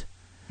فاگوت.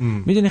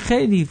 میدونی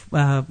خیلی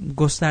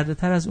گسترده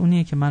تر از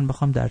اونیه که من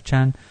بخوام در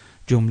چند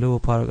جمله و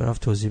پاراگراف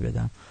توضیح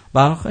بدم.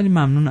 برای خیلی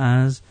ممنون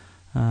از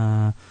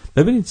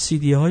ببینید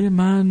CD های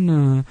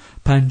من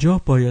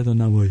 50 باید و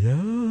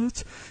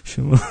نباید.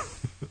 شما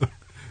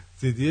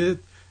CD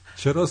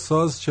چرا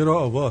ساز چرا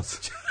آواز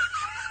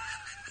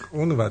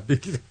اونو باید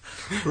بگید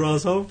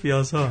رازها و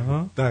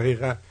پیازها.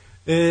 دقیقا.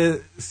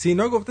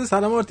 سینا گفته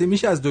سلام آرتی،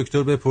 میشه از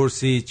دکتر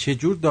بپرسی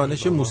چجور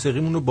دانش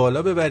موسیقیمون رو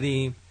بالا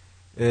ببریم،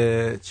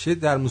 چه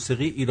در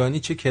موسیقی ایرانی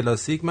چه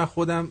کلاسیک؟ من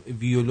خودم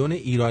ویولون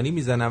ایرانی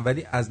میزنم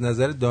ولی از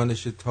نظر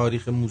دانش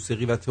تاریخ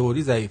موسیقی و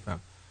تئوری ضعیفم.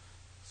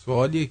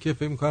 سوالیه که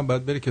فکر میکنم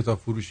باید بره کتاب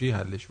فروشی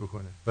حلش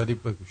بکنه، ولی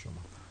بگو شما.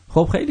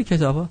 خب خیلی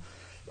کتابا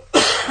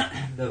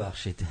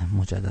ببخشید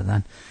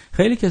مجددا،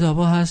 خیلی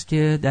کتابا هست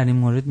که در این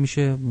مورد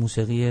میشه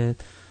موسیقی،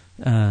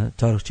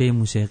 تاریخچه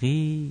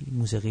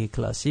موسیقی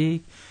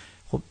کلاسیک،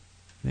 خب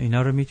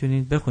اینا رو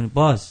میتونید بخونید.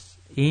 باز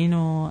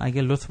اینو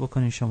اگه لطف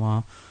بکنید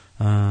شما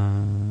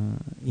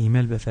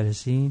ایمیل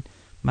بفرستین،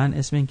 من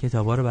اسم این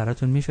کتابا رو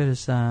براتون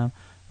میفرستم،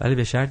 ولی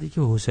به شرطی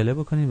که حوصله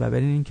بکنید و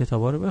برین این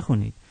کتابا رو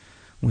بخونید.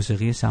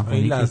 موسیقی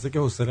سمفونیک این لحظه که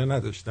حوصله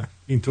نداشتم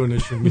اینطور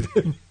نشون میده.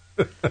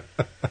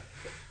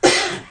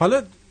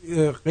 حالا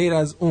غیر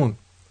از اون،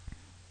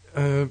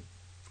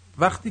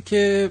 وقتی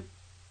که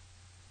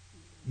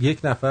یک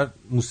نفر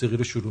موسیقی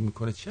رو شروع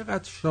میکنه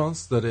چقدر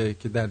شانس داره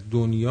که در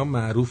دنیا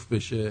معروف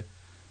بشه؟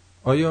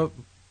 آیا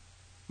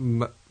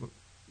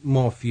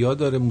مافیا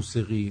داره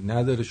موسیقی؟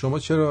 نداره؟ شما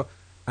چرا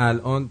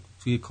الان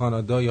توی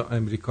کانادا یا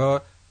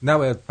امریکا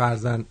نباید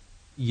فرضاً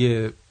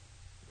یه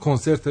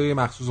کنسرت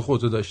مخصوص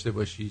خودتو داشته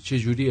باشی؟ چه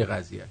جوریه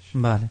قضیهش؟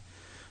 بله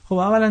خب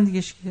اولا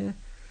دیگهش که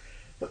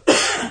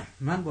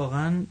من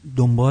واقعا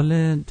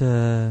دنبال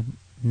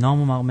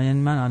نام و مقام، یعنی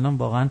من الان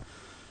واقعا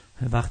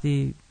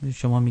وقتی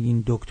شما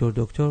میگین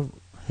دکتر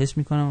حس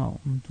میکنم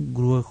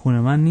گروه خونه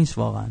من نیست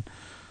واقعا.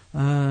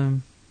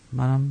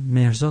 منم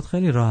مهرزاد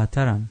خیلی راحت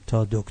ترم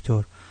تا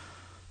دکتر.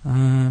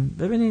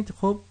 ببینید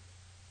خب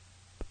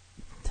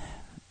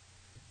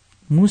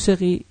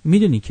موسیقی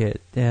میدونی که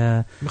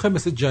میخوای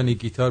مثل جانی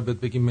گیتار بهت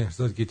بگیم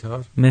مهرزاد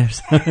گیتار؟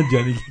 مهرزاد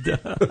جانی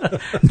گیتار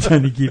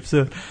جانی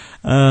گیبسون.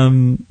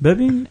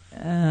 ببین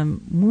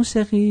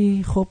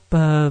موسیقی خب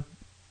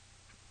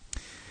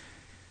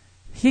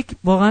یک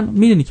واقعا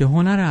میدونی که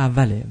هنر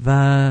اوله و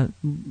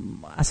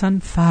اصلا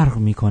فرق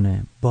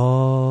میکنه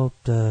با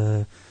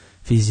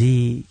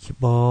فیزیک.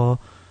 با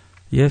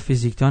یه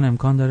فیزیکدان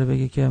امکان داره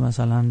بگه که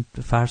مثلا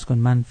فرض کن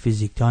من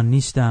فیزیکدان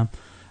نیستم،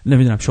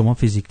 نمیدونم شما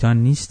فیزیکدان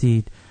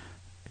نیستید،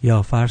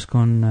 یا فرض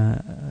کن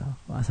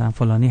مثلا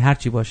فلانی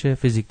هرچی باشه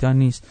فیزیکدان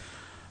نیست.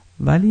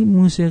 ولی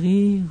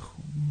موسیقی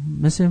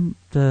مثل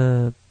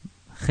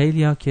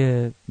خیلی ها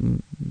که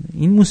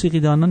این موسیقی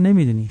دانا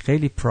نمیدونی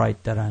خیلی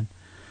پراید دارن،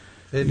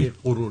 خیلی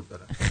غرور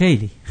دارن،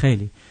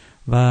 خیلی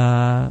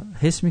و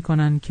حس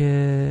میکنن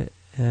که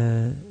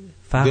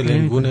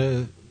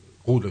دلنگون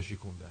قولو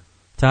شکوندن.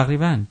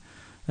 تقریبا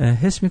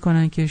حس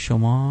میکنن که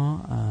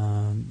شما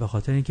به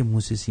خاطر اینکه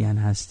موسیسین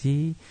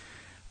هستی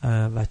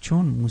و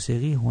چون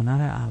موسیقی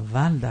هنر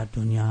اول در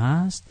دنیا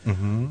هست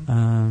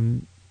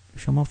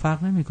شما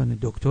فرق نمیکنه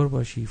دکتر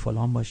باشی،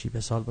 فلان باشی،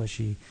 بسال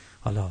باشی،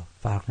 حالا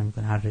فرق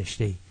نمیکنه هر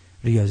رشته‌ای،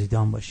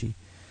 ریاضیدان باشی،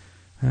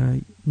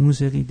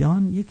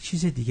 موسیقیدان یک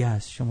چیز دیگه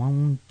است. شما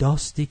اون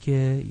داستی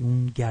که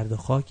اون گرد و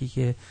خاکی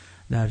که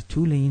در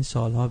طول این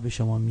سالها به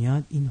شما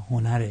میاد، این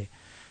هنره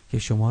که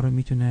شما رو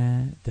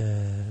میتونه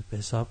به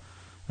حساب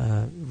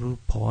رو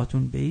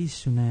پاهاتون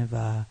بیستونه.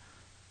 و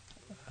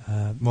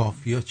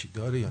مافیا چی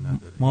داره یا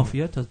نداره؟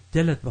 مافیا تا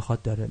دلت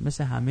بخواد داره،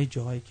 مثل همه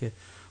جاهایی که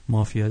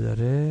مافیا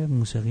داره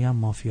موسیقی هم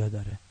مافیا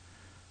داره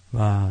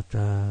و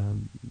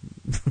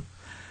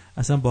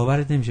اصلا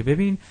باورت نمیشه.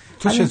 ببین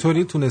تو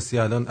چطوری تونستی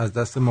الان از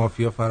دست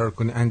مافیا فرار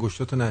کنی؟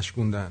 انگشتاتو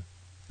نشکوندن.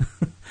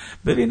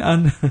 ببین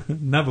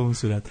نه به اون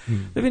صورت.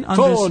 ببین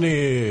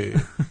تونی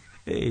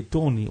Hey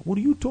Tony, what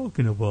are you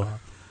talking about?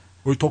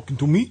 Are you talking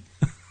to me?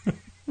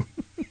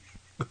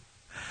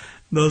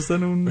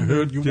 داستان اون I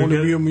heard you want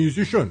to be a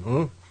musician,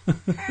 huh?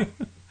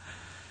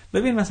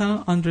 ببین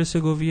مثلا آندره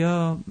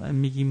سگوویا،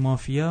 میگی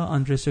مافیا،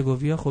 آندره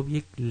سگوویا خب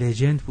یک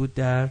لژند بود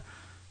در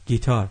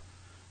گیتار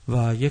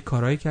و یک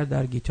کارایی کرد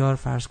در گیتار.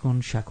 فرض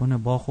کن شکن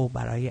باخو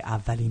برای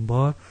اولین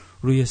بار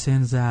روی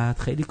سن زد،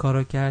 خیلی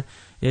کارا کرد.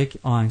 یک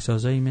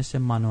آهنگسازایی مثل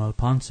مانوئل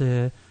پانس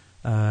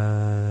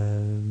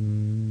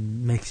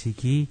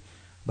مکزیکی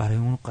برای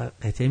اون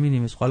قطعه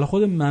می‌نویسه. حالا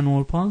خود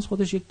مانوئل پانس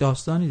خودش یک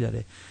داستانی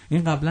داره.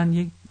 این قبلا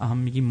یک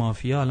میگی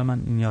مافیا، حالا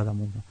من این یادم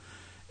اومد،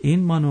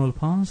 این مانوئل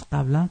پانس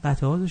قبلا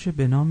قطعاتش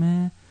به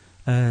نام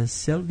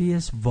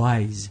سیلویوس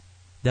وایز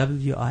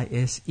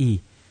WISE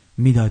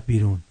میداد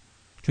بیرون،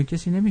 چون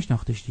کسی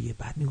نمیشناختش دیگه.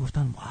 بعد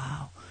میگفتن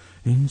واو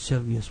این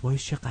سیلویوس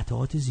وایز چه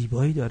قطعات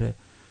زیبایی داره.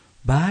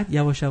 بعد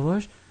یواش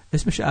یواش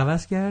اسمش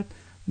عوض کرد،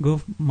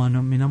 گفت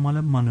اینا مال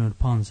مانوئل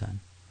پانسن.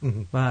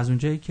 و از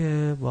اونجایی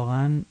که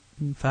واقعا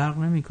فرق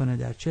نمیکنه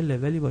در چه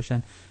لولی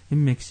باشن،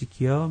 این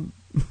مکزیکیا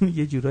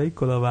یه جورایی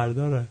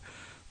کلاهبرداره.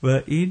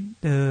 و این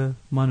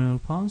مانوئل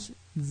پانس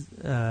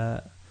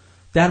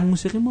در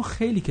موسیقی ما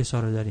خیلی کسا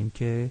رو داریم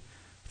که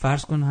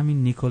فرض کن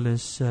همین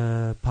نیکولس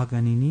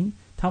پاگانینی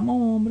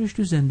تمام عمرش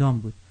تو زندان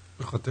بود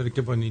به خاطر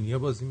که با نینیا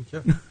بازی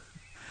میکرد.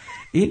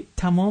 این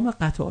تمام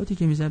قطعاتی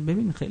که میزن،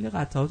 ببین خیلی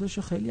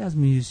قطعاتشو خیلی از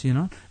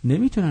موزیسینان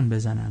نمیتونن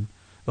بزنن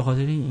به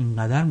خاطر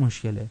اینقدر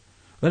مشکله.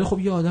 ولی خب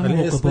یه آدم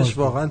حقوق اسمش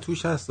واقعا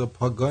توش هست،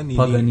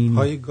 پاگانینی.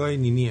 پای گای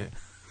نینیه.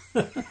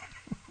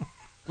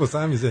 واسه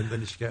همین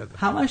زندانیش کرده.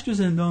 همش تو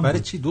زندان. برای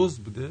چی؟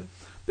 دزد بوده؟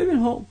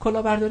 ببین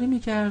کلاهبرداری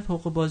میکرد،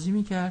 حقوق بازی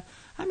میکرد.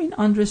 همین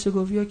آندره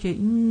سگوویا که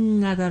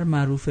اینقدر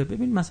معروفه.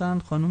 ببین مثلا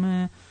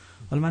خانم،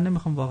 حالا من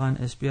نمیخوام واقعا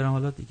اسم بیارم،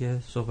 حالا دیگه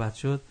صحبت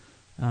شد،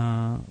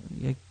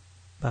 یک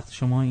وقت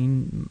شما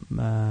این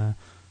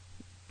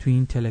تو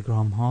این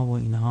تلگرام ها و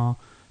اینها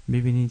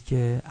میبینید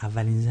که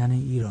اولین زن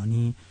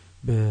ایرانی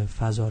به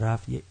فضا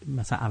رفت،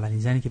 مثلا اولین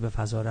زنی که به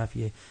فضا رفت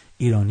یه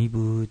ایرانی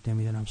بود،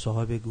 نمیدونم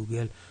صاحب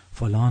گوگل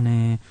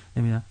فلانه،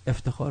 نمیدونم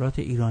افتخارات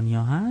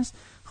ایرانیا هست.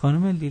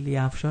 خانم لیلی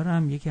افشار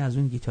هم یکی از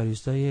اون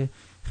گیتاریستای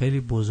خیلی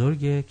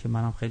بزرگه که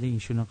منم خیلی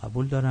ایشونو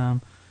قبول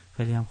دارم،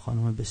 خیلی هم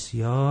خانم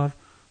بسیار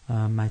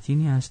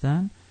متینی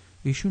هستن.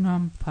 ایشون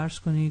هم فرض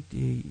کنید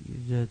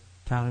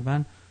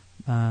تقریبا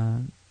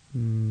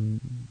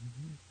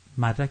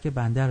مدرک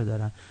بنده رو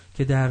دارن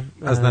که در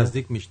از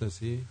نزدیک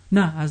میشناسی؟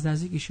 نه از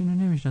نزدیک ایشونو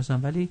نمیشناسم،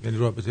 ولی یعنی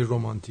رابطه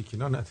رمانتیک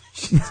اینا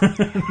نداشتید؟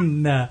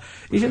 نه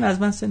ایشون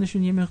از من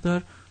سنشون یه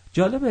مقدار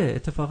جالبه.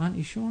 اتفاقا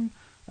ایشون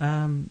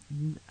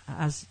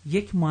از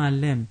یک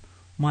معلم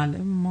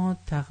ما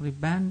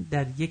تقریبا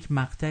در یک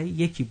مقطع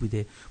یکی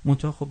بوده،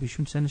 منتها خب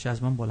ایشون سنش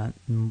از من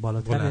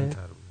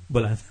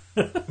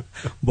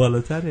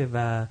بالاتره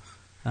و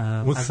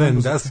اون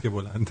سنده است که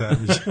بلندتر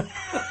میشه.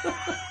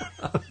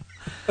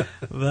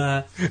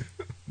 و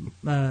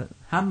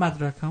هم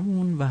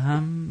مدرکمون و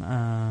هم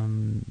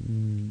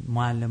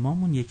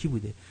معلمامون یکی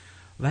بوده.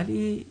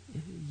 ولی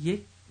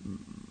یک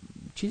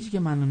چیزی که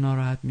منو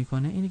ناراحت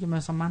میکنه اینه که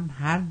مثلا من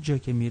هر جا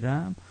که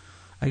میرم،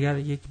 اگر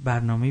یک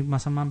برنامه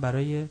مثلا من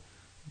برای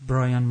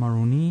برایان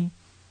مارونی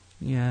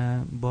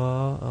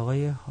با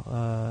آقای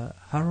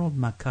هارولد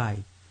مکای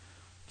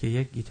که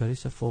یک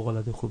گیتاریست فوق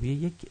العاده خوبیه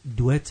یک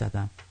دوئت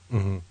زدم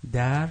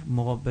در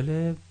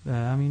مقابل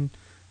همین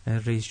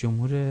رئیس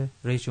جمهور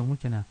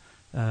که نه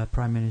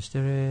پرایم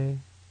مینیستر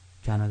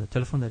کانادا.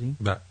 تلفن داریم؟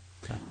 بله.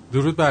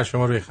 درود بر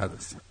شما روی خط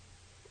هستیم.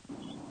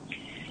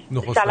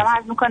 سلام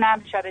عرض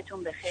میکنم،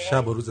 شبتون بخیر.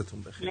 شب و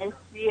روزتون بخیر.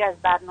 مرسی از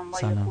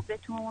برنامه‌های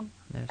خوبتون.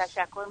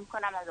 تشکر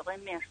میکنم از آقای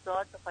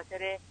مرساد به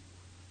خاطر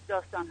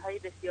داستان‌های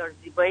بسیار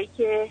زیبایی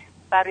که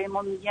برای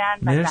ما میگن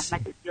و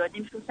زحمت زیادی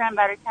می‌کشن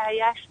برای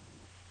تهیه‌اش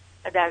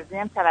و در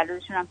ضمن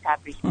تولدشون هم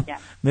تبریک میگن.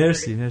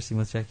 مرسی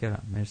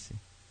متشکرم.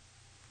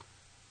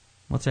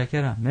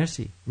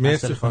 مرسی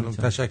خانم،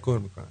 تشکر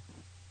میکنم.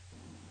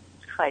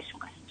 خواهش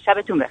میکنم.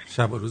 شبتون بخیر.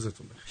 شب و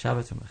روزتون بخیر.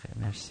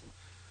 مرسی.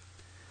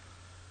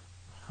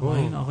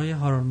 این آقای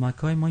هارولد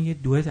مکای ما یه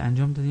دوئت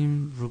انجام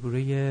دادیم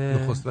روبروی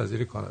نخست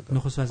وزیر کانادا.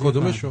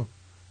 کدومشون؟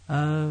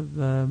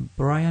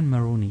 برایان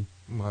مارونی.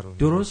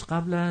 درست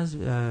قبل از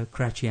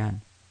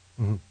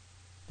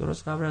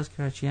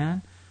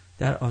کراچیان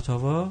در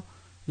اتاوا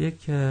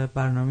یک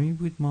برنامه‌ای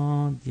بود،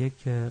 ما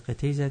یک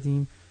قطعه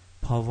زدیم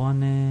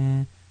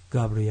پاوان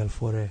گابریل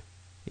فوره،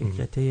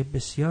 یک قطعه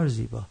بسیار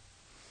زیبا.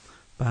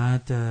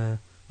 بعد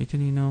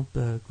میتونی اینو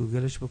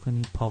گوگلش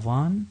بکنی،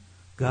 پاوان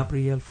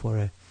گابریل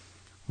فوره.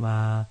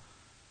 و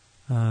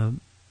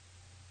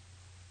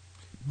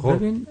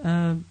ببین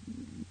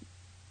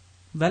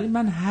ولی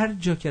من هر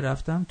جا که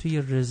رفتم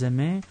توی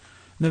رزومه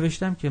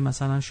نوشتم که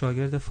مثلا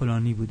شاگرد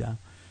فلانی بودم.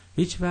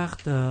 هیچ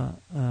وقت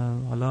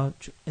حالا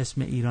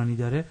اسم ایرانی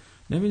داره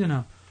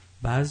نمیدونم،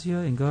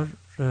 بعضیا انگار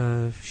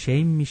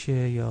شیم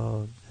میشه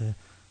یا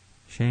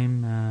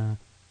شیم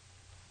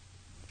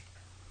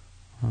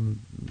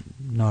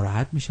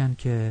ناراحت میشن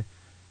که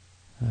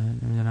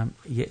نمیدونم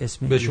یه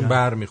اسم بهشون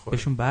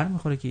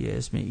برمیخوره که یه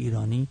اسم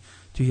ایرانی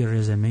توی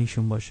رزومه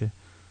ایشون باشه.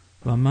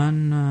 و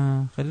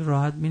من خیلی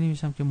راحت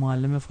مینویسم که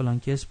معلم فلان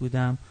کس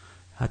بودم،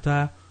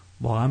 حتی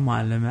واقعا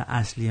معلم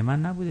اصلی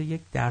من نبوده،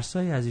 یک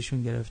درسایی از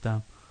ایشون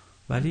گرفتم،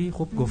 ولی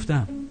خب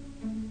گفتم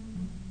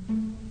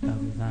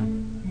دقیقاً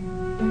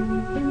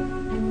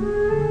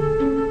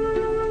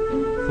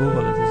فوق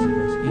العاده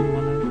زیباست. این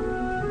مال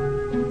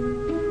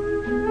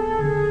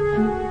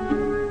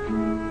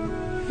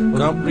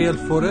گابریل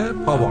فوره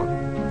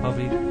پاوان.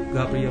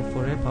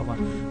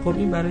 خب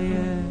این برای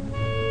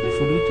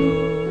فلوت و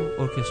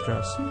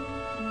ارکستراست.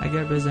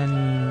 اگر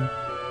بزنی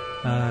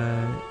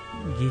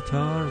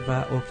گیتار و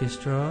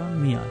ارکسترا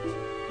میاد.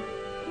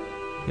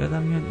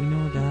 یادم میاد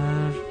اینو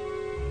در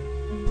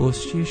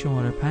پستچی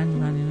شماره 5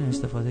 من اینو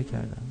استفاده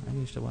کردم اگه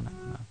اشتباه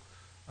نکنم.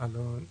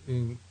 الان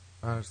این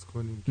عرض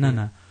کنیم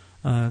نه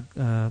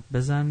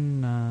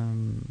بزن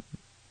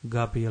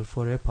گابریل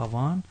فوره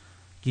پاوان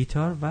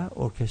گیتار و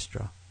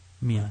ارکسترا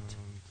میاد.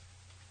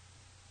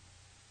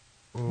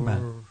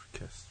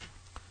 ارکسترا.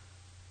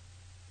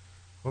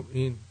 خب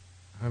این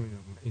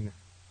اینه.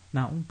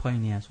 نه اون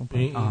پایینی هست. اون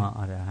پایین.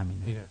 آره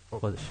همینه. اینه.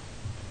 خودش.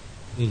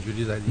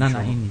 اینجوری زدی؟ نه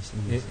این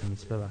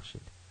نیست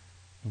ببخشید.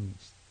 این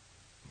نیست.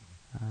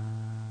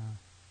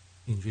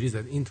 اینجوری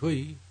زدی. این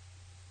تویی؟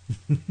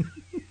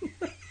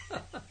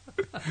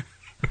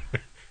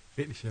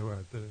 خیلی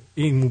شباهت داره.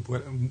 این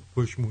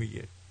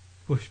پشمویه.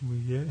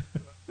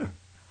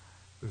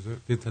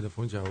 یه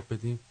تلفن جواب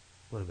بدیم.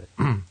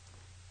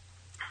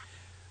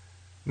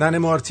 ننه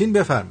مارتین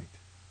بفرمید.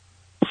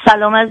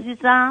 سلام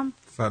عزیزم.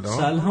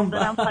 سلام.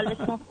 امیدوارم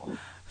حالتون خوب.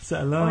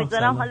 سلام.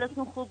 امیدوارم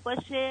حالتون خوب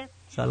باشه.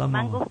 سلام.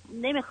 من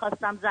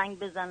نمیخواستم زنگ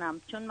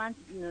بزنم چون من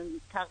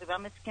تقریبا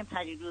مثل که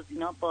پریروز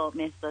اینا با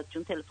مهرداد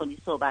جون تلفنی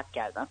صحبت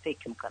کردم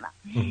فکر میکنم.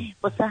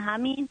 واسه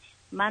همین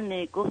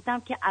من گفتم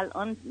که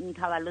الان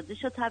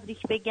تولدشو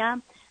تبریک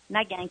بگم،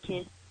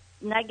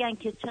 نگن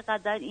که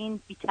چقدر این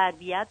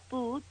بی‌تربیت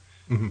بود.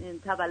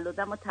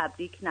 تولدمو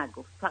تبریک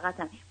نگفت فقط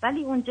هم.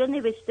 ولی اونجا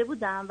نوشته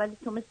بودم ولی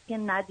تو مثل که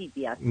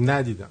ندیدی اصلا.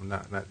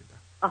 ندیدم.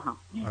 آها.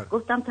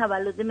 گفتم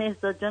تولد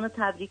مهرداد جانو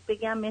تبریک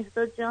بگم.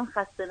 مهرداد جان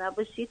خسته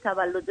نباشی،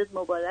 تولدت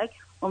مبارک،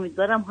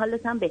 امیدوارم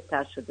حالت هم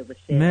بهتر شده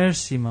باشه.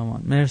 مرسی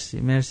مامان،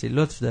 مرسی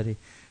لطف داری،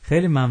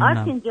 خیلی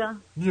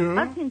ممنونم.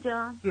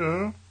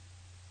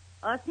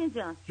 آرتین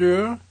جان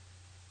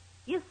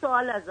یه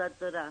سوال ازت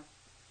دارم.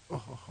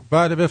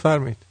 بله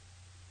بفرمایید.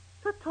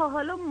 تو تا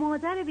حالا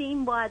مادر به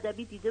این با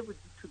ادبی دیده بودی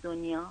تو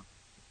دنیا؟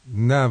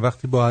 نه،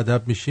 وقتی با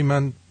ادب میشی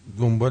من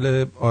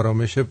دنبال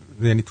آرامش،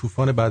 یعنی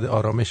طوفان بعد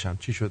آرامشم.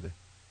 چی شده؟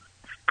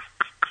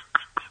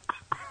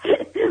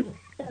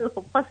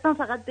 خب خواستم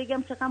فقط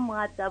بگم چقدر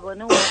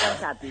مؤدبانه اومدم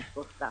تبریک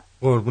گفتم.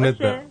 قربونت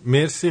برم.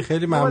 مرسی،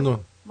 خیلی ممنون.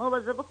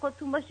 مواظب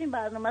خودتون باشین،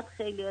 برنامه‌ت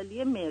خیلی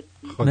عالیه.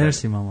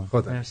 مرسی مامان.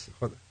 خدا.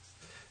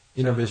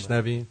 اینو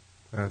بشنوین.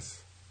 بس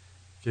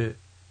که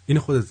اینو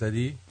خودت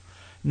زدی؟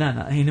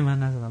 نه اینو من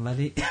نزدم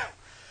ولی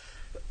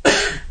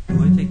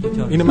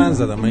اینو من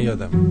زدم، من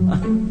یادم.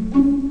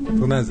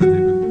 تو نزدی.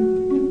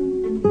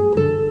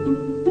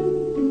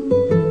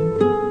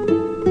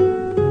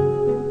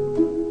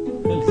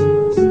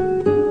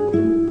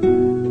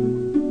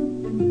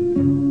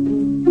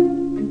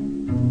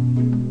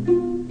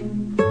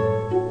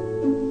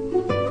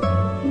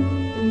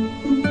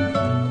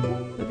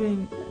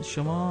 ببین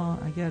شما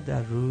اگر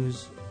در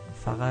روز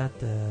فقط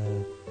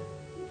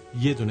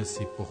یه دونه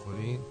سیب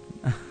بخورین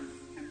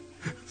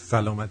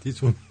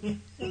سلامتیتون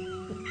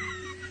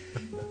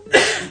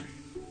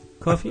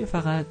کافیه،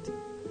 فقط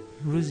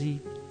روزی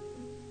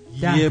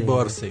یه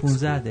بار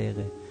 15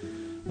 دقیقه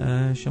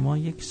شما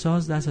یک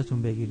ساز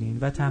دستتون بگیرین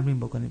و تمرین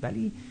بکنین.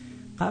 ولی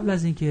قبل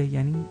از اینکه،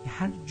 یعنی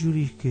هر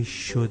جوری که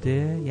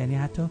شده، یعنی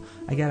حتی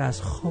اگر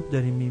از خواب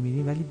دارین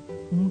میمیرین ولی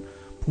اون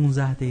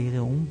 15 دقیقه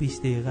اون 20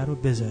 دقیقه رو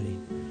بذارین،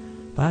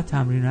 بعد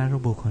تمرین رو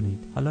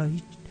بکنید، حالا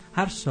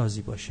هر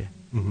سازی باشه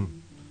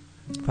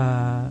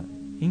و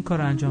این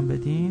کار انجام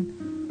بدین،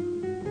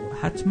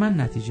 حتما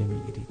نتیجه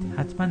میگیرید.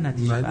 حتما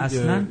نتیجه.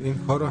 اصلا این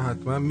کار رو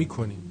حتما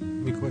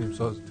میکنیم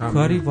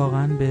کاری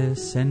واقعا به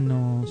سن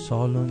و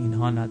سال و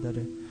اینها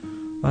نداره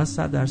و 100%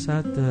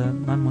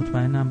 من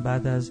مطمئنم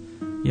بعد از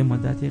یه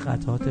مدتی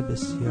قطعات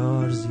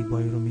بسیار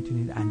زیبایی رو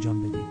میتونید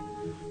انجام بدید.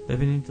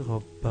 ببینید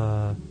خب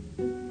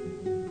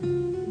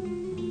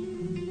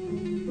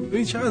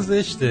این چقدر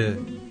زشته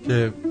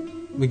که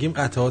میگیم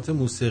قطعات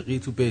موسیقی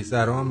تو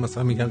بیزرا هم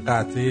مثلا میگن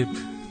قطعه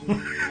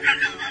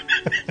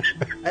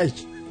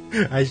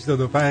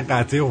 85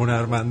 قطعه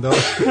هنرمندان.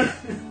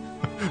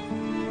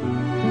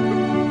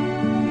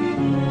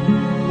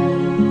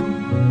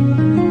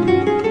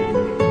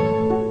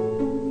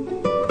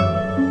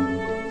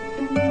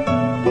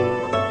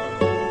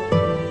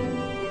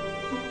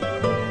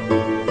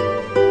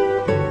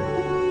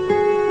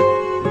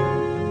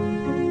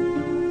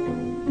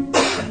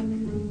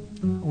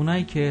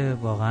 اونایی که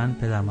واقعا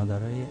پدر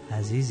مادرای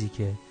عزیزی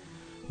که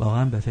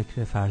واقعا به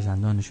فکر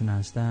فرزندانشون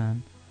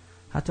هستن،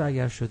 حتی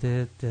اگر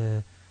شده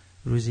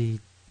روزی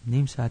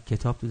نیم ساعت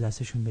کتاب تو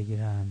دستشون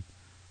بگیرن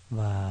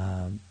و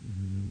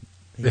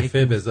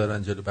بفه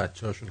بذارن جلو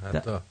بچه‌هاشون،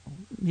 حتی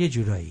یه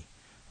جورایی،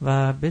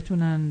 و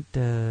بتونن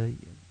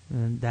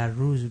در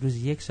روز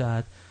 1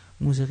 ساعت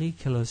موسیقی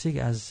کلاسیک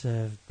از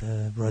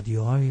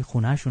رادیوهای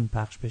خونهشون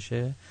پخش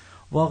بشه،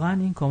 واقعا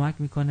این کمک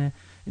میکنه،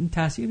 این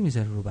تاثیر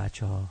میذاره رو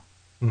بچه‌ها.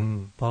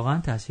 واقعا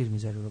تاثیر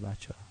میذاره رو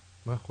بچه‌ها.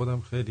 من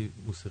خودم خیلی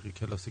موسیقی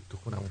کلاسیک تو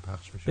خونمون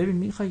پخش میشه.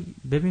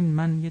 ببین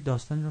من یه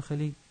داستانی رو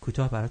خیلی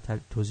کوتاه برات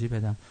توضیح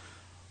بدم.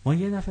 ما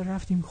یه دفعه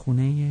رفتیم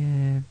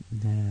خونه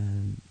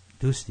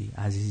دوستی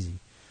عزیزی،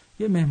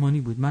 یه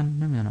مهمانی بود، من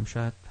نمیدونم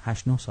شاید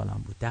 8-9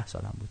 سالم بود، 10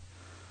 سالم بود.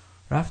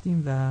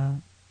 رفتیم و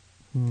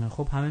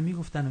خب همه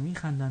میگفتن و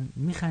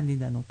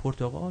میخندیدن و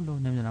پرتقال و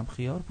نمیدونم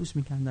خیار پوست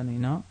میکندن و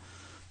اینا.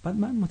 بعد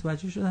من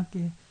متوجه شدم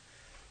که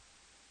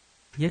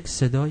یک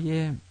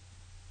صدای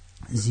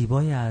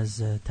زیبایی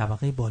از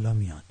طبقه بالا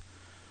میاد.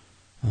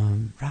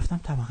 رفتم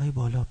طبقه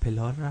بالا،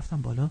 پلار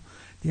رفتم بالا،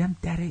 دیدم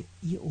در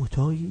یه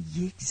اتاق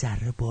 1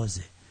 ذره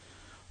بازه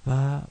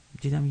و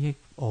دیدم یک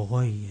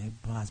آقایی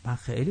از من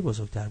خیلی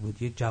بزرگتر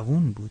بود، یک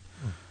جوون بود،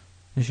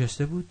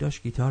 نشسته بود،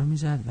 داشت گیتار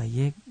میزد و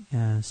یک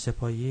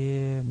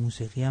سپایه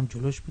موسیقی هم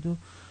جلوش بود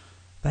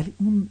ولی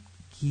اون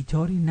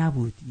گیتاری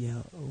نبود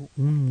یا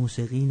اون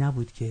موسیقی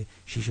نبود که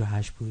 6 و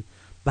 8 بود.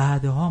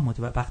 بعدها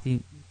وقتی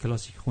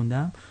کلاسیک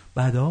خوندم،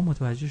 بعدها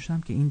متوجه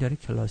شدم که این داره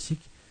کلاسیک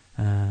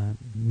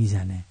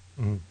میزنه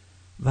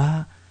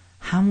و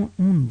همون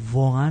اون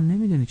واقعا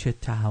نمیدونی چه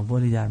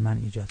تحولی در من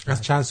ایجاد کرد.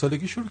 از چند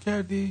سالگی شروع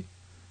کردی؟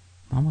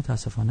 من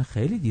متاسفانه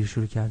خیلی دیر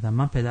شروع کردم.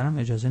 من پدرم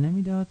اجازه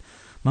نمیداد.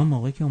 من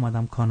موقعی که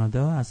اومدم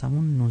کانادا از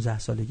همون 19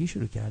 سالگی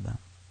شروع کردم.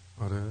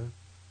 آره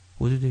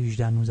حدود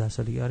 18 19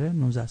 سالگی. آره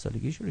 19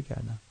 سالگی شروع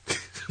کردم.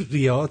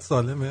 ریاض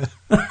سالمه.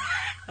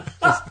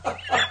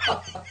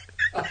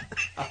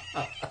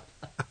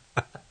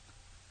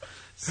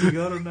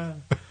 سیگارو نه،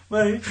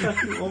 من هیچ وقت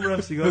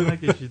عمرم سیگار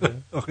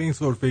نکشیدم. آخه این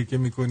سرفه‌ای که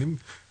میکنیم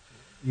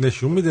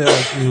نشون میده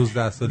از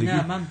 19 سالگی.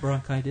 نه من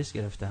برانکایتیس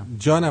گرفتم.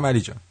 جانم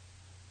علی جان.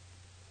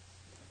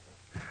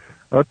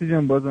 آرتی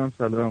جان بازم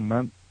سلام.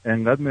 من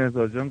انقدر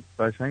مهرزاد جان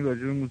قشنگ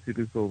راجع به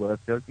موسیقی صحبت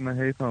کرد که من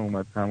حیفم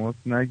اومد تماس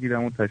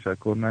نگیرم و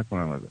تشکر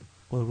نکنم ازش.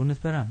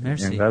 قربونت برم،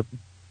 مرسی. انقدر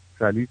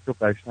سلیس و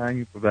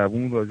قشنگ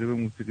روون راجع به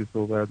موسیقی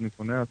صحبت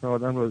میکنه، اصلا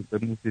آدم به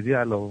موسیقی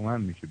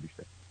علاقه‌مند میشه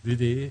بیشتر.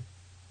 دیدی؟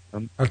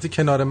 البته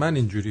کنار من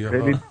اینجوریه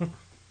خیلی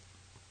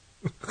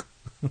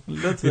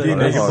دیدی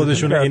نگه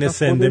خودشون عین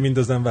سنده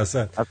میندازن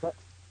وسط.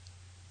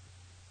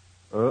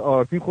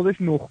 آرتین خودش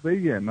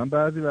نخبه‌ایه. من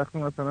بعضی وقتا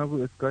مثلا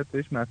رو اسکایپ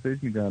بهش مسیج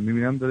میدم،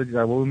 میبینم داره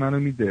جواب منو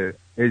میده،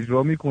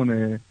 اجرا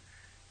میکنه،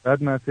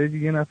 بعد مسیج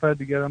یه نفر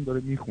دیگر هم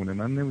داره میخونه.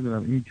 من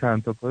نمیدونم این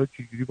چند تا کارو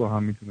چجوری با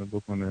هم میتونه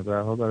بکنه. به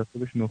هر حال برای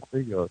خودش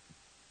نخبه‌ایه آرتین.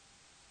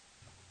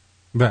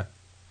 بله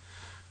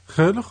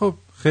خیلی خوب،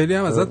 خیلی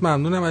هم ازت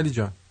ممنونم علی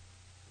جان.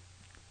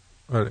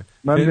 آره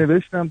من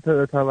نوشتم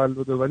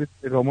تولد ولی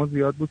پیغاما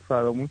زیاد بود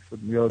فراموش شد،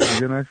 یاد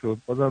دیگه نشد.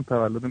 بازم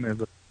تولد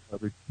مهرزاد.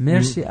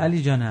 مرسی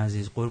علی جان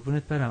عزیز،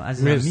 قربونت برم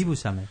عزیزم،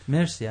 میبوسمت.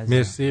 مرسی عزیزم.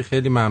 مرسی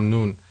خیلی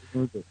ممنون.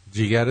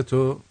 جیگر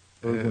تو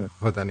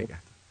خدا نگهدار.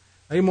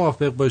 اگه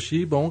موافق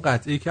باشی با اون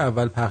قطعه‌ای که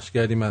اول پخش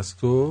کردیم از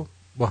تو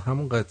با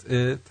همون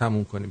قطعه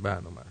تموم کنیم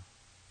برنامه رو.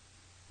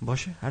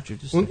 باشه هر جور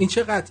دوست داری. این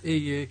چه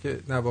قطعه‌ایه که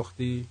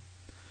نواختی؟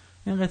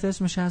 این قطعه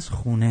اسمش از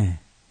خونه.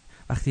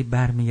 وقتی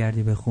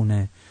برمیگردی به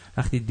خونه،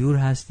 وقتی دور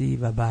هستی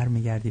و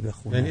برمیگردی به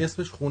خونه. یعنی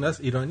اسمش خونه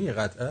است؟ ایرانیه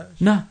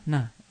قطعه‌اش؟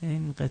 نه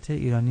این قطعه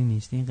ایرانی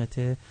نیست. این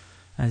قطعه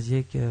از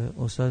یک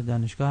استاد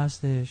دانشگاه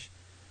هستش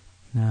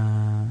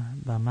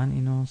و من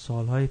اینو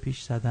سالهای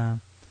پیش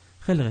زدم.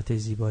 خیلی قطعه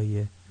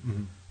زیباییه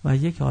و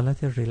یک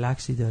حالت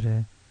ریلکسی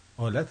داره.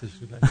 حالتش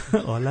ریلکس؟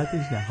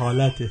 حالتش نه،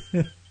 حالته.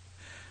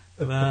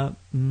 و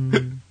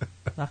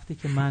وقتی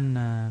که من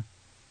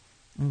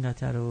این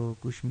قطعه رو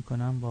گوش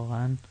میکنم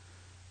واقعا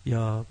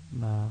یا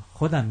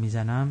خودم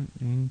میزنم،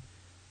 این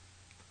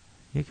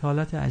یک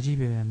حالت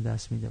عجیبی بهم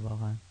دست میده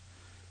واقعا.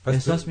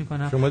 احساس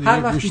میکنم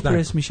هر وقت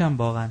دیپرس میشم،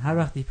 واقعا هر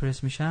وقت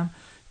دیپرس میشم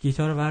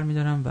گیتار رو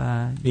برمیدارم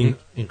و یک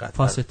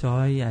فاسته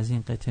هایی از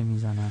این قطعه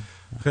میزنم.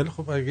 خیلی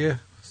خوب. اگه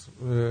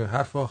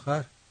حرف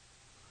آخر،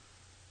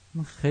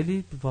 من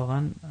خیلی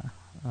واقعا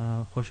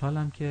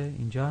خوشحالم که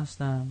اینجا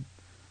هستم.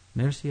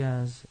 مرسی.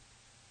 از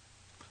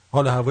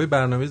حال هوای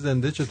برنامه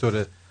زنده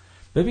چطوره؟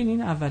 ببین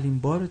این اولین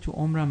بار تو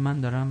عمرم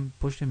من دارم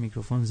پشت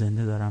میکروفون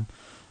زنده دارم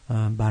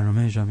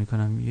برنامه اجرا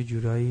میکنم. یه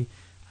جورایی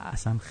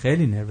اصلا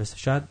خیلی نروس،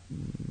 شاید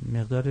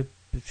مقدار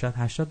شاید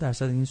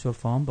 80% این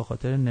سرفه‌ام به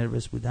خاطر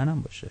نروس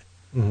بودنم باشه.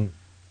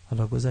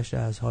 حالا گذشته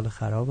از حال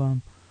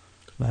خرابم،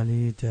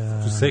 ولی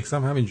تو سکس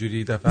هم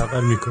همینجوری دفعه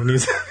اول میکنی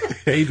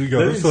هی رو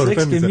یارو سرفه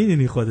میزن. سکس که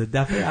میدونی خودت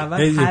دفعه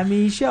اول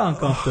همیشه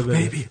آنکامفتبل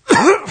بیبی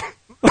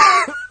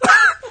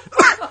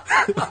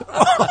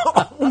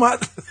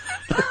اومد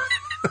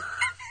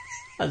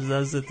از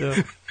دست تو.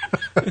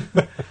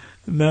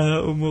 نه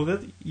اون موقع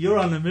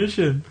you're on a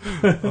mission.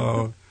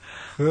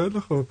 خیلی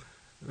خوب.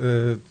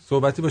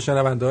 صحبتی با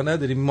شنونده ها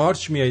نداریم؟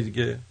 مارچ میای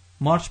دیگه؟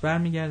 مارچ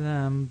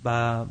برمیگردم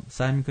و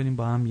سعی میکنیم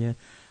با هم یه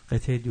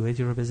قطعه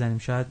دوئتی رو بزنیم،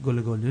 شاید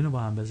گل گلدون رو با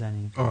هم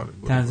بزنیم.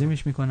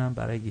 تنظیمش میکنم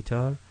برای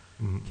گیتار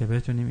که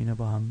بتونیم اینو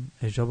با هم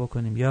اجرا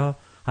بکنیم، یا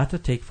حتی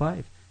تیک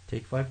 5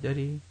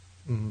 داری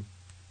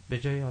به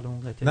جای حالا اون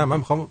قطعه. نه من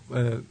میخوام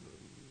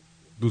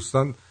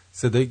دوستان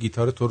صدای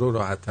گیتار تو رو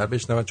راحت تر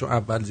بشنون چون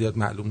اول زیاد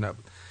معلوم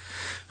نبود.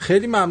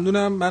 خیلی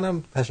ممنونم.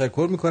 منم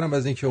تشکر میکنم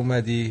از اینکه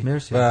اومدی.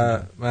 مرسی. و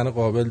منو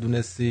قابل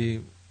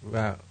دونستی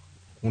و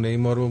خونه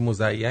ما رو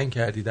مزین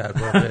کردی در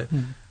واقع.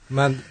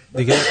 من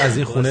دیگه از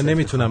این خونه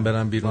نمیتونم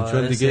برم بیرون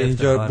چون دیگه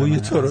اینجا بوی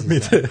تو رو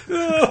میده.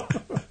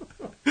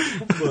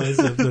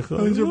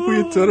 اینجا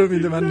بوی تو رو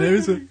میده، من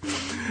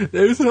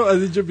نمیتونم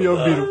از اینجا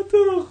بیام بیرون.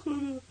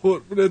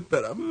 قربونت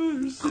برم.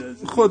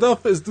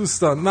 خداحافظ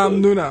دوستان،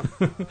 ممنونم.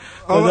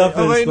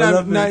 آقای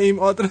نعیم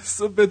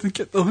آدرس رو بده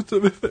که تو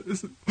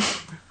بفرست.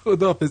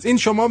 خداحافظ. این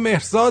شما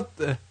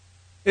مهرزاد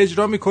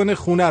اجرا میکنه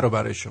خونه رو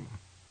برای شما.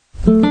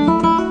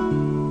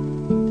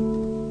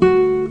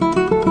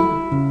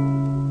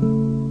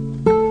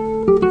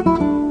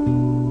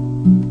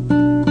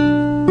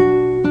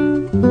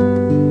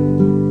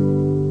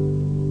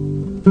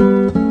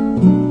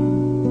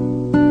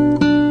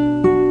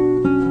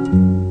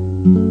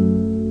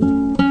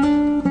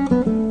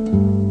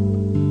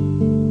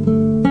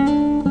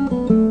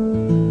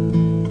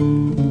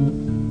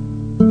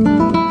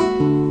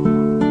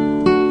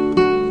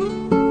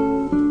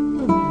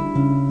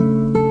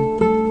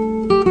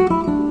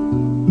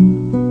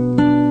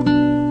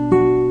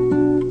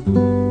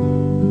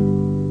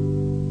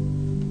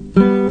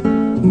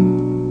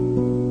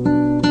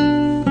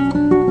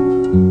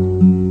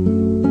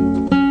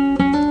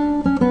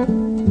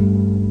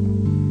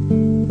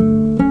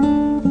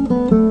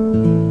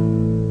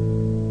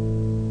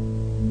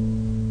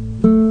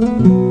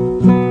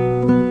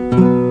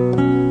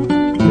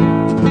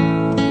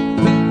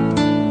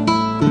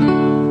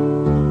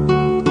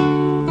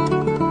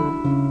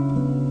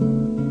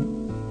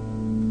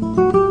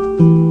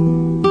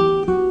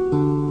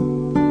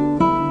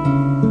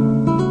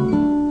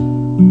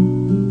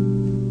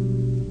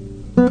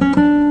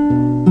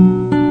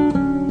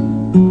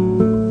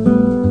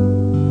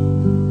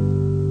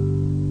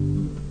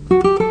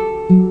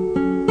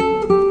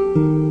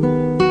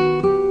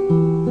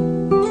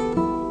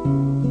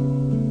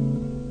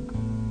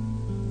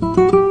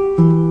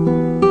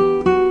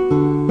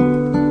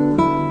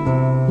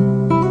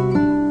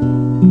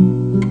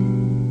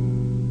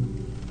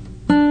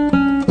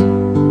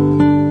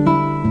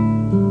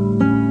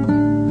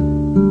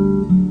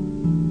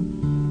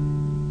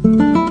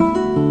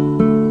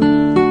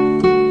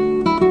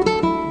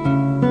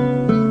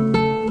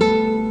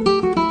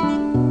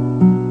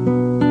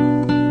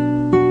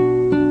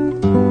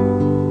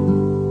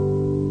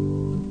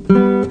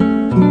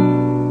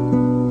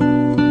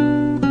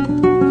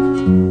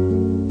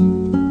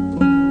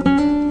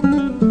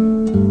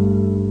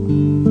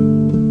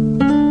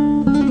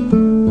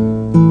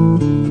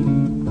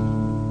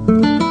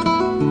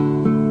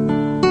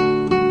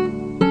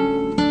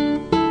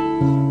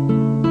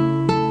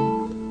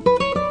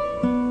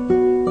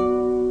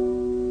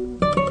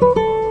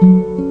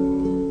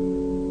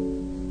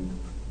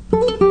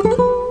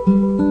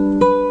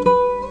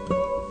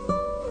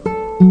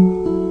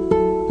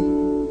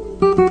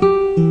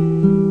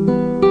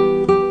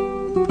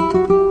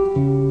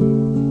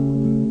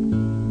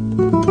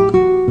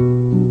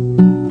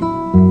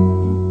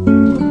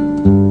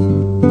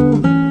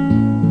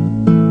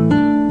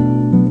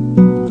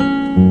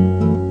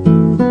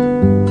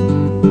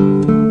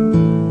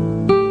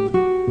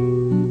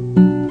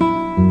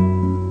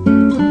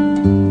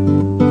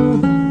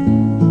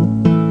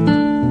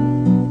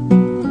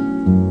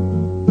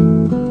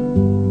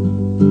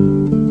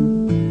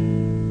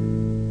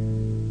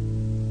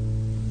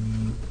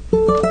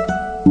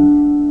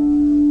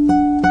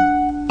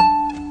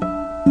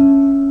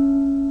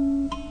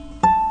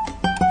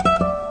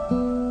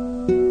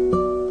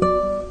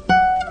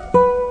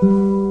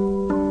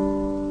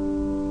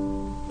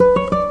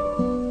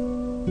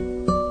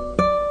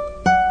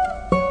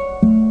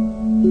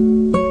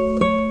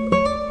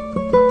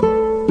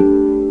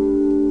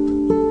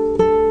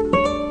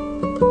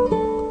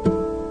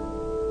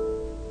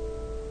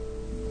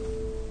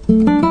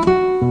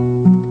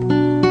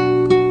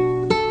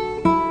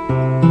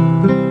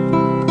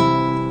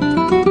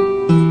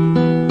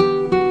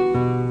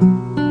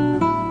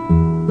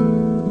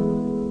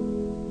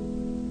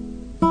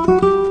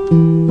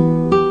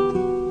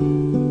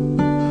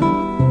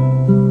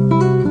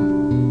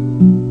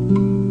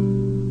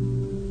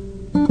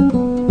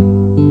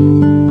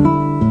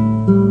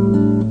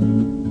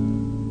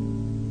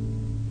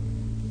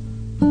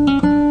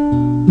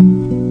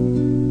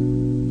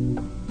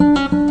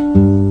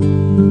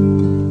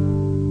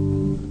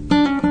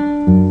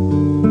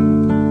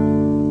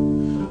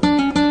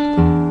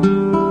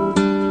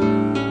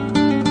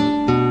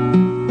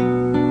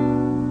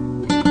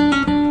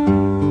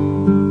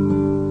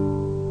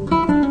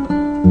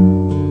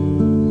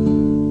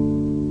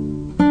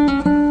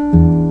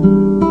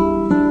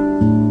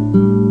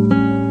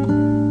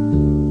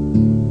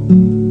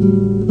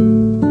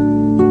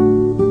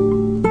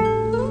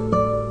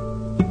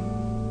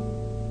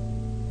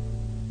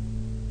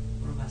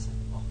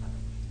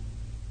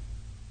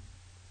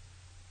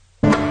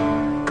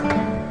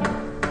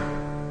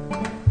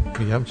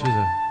 میگم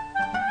چیزه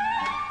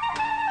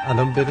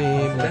الان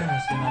بریم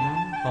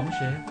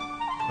خاموشه.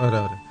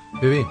 آره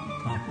ببین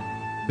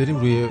بریم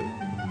روی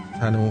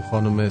تن اون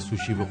خانم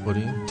سوشی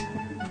بخوریم.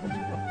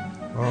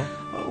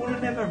 اونو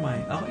never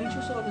mind. آقا این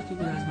چه سوالاتی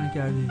بود از من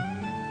کردی؟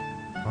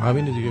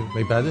 همینه دیگه.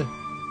 بده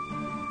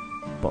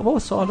بابا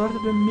سوالا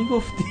رو به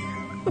میگفتی.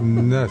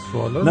 نه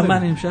سوالا نه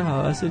من امشب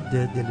حواس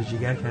دل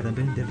جیگر کردم.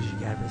 بریم دل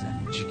جیگر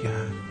بزنیم.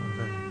 جیگر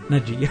نه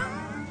جیگر.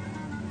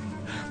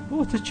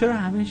 بابا تو چرا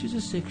همه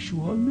چیز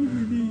سکشوال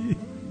میبینی؟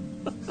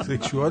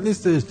 سکشوال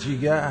نیستش،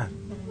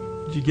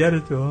 جیگر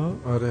تو.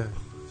 آره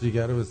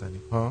جیگر رو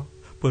بزنیم.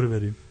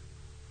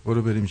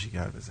 برو بریم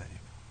جیگر بزنیم.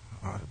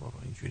 آره بابا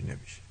اینجوری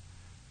نمیشه.